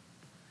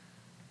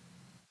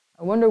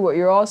 I wonder what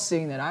you're all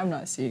seeing that I'm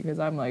not seeing because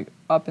I'm like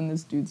up in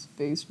this dude's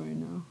face right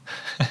now.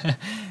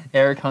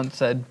 Eric Hunt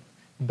said,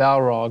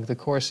 Balrog, the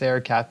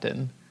Corsair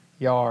captain.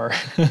 Yar.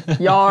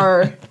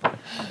 Yar.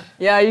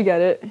 Yeah, you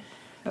get it.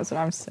 That's what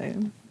I'm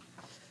saying.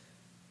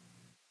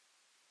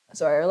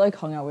 Sorry, I like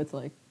hung out with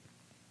like,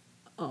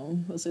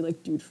 mostly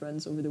like dude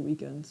friends over the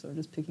weekend, so I'm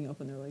just picking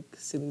up on their like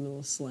silly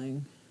little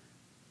slang.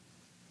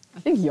 I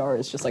think yar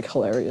is just like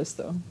hilarious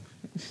though.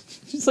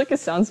 Just like it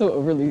sounds so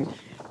overly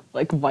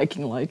like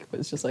Viking-like, but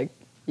it's just like,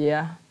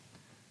 yeah,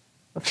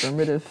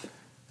 affirmative,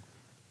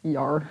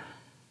 yar.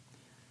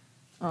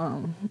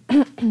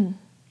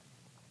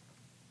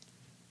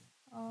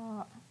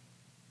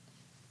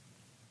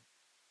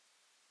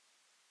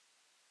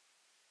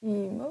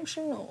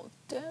 Emotional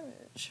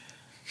damage.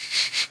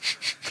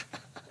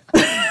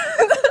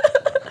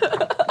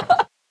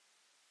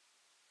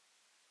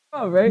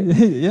 Oh, right?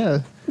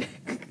 Yeah.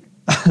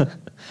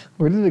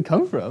 Where did it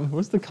come from?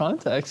 What's the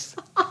context?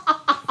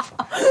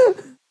 I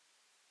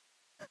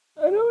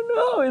don't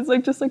know. It's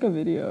like just like a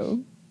video.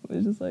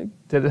 It's just like,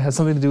 Did it have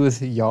something to do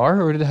with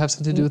Yar, or did it have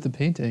something to do with the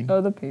painting?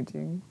 oh, the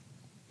painting.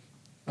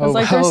 Oh,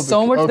 like there's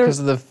so much. because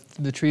of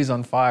the tree's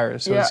on fire,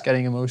 so Yeah. it's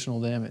getting emotional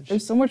damage.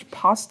 There's so much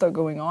pasta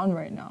going on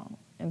right now,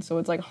 and so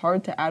it's like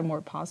hard to add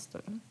more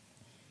pasta.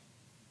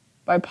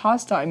 By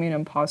pasta, I mean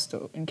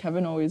impasto, and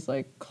Kevin always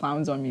like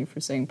clowns on me for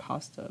saying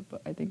pasta,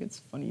 but I think it's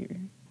funnier.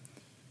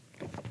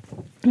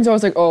 So I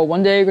was like, oh,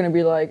 one day you're gonna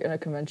be like in a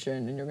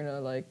convention, and you're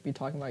gonna like be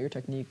talking about your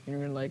technique, and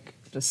you're gonna like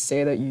just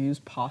say that you use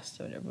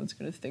pasta, and everyone's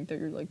gonna think that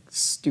you're like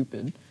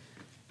stupid.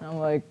 And I'm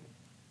like,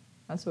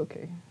 that's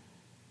okay.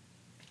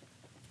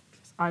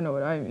 I know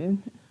what I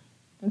mean.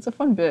 It's a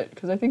fun bit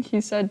because I think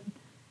he said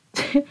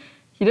he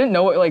didn't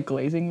know what like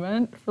glazing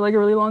meant for like a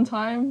really long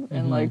time,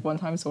 and like one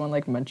time someone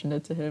like mentioned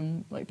it to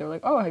him, like they were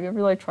like, oh, have you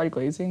ever like tried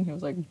glazing? He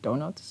was like,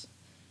 donuts.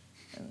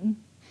 And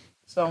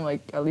so I'm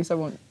like, at least I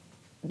won't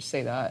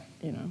say that,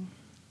 you know.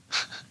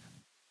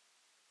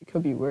 It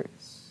could be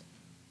worse.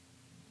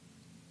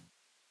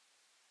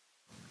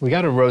 We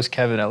got to roast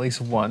Kevin at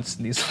least once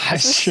in these live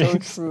This is so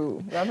streams.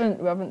 true. We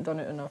haven't done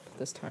it enough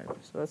this time,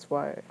 so that's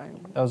why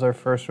I'm That was our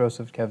first roast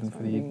of Kevin for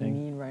the being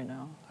evening. mean right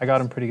now. I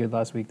got him pretty good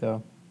last week,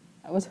 though.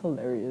 That was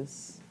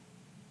hilarious.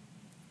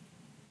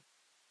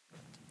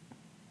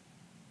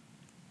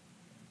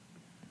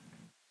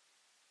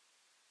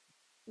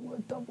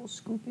 What double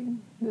scooping?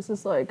 This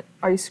is like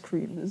ice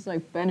cream. This is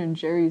like Ben and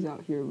Jerry's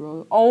out here,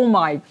 bro. Oh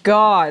my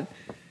god,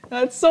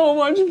 that's so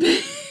much.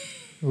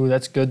 Ooh,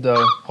 that's good,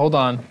 though. Hold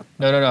on.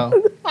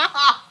 No.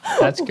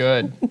 That's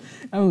good.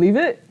 I'm leave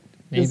it.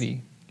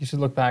 Maybe. You should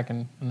look back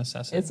and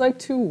assess it. It's like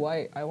too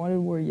white. I wanted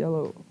more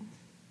yellow.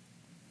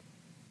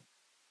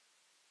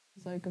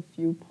 It's like a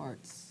few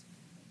parts.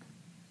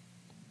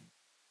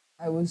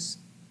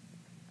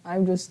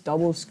 I'm just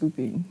double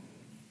scooping.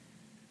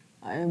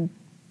 This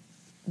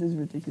is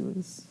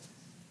ridiculous.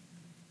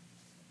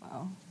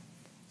 Wow.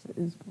 What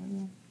is going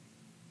on?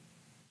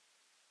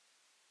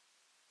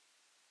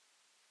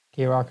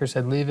 K-Rocker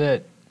said, leave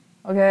it.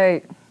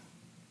 Okay.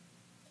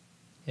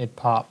 It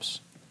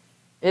pops.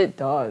 It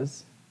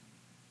does.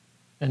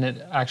 And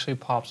it actually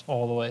pops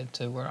all the way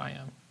to where I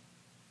am.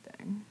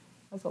 Dang.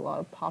 That's a lot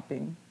of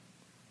popping.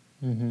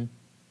 Mm-hmm.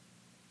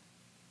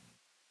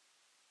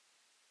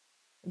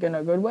 Like in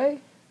a good way?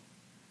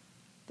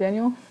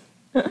 Daniel?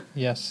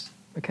 Yes.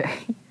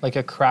 Okay. Like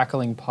a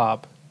crackling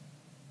pop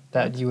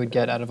that you would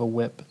get out of a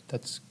whip.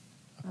 That's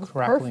a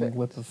crackling perfect.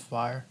 whip of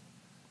fire.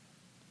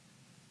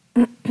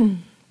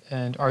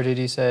 And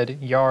RJD said,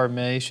 Yar,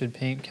 May should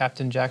paint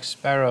Captain Jack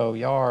Sparrow.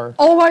 Yar.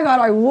 Oh my god,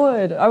 I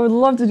would. I would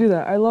love to do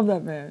that. I love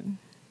that man.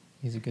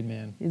 He's a good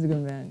man. He's a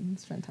good man.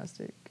 He's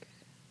fantastic.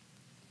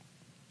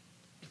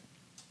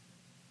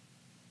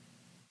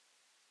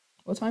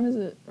 What time is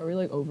it? Are we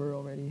like over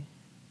already?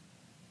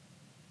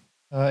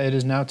 It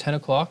is now 10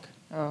 o'clock.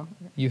 Oh. Okay.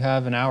 You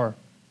have an hour.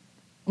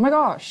 Oh my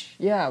gosh.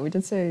 Yeah, we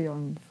did say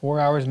 4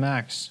 hours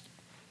max.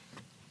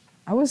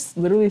 I was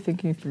literally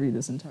thinking 3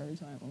 this entire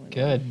time. Oh my god.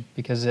 Good,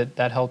 because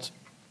that helps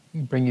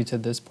bring you to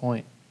this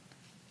point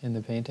in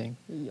the painting.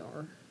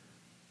 Yar.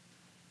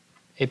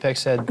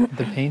 Apex said,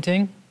 the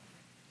painting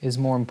is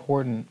more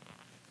important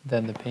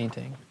than the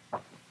painting.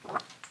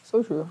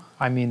 So true.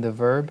 I mean the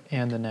verb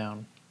and the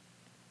noun.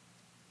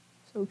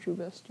 So true,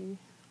 bestie.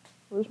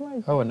 Where's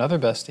my... Oh, another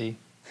bestie.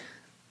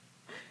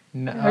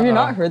 Have you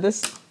not heard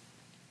this?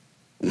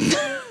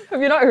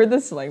 Have you not heard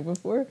this slang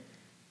before?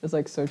 It's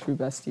like so true,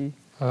 bestie.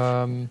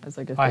 It's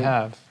like a thing. I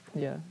have,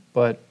 Yeah.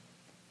 but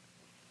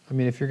I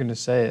mean, if you're gonna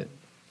say it,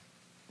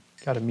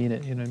 gotta mean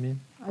it. You know what I mean?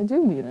 I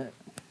do mean it.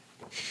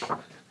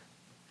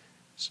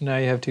 So now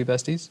you have 2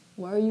 besties.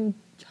 Why are you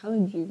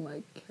challenging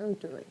my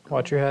character right now?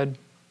 Watch your head.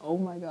 Oh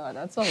my god,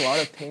 that's a lot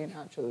of pain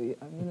actually.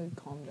 I'm gonna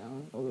calm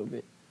down a little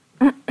bit.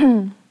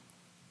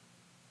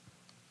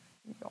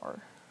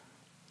 Yar.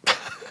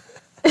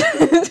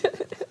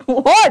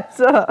 What?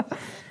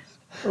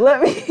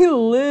 Let me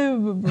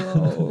live,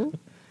 bro.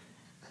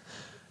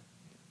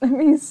 Let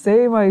me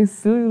say my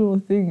silly little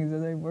things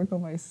as I work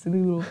on my silly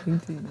little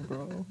painting,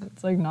 bro.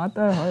 It's like not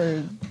that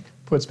hard.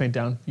 Puts paint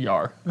down.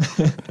 Yar.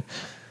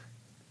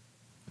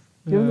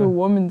 Give the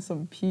woman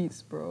some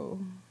peace, bro.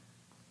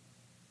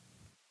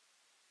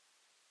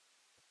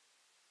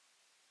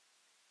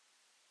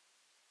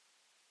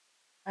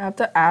 I have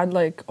to add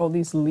like all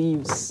these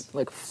leaves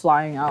like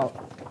flying out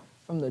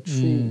from the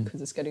tree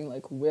because it's getting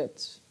like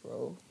whipped,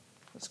 bro.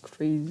 That's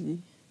crazy.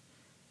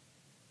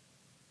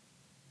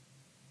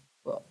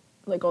 Well,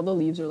 like all the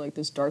leaves are like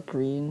this dark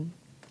green,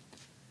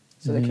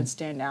 so they can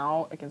stand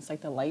out against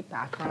like the light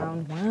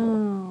background.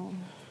 Wow,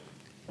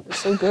 they're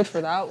so good for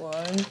that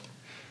one.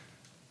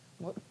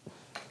 What?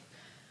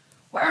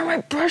 Where are my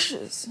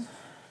brushes?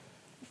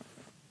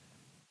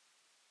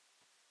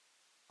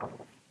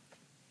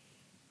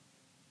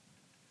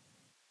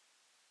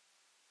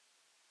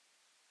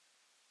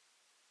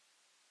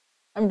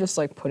 I'm just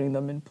like putting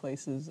them in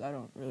places. I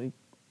don't really,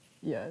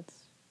 yeah, it's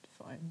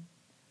fine.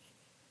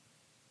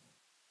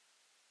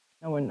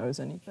 No one knows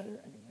any better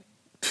anyway.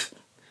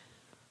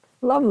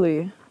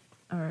 Lovely.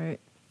 All right.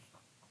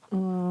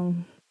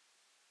 I'm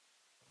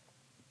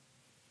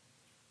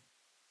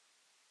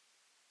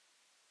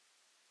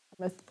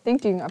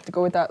thinking I have to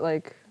go with that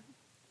like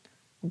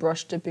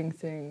brush dipping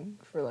thing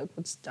for like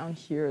what's down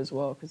here as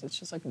well because it's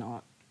just like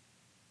not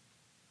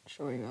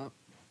showing up.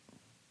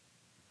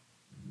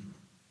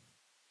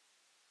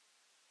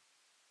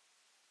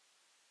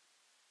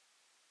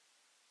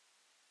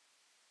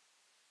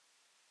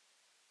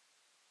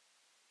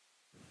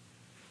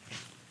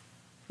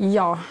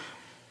 Yeah.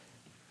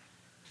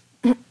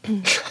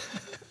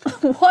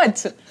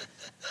 What?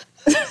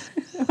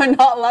 Am I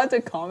not allowed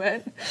to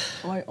comment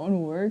on my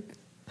own work?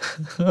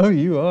 Oh,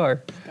 you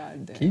are.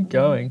 God damn. Keep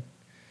going.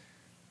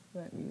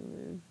 Let me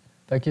live.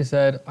 Becky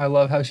said, I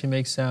love how she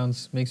makes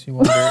sounds. Makes me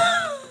wonder.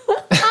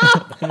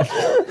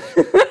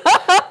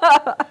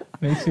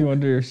 Makes me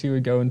wonder if she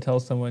would go and tell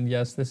someone,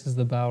 yes, this is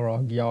the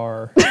Balrog,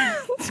 yar.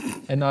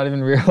 And not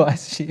even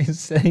realize she is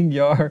saying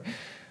yar.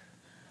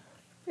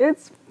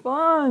 It's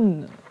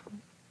fun.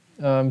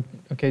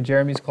 Okay,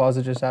 Jeremy's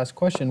Closet just asked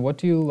question. What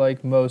do you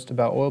like most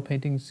about oil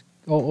paints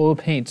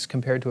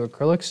compared to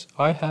acrylics?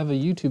 I have a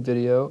YouTube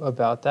video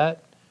about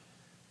that.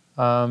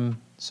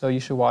 So you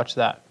should watch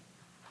that.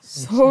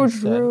 So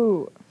instead.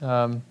 true.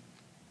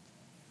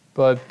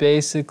 But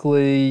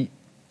basically,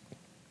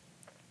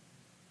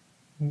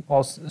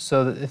 also,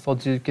 so if I'll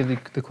give you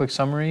the quick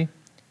summary,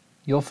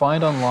 you'll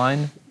find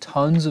online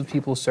tons of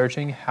people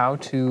searching how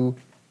to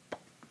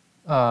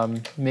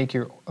make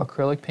your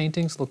acrylic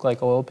paintings look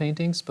like oil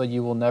paintings, but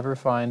you will never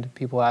find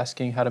people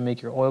asking how to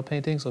make your oil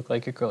paintings look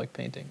like acrylic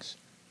paintings.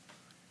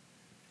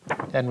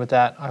 And with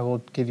that, I will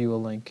give you a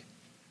link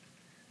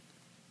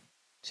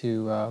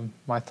to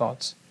my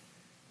thoughts.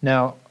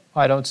 Now,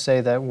 I don't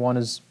say that one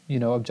is,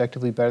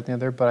 objectively better than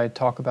the other, but I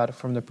talk about it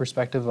from the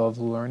perspective of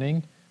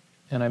learning,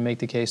 and I make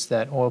the case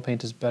that oil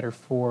paint is better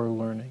for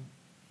learning.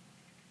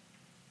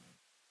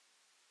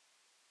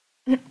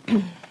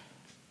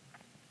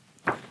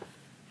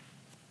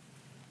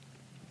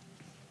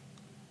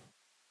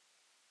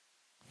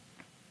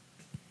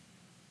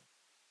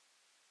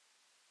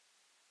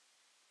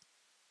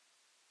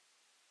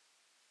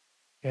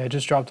 Yeah, I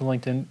just dropped a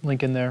link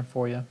in there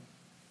for you.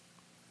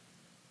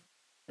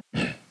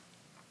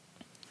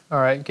 All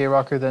right, Gay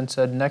Rocker then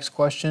said, next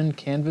question,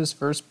 canvas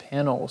versus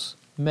panels.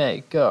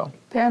 May, go.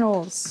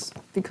 Panels,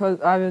 because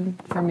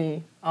for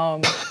me,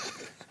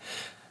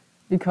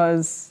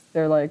 because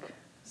they're like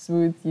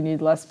smooth, you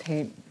need less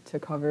paint to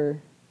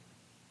cover.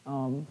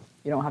 You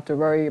don't have to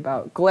worry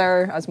about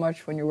glare as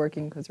much when you're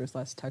working because there's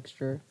less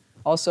texture.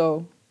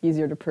 Also,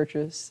 easier to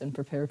purchase and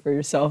prepare for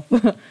yourself.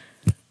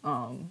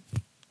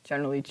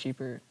 Generally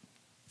cheaper.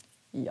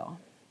 Yeah,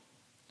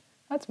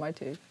 that's my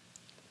take.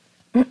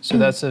 So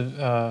that's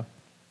a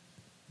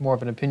more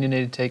of an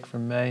opinionated take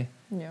from May.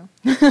 Yeah.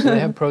 So they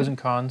have pros and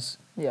cons.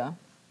 Yeah.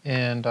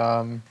 And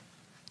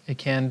it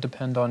can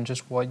depend on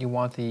just what you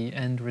want the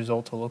end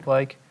result to look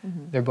like.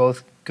 Mm-hmm. They're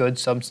both good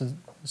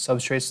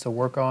substrates to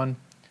work on.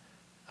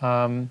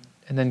 And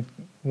then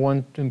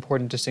one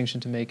important distinction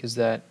to make is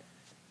that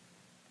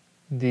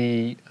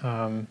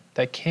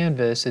that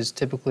canvas is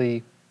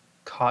typically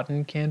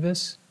cotton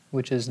canvas,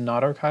 which is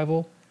not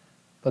archival,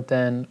 but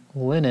then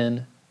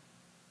linen,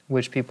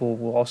 which people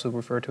will also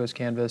refer to as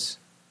canvas,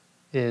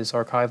 is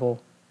archival.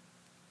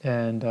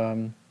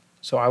 And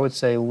so I would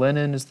say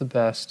linen is the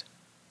best,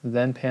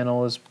 then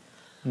panel is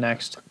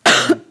next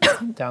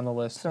down the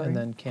list, Sorry. and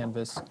then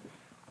canvas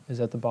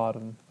is at the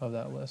bottom of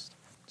that list.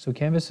 So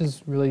canvas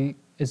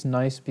is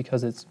nice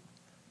because it's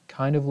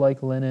kind of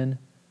like linen,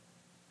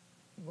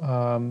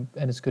 and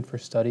it's good for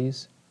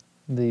studies.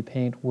 The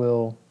paint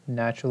will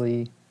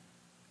naturally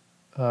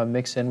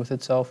mix in with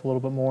itself a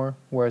little bit more,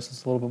 whereas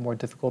it's a little bit more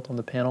difficult on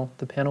the panel.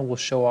 The panel will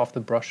show off the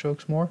brush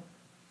strokes more,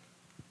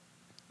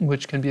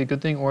 which can be a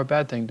good thing or a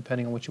bad thing,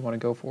 depending on what you want to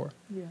go for.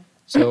 Yeah.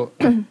 So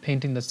a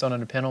painting that's done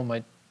on a panel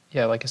might,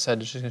 like I said,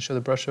 it's just going to show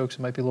the brush strokes.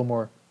 It might be a little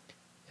more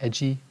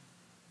edgy,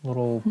 a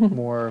little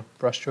more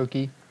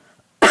brushstrokey,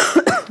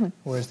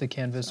 whereas the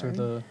canvas or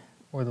the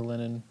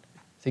linen,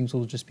 things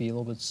will just be a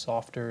little bit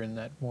softer in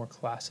that more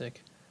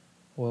classic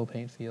oil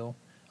paint feel.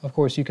 Of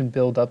course, you can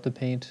build up the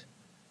paint,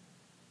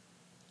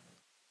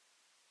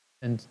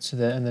 and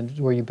then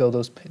where you build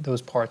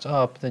those parts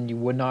up, then you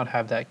would not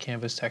have that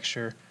canvas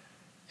texture,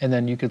 And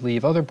then you could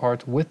leave other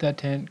parts with that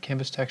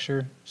canvas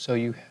texture, so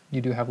you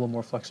do have a little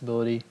more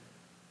flexibility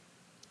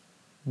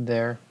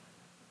there.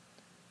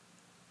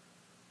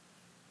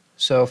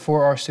 So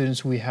for our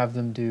students, we have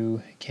them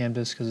do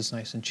canvas because it's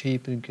nice and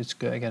cheap, and it's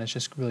good. Again, it's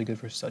just really good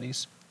for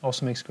studies.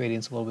 Also makes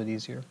gradients a little bit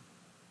easier.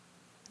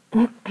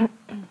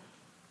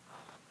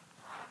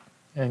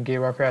 And Gay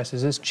Rocker asks,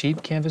 is this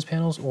cheap canvas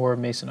panels or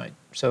masonite?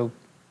 So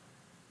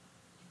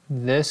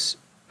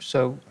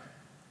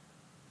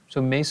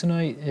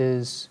masonite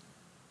is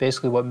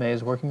basically what May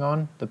is working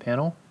on, the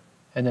panel,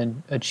 and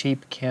then a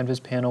cheap canvas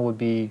panel would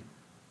be,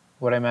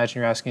 what I imagine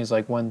you're asking is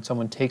like when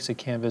someone takes a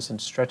canvas and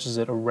stretches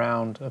it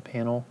around a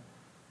panel,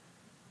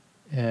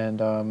 and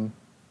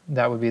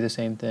that would be the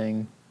same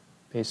thing,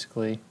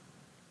 basically.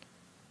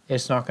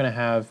 It's not going to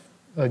have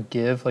a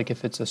give, like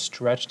if it's a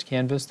stretched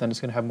canvas, then it's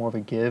going to have more of a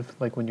give,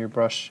 like when your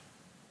brush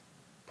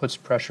puts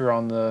pressure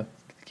on the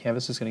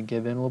canvas, it's going to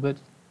give in a little bit.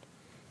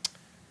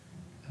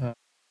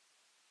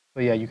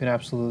 But yeah, you can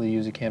absolutely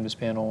use a canvas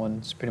panel, and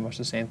it's pretty much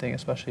the same thing,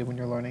 especially when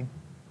you're learning.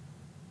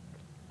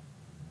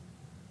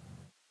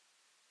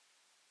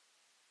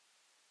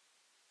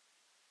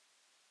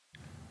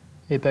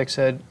 Apex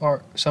said,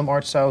 some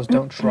art styles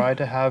don't try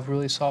to have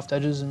really soft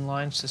edges and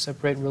lines to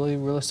separate really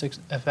realistic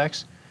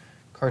effects.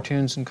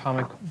 Cartoons and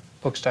comic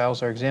book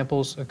styles are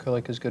examples.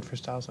 Acrylic is good for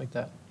styles like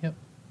that. Yep.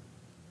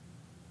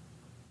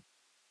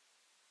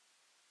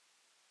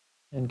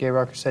 And Gay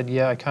Rocker said,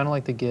 yeah, I kind of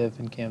like the give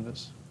in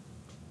canvas.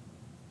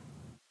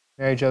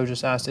 Mary Jo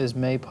just asked, is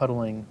May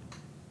puddling?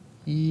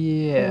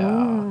 Yeah.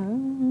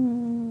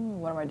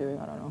 What am I doing?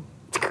 I don't know.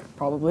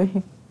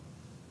 Probably.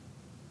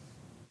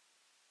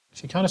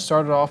 She kind of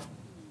started off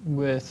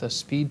with a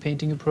speed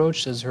painting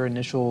approach as her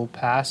initial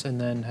pass,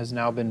 and then has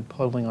now been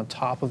puddling on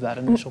top of that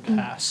initial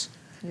pass.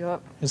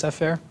 Yep. Is that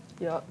fair?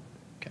 Yep.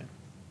 Okay.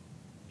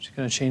 She's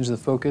going to change the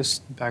focus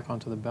back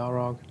onto the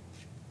Balrog.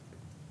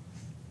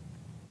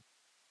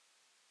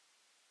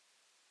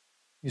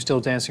 You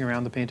still dancing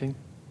around the painting?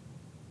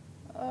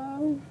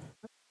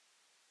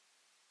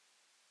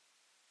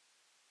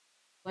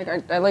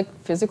 Like I like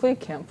physically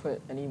can't put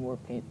any more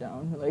paint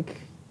down. Like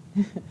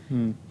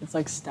it's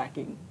like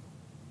stacking.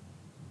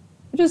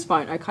 Which is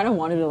fine. I kind of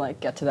wanted to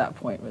like get to that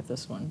point with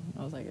this one.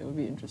 I was like, it would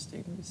be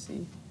interesting to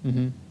see.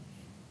 Mm-hmm.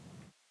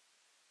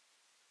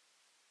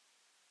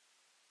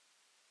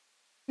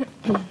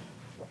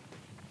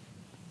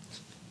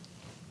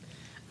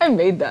 I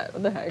made that.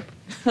 What the heck?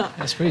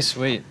 That's pretty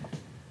sweet.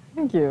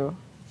 Thank you.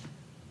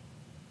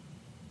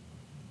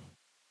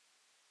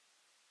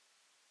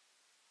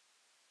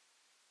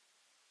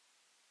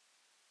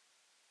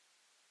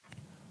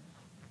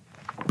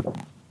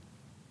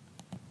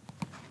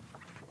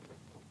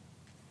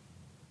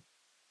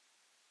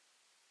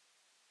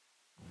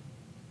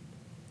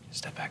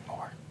 Step back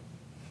more.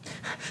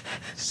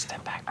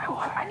 Step back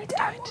more. I need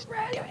to add more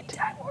red. I need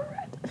to add more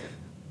red.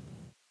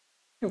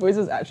 Your voice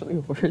is actually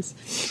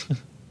worse.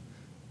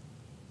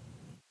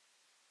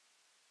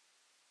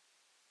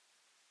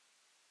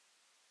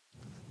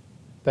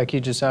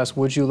 Becky just asked,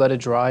 would you let it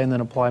dry and then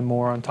apply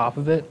more on top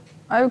of it?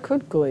 I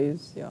could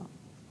glaze, yeah.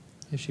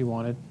 If she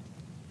wanted.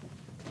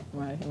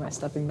 Am I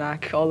stepping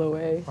back all the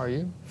way? Are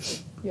you?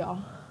 Yeah.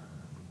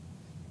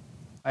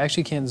 I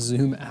actually can't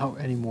zoom out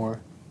any more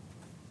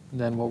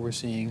than what we're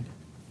seeing.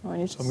 Oh, I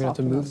need So I'm going to have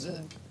to move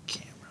the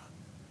camera.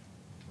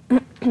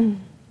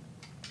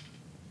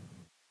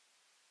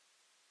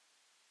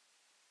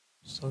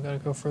 Still got to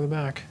go further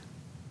back.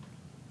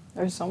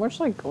 There's so much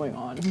like going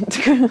on.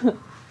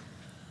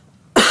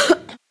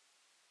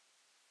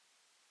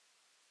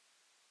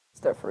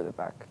 Step further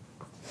back.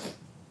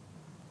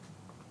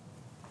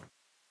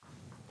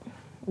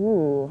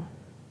 Ooh.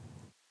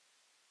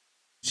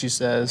 She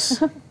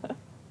says.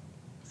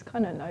 It's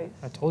kind of nice.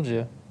 I told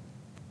you.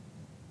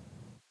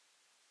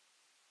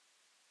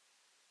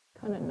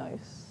 Kind of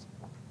nice.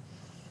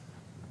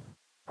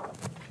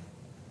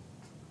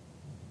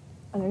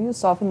 I need to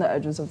soften the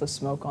edges of the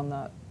smoke on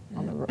that,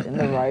 in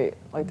the right,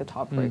 like the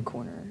top right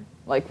corner,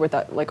 like with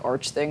that like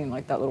arch thing and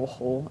like that little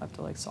hole. I have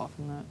to like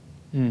soften that.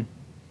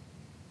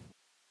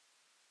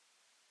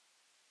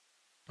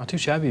 Not too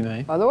shabby,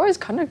 May. Otherwise,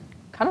 kind of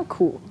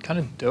cool. Kind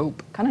of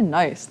dope. Kind of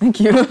nice.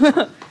 Thank you.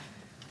 Now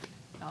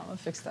I'll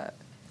fix that.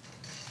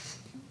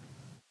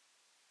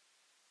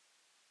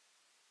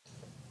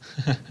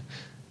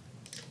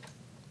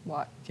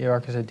 What? Gay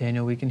Arca said,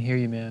 Daniel, we can hear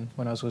you, man,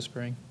 when I was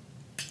whispering.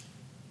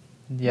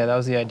 Yeah, that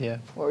was the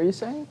idea. What were you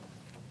saying?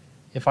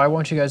 If I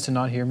want you guys to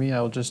not hear me,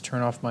 I'll just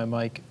turn off my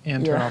mic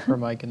and turn off her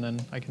mic, and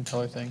then I can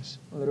tell her things.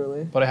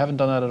 Literally. But I haven't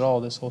done that at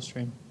all this whole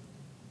stream.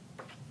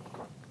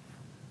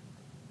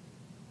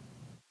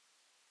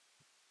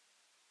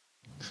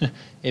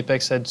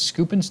 Apex said,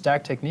 scoop and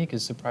stack technique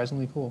is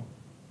surprisingly cool.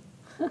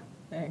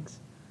 Thanks.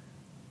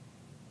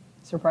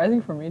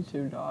 Surprising for me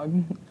too,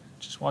 dog.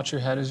 Just watch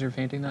your head as you're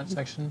painting that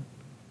section.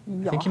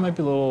 Yeah. I think you might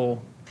be a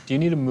little... Do you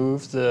need to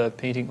move the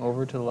painting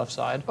over to the left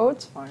side? Oh,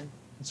 it's fine.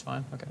 It's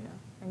fine? Okay. Yeah,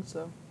 I think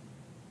so.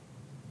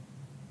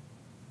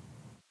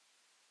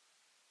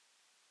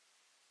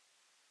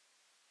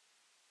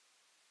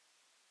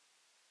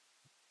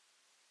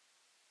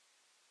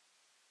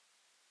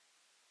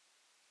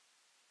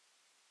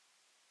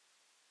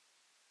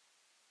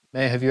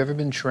 May, have you ever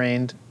been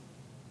trained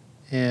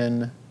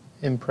in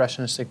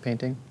impressionistic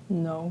painting?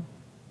 No.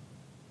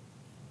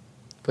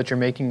 But you're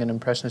making an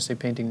impressionistic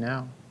painting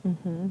now.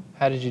 Mm-hmm.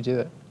 How did you do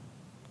it?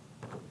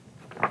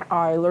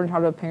 I learned how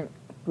to paint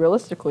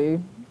realistically,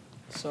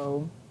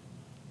 so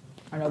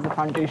I know the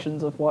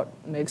foundations of what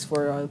makes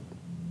for a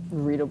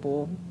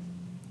readable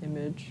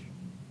image,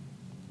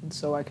 and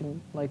so I can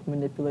like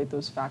manipulate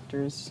those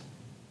factors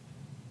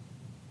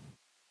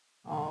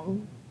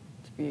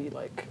to be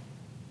like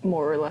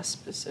more or less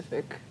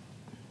specific.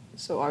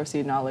 So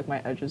obviously now like my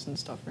edges and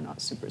stuff are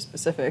not super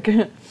specific,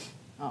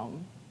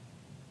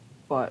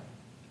 but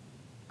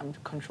I'm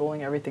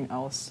controlling everything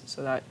else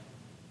so that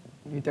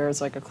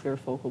there's like a clear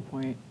focal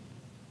point.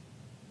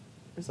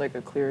 There's like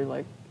a clear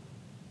like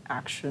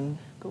action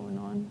going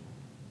on.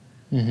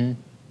 Mm-hmm.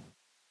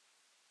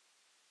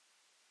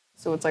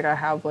 So it's like I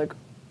have like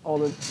all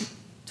the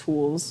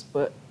tools,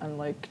 but I'm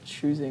like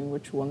choosing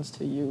which ones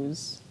to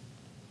use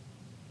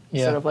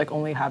instead of like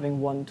only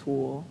having one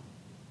tool.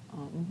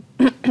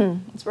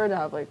 It's better to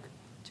have like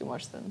too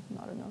much than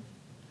not enough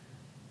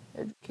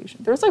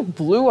education. There's like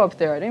blue up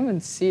there. I didn't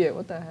even see it.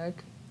 What the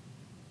heck?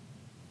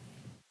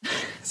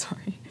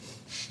 Sorry.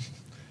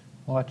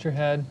 Watch your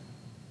head.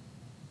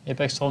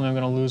 Apex told me I'm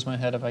going to lose my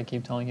head if I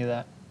keep telling you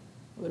that.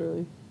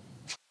 Literally.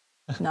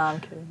 Nah, I'm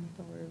kidding.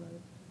 Don't worry about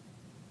it.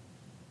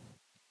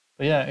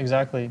 But yeah,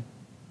 exactly.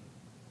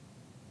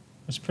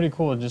 It's pretty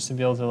cool just to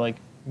be able to like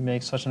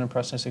make such an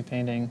impressionistic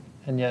painting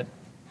and yet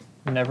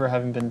never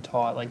having been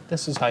taught like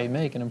this is how you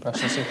make an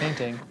impressionistic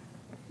painting.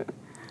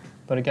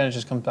 But again, it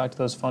just comes back to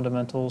those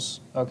fundamentals.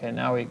 Okay,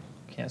 now we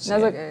can't see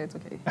That's it. okay. It's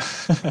okay.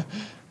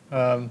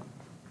 I'm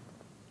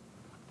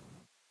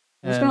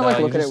just gonna like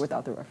look at it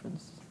without the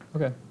reference.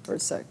 Okay. For a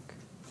sec.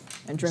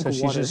 And drink So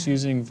water. she's just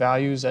using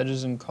values,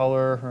 edges, and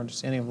color, her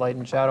understanding of light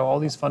and shadow, all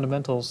these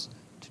fundamentals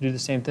to do the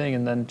same thing,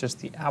 and then just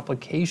the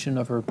application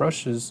of her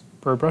brushes,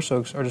 her brush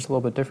strokes are just a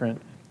little bit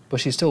different, but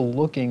she's still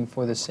looking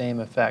for the same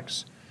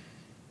effects.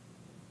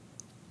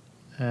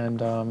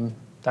 And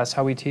that's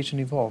how we teach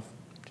and evolve,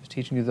 just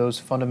teaching you those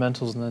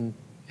fundamentals, and then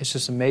it's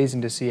just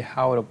amazing to see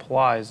how it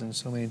applies in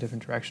so many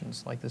different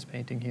directions, like this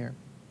painting here.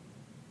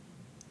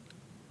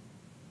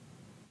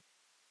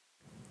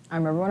 I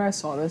remember when I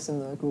saw this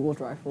in the Google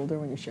Drive folder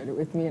when you shared it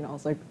with me, and I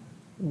was like,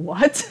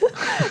 what?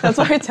 That's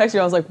why I texted you.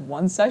 I was like,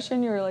 one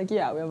session? You were like,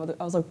 yeah, we have other.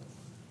 I was like,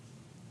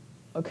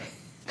 okay.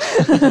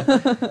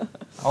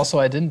 Also,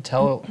 I didn't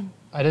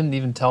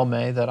even tell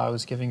May that I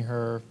was giving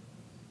her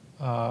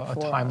a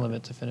time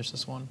limit to finish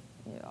this one.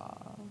 Yeah.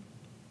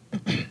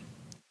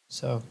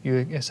 So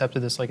you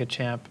accepted this like a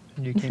champ,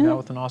 and you came out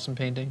with an awesome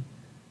painting.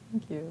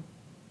 Thank you.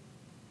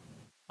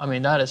 I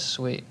mean, that is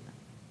sweet.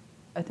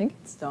 I think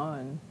it's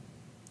done.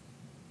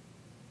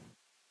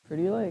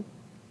 Pretty like,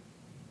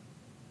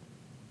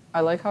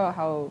 I like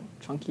how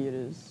chunky it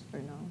is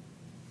right now.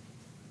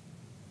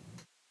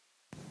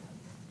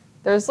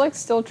 There's like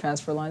still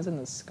transfer lines in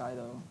the sky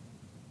though.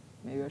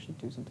 Maybe I should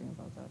do something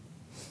about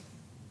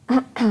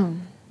that.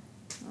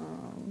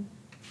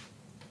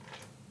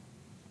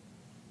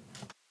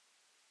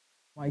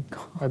 My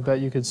God. I bet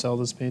you could sell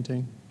this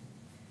painting.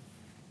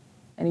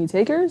 Any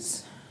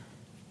takers?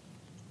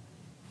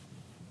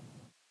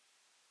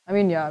 I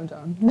mean, yeah, I'm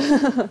down.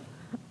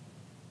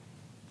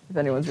 If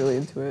anyone's really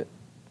into it,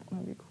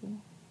 that'd be cool.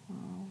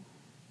 Wow.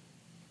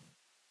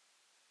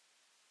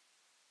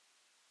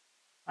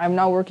 I'm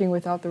not working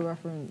without the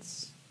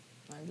reference.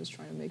 I'm just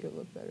trying to make it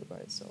look better by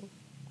itself.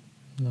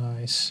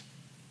 Nice.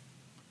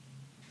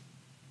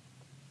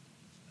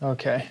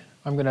 Okay,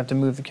 I'm gonna have to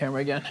move the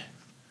camera again.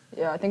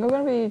 Yeah, I think I'm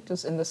gonna be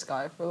just in the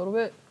sky for a little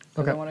bit.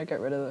 Because Okay. I want to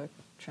get rid of the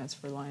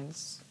transfer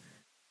lines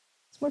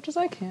as much as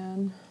I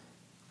can.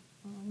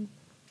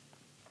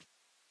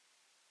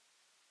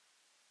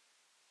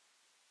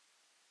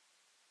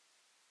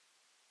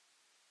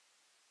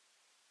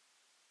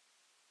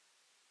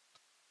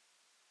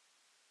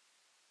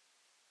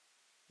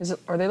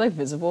 Are they like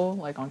visible,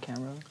 like on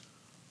camera?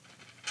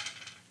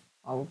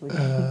 Probably.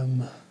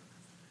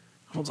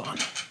 Hold on.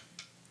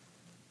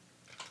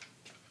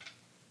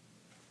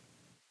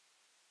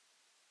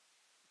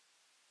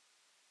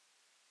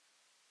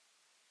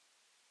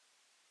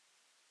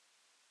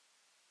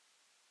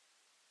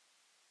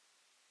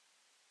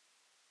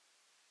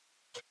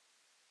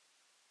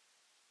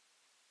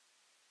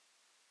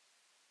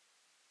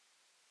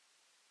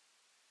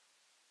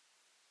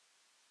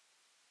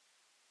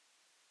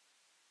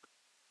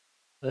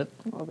 A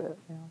little bit,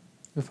 yeah.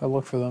 If I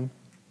look for them.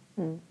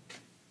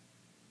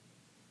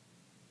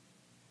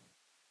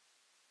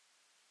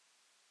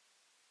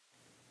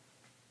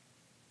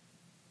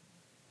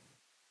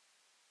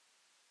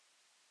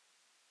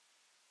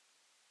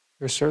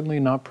 They're certainly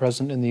not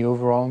present in the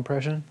overall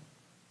impression,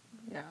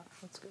 Yeah,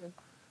 that's good.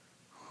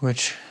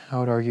 which I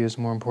would argue is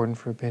more important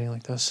for a painting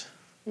like this.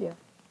 Yeah.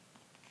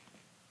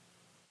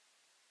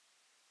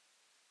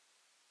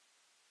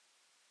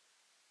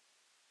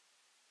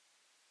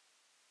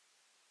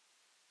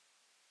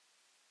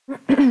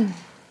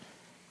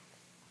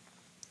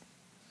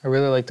 I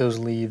really like those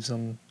leaves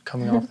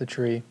coming off the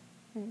tree.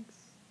 Thanks.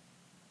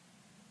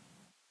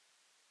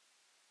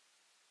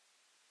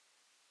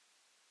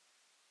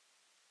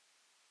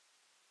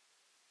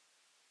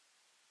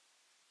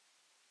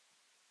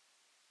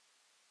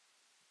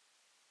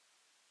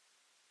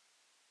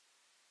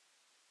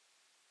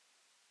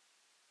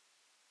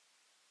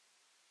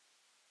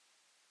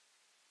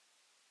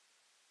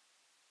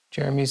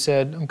 Jeremy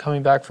said, I'm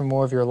coming back for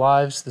more of your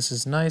lives. This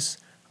is nice.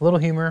 A little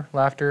humor,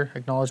 laughter,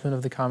 acknowledgement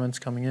of the comments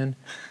coming in.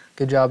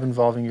 Good job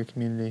involving your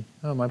community.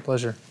 Oh, my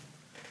pleasure.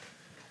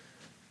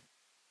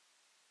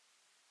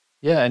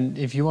 Yeah, and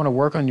if you want to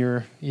work on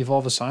your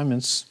Evolve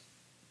assignments,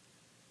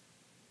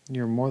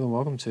 you're more than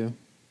welcome to.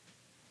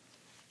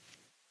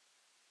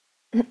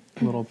 A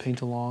little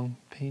paint along,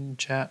 paint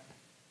chat.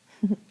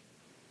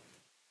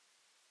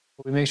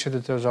 We make sure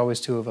that there's always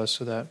two of us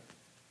so that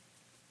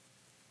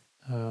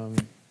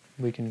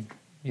we can,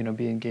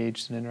 be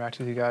engaged and interact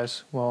with you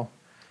guys. Well,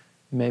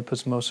 May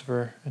puts most of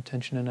her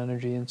attention and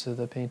energy into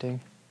the painting,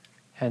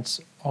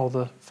 hence all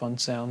the fun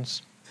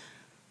sounds.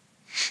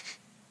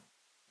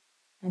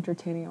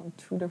 Entertaining on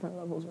 2 different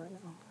levels right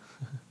now.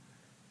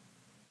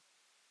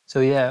 So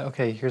yeah,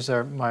 okay, here's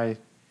my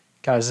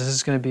guys, this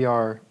is going to be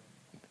our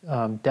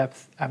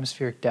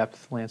atmospheric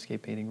depth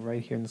landscape painting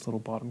right here in this little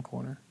bottom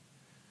corner.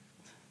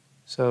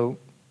 So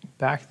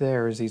back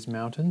there is these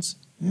mountains.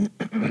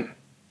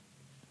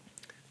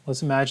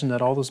 Let's imagine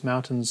that all those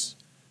mountains,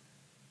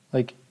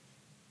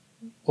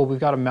 we've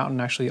got a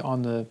mountain actually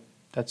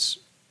that's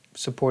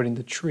supporting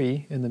the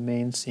tree in the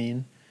main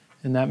scene,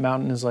 and that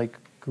mountain is like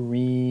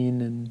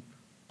green and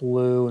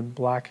blue and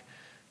black,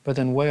 but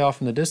then way off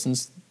in the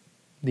distance,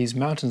 these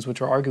mountains, which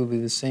are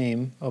arguably the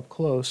same up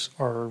close,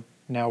 are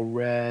now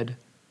red,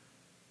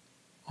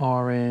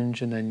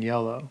 orange, and then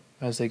yellow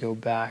as they go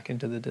back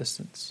into the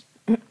distance.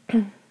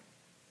 The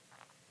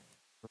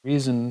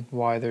reason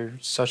why they're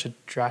such a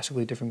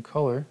drastically different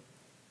color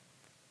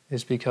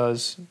is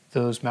because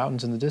those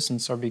mountains in the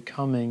distance are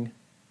becoming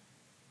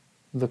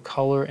the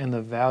color and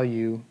the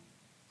value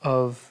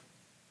of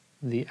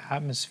the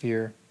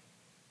atmosphere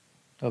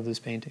of this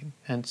painting,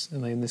 hence,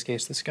 in this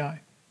case, the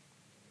sky.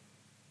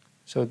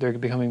 So they're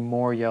becoming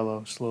more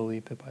yellow slowly,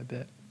 bit by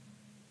bit.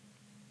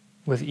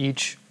 With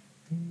each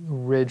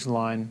ridge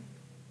line,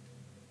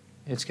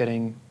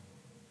 the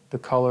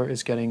color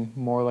is getting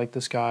more like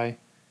the sky,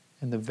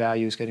 and the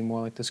value is getting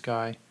more like the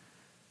sky.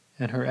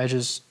 And her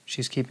edges,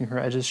 she's keeping her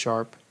edges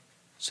sharp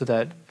so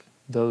that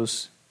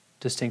those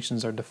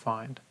distinctions are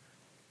defined.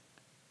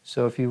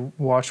 So if you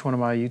watch one of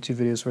my YouTube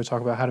videos where I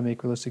talk about how to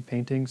make realistic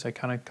paintings, I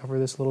kind of cover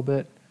this a little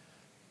bit.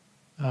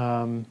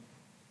 And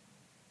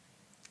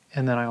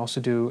then I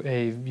also do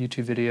a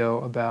YouTube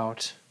video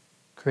about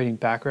creating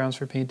backgrounds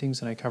for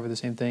paintings, and I cover the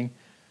same thing.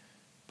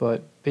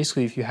 But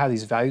basically, if you have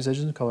these values,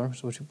 edges, and color,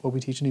 so what we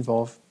teach in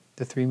Evolve,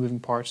 the 3 moving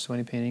parts to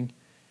any painting,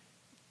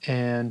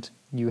 and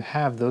you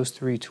have those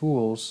 3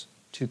 tools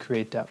to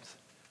create depth.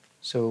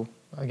 So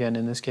again,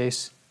 in this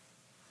case,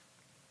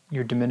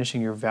 you're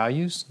diminishing your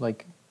values,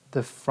 like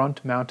the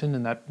front mountain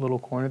in that little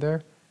corner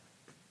there,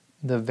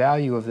 the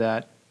value of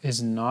that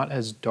is not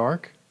as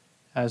dark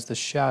as the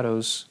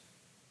shadows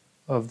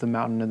of the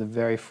mountain in the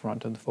very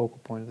front of the focal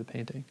point of the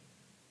painting.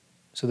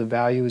 So the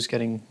value is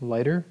getting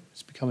lighter,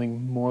 it's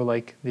becoming more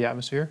like the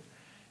atmosphere,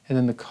 and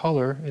then the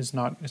color is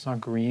it's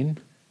not green,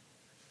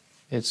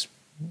 it's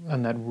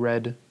on that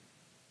red,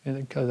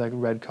 like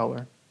red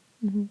color.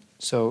 Mm-hmm.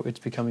 So it's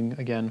becoming,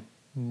 again,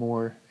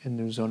 more in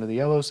the zone of the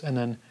yellows, and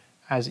then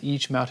as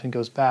each mountain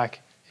goes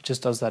back, it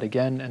just does that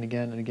again and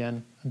again and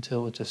again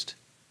until it just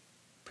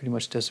pretty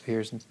much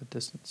disappears into the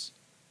distance.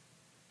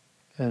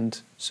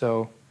 And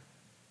so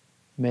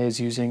May is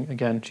using,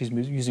 again, she's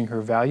using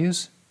her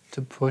values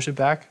to push it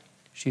back.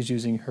 She's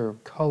using her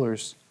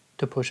colors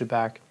to push it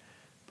back,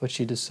 but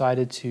she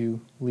decided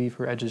to leave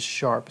her edges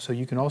sharp. So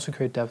you can also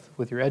create depth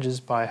with your edges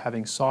by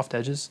having soft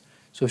edges.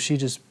 So if she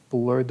just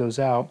blurred those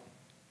out,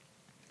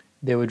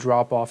 they would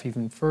drop off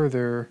even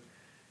further,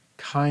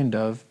 kind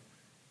of.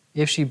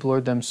 If she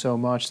blurred them so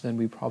much, then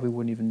we probably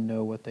wouldn't even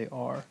know what they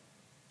are.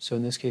 So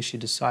in this case, she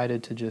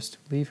decided to just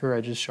leave her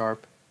edges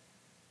sharp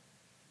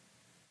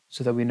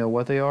so that we know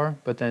what they are,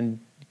 but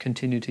then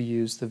continue to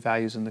use the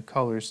values and the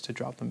colors to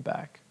drop them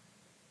back.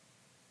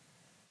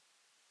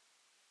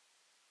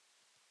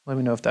 Let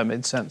me know if that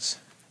made sense.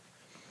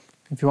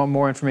 If you want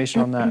more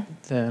information on that,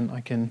 then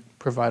I can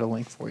provide a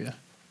link for you.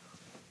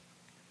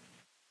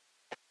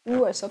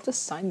 Ooh, I still have to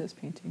sign this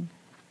painting.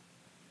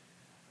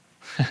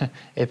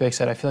 Apex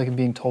said, I feel like I'm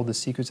being told the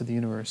secrets of the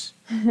universe.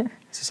 Is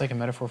this like a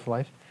metaphor for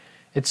life?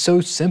 It's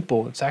so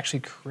simple. It's actually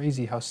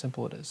crazy how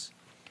simple it is.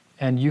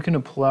 And you can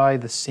apply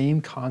the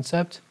same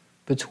concept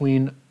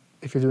between,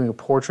 if you're doing a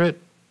portrait,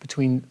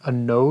 between a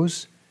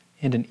nose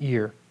and an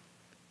ear,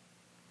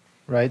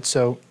 right?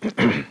 So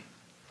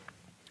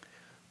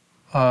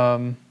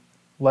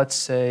let's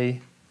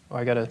say,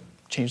 I gotta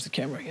change the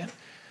camera again.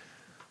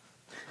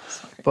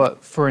 Sorry.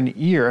 But for an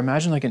ear,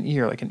 imagine like an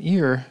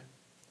ear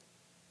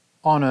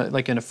on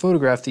in a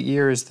photograph, the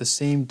ear is the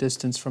same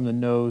distance from the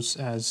nose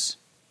as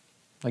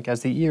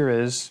the ear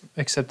is,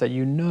 except that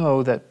you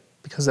know that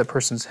because that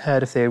person's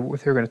head, if they were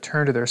going to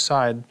turn to their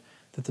side,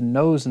 that the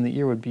nose and the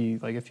ear would be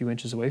like a few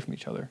inches away from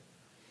each other.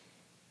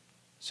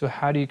 So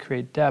how do you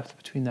create depth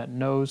between that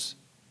nose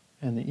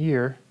and the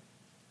ear?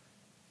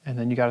 And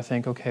then you got to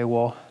think, okay,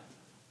 well,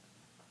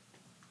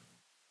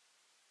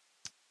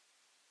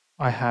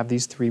 I have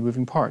these 3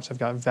 moving parts. I've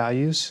got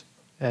values,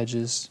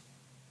 edges,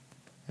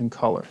 and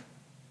color.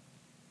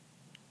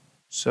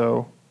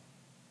 So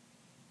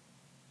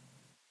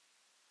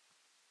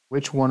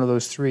which one of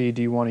those three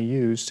do you want to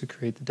use to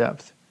create the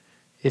depth?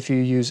 If you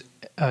use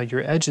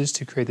your edges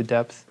to create the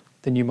depth,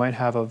 then you might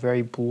have a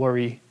very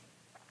blurry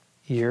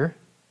ear.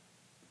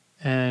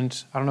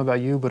 And I don't know about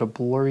you, but a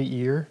blurry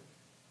ear,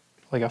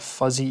 like a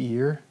fuzzy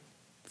ear,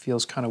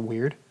 feels kind of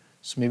weird.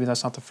 So maybe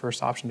that's not the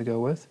first option to go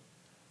with.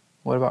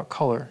 What about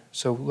color?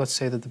 So let's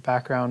say that the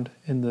background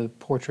in the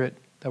portrait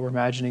that we're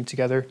imagining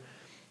together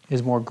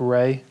is more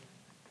gray.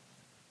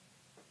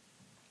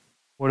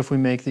 What if we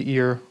make the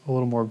ear a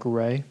little more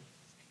gray?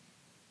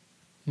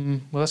 Well,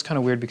 that's kind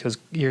of weird because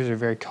ears are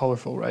very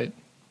colorful, right?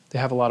 They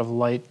have a lot of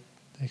light.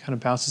 It kind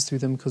of bounces through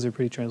them because they're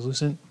pretty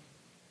translucent.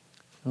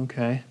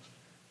 Okay.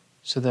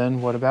 So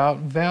then what about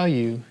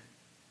value?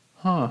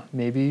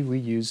 Maybe we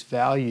use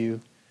value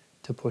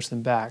to push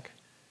them back.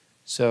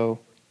 So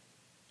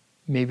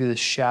maybe the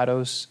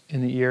shadows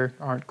in the ear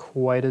aren't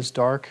quite as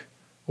dark,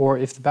 or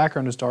if the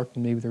background is dark,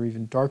 then maybe they're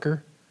even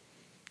darker.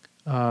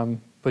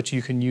 But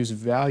you can use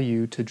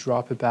value to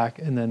drop it back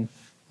and then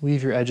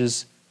leave your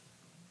edges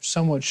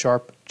somewhat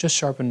sharp, just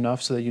sharp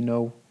enough so that you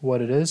know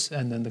what it is,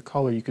 and then the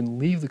color, you can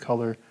leave the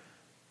color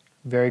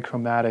very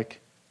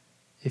chromatic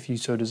if you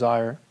so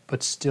desire,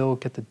 but still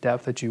get the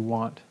depth that you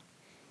want.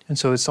 And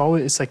so it's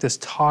like this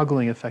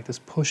toggling effect, this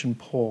push and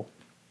pull.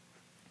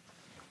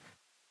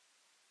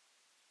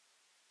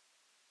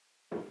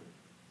 I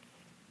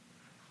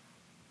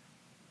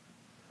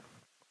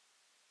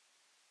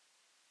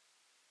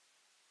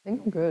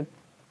think I'm good.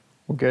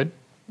 We're good?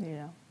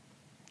 Yeah.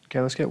 Okay,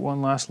 let's get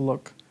one last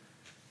look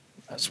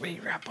as we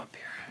wrap up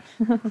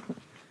here.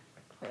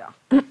 Yeah.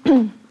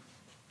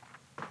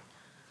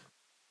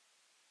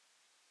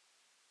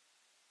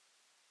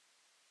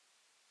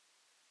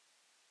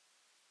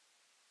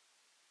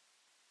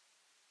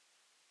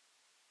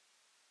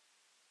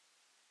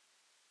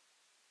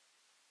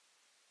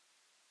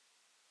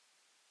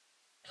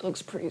 It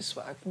looks pretty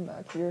swag from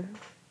back here.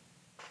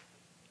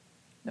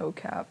 No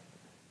cap.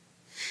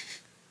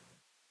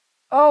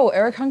 Oh,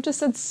 Eric Hunk just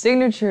said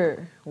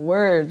signature.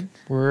 Word.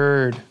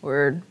 Word.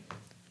 Word.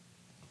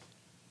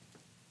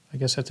 I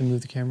guess I have to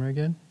move the camera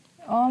again.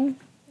 We'll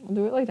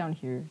do it like down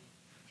here.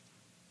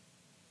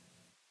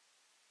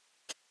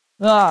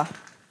 Ah.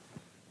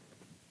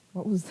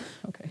 What was that?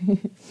 Okay. You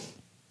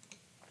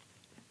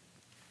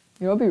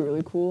know what'd be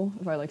really cool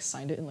if I like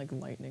signed it in like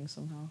lightning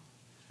somehow.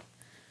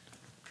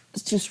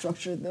 It's too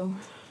structured though.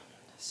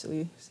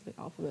 Silly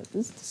alphabet.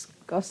 This is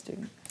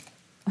disgusting.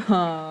 What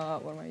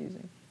am I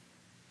using?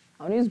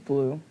 I'm gonna use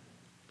blue.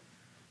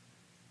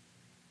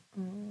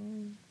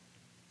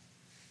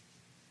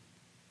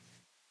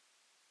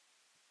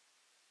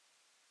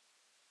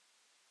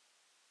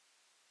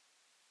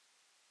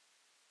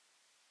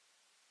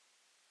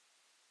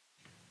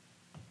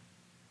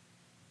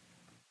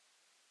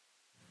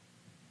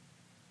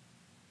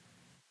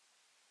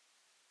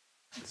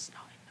 It's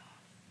not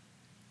enough.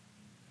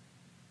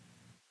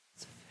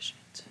 It's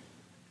sufficient.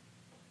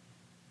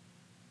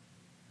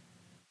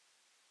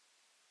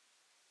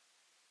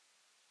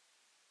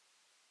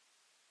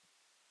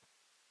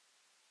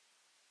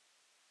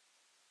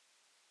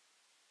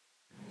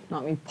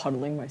 Not me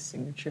puddling my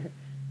signature.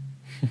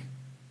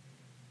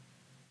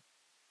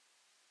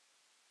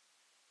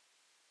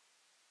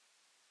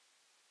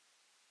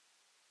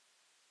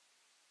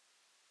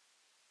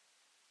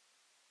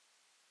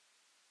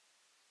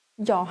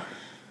 Yeah,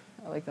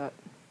 I like that.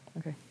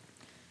 Okay.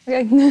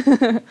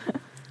 Okay.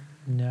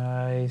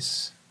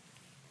 Nice.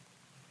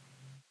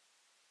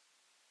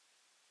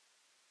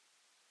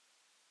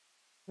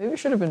 Maybe it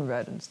should have been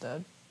red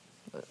instead.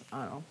 But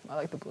I don't know. I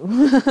like the blue.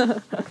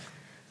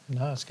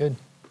 No, it's good.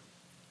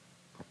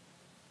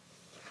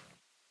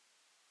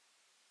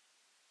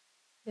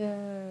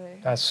 Yay.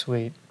 That's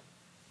sweet.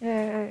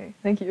 Yay.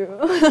 Thank you.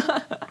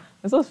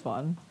 This was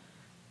fun.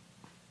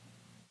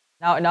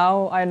 Now I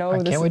know I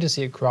this. can't wait to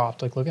see it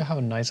cropped. Like, look at how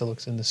nice it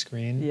looks in the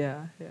screen.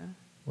 Yeah, yeah.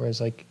 Whereas,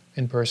 like,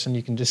 in person,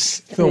 you can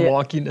just the Yeah.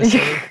 wonkiness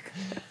of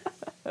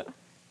it.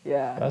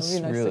 Yeah, That's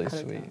it'd be nice really to cut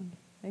it sweet. down.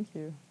 Thank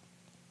you.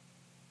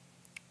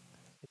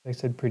 Like I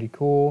said, pretty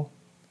cool.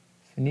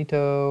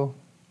 Finito.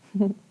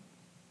 It's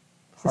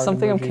Heart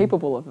something I'm emoji.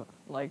 capable of.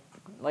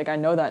 Like I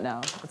know that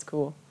now. That's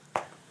cool.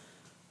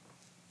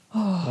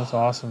 That's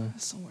awesome.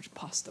 So much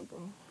pasta,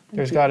 bro.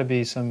 There's got to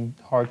be some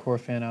hardcore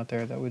fan out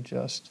there that would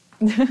just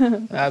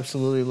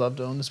absolutely love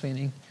to own this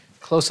painting.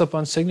 Close up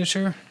on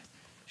signature?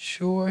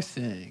 Sure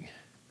thing.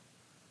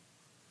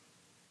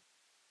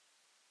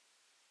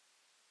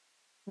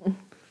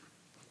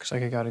 Looks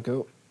like I got to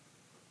go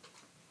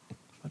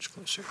much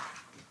closer.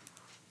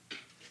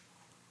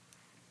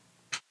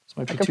 This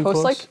might be I could too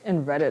post close. like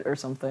in Reddit or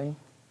something.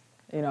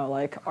 You know,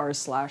 like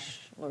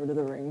r/Lord of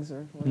the Rings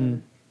or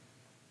whatever.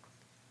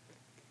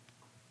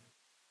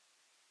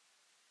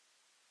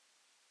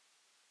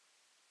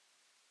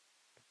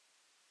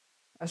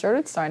 I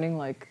started signing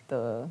like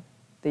the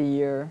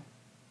year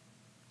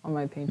on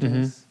my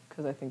paintings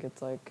because I think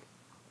it's like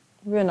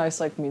it'd be a nice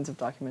like means of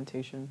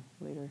documentation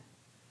later.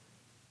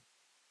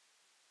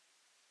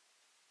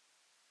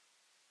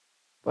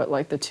 but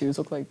like the 2's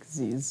look like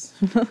Z's.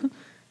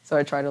 So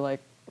I try to like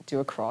do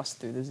a cross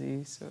through the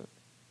Z, so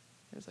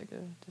there's like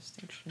a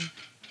distinction.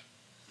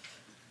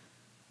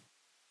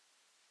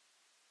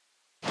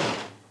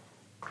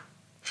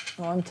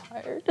 Oh, I'm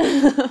tired.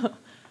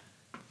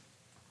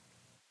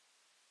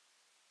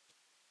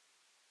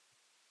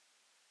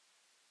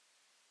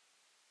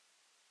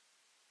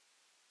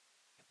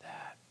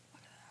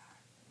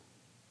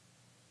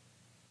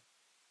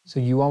 So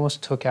you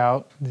almost took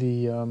out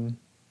the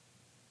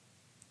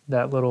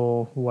that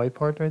little white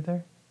part right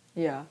there?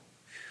 Yeah.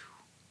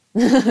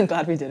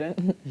 Glad we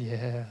didn't.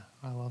 Yeah,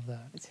 I love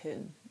that. It's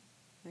hidden.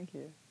 Thank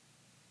you.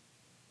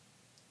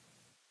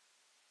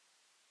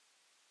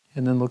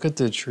 And then look at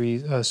the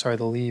trees, sorry,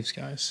 the leaves,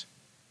 guys.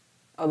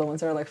 Oh, the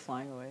ones that are like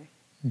flying away.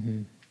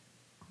 Mm-hmm.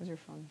 Those are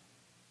fun.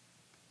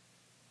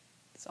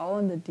 It's all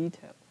in the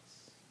details.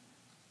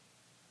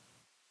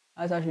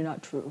 That's actually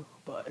not true,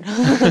 but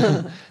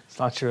It's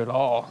not true at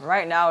all.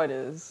 right now it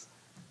is.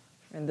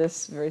 In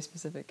this very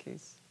specific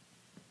case.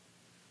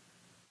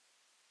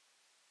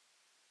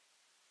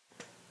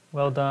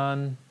 Well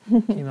done.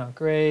 Came out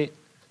great.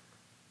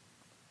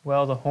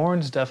 Well, the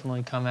horns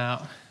definitely come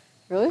out.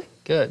 Really?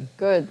 Good.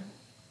 Good.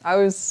 I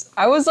was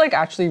like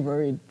actually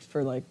worried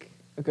for like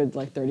a good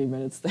like 30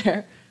 minutes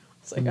there.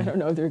 It's like I don't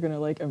know if they're gonna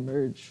like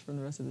emerge from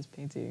the rest of this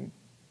painting.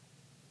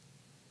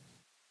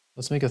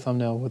 Let's make a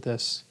thumbnail with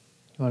this.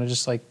 You want to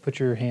just like put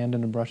your hand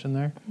and a brush in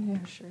there?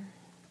 Yeah, sure.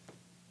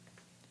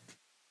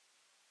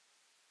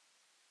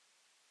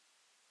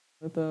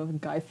 With a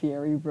Guy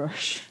Fieri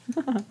brush.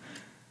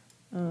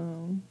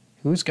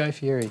 Who's Guy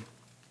Fieri?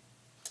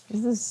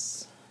 Who's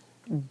this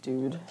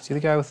dude? Is he the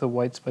guy with the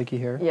white spiky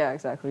hair? Yeah,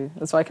 exactly.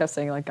 That's why I kept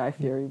saying like Guy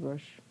Fieri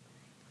brush.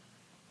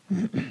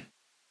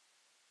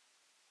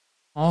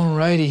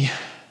 Alrighty.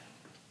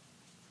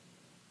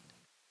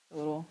 A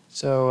little.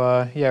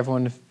 So yeah,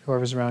 everyone,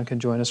 whoever's around can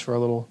join us for a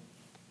little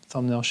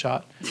thumbnail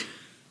shot.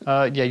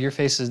 Yeah, your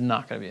face is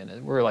not going to be in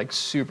it. We're like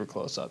super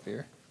close up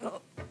here.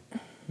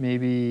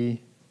 Maybe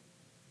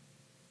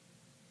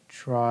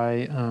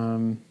try,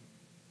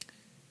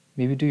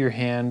 maybe do your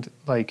hand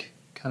like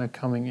kind of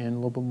coming in a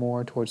little bit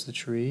more towards the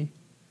tree.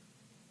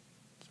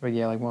 So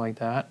yeah, like more like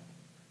that.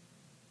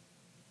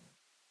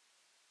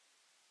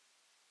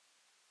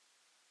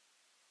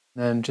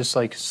 Then just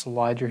like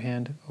slide your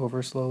hand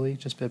over slowly,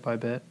 just bit by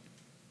bit.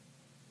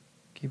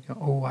 Keep going.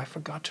 Oh, I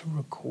forgot to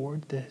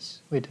record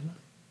this. Wait, did I?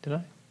 Did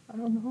I? I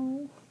don't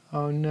know.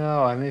 Oh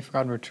no, I may have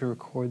forgotten to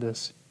record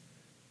this.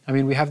 I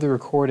mean, we have the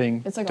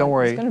recording. It's like don't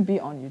worry. It's gonna be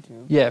on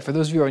YouTube. Yeah, for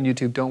those of you who are on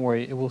YouTube, don't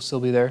worry, it will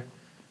still be there.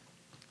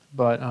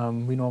 But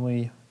we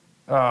normally,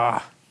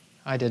 I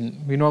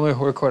didn't. We normally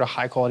record a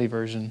high quality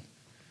version.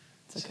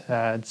 It's okay.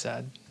 Sad,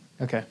 sad.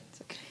 Okay.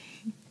 It's okay.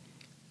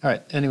 All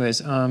right.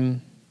 Anyways,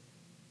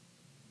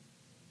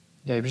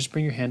 yeah, just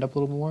bring your hand up a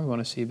little more. We want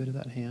to see a bit of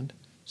that hand.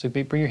 So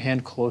bring your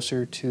hand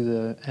closer to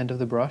the end of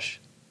the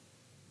brush.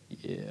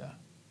 Yeah,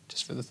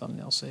 just for the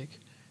thumbnail's sake.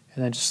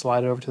 And then just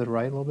slide it over to the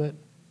right a little bit.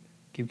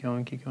 Keep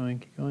going, keep going,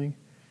 keep going,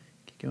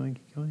 keep going,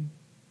 keep going.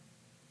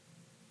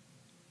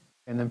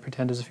 And then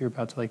pretend as if you're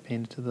about to like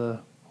paint it to the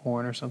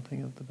horn or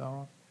something of the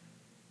Balrog.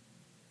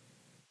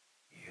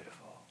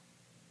 Beautiful.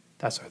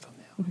 That's our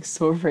thumbnail. I'm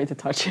so afraid to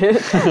touch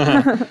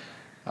it.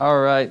 All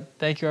right.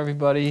 Thank you,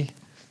 everybody.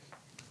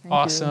 Thank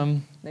Awesome.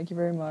 you. Thank you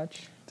very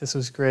much. This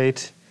was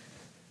great.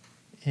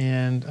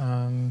 And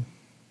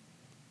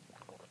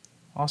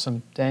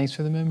awesome. Thanks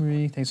for the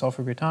memory. Thanks all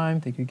for your time.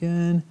 Thank you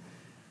again.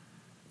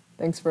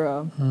 Thanks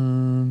for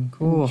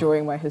Cool.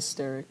 enjoying my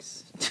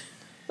hysterics.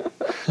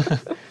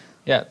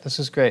 Yeah, this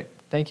was great.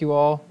 Thank you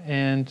all,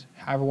 and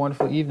have a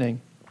wonderful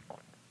evening.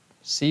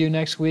 See you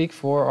next week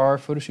for our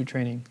photo shoot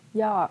training.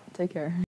 Yeah, take care.